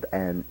build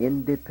an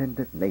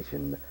independent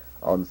nation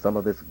on some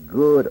of this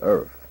good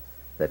earth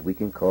that we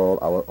can call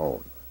our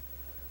own.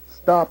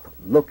 Stop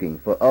looking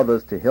for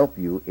others to help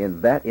you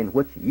in that in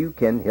which you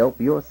can help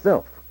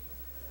yourself.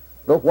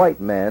 The white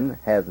man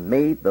has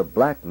made the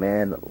black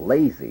man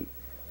lazy,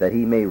 that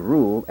he may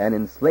rule and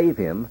enslave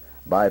him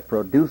by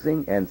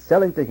producing and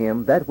selling to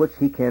him that which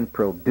he can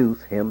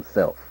produce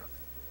himself.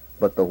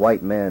 But the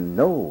white man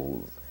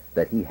knows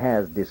that he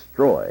has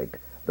destroyed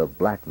the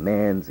black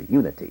man's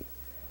unity,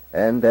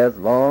 and as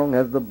long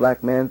as the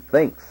black man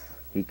thinks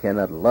he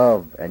cannot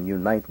love and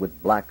unite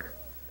with black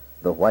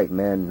the white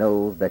man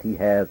knows that he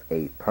has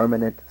a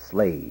permanent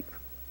slave.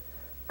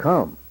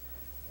 Come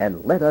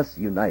and let us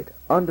unite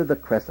under the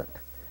crescent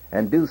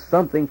and do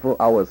something for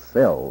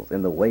ourselves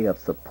in the way of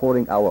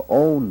supporting our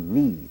own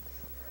needs.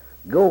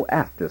 Go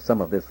after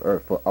some of this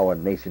earth for our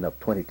nation of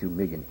 22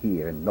 million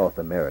here in North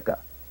America.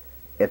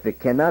 If it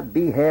cannot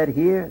be had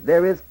here,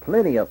 there is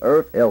plenty of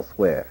earth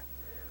elsewhere.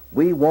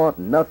 We want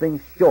nothing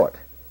short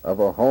of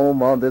a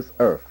home on this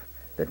earth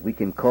that we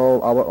can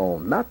call our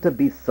own, not to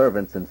be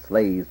servants and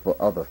slaves for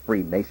other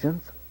free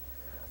nations.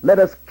 Let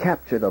us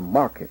capture the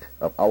market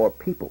of our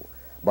people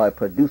by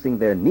producing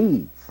their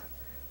needs.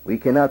 We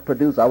cannot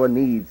produce our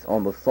needs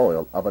on the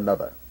soil of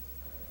another.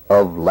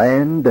 Of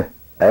land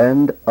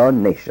and a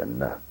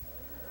nation.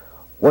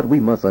 What we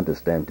must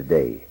understand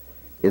today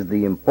is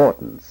the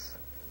importance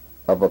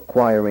of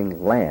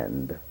acquiring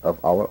land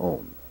of our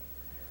own.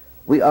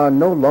 We are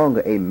no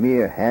longer a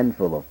mere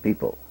handful of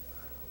people.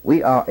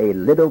 We are a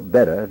little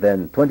better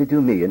than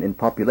 22 million in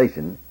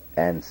population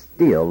and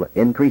still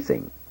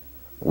increasing.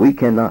 We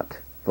cannot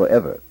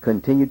forever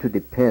continue to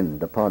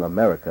depend upon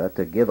America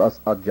to give us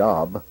a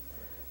job,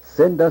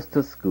 send us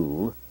to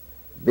school,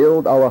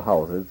 build our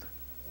houses,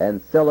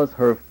 and sell us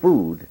her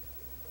food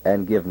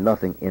and give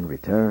nothing in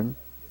return.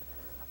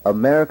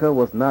 America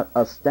was not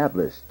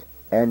established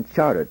and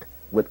chartered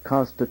with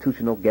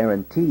constitutional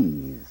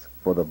guarantees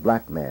for the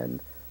black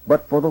man,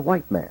 but for the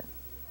white man.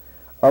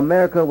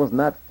 America was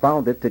not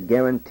founded to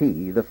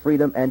guarantee the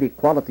freedom and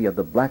equality of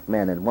the black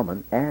man and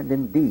woman, and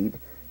indeed,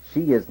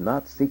 she is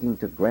not seeking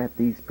to grant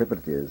these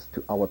privileges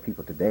to our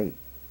people today.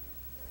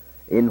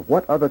 In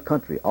what other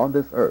country on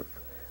this earth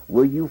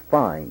will you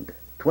find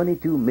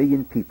 22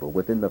 million people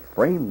within the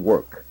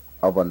framework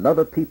of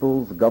another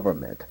people's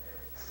government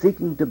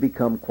seeking to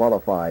become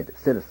qualified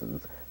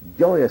citizens,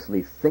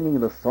 joyously singing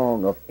the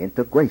song of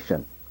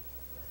integration?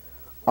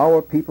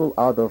 Our people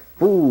are the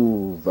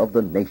fools of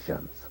the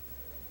nations.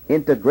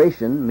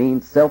 Integration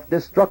means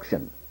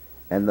self-destruction,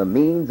 and the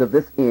means of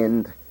this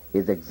end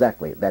is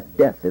exactly that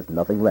death is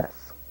nothing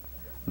less.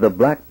 The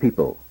black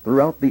people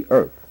throughout the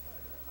earth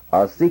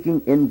are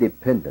seeking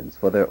independence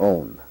for their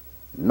own,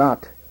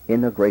 not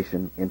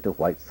integration into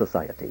white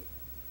society.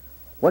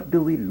 What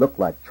do we look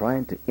like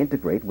trying to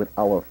integrate with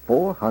our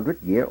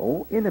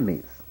 400-year-old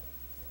enemies?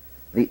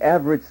 The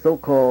average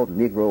so-called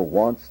Negro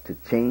wants to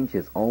change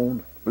his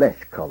own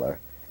flesh color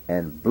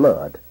and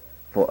blood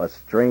for a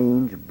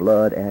strange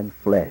blood and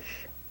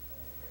flesh.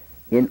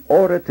 In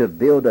order to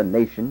build a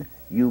nation,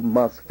 you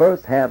must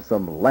first have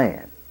some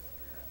land.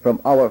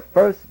 From our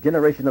first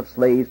generation of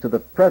slaves to the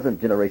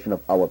present generation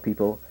of our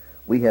people,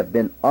 we have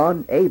been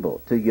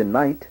unable to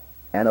unite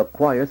and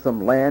acquire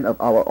some land of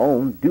our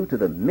own due to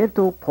the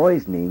mental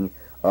poisoning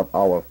of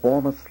our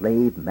former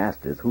slave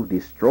masters who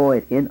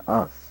destroyed in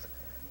us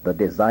the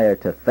desire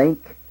to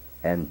think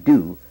and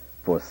do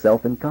for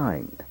self and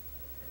kind.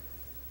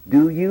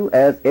 Do you,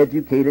 as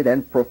educated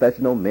and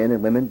professional men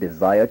and women,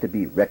 desire to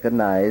be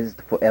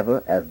recognized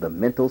forever as the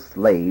mental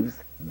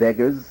slaves,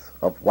 beggars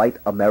of white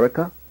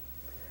America?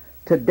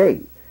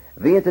 Today,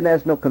 the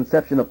international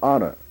conception of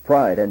honor,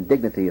 pride, and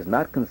dignity is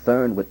not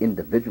concerned with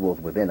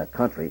individuals within a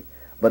country,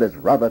 but is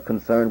rather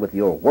concerned with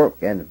your work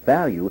and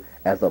value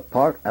as a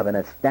part of an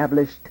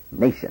established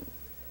nation.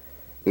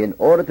 In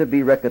order to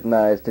be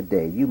recognized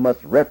today, you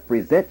must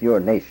represent your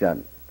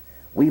nation.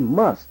 We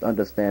must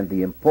understand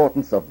the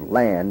importance of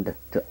land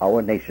to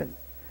our nation.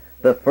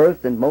 The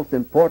first and most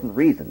important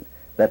reason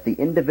that the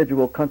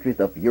individual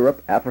countries of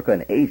Europe, Africa,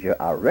 and Asia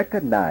are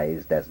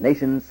recognized as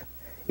nations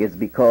is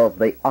because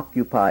they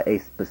occupy a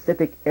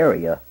specific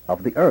area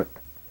of the earth.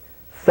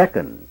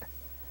 Second,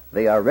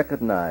 they are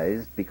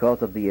recognized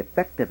because of the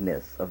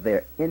effectiveness of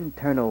their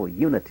internal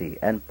unity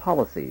and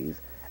policies,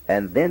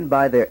 and then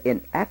by their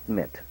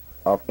enactment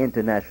of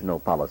international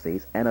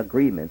policies and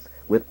agreements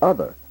with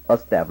other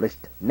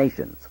established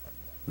nations.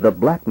 The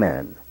black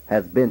man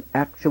has been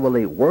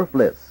actually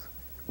worthless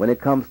when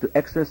it comes to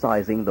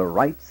exercising the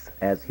rights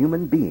as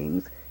human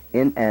beings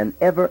in an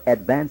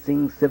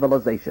ever-advancing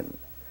civilization.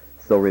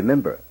 So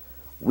remember,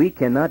 we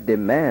cannot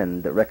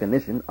demand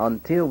recognition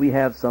until we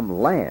have some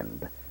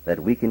land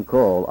that we can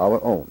call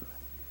our own.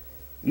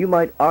 You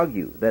might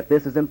argue that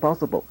this is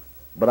impossible,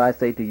 but I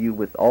say to you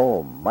with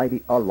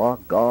Almighty Allah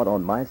God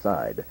on my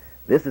side,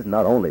 this is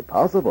not only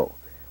possible,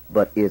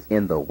 but is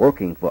in the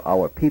working for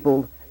our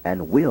people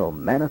and will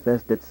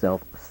manifest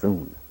itself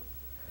soon.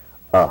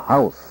 A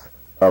house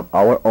of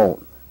our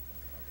own.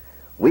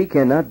 We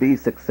cannot be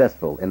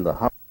successful in the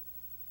house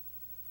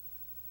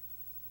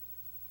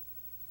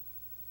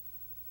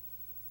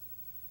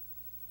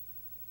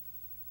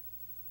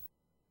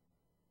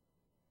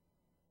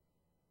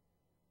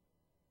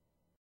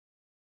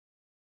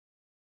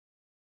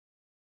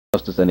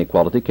justice and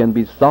equality can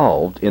be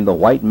solved in the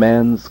white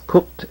man's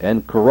cooked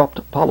and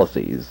corrupt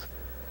policies.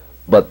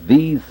 But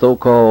these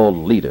so-called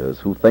leaders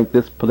who think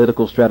this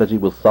political strategy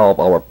will solve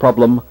our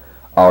problem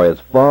are as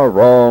far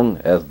wrong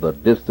as the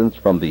distance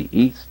from the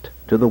east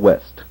to the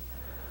west.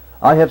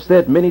 I have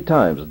said many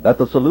times that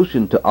the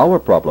solution to our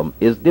problem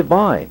is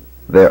divine,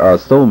 There are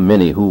so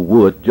many who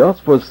would,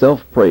 just for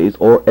self-praise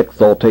or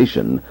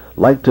exaltation,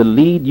 like to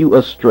lead you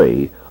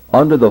astray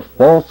under the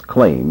false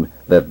claim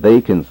that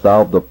they can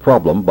solve the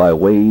problem by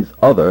ways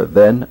other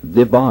than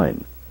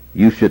divine.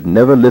 You should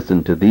never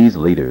listen to these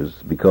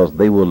leaders, because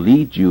they will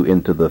lead you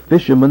into the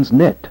fisherman's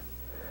net.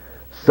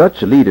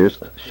 Such leaders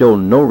show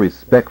no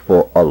respect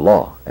for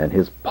Allah and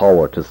His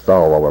power to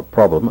solve our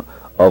problem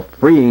of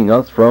freeing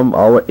us from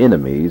our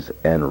enemies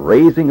and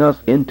raising us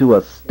into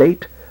a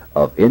state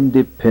of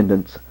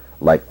independence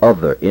like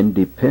other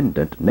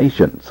independent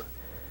nations.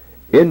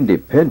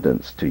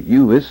 Independence to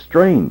you is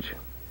strange.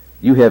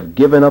 You have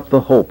given up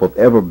the hope of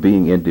ever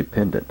being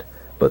independent,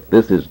 but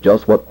this is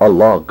just what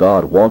Allah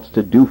God wants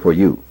to do for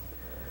you.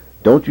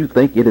 Don't you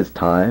think it is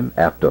time,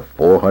 after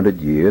 400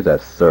 years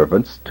as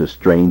servants to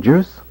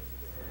strangers?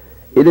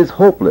 It is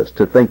hopeless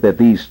to think that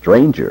these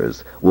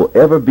strangers will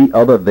ever be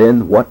other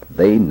than what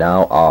they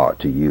now are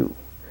to you.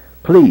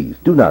 Please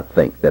do not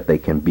think that they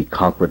can be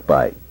conquered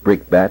by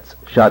brickbats,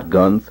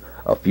 shotguns,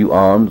 a few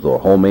arms, or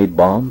homemade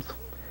bombs.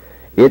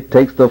 It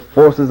takes the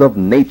forces of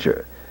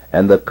nature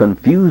and the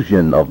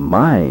confusion of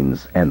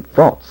minds and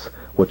thoughts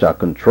which are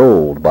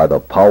controlled by the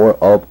power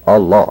of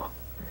Allah.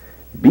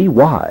 Be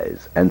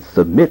wise and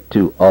submit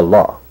to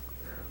Allah,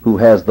 who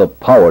has the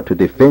power to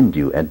defend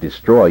you and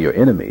destroy your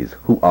enemies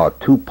who are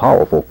too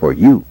powerful for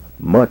you.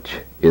 Much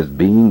is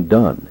being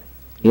done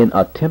in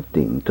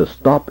attempting to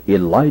stop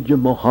Elijah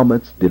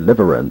Muhammad's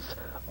deliverance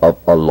of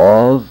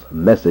Allah's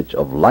message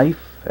of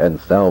life and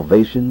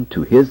salvation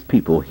to His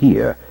people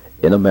here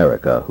in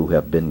America, who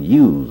have been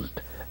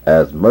used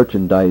as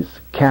merchandise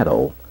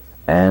cattle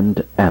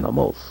and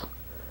animals.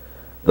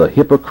 The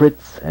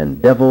hypocrites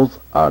and devils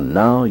are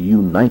now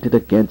united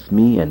against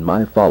me and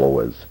my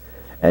followers,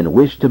 and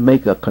wish to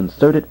make a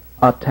concerted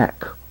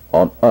attack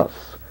on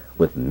us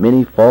with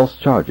many false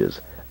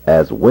charges,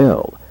 as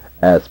well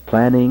as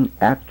planning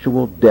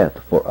actual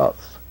death for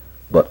us.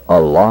 But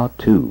Allah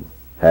too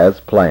has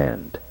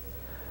planned.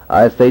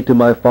 I say to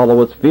my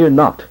followers, fear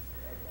not.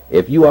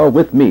 If you are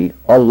with me,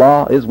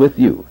 Allah is with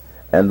you.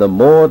 And the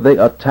more they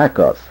attack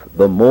us,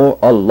 the more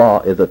Allah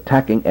is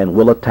attacking and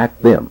will attack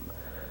them.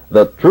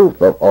 The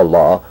truth of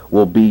Allah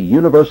will be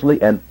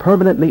universally and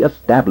permanently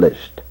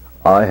established.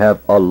 I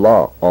have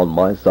Allah on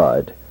my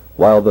side,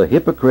 while the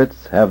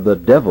hypocrites have the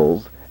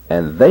devils,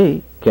 and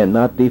they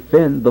cannot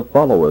defend the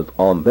followers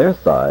on their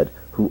side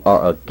who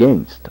are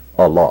against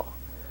Allah.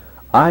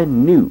 I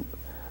knew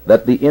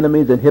that the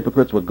enemies and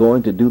hypocrites were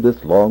going to do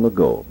this long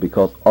ago,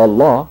 because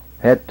Allah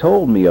had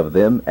told me of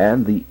them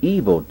and the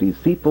evil,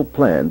 deceitful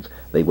plans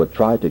they would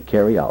try to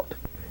carry out.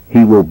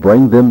 He will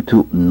bring them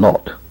to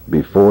naught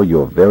before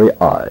your very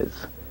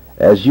eyes.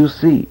 As you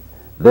see,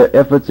 their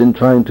efforts in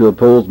trying to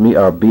oppose me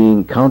are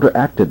being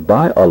counteracted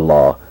by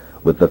Allah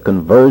with the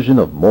conversion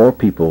of more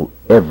people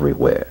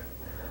everywhere.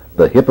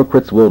 The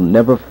hypocrites will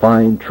never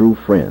find true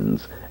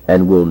friends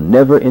and will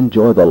never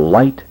enjoy the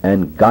light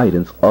and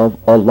guidance of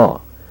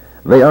Allah.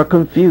 They are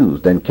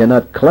confused and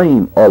cannot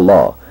claim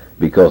Allah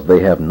because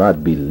they have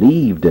not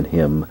believed in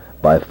Him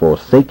by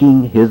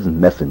forsaking His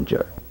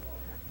messenger.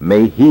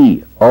 May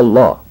He,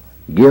 Allah,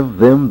 give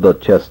them the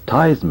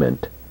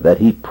chastisement that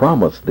He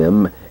promised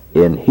them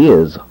in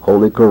His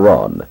Holy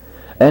Qur'an,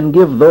 and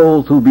give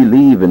those who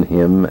believe in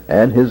Him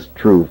and His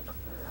truth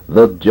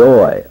the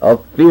joy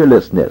of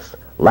fearlessness,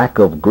 lack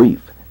of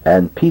grief,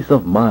 and peace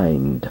of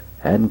mind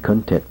and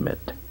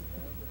contentment.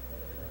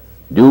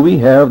 Do we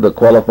have the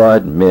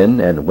qualified men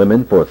and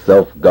women for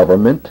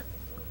self-government?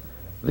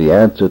 The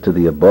answer to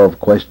the above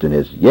question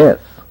is yes.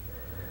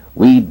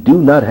 We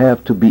do not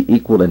have to be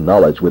equal in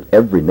knowledge with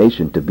every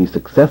nation to be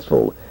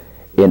successful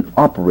in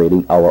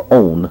operating our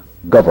own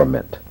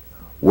government.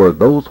 Were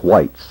those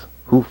whites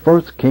who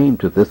first came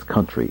to this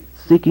country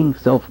seeking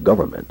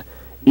self-government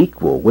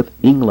equal with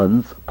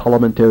England's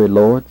parliamentary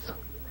lords?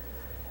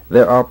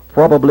 There are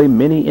probably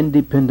many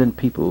independent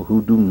people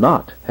who do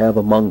not have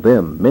among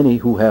them many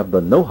who have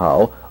the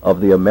know-how of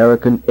the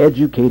American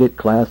educated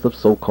class of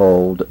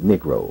so-called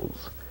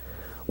Negroes.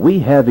 We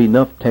have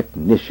enough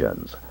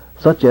technicians,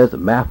 such as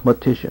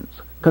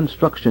mathematicians,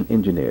 construction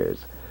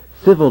engineers,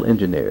 civil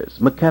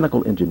engineers,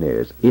 mechanical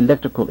engineers,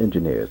 electrical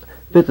engineers,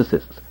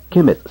 physicists,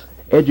 chemists,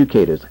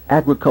 educators,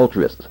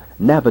 agriculturists,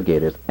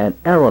 navigators, and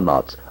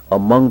aeronauts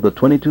among the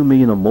 22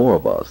 million or more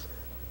of us.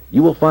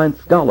 You will find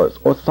scholars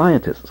or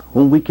scientists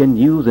whom we can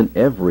use in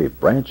every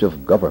branch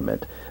of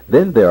government.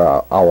 Then there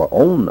are our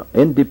own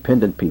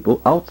independent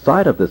people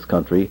outside of this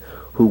country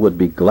who would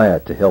be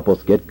glad to help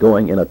us get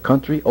going in a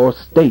country or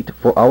state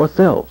for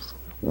ourselves.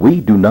 We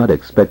do not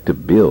expect to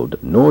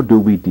build, nor do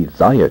we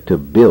desire to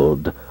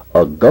build,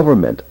 a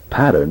government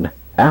pattern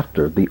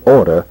after the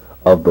order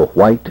of the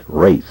white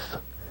race.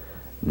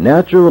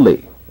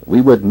 Naturally, we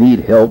would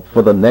need help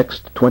for the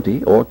next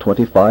 20 or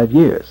 25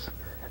 years.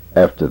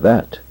 After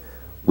that,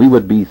 we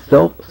would be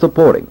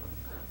self-supporting.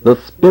 The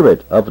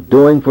spirit of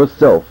doing for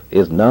self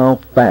is now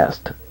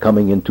fast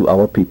coming into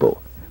our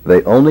people.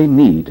 They only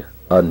need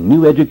a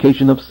new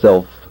education of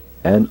self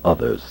and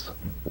others.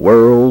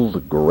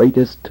 World's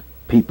greatest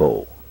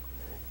people.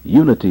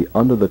 Unity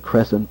under the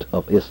crescent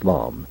of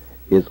Islam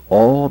is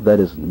all that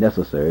is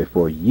necessary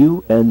for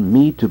you and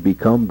me to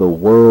become the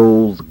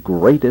world's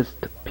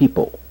greatest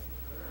people.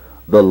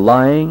 The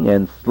lying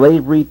and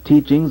slavery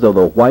teachings of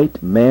the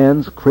white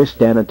man's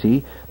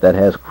Christianity that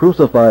has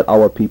crucified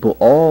our people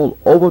all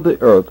over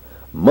the earth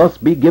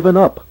must be given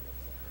up.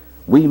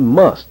 We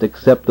must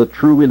accept the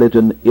true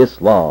religion,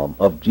 Islam,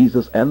 of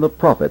Jesus and the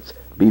prophets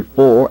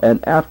before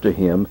and after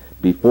him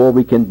before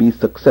we can be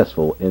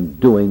successful in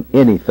doing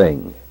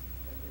anything.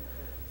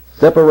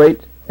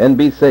 Separate and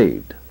be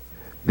saved.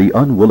 The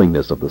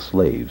unwillingness of the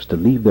slaves to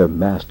leave their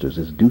masters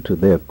is due to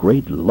their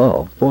great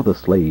love for the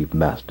slave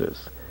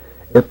masters.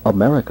 If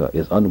America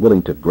is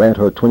unwilling to grant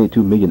her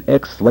 22 million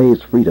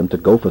ex-slaves freedom to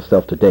go for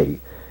self today,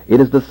 it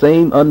is the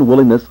same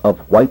unwillingness of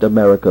white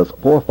America's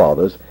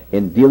forefathers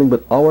in dealing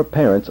with our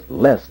parents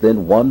less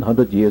than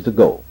 100 years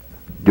ago.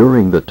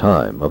 During the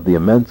time of the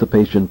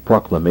Emancipation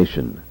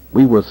Proclamation,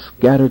 we were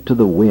scattered to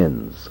the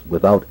winds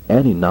without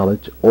any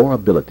knowledge or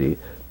ability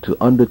to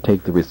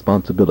undertake the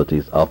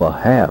responsibilities of a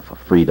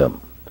half-freedom.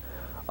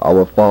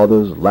 Our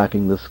fathers,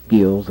 lacking the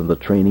skills and the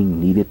training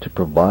needed to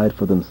provide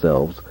for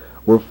themselves,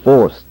 were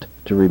forced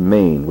to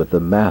remain with the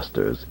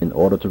masters in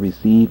order to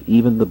receive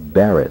even the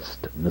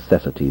barest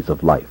necessities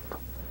of life.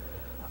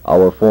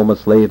 Our former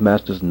slave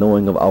masters,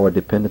 knowing of our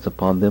dependence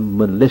upon them,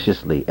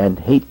 maliciously and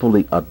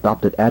hatefully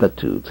adopted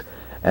attitudes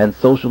and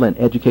social and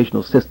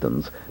educational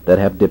systems that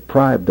have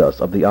deprived us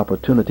of the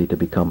opportunity to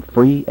become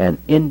free and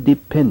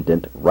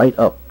independent right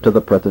up to the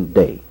present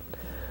day.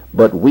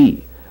 But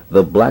we,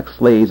 the black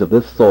slaves of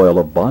this soil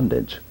of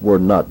bondage, were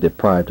not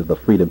deprived of the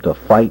freedom to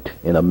fight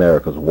in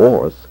America's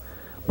wars,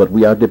 but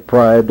we are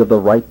deprived of the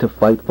right to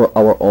fight for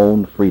our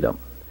own freedom.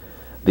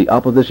 The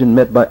opposition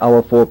met by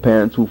our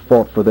foreparents who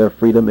fought for their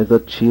freedom is a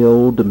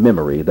chilled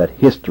memory that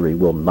history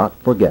will not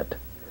forget.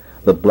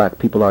 The black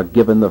people are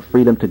given the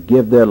freedom to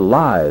give their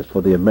lives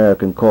for the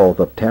American cause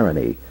of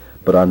tyranny,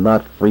 but are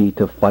not free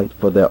to fight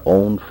for their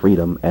own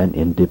freedom and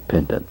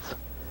independence.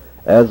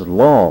 As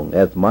long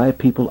as my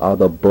people are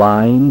the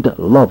blind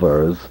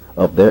lovers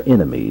of their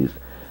enemies,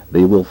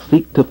 they will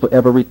seek to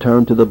forever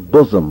return to the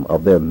bosom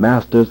of their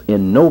masters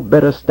in no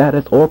better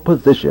status or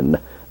position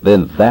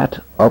than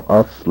that of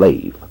a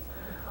slave.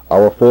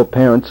 Our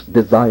foreparents'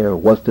 desire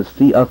was to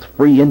see us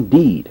free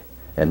indeed,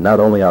 and not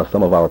only are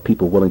some of our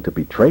people willing to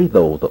betray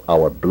those of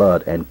our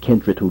blood and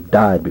kindred who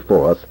died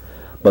before us,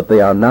 but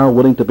they are now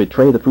willing to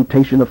betray the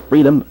fruition of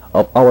freedom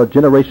of our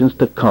generations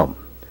to come.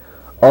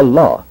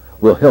 Allah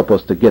will help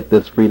us to get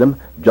this freedom,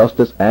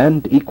 justice,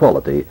 and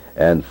equality,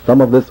 and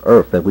some of this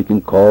earth that we can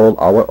call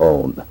our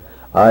own.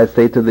 I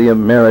say to the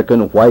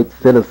American white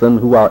citizen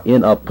who are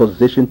in a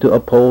position to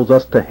oppose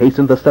us to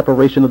hasten the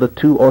separation of the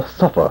two or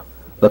suffer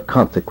the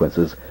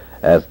consequences,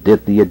 as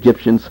did the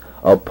Egyptians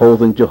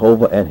opposing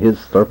Jehovah and his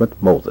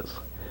servant Moses.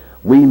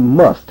 We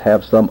must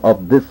have some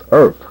of this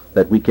earth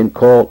that we can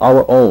call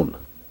our own.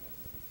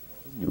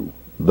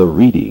 The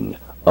reading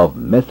of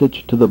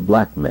Message to the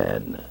Black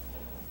Man,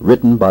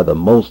 written by the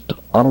Most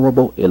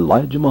Honorable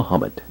Elijah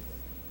Muhammad,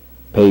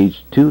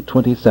 page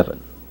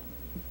 227.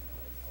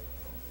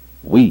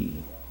 We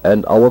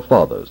and our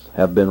fathers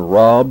have been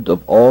robbed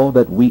of all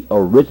that we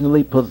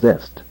originally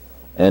possessed,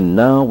 and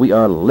now we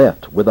are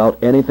left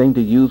without anything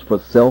to use for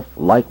self,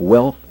 like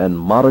wealth and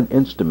modern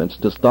instruments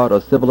to start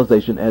a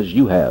civilization as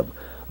you have,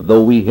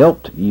 though we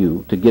helped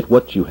you to get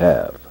what you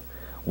have.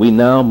 We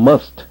now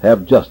must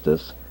have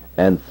justice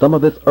and some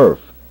of this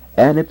earth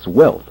and its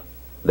wealth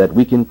that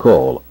we can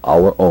call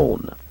our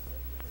own.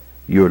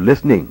 You're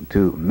listening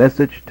to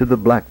Message to the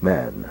Black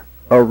Man,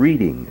 a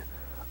reading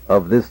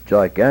of this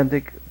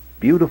gigantic,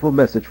 beautiful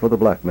message for the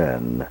black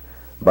man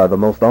by the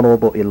Most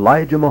Honorable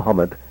Elijah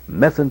Muhammad,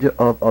 Messenger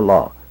of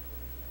Allah.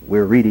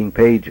 We're reading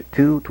page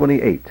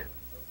 228.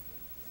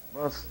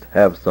 Must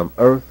have some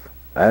earth,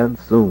 and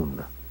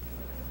soon.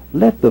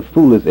 Let the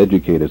foolish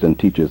educators and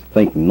teachers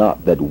think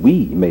not that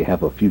we may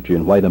have a future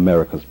in white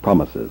America's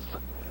promises,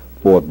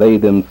 for they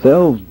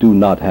themselves do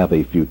not have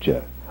a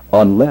future,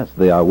 unless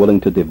they are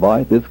willing to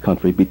divide this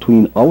country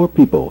between our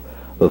people,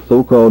 the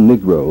so-called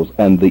Negroes,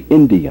 and the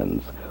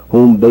Indians,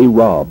 whom they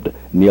robbed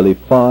nearly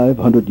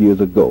 500 years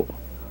ago.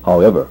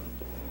 However,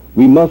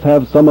 we must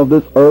have some of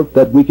this earth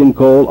that we can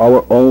call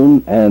our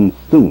own, and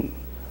soon.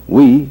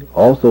 We,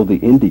 also the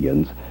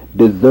Indians,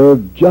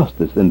 deserve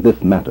justice in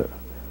this matter.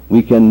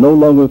 We can no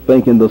longer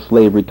think in the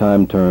slavery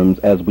time terms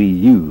as we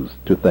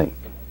used to think.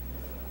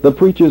 The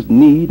preachers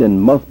need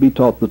and must be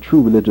taught the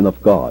true religion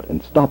of God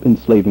and stop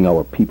enslaving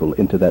our people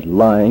into that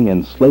lying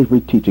and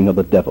slavery teaching of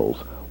the devil's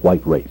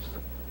white race.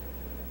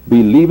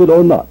 Believe it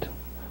or not,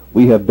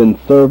 we have been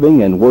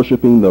serving and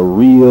worshiping the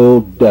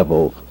real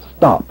devils.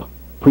 Stop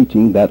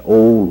preaching that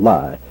old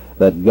lie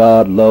that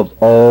God loves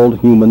all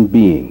human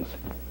beings.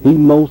 He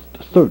most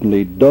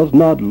certainly does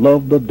not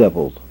love the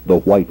devils, the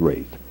white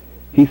race.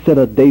 He set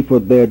a day for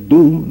their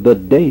doom, the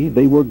day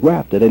they were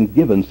grafted and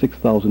given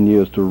 6,000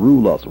 years to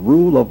rule us,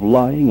 rule of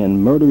lying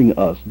and murdering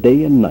us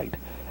day and night,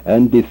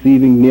 and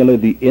deceiving nearly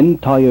the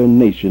entire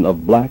nation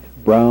of black,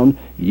 brown,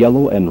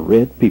 yellow, and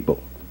red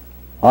people.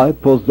 I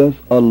possess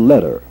a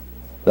letter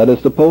that is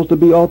supposed to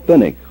be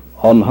authentic,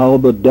 on how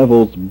the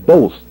devils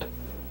boast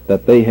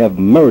that they have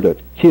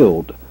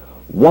killed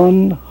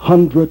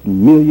 100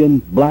 million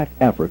black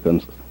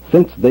Africans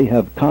since they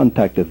have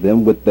contacted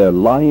them with their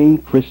lying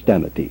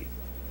Christianity.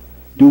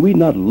 Do we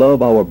not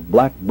love our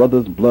black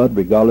brothers' blood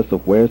regardless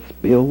of where it's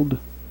spilled?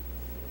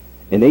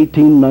 In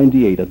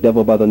 1898, a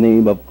devil by the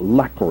name of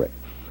BLACKMAN,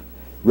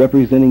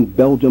 representing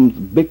Belgium's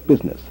big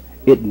business,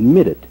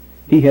 admitted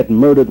he had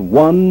murdered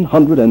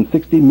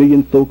 160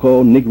 million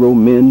so-called Negro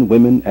men,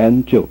 women,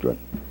 and children.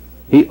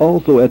 He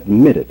also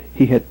admitted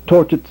he had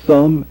tortured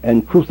some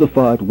and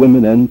crucified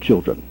women and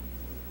children.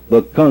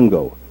 The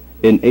Congo,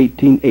 in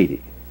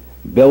 1880,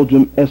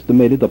 Belgium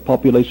estimated a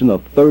population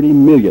of 30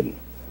 million.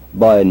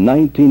 By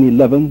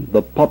 1911,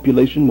 the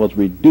population was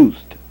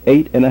reduced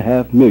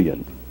 8.5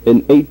 million. In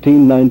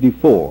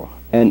 1894,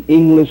 an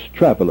English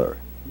traveler,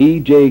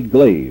 E.J.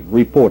 Glave,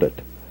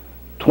 reported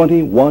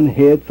 21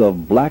 heads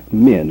of black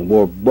men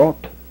were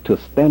brought to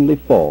Stanley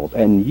Falls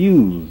and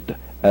used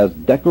as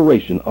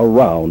decoration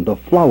around a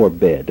flower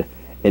bed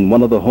in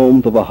one of the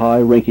homes of a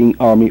high-ranking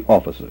army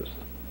officers.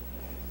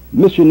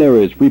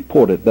 Missionaries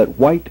reported that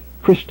white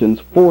Christians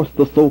forced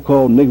the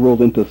so-called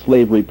Negroes into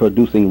slavery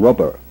producing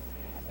rubber,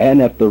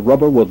 and if the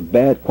rubber was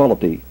bad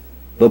quality,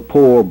 the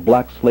poor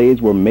black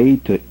slaves were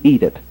made to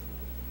eat it.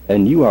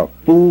 And you are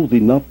fools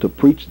enough to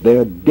preach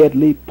their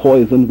deadly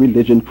poison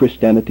religion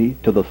Christianity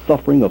to the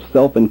suffering of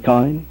self and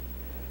kind?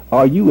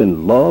 Are you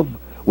in love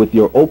with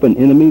your open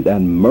enemies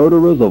and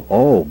murderers of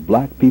all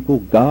black people,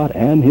 God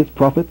and his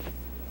prophets?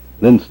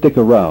 Then stick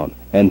around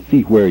and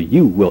see where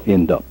you will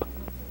end up.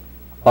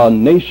 A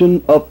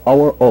nation of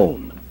our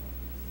own,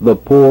 the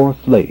poor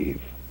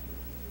slave.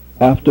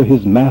 After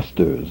his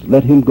masters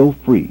let him go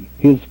free,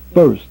 his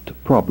first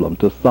problem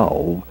to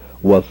solve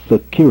was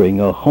securing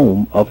a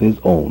home of his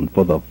own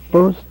for the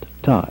first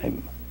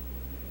time.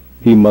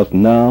 He must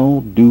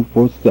now do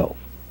for self.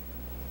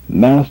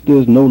 Master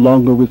is no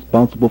longer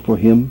responsible for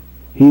him.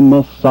 He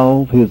must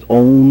solve his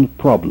own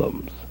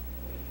problems.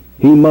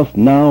 He must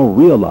now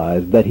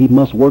realize that he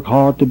must work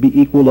hard to be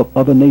equal of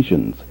other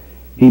nations.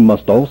 He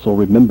must also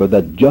remember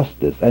that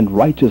justice and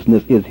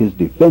righteousness is his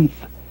defense,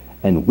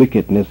 and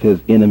wickedness his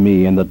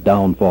enemy and the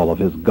downfall of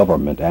his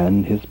government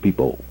and his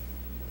people.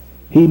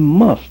 He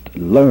must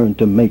learn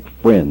to make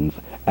friends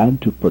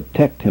and to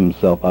protect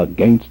himself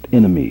against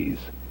enemies.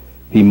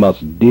 He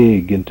must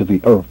dig into the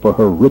earth for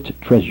her rich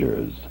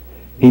treasures.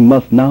 He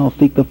must now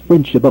seek the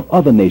friendship of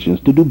other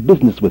nations to do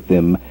business with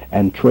them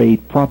and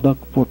trade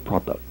product for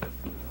product.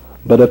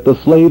 But if the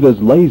slave is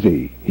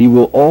lazy, he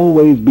will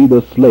always be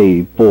the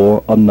slave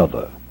for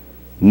another.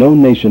 No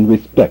nation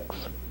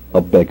respects a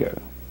beggar.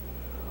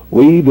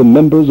 We, the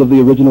members of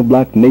the original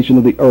black nation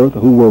of the earth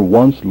who were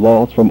once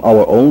lost from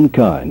our own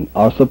kind,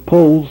 are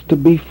supposed to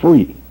be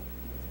free.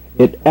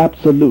 It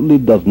absolutely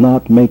does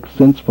not make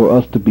sense for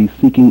us to be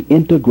seeking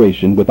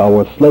integration with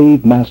our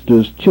slave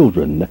masters'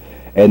 children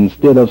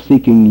instead of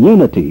seeking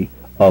unity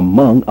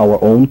among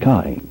our own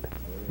kind.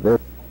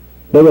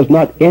 There is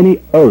not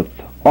any earth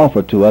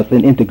offered to us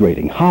in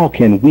integrating. How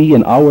can we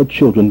and our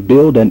children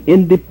build an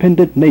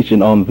independent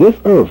nation on this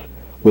earth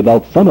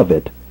without some of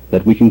it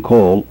that we can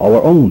call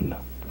our own?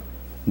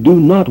 Do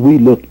not we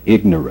look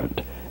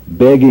ignorant,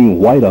 begging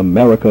white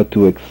America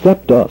to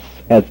accept us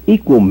as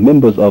equal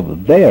members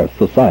of their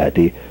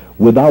society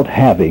without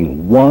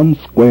having 1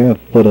 square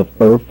foot of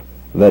earth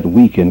that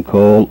we can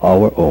call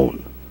our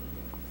own?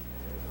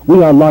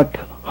 We are like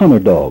hunter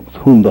dogs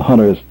whom the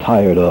hunter is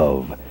tired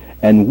of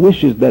and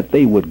wishes that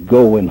they would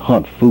go and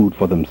hunt food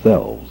for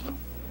themselves.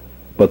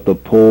 But the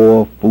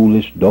poor,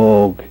 foolish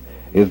dog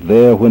is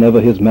there whenever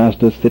his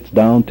master sits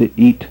down to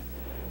eat,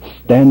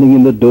 standing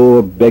in the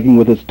door, begging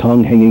with his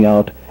tongue hanging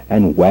out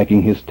and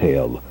wagging his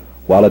tail,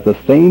 while at the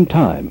same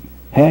time,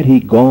 had he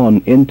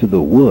gone into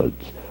the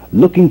woods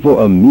looking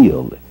for a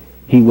meal,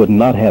 he would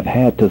not have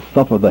had to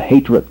suffer the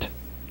hatred,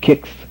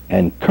 kicks,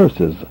 and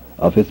curses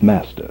of his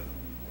master.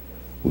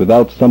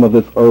 Without some of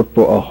this earth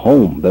for a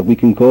home that we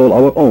can call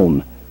our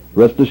own,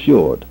 rest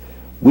assured,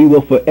 we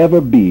will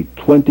forever be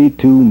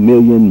 22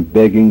 million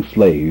begging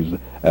slaves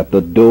at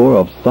the door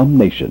of some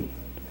nation.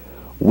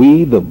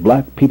 We, the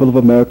black people of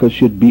America,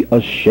 should be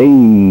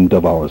ashamed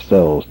of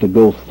ourselves to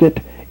go sit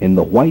in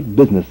the white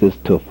businesses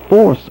to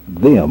force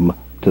them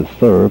to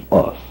serve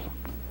us.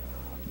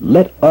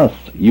 Let us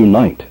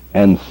unite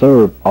and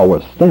serve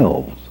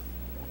ourselves.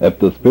 If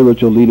the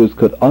spiritual leaders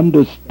could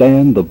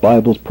understand the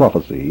Bible's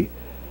prophecy,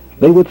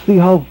 they would see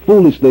how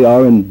foolish they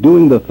are in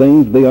doing the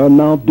things they are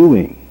now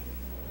doing.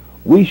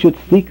 We should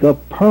seek a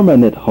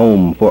permanent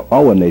home for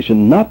our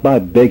nation, not by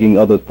begging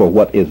others for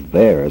what is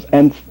theirs,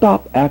 and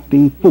stop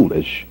acting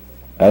foolish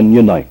and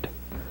unite.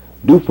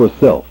 Do for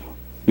self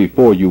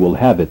before you will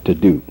have it to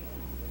do.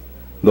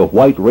 The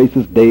white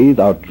race's days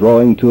are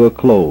drawing to a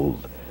close.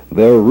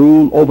 Their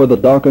rule over the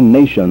darkened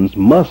nations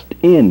must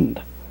end.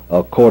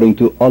 According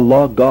to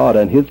Allah, God,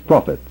 and his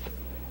prophets,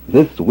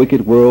 this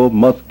wicked world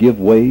must give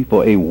way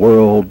for a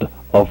world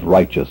of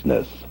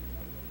righteousness.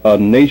 A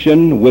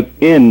nation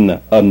within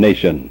a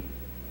nation.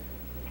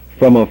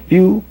 From a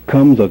few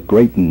comes a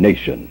great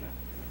nation.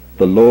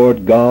 The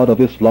Lord God of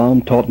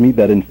Islam taught me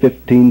that in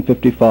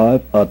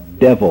 1555 a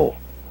devil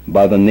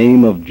by the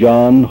name of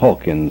John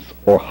Hawkins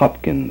or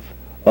Hopkins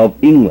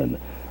of England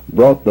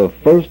brought the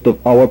first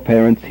of our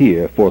parents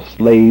here for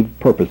slave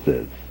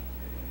purposes.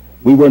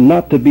 We were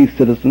not to be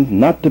citizens,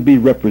 not to be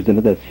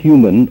represented as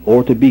human,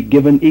 or to be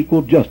given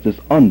equal justice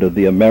under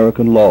the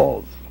American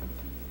laws.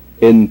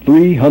 In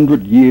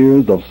 300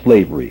 years of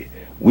slavery,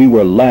 we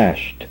were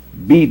lashed,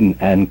 beaten,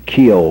 and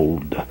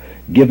killed,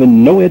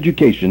 given no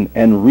education,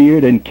 and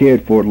reared and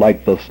cared for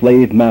like the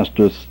slave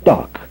master's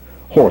stock,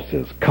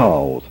 horses,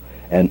 cows,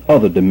 and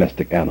other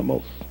domestic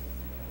animals.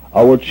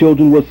 Our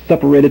children were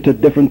separated to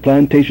different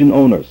plantation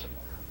owners.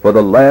 For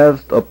the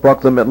last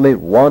approximately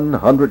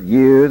 100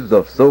 years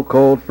of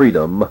so-called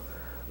freedom,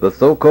 the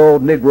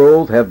so-called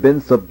Negroes have been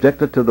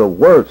subjected to the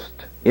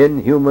worst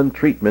inhuman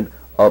treatment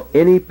of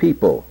any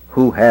people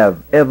who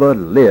have ever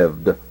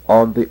lived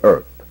on the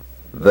earth.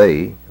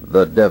 They,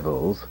 the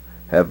devils,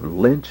 have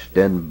lynched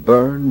and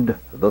burned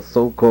the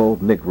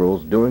so-called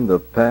Negroes during the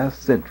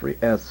past century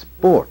as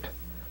sport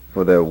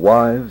for their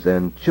wives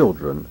and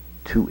children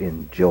to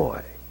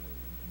enjoy.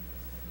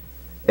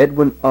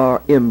 Edwin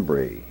R.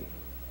 Embry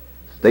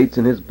states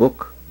in his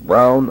book,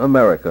 Brown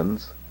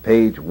Americans,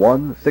 page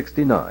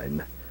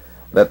 169,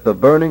 that the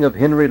burning of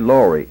Henry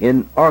Laurie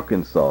in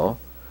Arkansas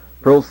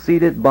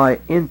proceeded by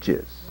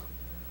inches.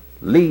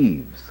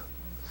 Leaves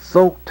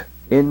soaked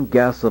in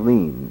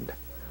gasoline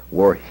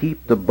were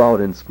heaped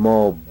about in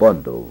small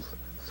bundles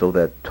so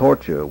that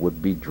torture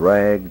would be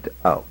dragged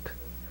out.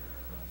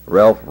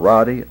 Ralph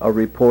Roddy, a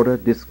reporter,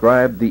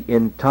 described the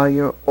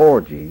entire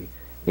orgy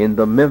in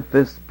the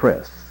Memphis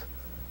Press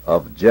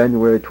of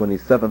January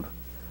 27,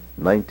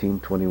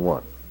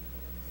 1921.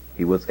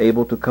 He was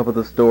able to cover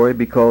the story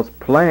because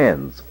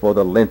plans for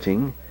the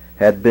lynching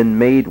had been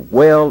made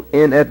well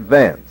in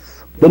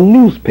advance. The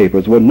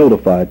newspapers were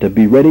notified to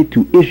be ready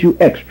to issue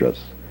extras.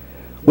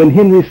 When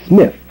Henry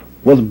Smith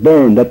was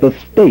burned at the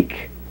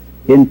stake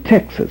in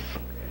Texas,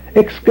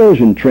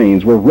 excursion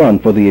trains were run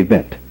for the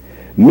event.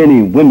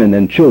 Many women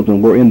and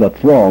children were in the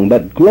throng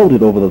that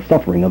gloated over the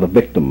suffering of the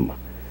victim.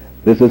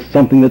 This is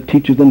something that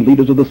teachers and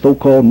leaders of the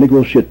so-called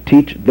Negro should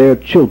teach their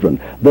children,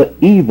 the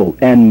evil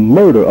and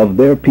murder of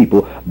their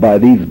people by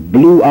these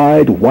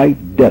blue-eyed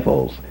white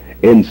devils.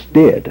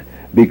 Instead,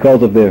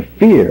 because of their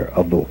fear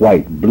of the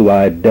white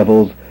blue-eyed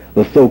devils,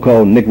 the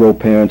so-called Negro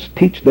parents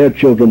teach their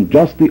children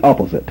just the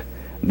opposite.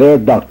 Their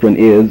doctrine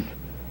is,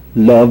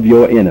 love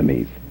your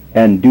enemies,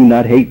 and do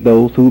not hate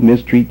those who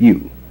mistreat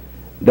you.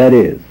 That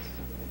is,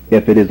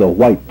 if it is a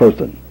white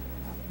person.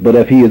 But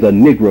if he is a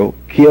Negro,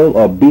 kill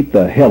or beat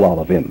the hell out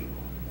of him.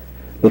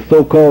 The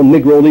so-called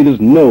Negro leaders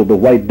know the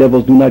white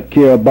devils do not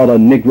care about a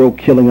Negro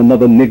killing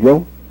another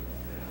Negro.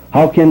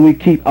 How can we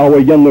keep our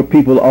younger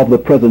people of the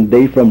present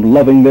day from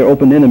loving their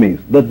open enemies,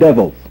 the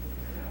devils?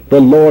 The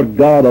Lord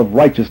God of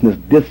righteousness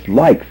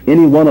dislikes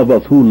any one of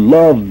us who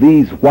loves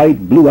these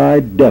white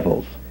blue-eyed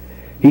devils.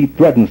 He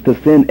threatens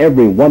to send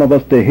every one of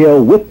us to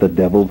hell with the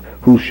devils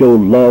who show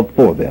love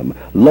for them,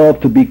 love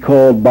to be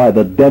called by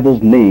the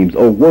devil's names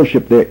or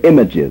worship their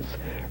images.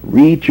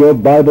 Read your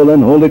Bible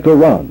and Holy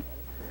Qur'an.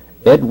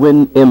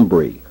 Edwin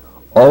Embry,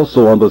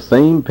 also on the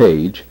same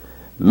page,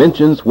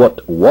 mentions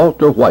what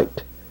Walter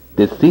White,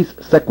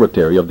 deceased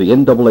secretary of the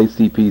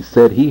NAACP,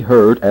 said he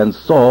heard and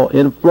saw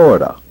in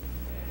Florida.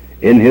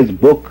 In his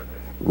book,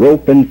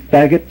 Rope and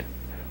Faggot,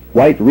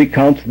 White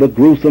recounts the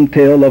gruesome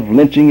tale of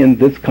lynching in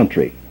this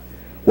country.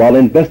 While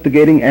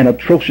investigating an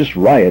atrocious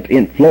riot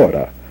in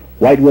Florida,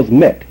 White was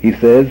met, he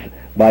says,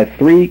 by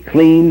 3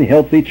 clean,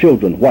 healthy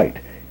children, White,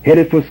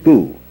 headed for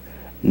school.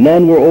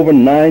 None were over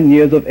 9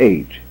 years of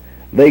age.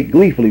 They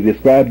gleefully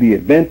described the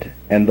event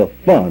and the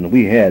fun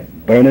we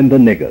had burning the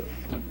niggers.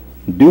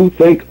 Do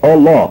thank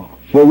Allah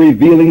for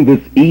revealing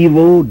this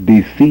evil,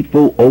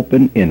 deceitful,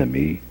 open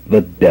enemy,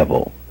 the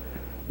devil.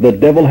 The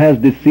devil has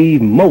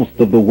deceived most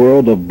of the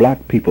world of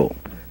black people.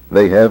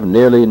 They have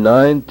nearly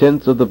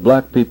 9/10 of the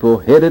black people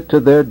headed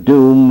to their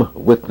doom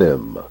with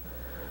them.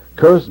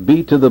 Curse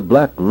be to the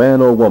black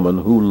man or woman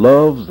who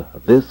loves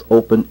this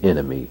open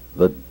enemy,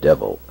 the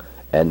devil,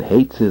 and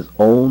hates his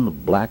own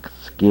black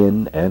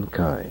skin and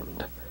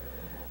kind.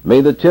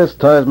 May the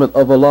chastisement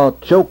of Allah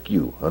choke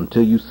you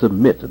until you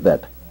submit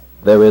that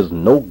there is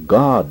no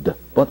God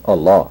but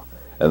Allah,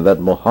 and that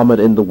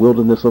Muhammad in the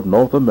wilderness of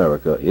North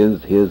America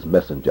is his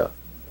messenger.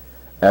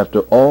 After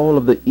all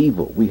of the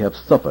evil we have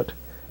suffered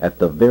at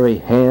the very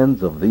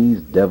hands of these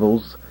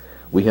devils,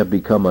 we have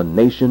become a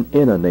nation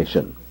in a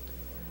nation.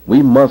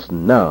 We must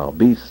now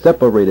be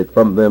separated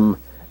from them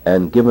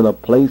and given a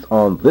place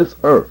on this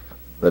earth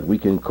that we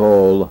can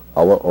call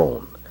our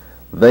own.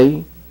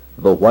 They,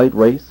 the white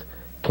race,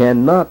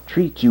 cannot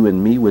treat you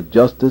and me with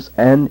justice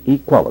and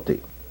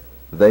equality.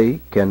 They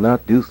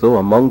cannot do so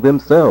among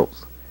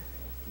themselves,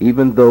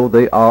 even though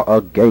they are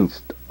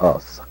against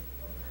us.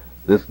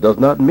 This does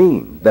not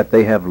mean that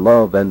they have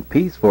love and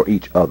peace for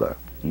each other.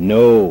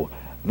 No,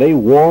 they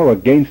war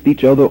against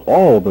each other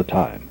all the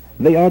time.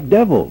 They are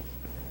devils.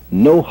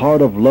 No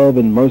heart of love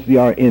and mercy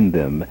are in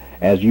them,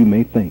 as you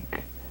may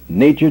think.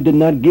 Nature did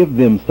not give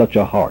them such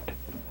a heart.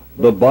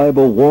 The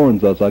Bible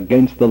warns us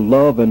against the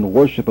love and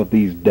worship of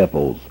these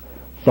devils.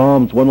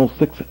 Psalms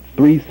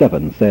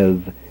 106:3-7 says,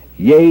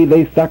 "Yea,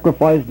 they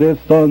sacrifice their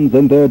sons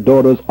and their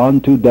daughters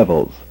unto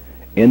devils."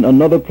 In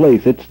another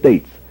place it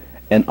states,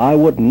 "And I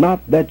would not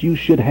that you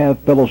should have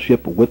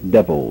fellowship with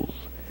devils.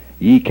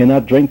 Ye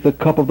cannot drink the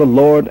cup of the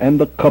Lord and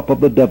the cup of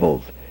the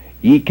devils.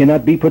 Ye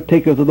cannot be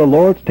partakers of the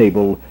Lord's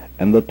table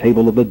and the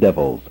table of the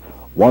devils."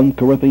 1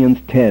 Corinthians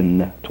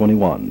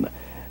 10:21.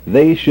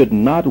 They should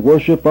not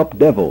worship up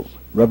devils.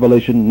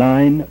 Revelation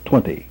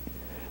 9:20.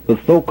 The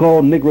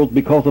so-called Negroes,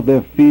 because of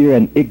their fear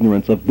and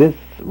ignorance of this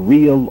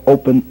real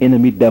open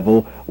enemy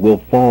devil,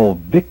 will fall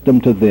victim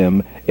to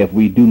them if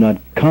we do not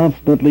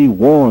constantly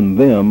warn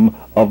them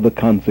of the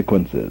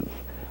consequences.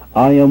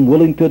 I am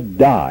willing to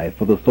die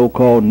for the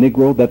so-called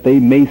Negro that they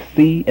may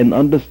see and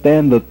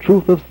understand the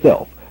truth of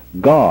self,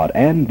 God,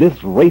 and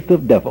this race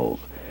of devils.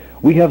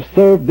 We have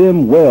served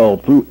them well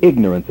through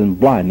ignorance and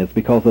blindness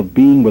because of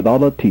being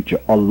without a teacher,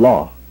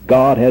 Allah.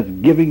 God has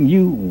given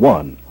you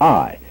one.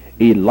 I,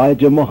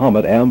 Elijah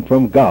Muhammad, am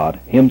from God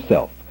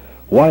himself.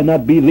 Why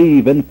not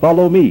believe and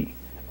follow me?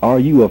 Are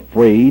you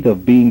afraid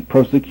of being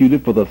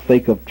persecuted for the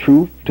sake of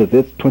truth to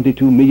this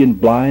 22 million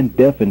blind,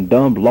 deaf, and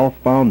dumb,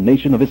 lost-found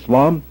nation of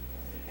Islam?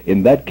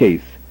 In that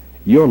case,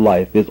 your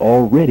life is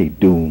already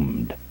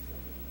doomed.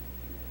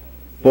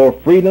 For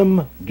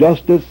freedom,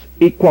 justice,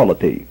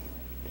 equality.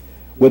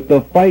 With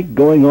the fight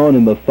going on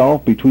in the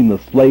South between the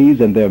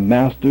slaves and their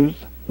masters,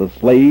 the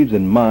slaves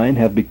in mind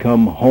have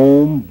become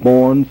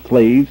home-born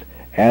slaves,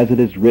 as it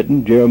is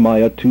written,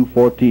 Jeremiah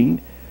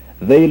 2:14.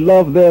 They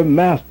love their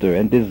master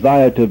and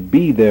desire to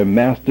be their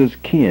master's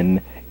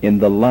kin in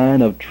the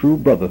line of true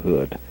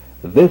brotherhood.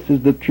 This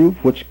is the truth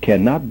which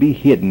cannot be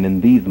hidden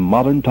in these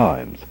modern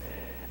times.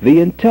 The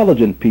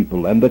intelligent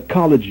people and the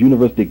college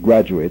university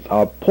graduates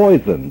are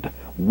poisoned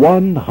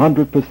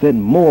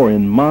 100% more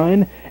in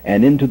mind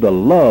and into the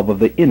love of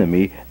the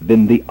enemy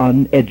than the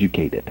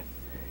uneducated.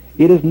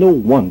 It is no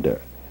wonder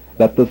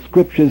that the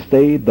scriptures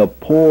say the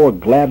poor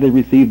gladly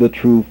receive the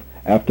truth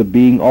after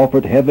being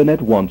offered heaven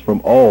at once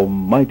from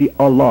Almighty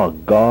Allah,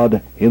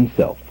 God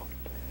himself.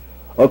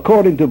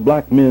 According to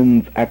black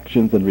men's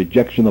actions and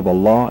rejection of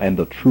Allah and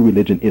the true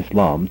religion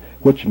Islam,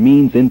 which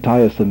means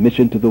entire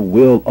submission to the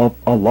will of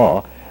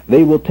Allah,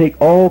 they will take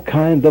all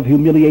kinds of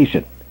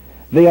humiliation.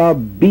 They are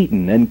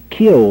beaten and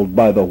killed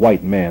by the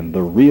white man,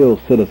 the real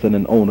citizen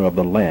and owner of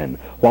the land,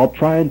 while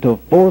trying to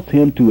force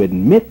him to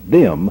admit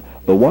them,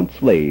 the once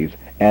slaves,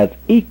 as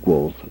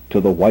equals to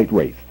the white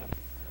race.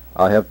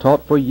 I have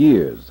taught for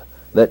years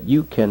that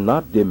you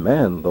cannot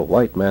demand the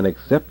white man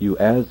accept you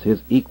as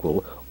his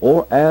equal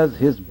or as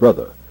his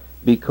brother,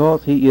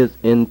 because he is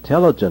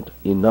intelligent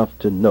enough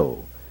to know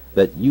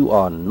that you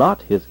are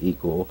not his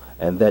equal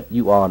and that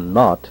you are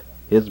not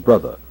his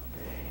brother.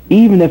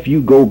 Even if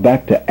you go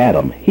back to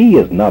Adam, he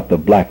is not the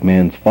black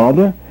man's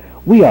father.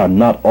 We are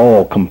not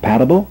all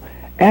compatible.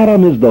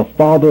 Adam is the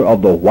father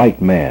of the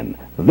white man.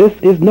 This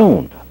is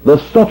known. The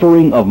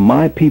suffering of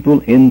my people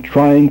in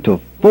trying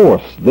to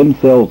force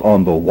themselves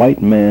on the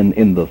white man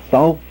in the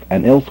South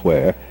and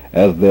elsewhere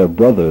as their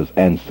brothers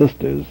and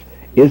sisters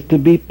is to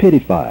be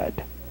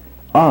pitied.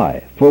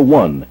 I, for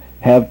one,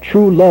 have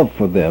true love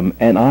for them,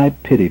 and I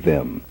pity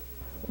them.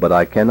 But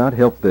I cannot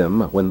help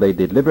them when they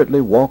deliberately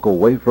walk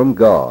away from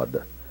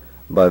God.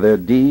 By their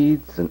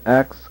deeds and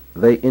acts,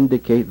 they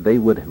indicate they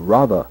would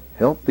rather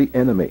help the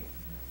enemy,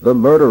 the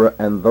murderer,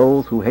 and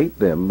those who hate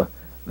them,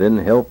 than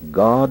help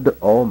God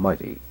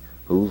Almighty,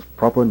 whose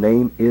proper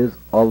name is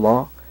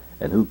Allah,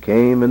 and who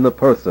came in the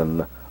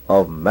person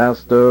of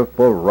Master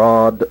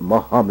Farad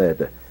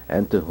Muhammad,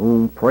 and to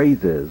whom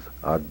praises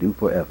are due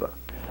forever.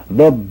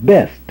 The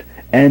best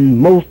and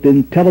most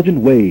intelligent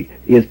way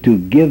is to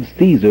give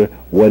Caesar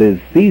what is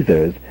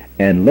Caesar's,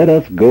 and let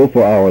us go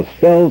for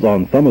ourselves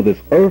on some of this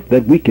earth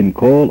that we can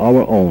call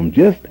our own,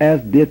 just as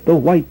did the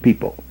white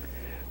people.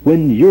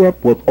 When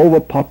Europe was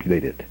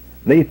overpopulated,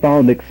 they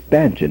found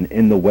expansion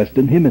in the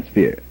Western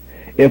Hemisphere.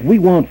 If we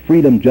want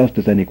freedom,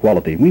 justice, and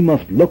equality, we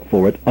must look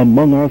for it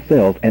among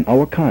ourselves and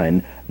our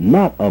kind,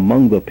 not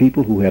among the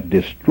people who have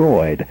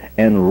destroyed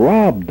and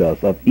robbed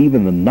us of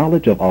even the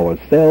knowledge of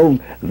ourselves,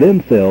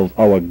 themselves,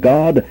 our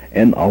God,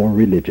 and our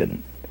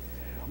religion.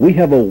 We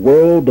have a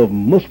world of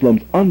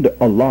Muslims under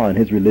Allah and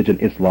his religion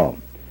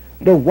Islam.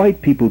 The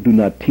white people do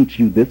not teach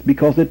you this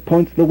because it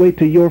points the way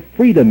to your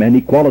freedom and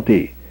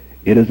equality.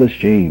 It is a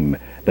shame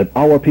that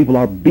our people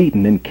are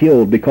beaten and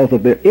killed because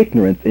of their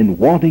ignorance in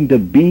wanting to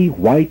be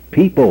white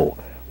people,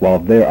 while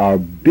there are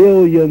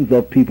billions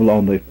of people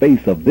on the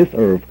face of this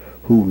earth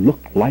who look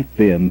like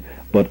them,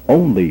 but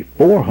only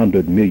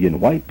 400 million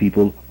white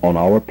people on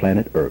our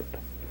planet Earth.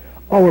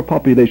 Our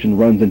population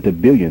runs into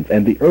billions,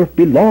 and the earth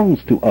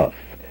belongs to us.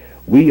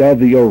 We are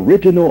the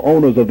original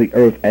owners of the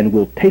earth and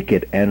will take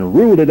it and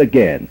rule it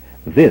again.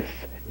 This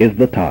is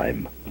the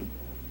time.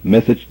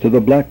 Message to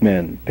the Black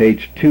Man,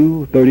 page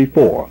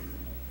 234.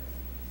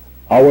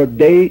 Our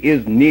day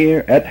is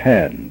near at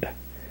hand.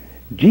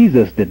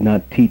 Jesus did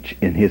not teach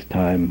in his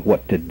time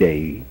what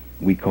today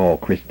we call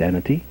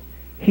Christianity.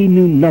 He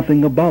knew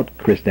nothing about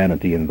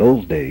Christianity in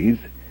those days.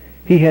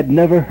 He had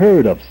never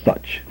heard of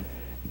such.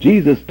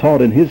 Jesus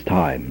taught in his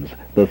times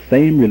the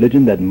same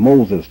religion that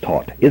Moses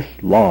taught,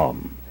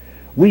 Islam.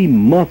 We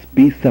must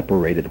be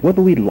separated,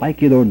 whether we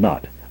like it or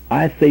not.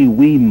 I say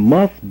we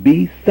must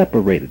be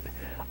separated.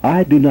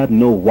 I do not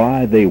know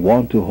why they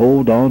want to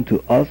hold on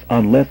to us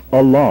unless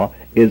Allah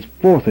is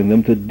forcing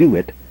them to do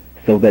it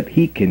so that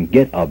he can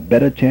get a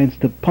better chance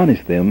to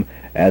punish them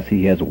as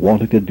he has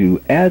wanted to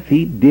do, as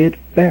he did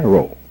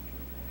Pharaoh.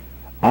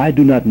 I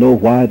do not know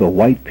why the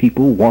white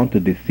people want to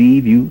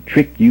deceive you,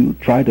 trick you,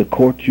 try to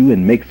court you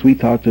and make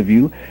sweethearts of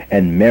you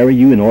and marry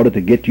you in order to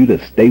get you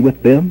to stay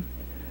with them.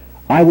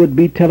 I would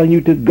be telling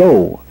you to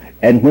go,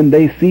 and when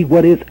they see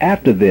what is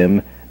after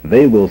them,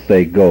 they will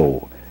say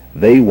go.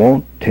 They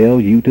won't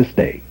tell you to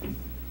stay.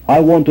 I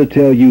want to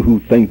tell you who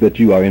think that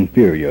you are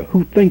inferior,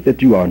 who think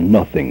that you are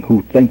nothing,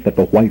 who think that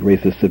the white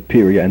race is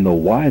superior and the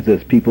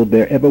wisest people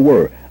there ever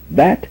were,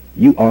 that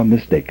you are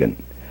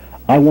mistaken.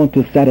 I want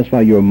to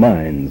satisfy your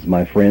minds,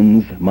 my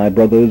friends, my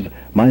brothers,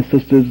 my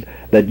sisters,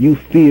 that you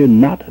fear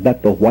not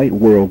that the white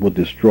world will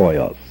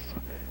destroy us.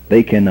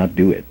 They cannot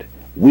do it.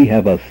 We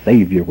have a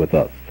Savior with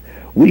us.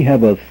 We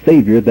have a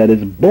Savior that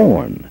is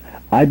born.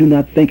 I do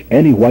not think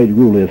any white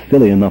ruler is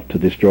silly enough to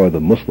destroy the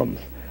Muslims.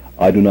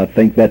 I do not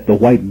think that the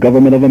white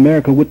government of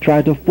America would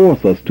try to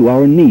force us to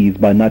our knees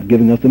by not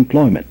giving us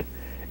employment.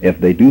 If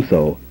they do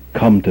so,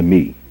 come to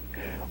me.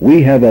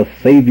 We have a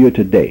Savior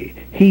today.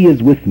 He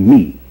is with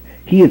me.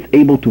 He is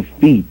able to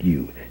feed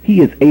you.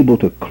 He is able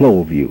to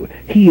clothe you.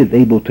 He is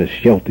able to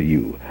shelter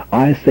you.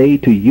 I say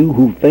to you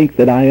who think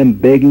that I am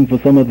begging for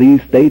some of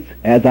these states,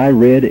 as I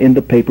read in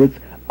the papers,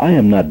 I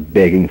am not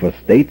begging for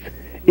states.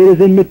 It is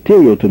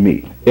immaterial to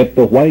me. If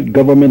the white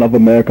government of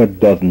America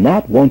does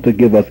not want to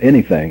give us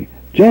anything,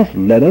 just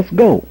let us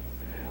go.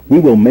 We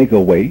will make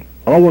a way.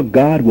 Our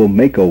God will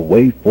make a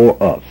way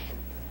for us.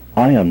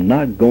 I am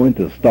not going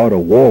to start a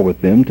war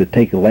with them to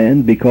take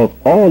land because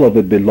all of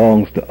it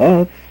belongs to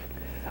us.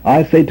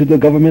 I say to the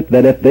government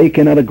that if they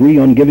cannot agree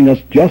on giving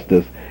us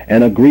justice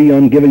and agree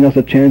on giving us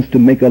a chance to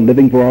make a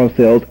living for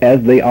ourselves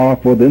as they are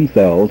for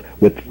themselves,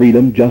 with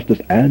freedom, justice,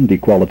 and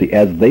equality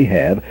as they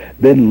have,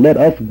 then let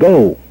us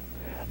go.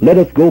 Let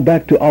us go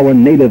back to our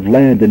native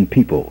land and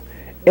people.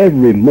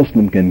 Every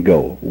Muslim can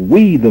go.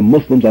 We, the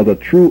Muslims, are the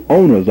true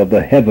owners of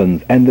the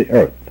heavens and the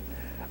earth.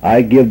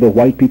 I give the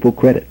white people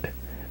credit.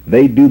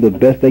 They do the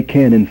best they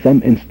can in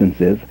some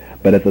instances,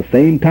 but at the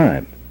same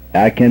time,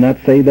 I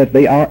cannot say that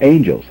they are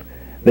angels.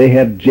 They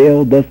have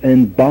jailed us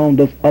and bound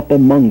us up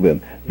among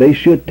them. They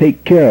should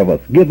take care of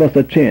us, give us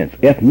a chance.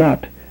 If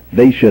not,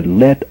 they should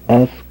let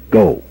us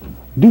go.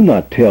 Do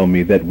not tell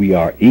me that we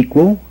are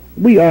equal.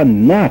 We are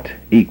not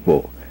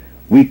equal.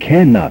 We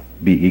cannot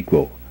be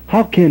equal.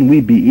 How can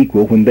we be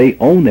equal when they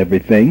own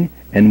everything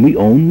and we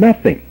own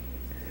nothing?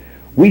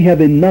 We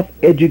have enough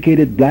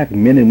educated black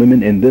men and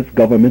women in this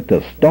government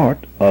to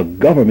start a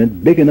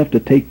government big enough to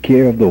take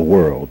care of the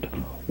world.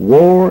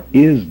 War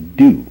is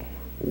due.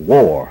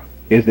 War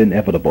is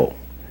inevitable.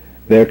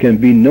 There can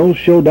be no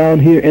showdown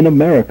here in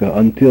America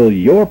until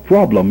your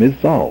problem is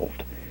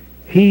solved.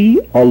 He,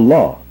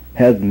 Allah,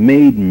 has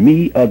made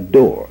me a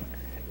door.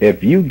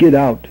 If you get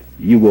out,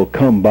 you will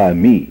come by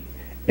me.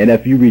 And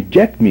if you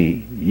reject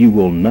me, you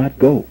will not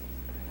go.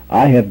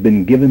 I have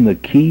been given the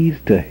keys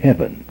to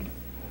heaven.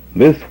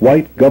 This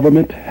white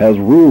government has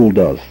ruled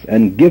us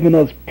and given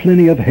us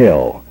plenty of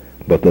hell,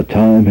 but the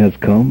time has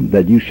come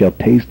that you shall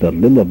taste a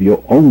little of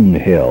your own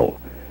hell.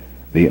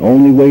 The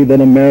only way that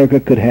America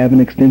could have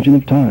an extension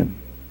of time.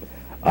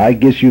 I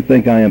guess you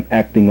think I am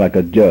acting like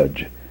a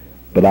judge,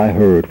 but I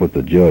heard what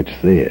the judge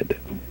said.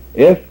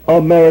 If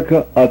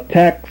America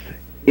attacks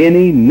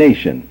any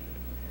nation,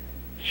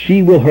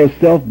 she will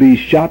herself be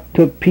shot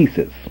to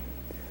pieces.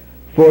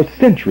 For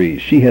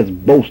centuries she has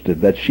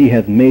boasted that she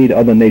has made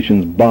other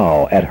nations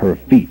bow at her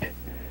feet.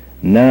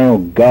 Now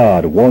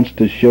God wants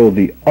to show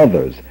the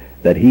others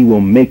that he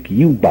will make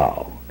you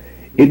bow.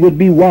 It would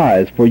be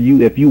wise for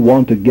you, if you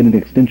want to get an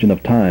extension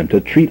of time, to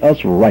treat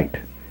us right.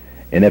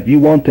 And if you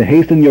want to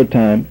hasten your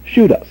time,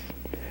 shoot us.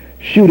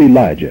 Shoot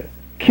Elijah.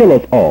 Kill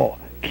us all.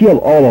 Kill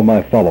all of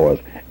my followers.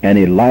 And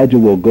Elijah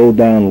will go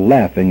down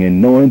laughing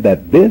and knowing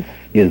that this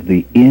is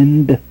the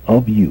end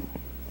of you.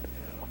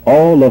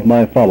 All of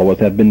my followers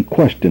have been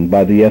questioned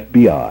by the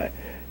FBI.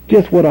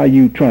 Just what are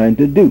you trying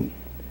to do?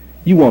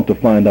 You want to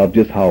find out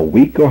just how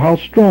weak or how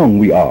strong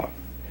we are.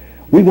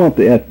 We want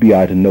the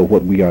FBI to know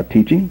what we are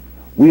teaching.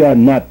 We are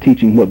not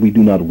teaching what we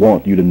do not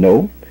want you to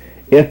know.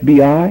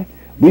 FBI,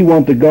 we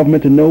want the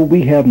government to know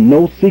we have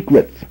no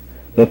secrets.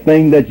 The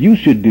thing that you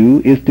should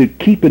do is to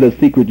keep it a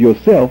secret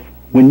yourself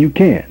when you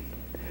can.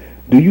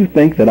 Do you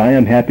think that I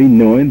am happy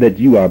knowing that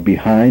you are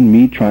behind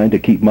me trying to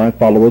keep my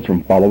followers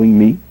from following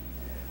me?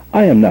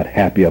 I am not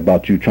happy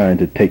about you trying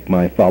to take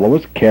my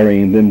followers,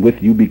 carrying them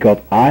with you, because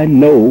I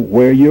know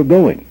where you're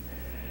going.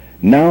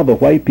 Now the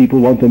white people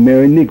want to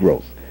marry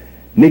Negroes.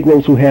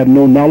 Negroes who have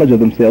no knowledge of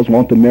themselves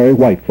want to marry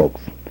white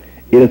folks.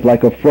 It is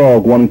like a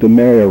frog wanting to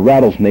marry a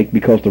rattlesnake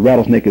because the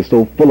rattlesnake is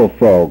so full of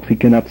frogs he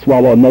cannot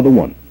swallow another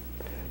one.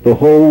 The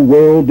whole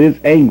world is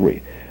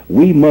angry.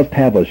 We must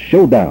have a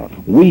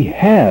showdown. We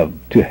have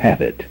to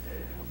have it.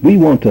 We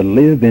want to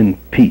live in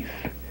peace.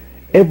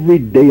 Every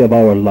day of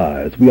our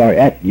lives, we are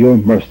at your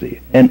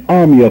mercy. An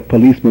army of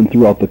policemen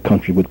throughout the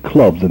country with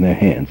clubs in their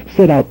hands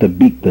set out to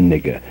beat the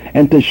nigger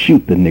and to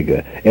shoot the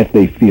nigger if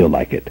they feel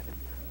like it.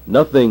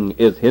 Nothing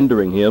is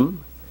hindering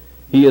him.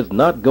 He is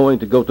not going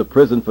to go to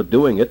prison for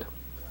doing it.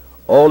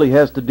 All he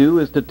has to do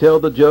is to tell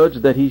the judge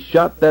that he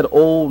shot that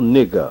old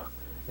nigger,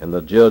 and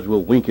the judge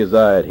will wink his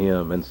eye at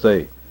him and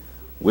say,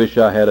 "Wish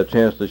I had a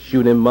chance to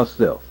shoot him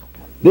myself."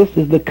 This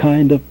is the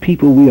kind of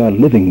people we are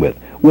living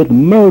with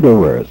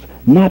murderers,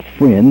 not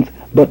friends,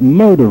 but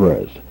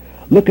murderers.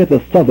 Look at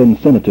the Southern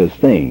senators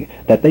saying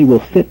that they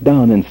will sit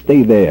down and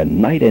stay there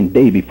night and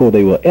day before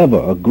they will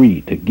ever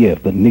agree to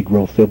give the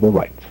Negro civil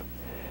rights.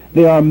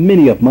 There are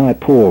many of my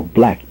poor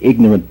black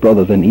ignorant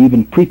brothers and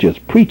even preachers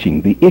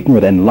preaching the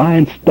ignorant and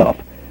lying stuff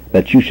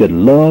that you should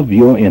love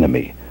your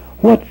enemy.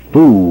 What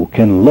fool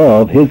can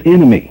love his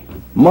enemy?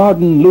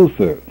 Martin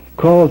Luther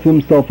calls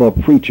himself a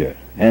preacher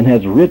and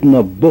has written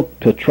a book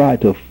to try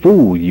to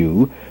fool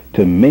you,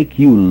 to make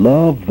you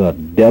love the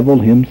devil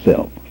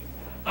himself.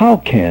 How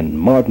can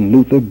Martin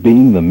Luther,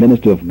 being the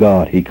minister of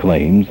God, he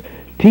claims,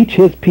 teach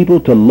his people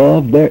to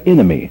love their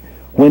enemy,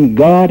 when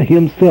God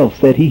himself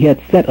said he had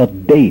set a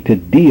day to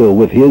deal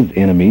with his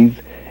enemies,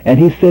 and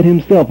he said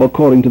himself,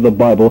 according to the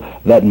Bible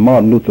that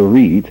Martin Luther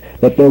reads,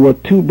 that there were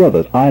two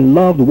brothers, I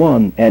loved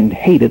one and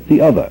hated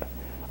the other.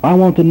 I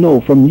want to know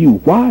from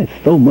you, why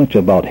so much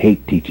about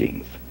hate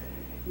teachings?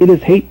 It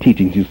is hate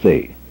teachings, you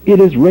say. It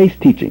is race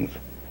teachings.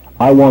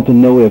 I want to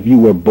know if you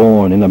were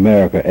born in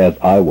America as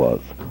I was.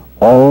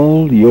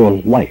 All your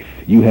life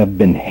you have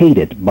been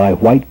hated by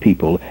white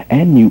people,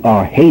 and you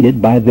are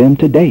hated by them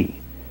today.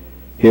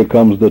 Here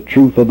comes the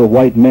truth of the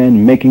white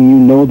man making you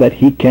know that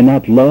he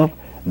cannot love,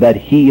 that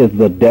he is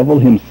the devil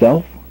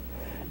himself.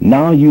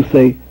 Now you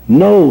say,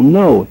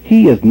 no,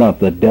 he is not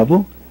the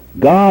devil.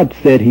 God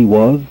said he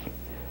was.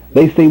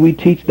 They say we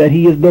teach that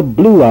he is the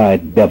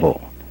blue-eyed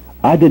devil.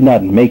 I did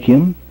not make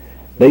him.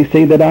 They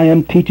say that I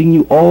am teaching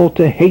you all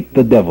to hate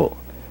the devil.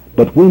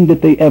 But when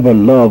did they ever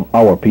love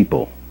our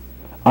people?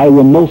 I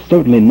will most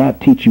certainly not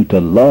teach you to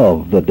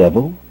love the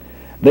devil.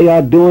 They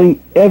are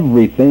doing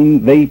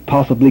everything they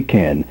possibly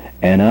can,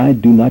 and I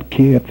do not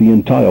care if the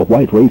entire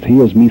white race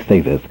hears me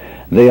say this.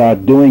 They are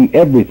doing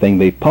everything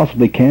they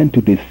possibly can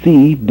to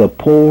deceive the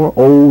poor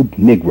old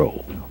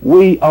Negro.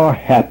 We are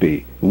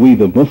happy, we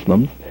the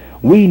Muslims.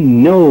 We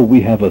know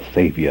we have a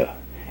Savior.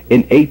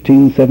 In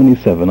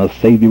 1877, a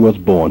Savior was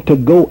born to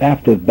go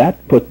after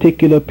that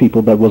particular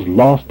people that was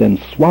lost and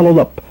swallowed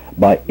up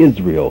by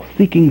Israel,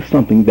 seeking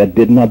something that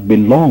did not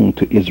belong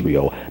to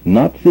Israel,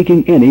 not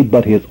seeking any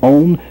but his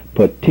own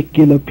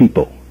particular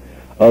people.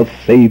 A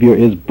Savior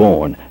is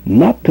born,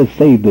 not to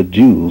save the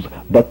Jews,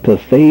 but to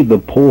save the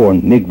poor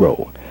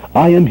Negro.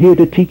 I am here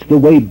to teach the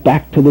way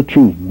back to the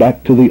truth,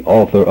 back to the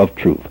author of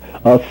truth.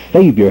 A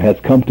Savior has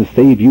come to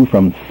save you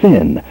from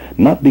sin,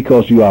 not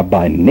because you are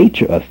by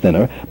nature a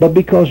sinner, but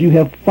because you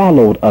have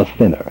followed a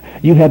sinner.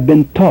 You have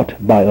been taught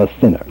by a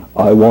sinner.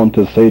 I want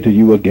to say to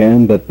you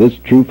again that this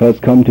truth has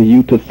come to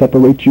you to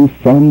separate you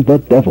from the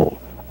devil.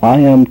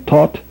 I am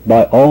taught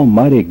by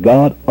Almighty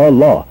God,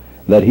 Allah,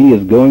 that he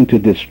is going to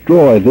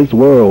destroy this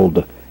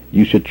world.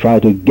 You should try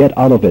to get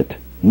out of it,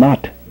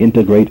 not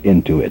integrate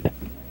into it.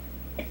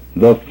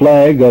 The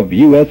flag of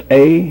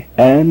USA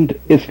and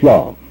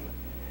Islam.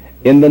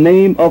 In the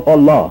name of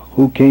Allah,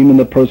 who came in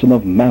the person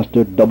of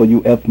Master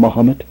W.F.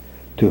 Muhammad,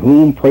 to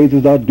whom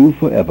praises are due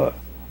forever,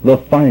 the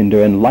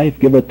finder and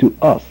life-giver to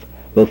us,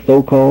 the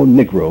so-called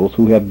Negroes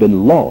who have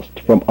been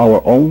lost from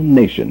our own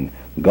nation,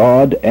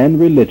 God, and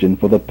religion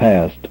for the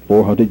past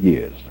 400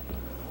 years.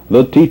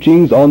 The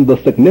teachings on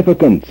the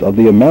significance of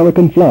the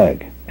American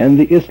flag and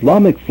the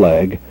Islamic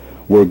flag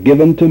were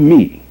given to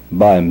me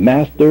by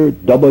Master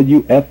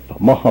W.F.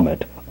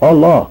 Muhammad,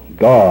 Allah,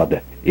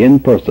 God, in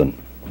person.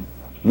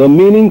 The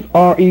meanings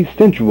are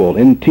essential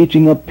in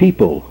teaching a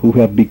people who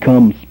have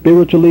become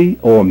spiritually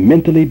or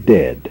mentally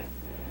dead.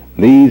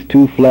 These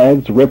two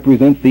flags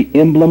represent the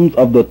emblems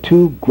of the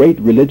two great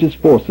religious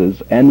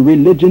forces, and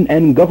religion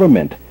and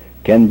government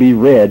can be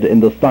read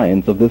in the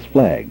science of this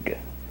flag.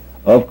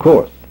 Of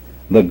course,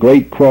 the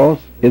Great Cross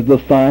is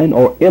the sign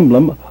or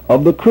emblem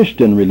of the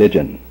Christian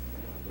religion.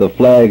 The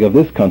flag of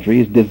this country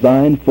is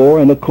designed for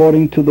and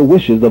according to the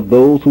wishes of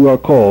those who are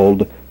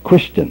called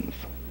Christians.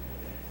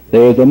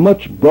 There is a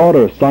much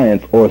broader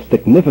science or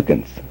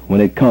significance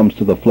when it comes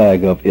to the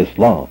flag of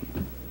Islam.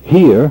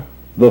 Here,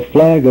 the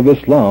flag of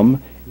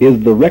Islam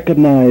is the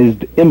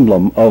recognized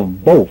emblem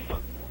of both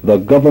the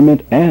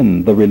government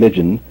and the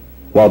religion,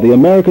 while the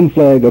American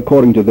flag,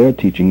 according to their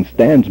teaching,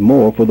 stands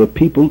more for the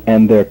people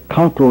and their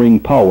conquering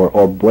power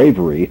or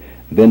bravery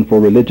than for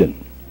religion.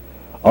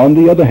 On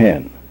the other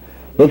hand,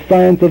 the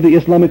science of the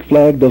Islamic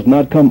flag does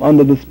not come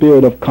under the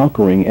spirit of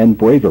conquering and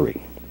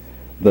bravery.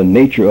 The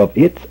nature of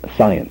its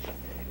science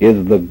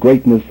is the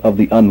greatness of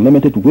the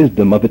unlimited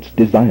wisdom of its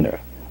designer,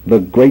 the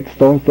great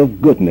source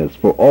of goodness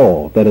for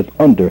all that is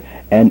under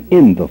and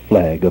in the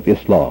flag of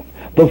Islam.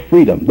 the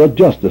freedom, the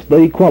justice,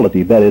 the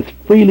equality that is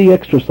freely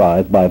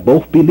exercised by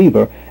both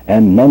believer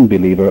and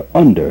non-believer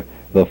under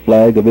the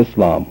flag of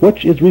Islam,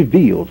 which is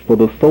revealed for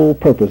the sole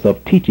purpose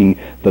of teaching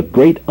the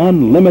great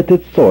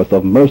unlimited source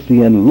of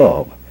mercy and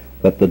love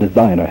that the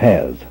designer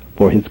has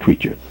for his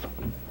creatures.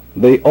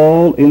 They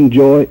all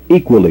enjoy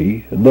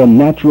equally the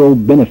natural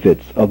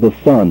benefits of the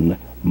sun,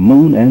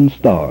 moon, and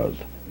stars,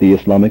 the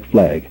Islamic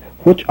flag,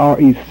 which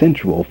are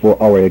essential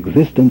for our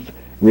existence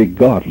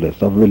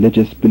regardless of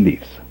religious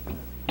beliefs.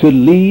 To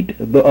lead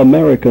the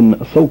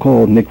American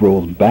so-called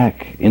Negroes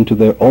back into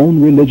their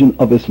own religion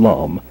of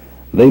Islam,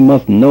 they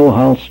must know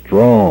how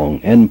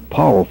strong and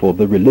powerful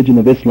the religion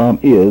of Islam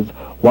is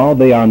while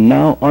they are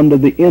now under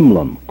the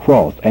emblem,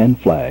 cross, and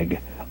flag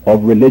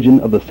of religion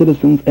of the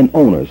citizens and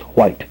owners,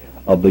 white,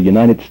 of the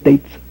United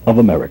States of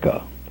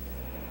America.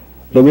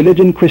 The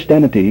religion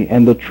Christianity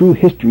and the true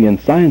history and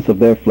science of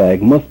their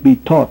flag must be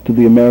taught to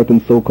the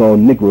American so-called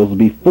Negroes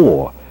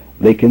before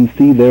they can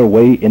see their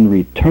way in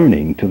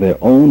returning to their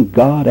own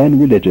God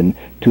and religion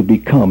to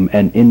become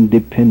an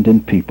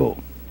independent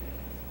people.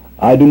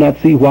 I do not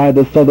see why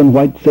the southern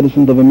white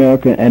citizens of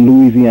America and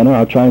Louisiana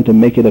are trying to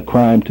make it a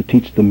crime to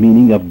teach the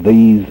meaning of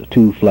these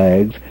two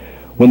flags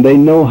when they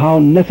know how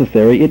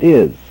necessary it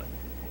is.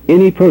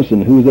 Any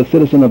person who is a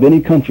citizen of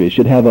any country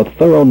should have a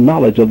thorough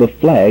knowledge of the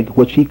flag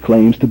which he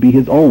claims to be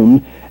his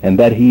own and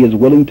that he is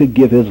willing to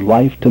give his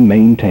life to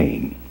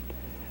maintain.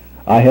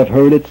 I have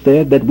heard it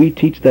said that we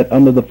teach that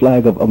under the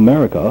flag of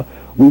America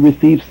we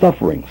receive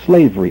suffering,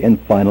 slavery, and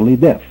finally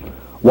death.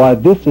 Why,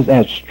 this is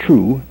as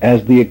true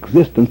as the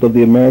existence of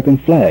the American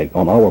flag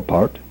on our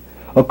part,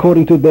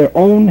 according to their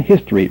own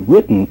history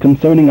written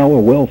concerning our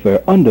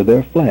welfare under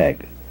their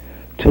flag.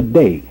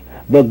 Today,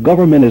 the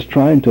government is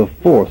trying to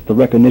force the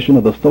recognition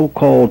of the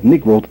so-called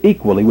Negroes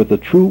equally with the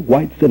true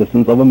white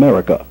citizens of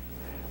America.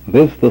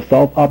 This the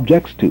South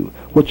objects to,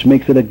 which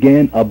makes it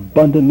again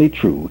abundantly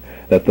true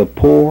that the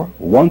poor,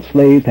 once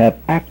slaves, have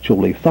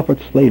actually suffered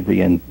slavery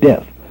and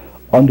death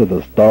under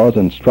the stars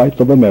and stripes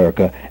of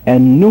America,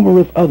 and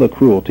numerous other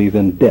cruelties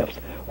and deaths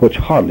which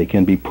hardly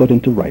can be put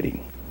into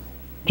writing.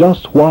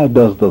 Just why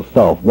does the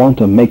South want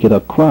to make it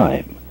a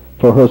crime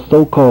for her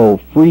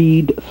so-called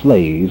freed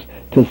slaves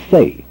to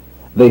say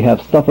they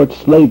have suffered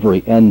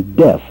slavery and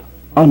death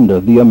under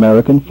the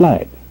American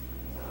flag?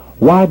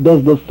 Why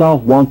does the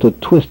South want to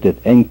twist it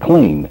and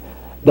claim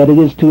that it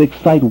is to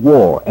excite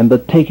war and the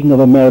taking of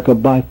America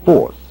by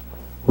force,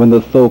 when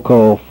the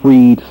so-called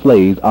freed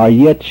slaves are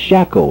yet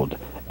shackled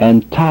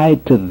and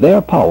tied to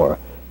their power,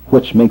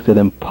 which makes it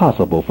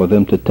impossible for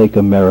them to take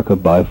America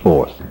by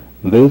force?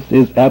 This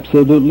is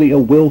absolutely a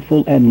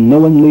willful and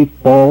knowingly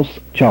false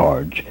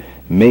charge,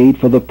 made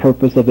for the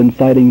purpose of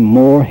inciting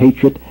more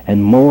hatred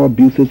and more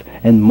abuses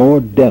and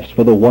more deaths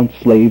for the once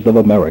slaves of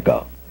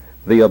America.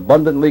 The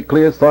abundantly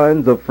clear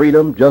signs of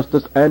freedom,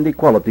 justice, and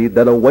equality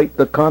that await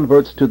the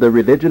converts to the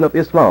religion of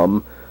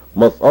Islam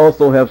must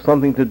also have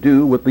something to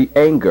do with the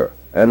anger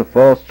and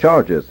false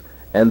charges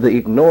and the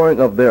ignoring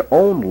of their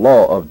own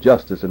law of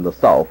justice in the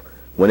South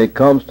when it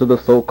comes to the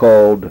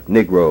so-called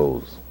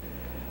Negroes.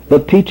 The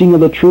teaching of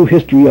the true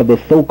history of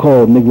the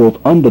so-called Negroes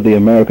under the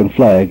American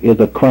flag is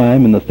a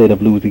crime in the state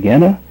of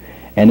Louisiana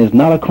and is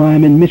not a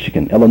crime in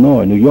Michigan,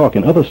 Illinois, New York,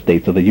 and other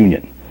states of the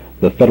Union.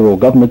 The federal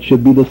government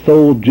should be the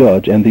sole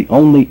judge and the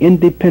only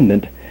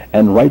independent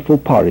and rightful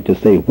party to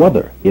say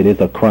whether it is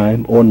a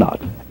crime or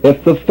not.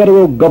 If the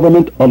federal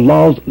government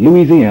allows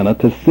Louisiana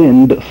to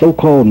send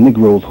so-called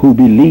Negroes who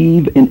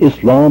believe in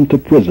Islam to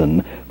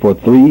prison for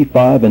 3,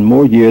 5, and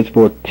more years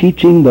for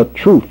teaching the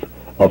truth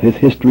of his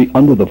history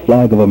under the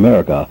flag of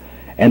America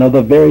and of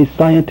the very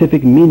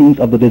scientific meanings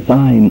of the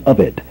design of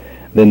it,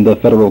 then the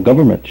federal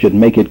government should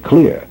make it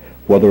clear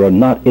whether or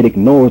not it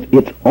ignores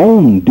its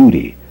own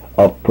duty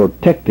of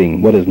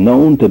protecting what is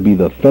known to be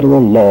the federal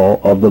law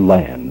of the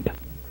land.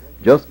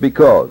 Just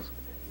because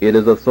it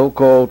is a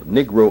so-called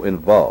Negro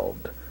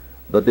involved,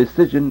 the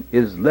decision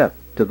is left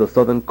to the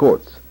Southern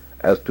courts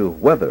as to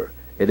whether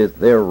it is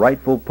their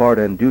rightful part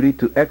and duty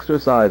to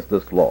exercise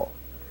this law.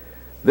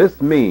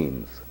 This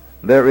means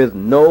there is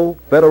no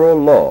federal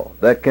law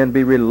that can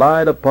be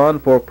relied upon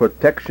for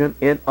protection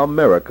in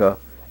America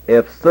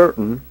if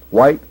certain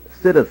white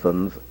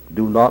citizens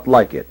do not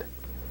like it.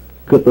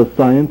 Could the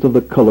science of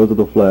the colors of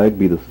the flag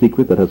be the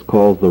secret that has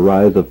caused the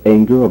rise of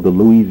anger of the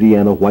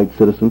Louisiana white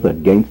citizens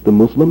against the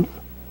Muslims?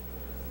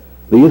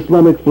 The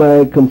Islamic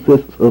flag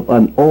consists of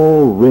an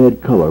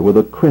all-red color with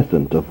a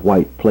crescent of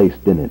white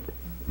placed in it.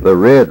 The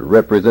red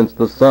represents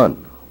the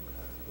sun,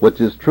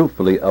 which is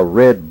truthfully a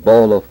red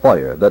ball of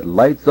fire that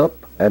lights up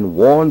and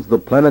warns the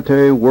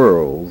planetary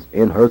worlds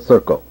in her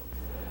circle.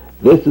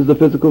 This is the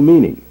physical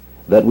meaning,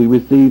 that we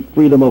receive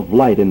freedom of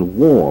light and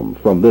warmth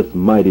from this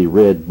mighty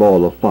red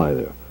ball of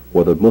fire,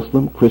 whether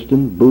Muslim,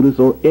 Christian, Buddhist,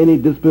 or any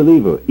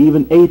disbeliever,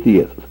 even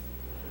atheists.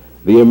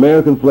 The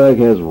American flag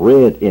has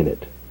red in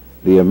it.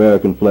 The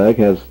American flag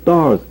has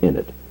stars in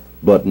it,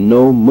 but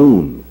no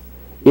moon.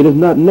 It is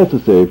not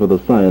necessary for the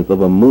science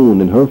of a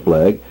moon in her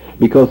flag,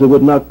 because it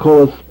would not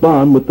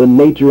correspond with the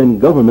nature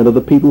and government of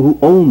the people who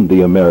own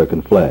the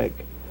American flag.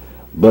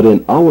 But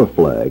in our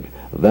flag,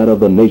 that of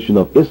the Nation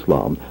of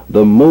Islam,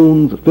 the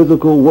moon's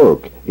physical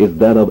work is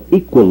that of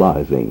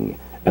equalizing,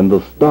 and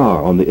the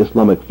star on the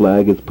Islamic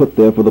flag is put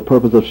there for the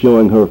purpose of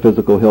showing her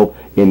physical help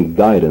in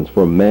guidance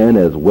for man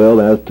as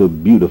well as to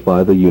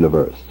beautify the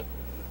universe.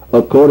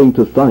 According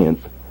to science,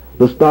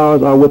 the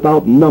stars are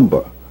without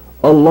number.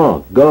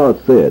 Allah,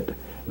 God said,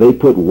 they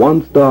put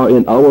one star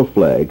in our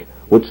flag,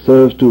 which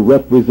serves to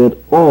represent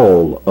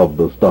all of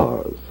the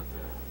stars.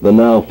 The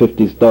now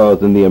 50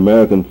 stars in the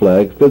American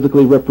flag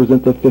physically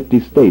represent the 50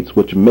 states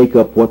which make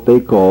up what they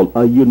call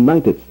a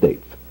United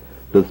States.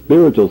 The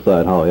spiritual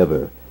side,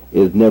 however,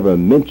 is never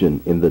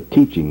mentioned in the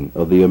teaching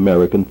of the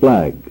American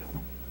flag.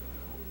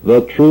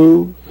 The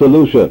true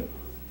solution.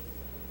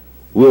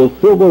 Will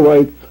civil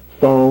rights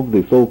solve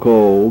the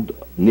so-called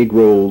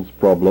Negroes'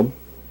 problem?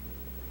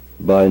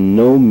 By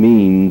no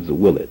means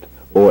will it,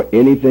 or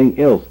anything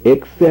else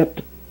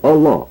except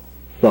Allah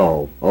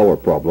solve our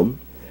problem.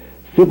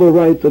 Civil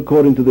rights,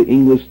 according to the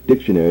English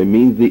dictionary,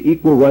 means the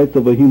equal rights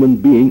of a human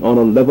being on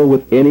a level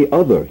with any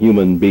other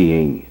human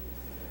being.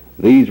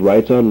 These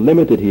rights are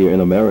limited here in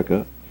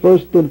America.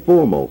 First and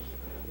foremost,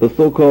 the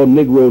so-called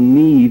Negro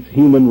needs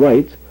human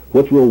rights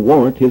which will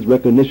warrant his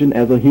recognition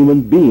as a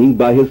human being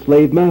by his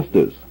slave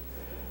masters.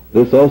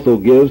 This also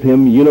gives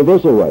him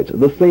universal rights,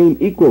 the same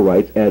equal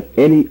rights as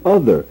any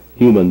other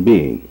human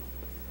being.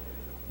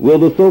 Will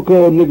the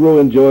so-called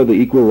Negro enjoy the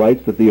equal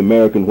rights that the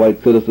American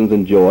white citizens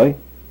enjoy?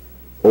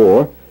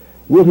 Or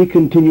will he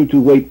continue to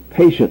wait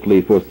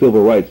patiently for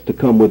civil rights to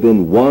come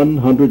within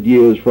 100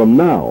 years from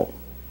now?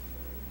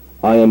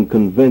 I am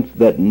convinced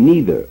that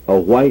neither a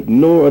white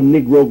nor a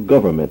Negro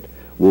government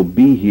will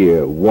be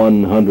here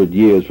 100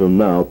 years from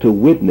now to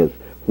witness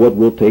what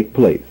will take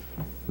place.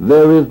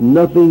 There is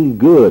nothing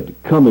good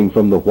coming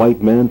from the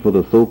white man for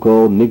the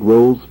so-called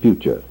Negro's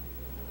future.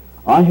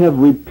 I have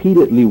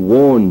repeatedly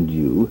warned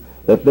you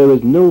that there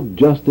is no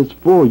justice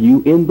for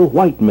you in the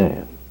white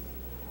man.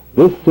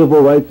 This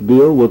civil rights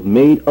bill was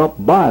made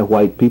up by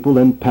white people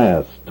and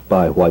passed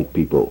by white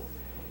people.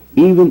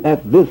 Even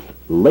at this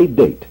late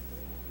date,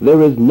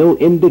 there is no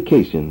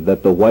indication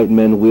that the white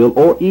man will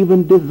or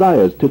even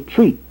desires to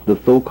treat the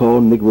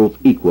so-called Negroes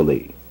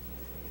equally.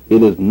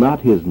 It is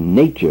not his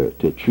nature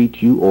to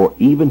treat you or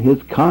even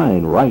his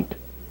kind right.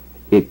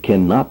 It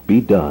cannot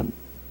be done.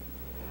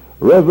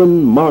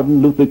 Reverend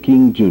Martin Luther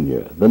King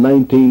Jr., the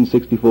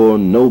 1964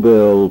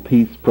 Nobel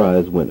Peace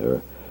Prize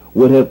winner,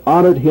 would have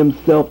honored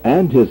himself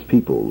and his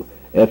people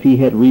if he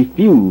had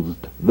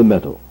refused the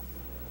medal.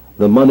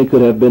 The money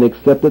could have been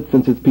accepted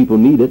since his people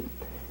need it.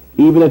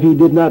 Even if he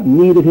did not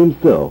need it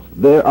himself,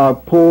 there are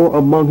poor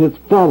among his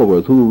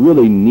followers who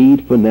really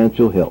need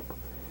financial help.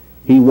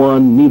 He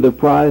won neither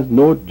prize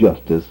nor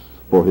justice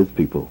for his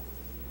people.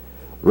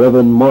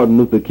 Reverend Martin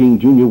Luther King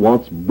Jr.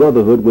 wants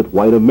brotherhood with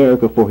white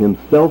America for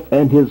himself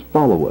and his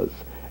followers.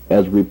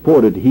 As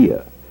reported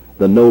here,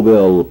 the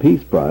Nobel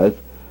Peace Prize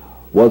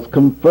was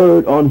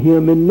conferred on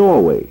him in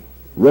Norway.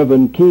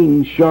 Reverend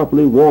King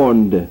sharply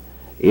warned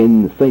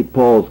in St.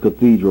 Paul's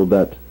Cathedral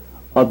that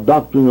a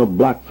doctrine of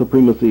black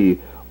supremacy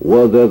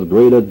was as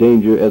great a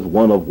danger as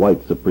one of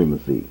white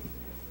supremacy.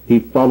 He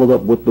followed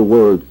up with the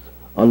words,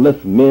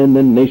 "Unless men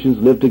and nations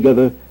live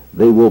together,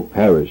 they will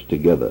perish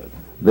together."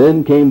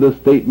 Then came the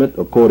statement,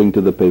 according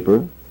to the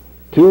paper,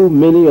 "Too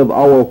many of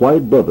our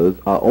white brothers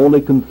are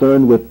only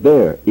concerned with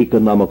their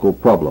economical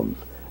problems,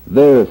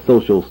 their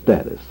social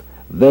status,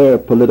 their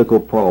political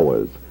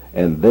powers,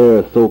 and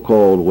their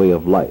so-called way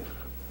of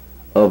life."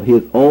 Of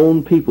his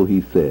own people,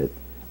 he said,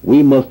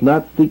 "We must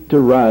not seek to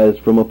rise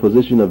from a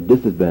position of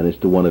disadvantage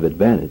to one of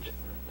advantage,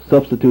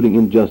 substituting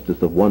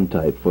injustice of one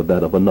type for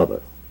that of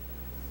another."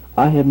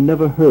 I have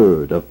never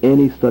heard of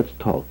any such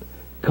talk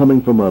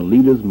coming from a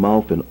leader's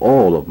mouth in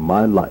all of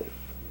my life.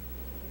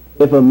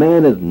 If a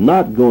man is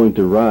not going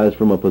to rise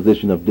from a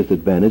position of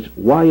disadvantage,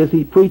 why is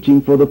he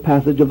preaching for the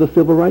passage of the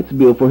Civil Rights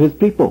Bill for his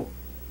people?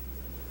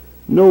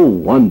 No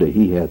wonder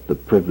he has the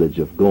privilege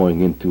of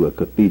going into a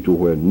cathedral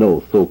where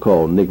no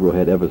so-called Negro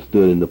had ever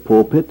stood in the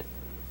pulpit.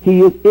 He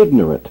is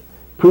ignorant,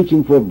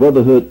 preaching for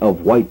brotherhood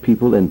of white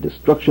people and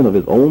destruction of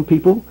his own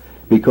people,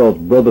 because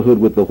brotherhood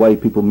with the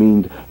white people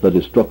means the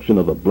destruction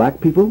of the black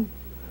people.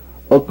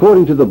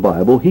 According to the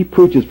Bible, he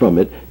preaches from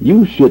it,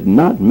 you should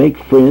not make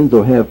friends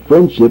or have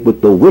friendship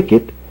with the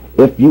wicked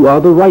if you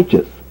are the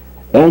righteous,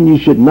 and you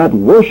should not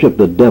worship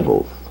the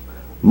devils.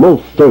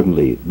 Most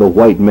certainly, the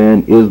white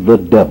man is the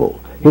devil.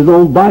 His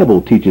own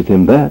Bible teaches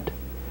him that.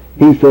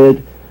 He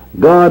said,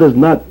 God is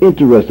not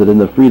interested in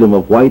the freedom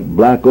of white,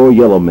 black, or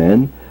yellow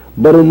man,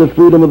 but in the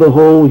freedom of the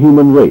whole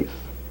human race.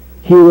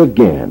 Here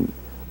again,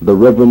 the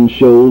Reverend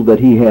shows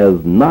that he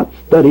has not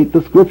studied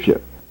the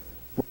Scripture.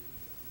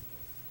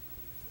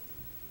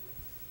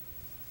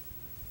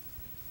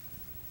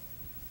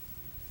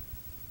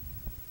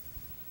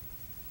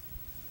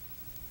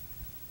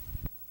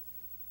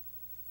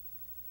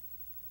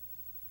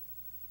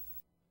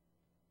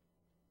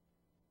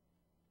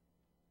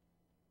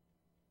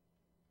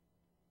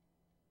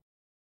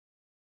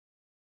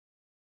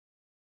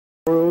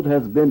 The world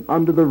has been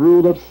under the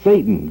rule of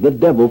Satan, the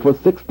devil, for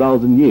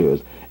 6,000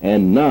 years,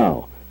 and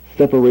now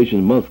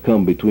separation must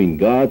come between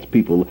God's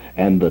people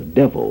and the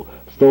devil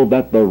so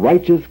that the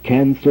righteous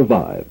can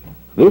survive.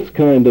 This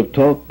kind of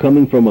talk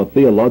coming from a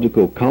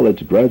theological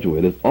college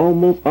graduate is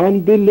almost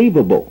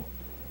unbelievable.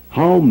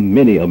 How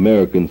many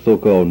American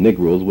so-called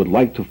Negroes would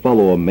like to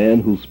follow a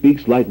man who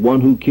speaks like one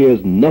who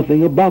cares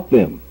nothing about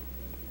them?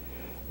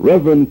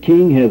 Reverend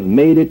King has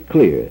made it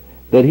clear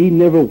that he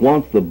never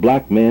wants the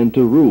black man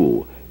to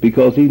rule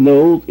because he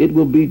knows it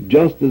will be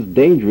just as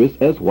dangerous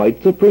as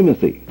white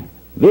supremacy.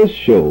 This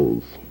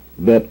shows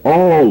that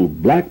all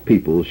black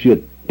people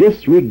should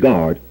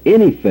disregard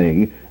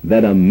anything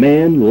that a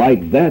man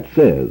like that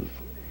says.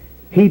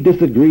 He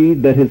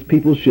disagreed that his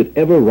people should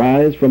ever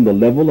rise from the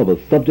level of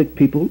a subject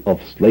people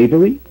of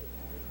slavery.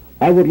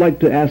 I would like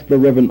to ask the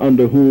Reverend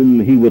under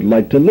whom he would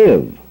like to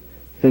live,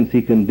 since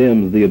he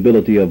condemns the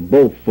ability of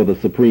both for the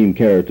supreme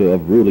character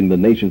of ruling the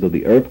nations of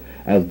the earth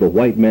as the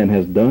white man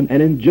has done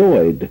and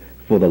enjoyed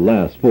for the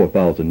last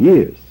 4,000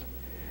 years.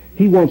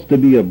 He wants to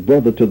be a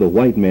brother to the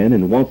white man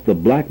and wants the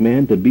black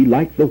man to be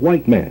like the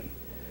white man.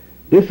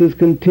 This is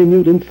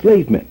continued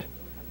enslavement.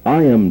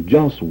 I am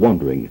just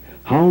wondering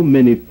how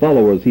many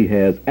followers he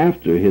has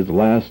after his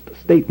last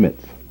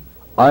statements.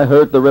 I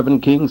heard the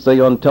Reverend King say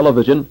on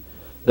television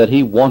that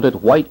he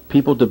wanted white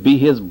people to be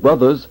his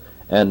brothers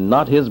and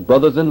not his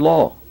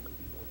brothers-in-law.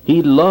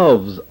 He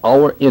loves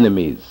our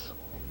enemies.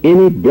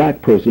 Any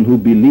black person who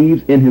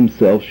believes in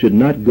himself should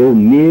not go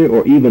near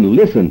or even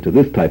listen to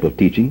this type of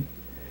teaching.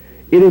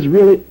 It is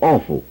really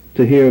awful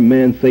to hear a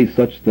man say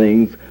such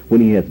things when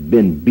he has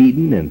been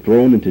beaten and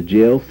thrown into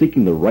jail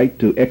seeking the right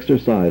to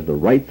exercise the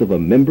rights of a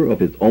member of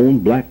his own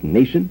black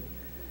nation.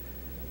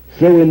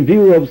 So in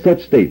view of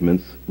such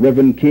statements,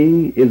 Reverend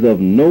King is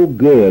of no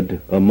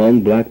good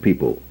among black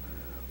people.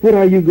 What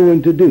are you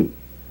going to do?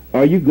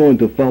 Are you going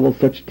to follow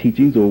such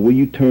teachings, or will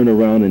you turn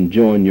around and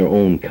join your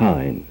own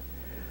kind?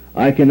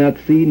 I cannot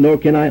see nor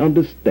can I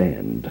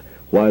understand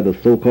why the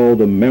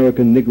so-called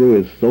American Negro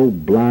is so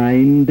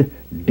blind,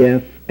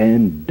 deaf,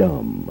 and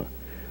dumb.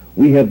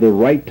 We have the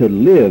right to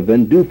live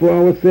and do for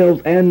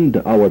ourselves and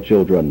our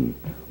children.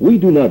 We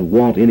do not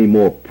want any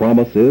more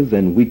promises,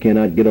 and we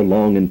cannot get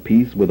along in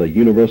peace with a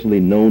universally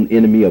known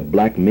enemy of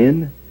black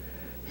men.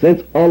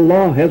 Since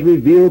Allah has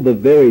revealed the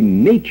very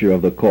nature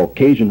of the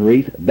Caucasian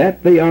race,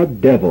 that they are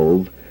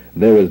devils,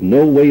 there is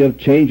no way of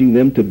changing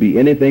them to be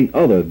anything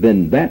other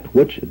than that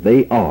which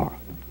they are.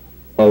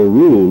 A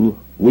rule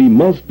we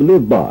must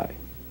live by.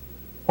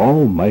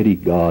 Almighty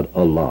God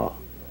Allah,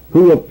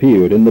 who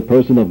appeared in the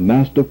person of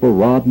Master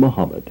Farad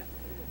Muhammad,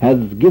 has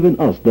given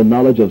us the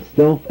knowledge of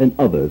self and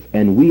others,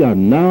 and we are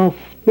now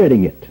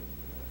spreading it.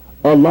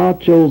 Allah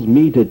chose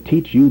me to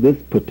teach you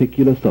this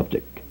particular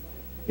subject.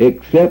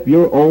 Accept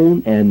your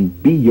own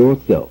and be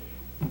yourself.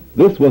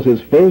 This was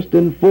his first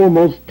and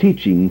foremost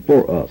teaching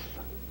for us.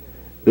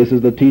 This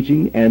is the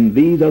teaching, and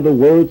these are the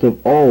words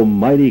of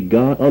Almighty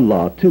God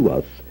Allah to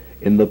us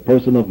in the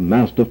person of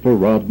Master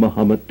Farad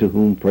Muhammad, to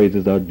whom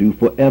praises are due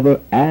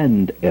forever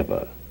and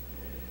ever.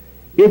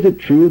 Is it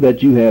true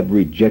that you have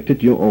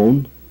rejected your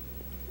own?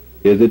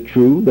 Is it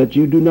true that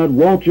you do not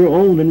want your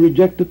own and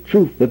reject the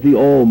truth that the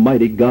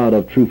Almighty God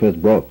of truth has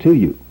brought to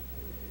you?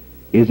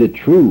 Is it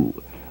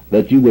true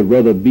that you would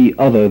rather be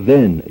other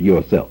than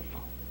yourself?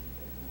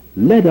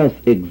 Let us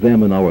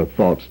examine our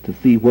thoughts to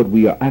see what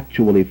we are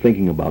actually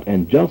thinking about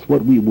and just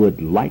what we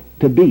would like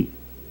to be.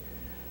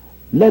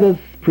 Let us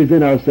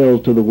present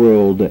ourselves to the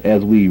world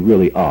as we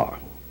really are.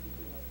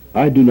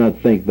 I do not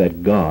think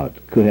that God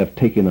could have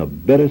taken a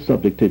better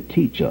subject to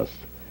teach us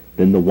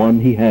than the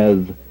one he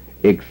has.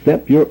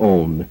 Accept your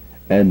own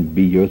and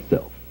be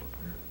yourself.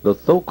 The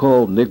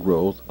so-called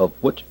Negroes, of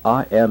which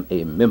I am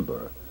a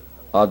member,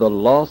 are the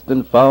lost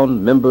and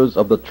found members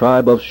of the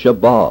tribe of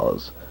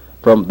Shabazz,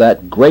 from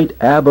that great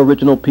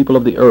aboriginal people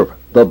of the earth,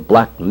 the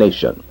black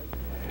nation.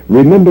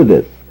 Remember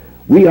this,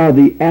 we are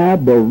the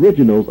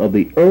aboriginals of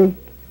the earth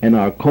and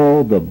are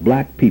called the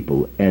black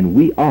people, and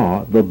we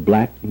are the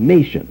black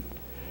nation.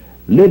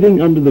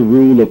 Living under the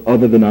rule of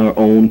other than our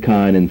own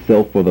kind and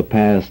self for the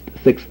past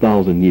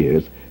 6,000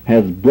 years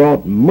has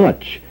brought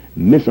much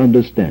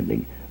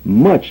misunderstanding,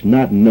 much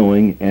not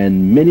knowing,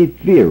 and many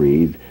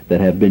theories that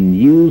have been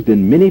used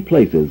in many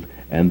places,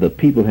 and the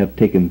people have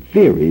taken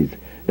theories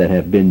that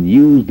have been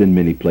used in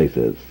many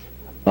places.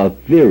 A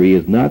theory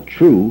is not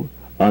true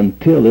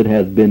until it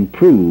has been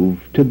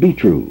proved to be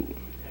true.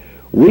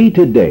 We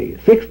today,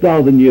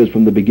 6,000 years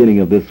from the beginning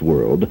of this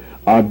world,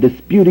 are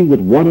disputing with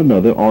one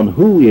another on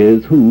who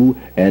is who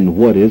and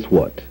what is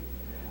what.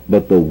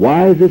 But the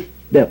wisest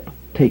step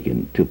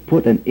taken to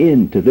put an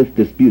end to this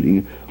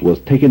disputing was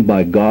taken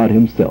by God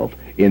himself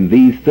in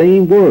these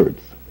same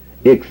words,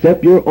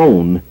 accept your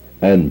own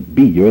and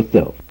be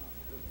yourself.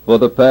 For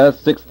the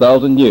past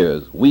 6,000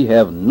 years, we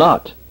have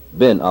not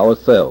been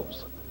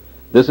ourselves.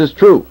 This is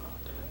true.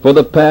 For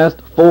the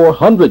past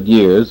 400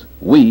 years,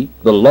 we,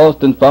 the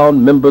lost and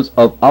found members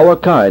of our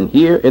kind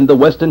here in the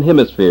Western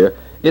Hemisphere,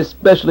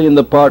 especially in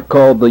the part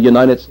called the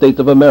United States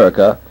of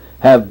America,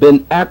 have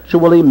been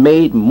actually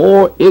made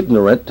more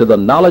ignorant to the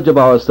knowledge of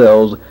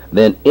ourselves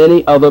than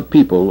any other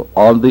people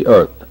on the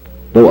earth.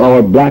 Though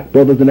our black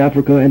brothers in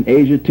Africa and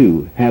Asia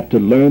too have to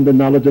learn the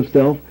knowledge of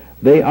self,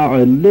 they are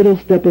a little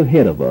step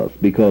ahead of us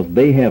because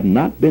they have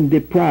not been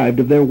deprived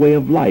of their way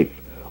of life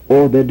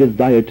or their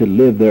desire to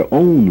live their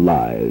own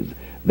lives,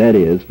 that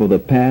is, for the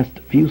past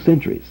few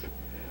centuries.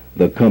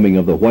 The coming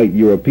of the white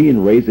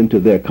European race into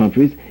their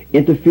countries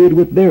interfered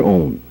with their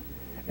own,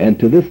 and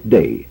to this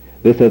day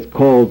this has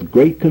caused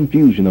great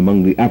confusion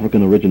among the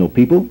African original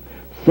people,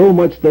 so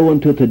much so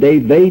until today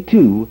they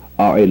too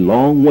are a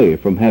long way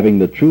from having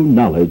the true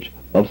knowledge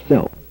of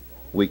self.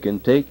 We can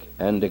take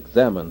and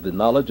examine the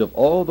knowledge of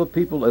all the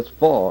people as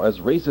far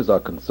as races are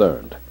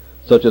concerned,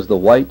 such as the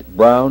white,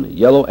 brown,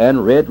 yellow,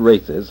 and red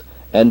races,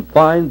 and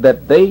find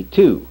that they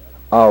too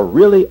are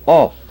really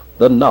off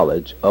the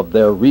knowledge of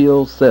their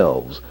real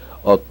selves,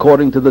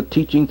 according to the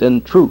teachings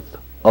and truth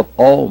of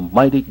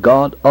Almighty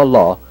God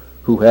Allah,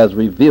 who has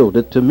revealed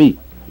it to me.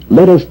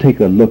 Let us take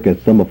a look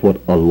at some of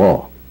what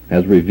Allah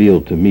has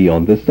revealed to me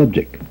on this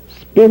subject.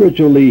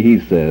 Spiritually, he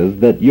says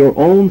that your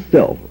own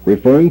self,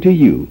 referring to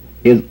you,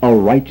 is a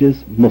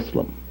righteous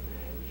Muslim.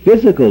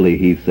 Physically,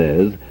 he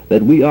says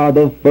that we are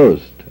the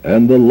first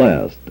and the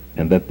last,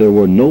 and that there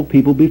were no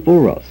people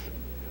before us.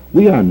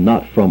 We are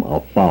not from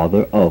a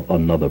father of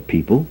another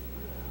people.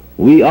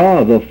 We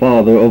are the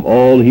father of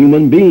all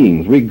human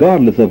beings,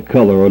 regardless of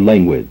color or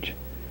language.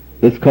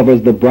 This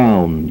covers the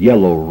brown,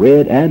 yellow,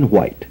 red, and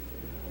white.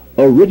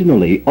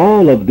 Originally,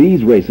 all of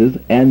these races,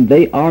 and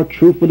they are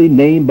truthfully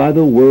named by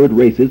the word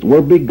races,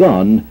 were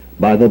begun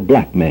by the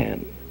black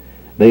man.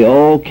 They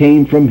all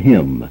came from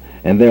him,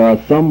 and there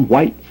are some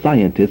white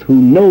scientists who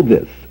know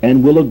this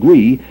and will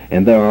agree,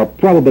 and there are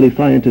probably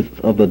scientists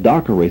of the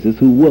darker races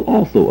who will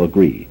also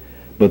agree.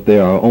 But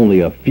there are only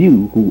a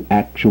few who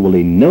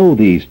actually know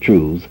these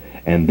truths,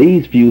 and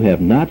these few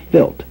have not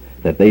felt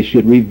that they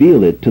should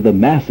reveal it to the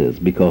masses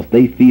because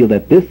they feel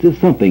that this is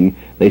something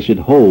they should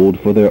hold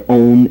for their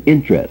own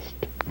interest.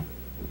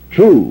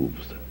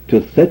 Truths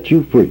to set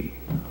you free.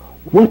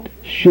 What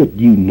should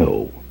you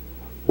know?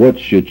 What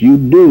should you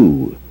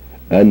do?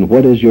 And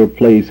what is your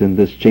place in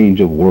this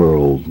change of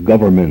worlds,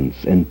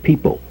 governments, and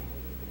people?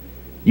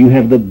 You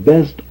have the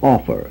best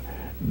offer,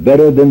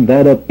 better than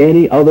that of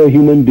any other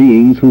human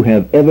beings who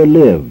have ever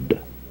lived.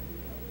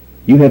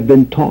 You have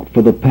been taught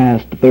for the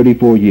past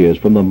 34 years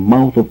from the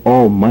mouth of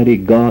Almighty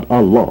God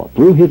Allah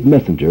through His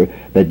messenger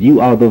that you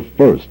are the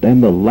first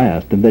and the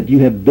last, and that you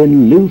have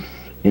been loose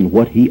in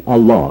what He,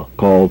 Allah,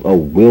 calls a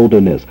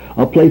wilderness,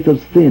 a place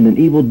of sin and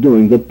evil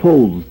doings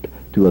opposed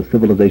to a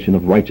civilization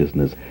of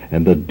righteousness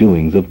and the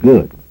doings of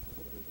good.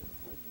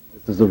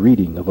 This is a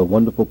reading of a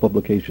wonderful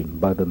publication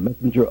by the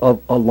messenger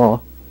of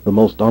Allah, the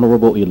most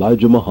honorable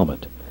Elijah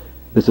Muhammad.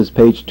 This is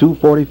page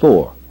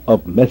 244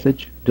 of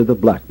Message to the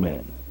Black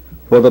Man.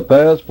 For the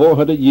past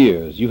 400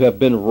 years you have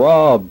been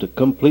robbed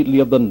completely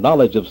of the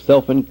knowledge of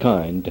self and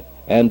kind,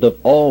 and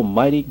of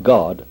Almighty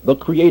God, the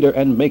creator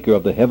and maker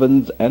of the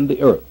heavens and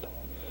the earth.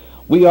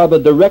 We are the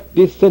direct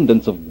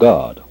descendants of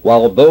God,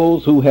 while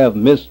those who have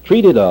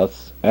mistreated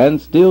us, and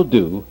still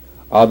do,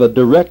 are the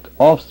direct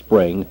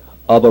offspring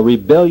of a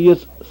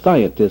rebellious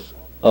scientist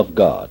of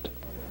God.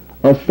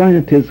 A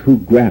scientist who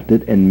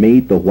grafted and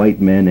made the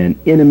white man an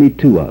enemy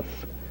to us.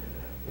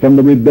 From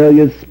the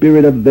rebellious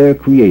spirit of their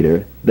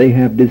creator, they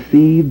have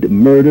deceived,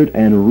 murdered,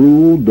 and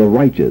ruled the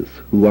righteous,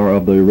 who are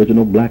of the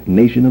original black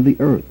nation of the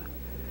earth.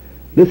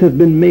 This has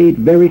been made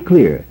very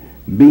clear.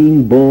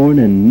 Being born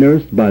and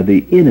nursed by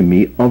the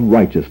enemy of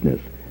righteousness,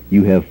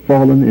 you have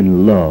fallen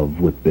in love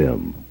with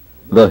them.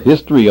 The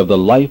history of the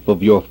life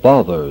of your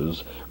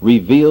fathers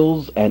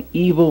reveals an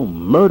evil,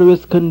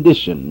 murderous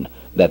condition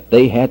that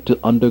they had to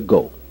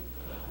undergo.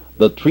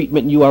 The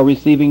treatment you are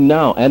receiving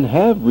now and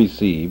have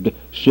received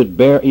should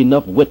bear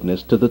enough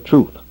witness to the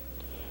truth.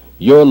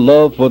 Your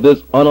love for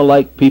this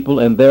unalike people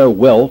and their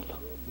wealth,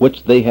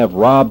 which they have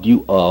robbed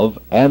you of,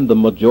 and the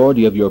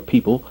majority of your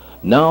people,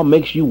 now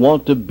makes you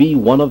want to be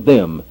one of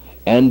them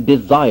and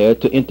desire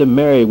to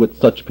intermarry with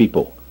such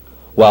people,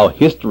 while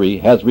history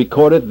has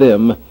recorded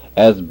them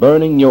as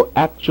burning your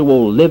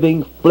actual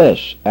living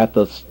flesh at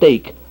the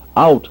stake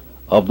out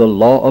of the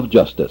law of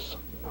justice.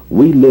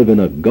 We live in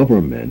a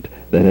government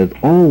that has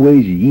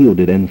always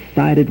yielded and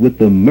sided with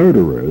the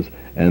murderers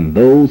and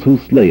those who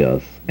slay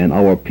us and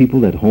our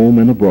people at home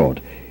and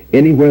abroad,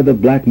 anywhere the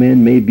black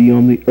man may be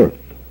on the earth.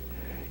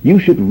 You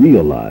should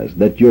realize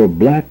that your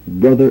black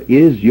brother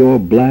is your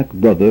black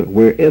brother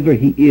wherever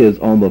he is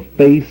on the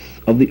face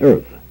of the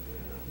earth.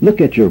 Look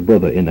at your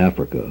brother in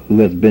Africa, who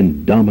has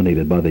been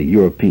dominated by the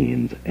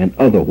Europeans and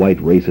other white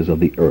races of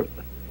the earth.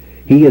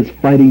 He is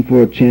fighting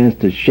for a chance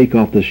to shake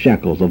off the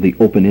shackles of the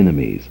open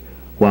enemies,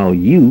 while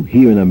you,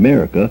 here in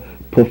America,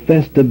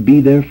 profess to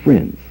be their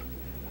friends.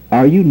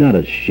 Are you not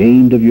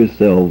ashamed of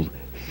yourselves,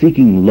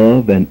 seeking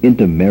love and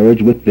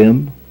intermarriage with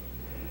them?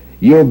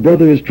 Your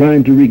brother is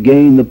trying to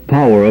regain the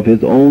power of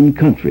his own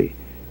country.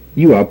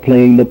 You are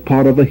playing the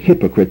part of a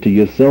hypocrite to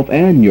yourself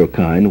and your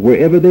kind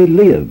wherever they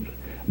live,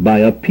 by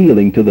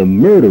appealing to the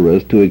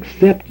murderers to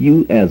accept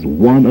you as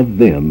one of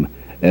them,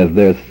 as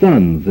their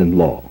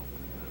sons-in-law.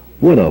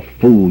 What a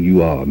fool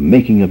you are,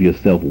 making of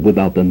yourself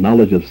without the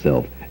knowledge of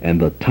self, and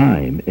the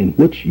time in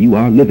which you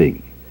are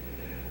living.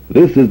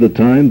 This is the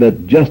time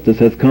that justice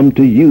has come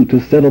to you to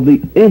settle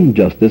the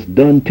injustice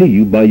done to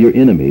you by your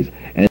enemies,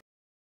 and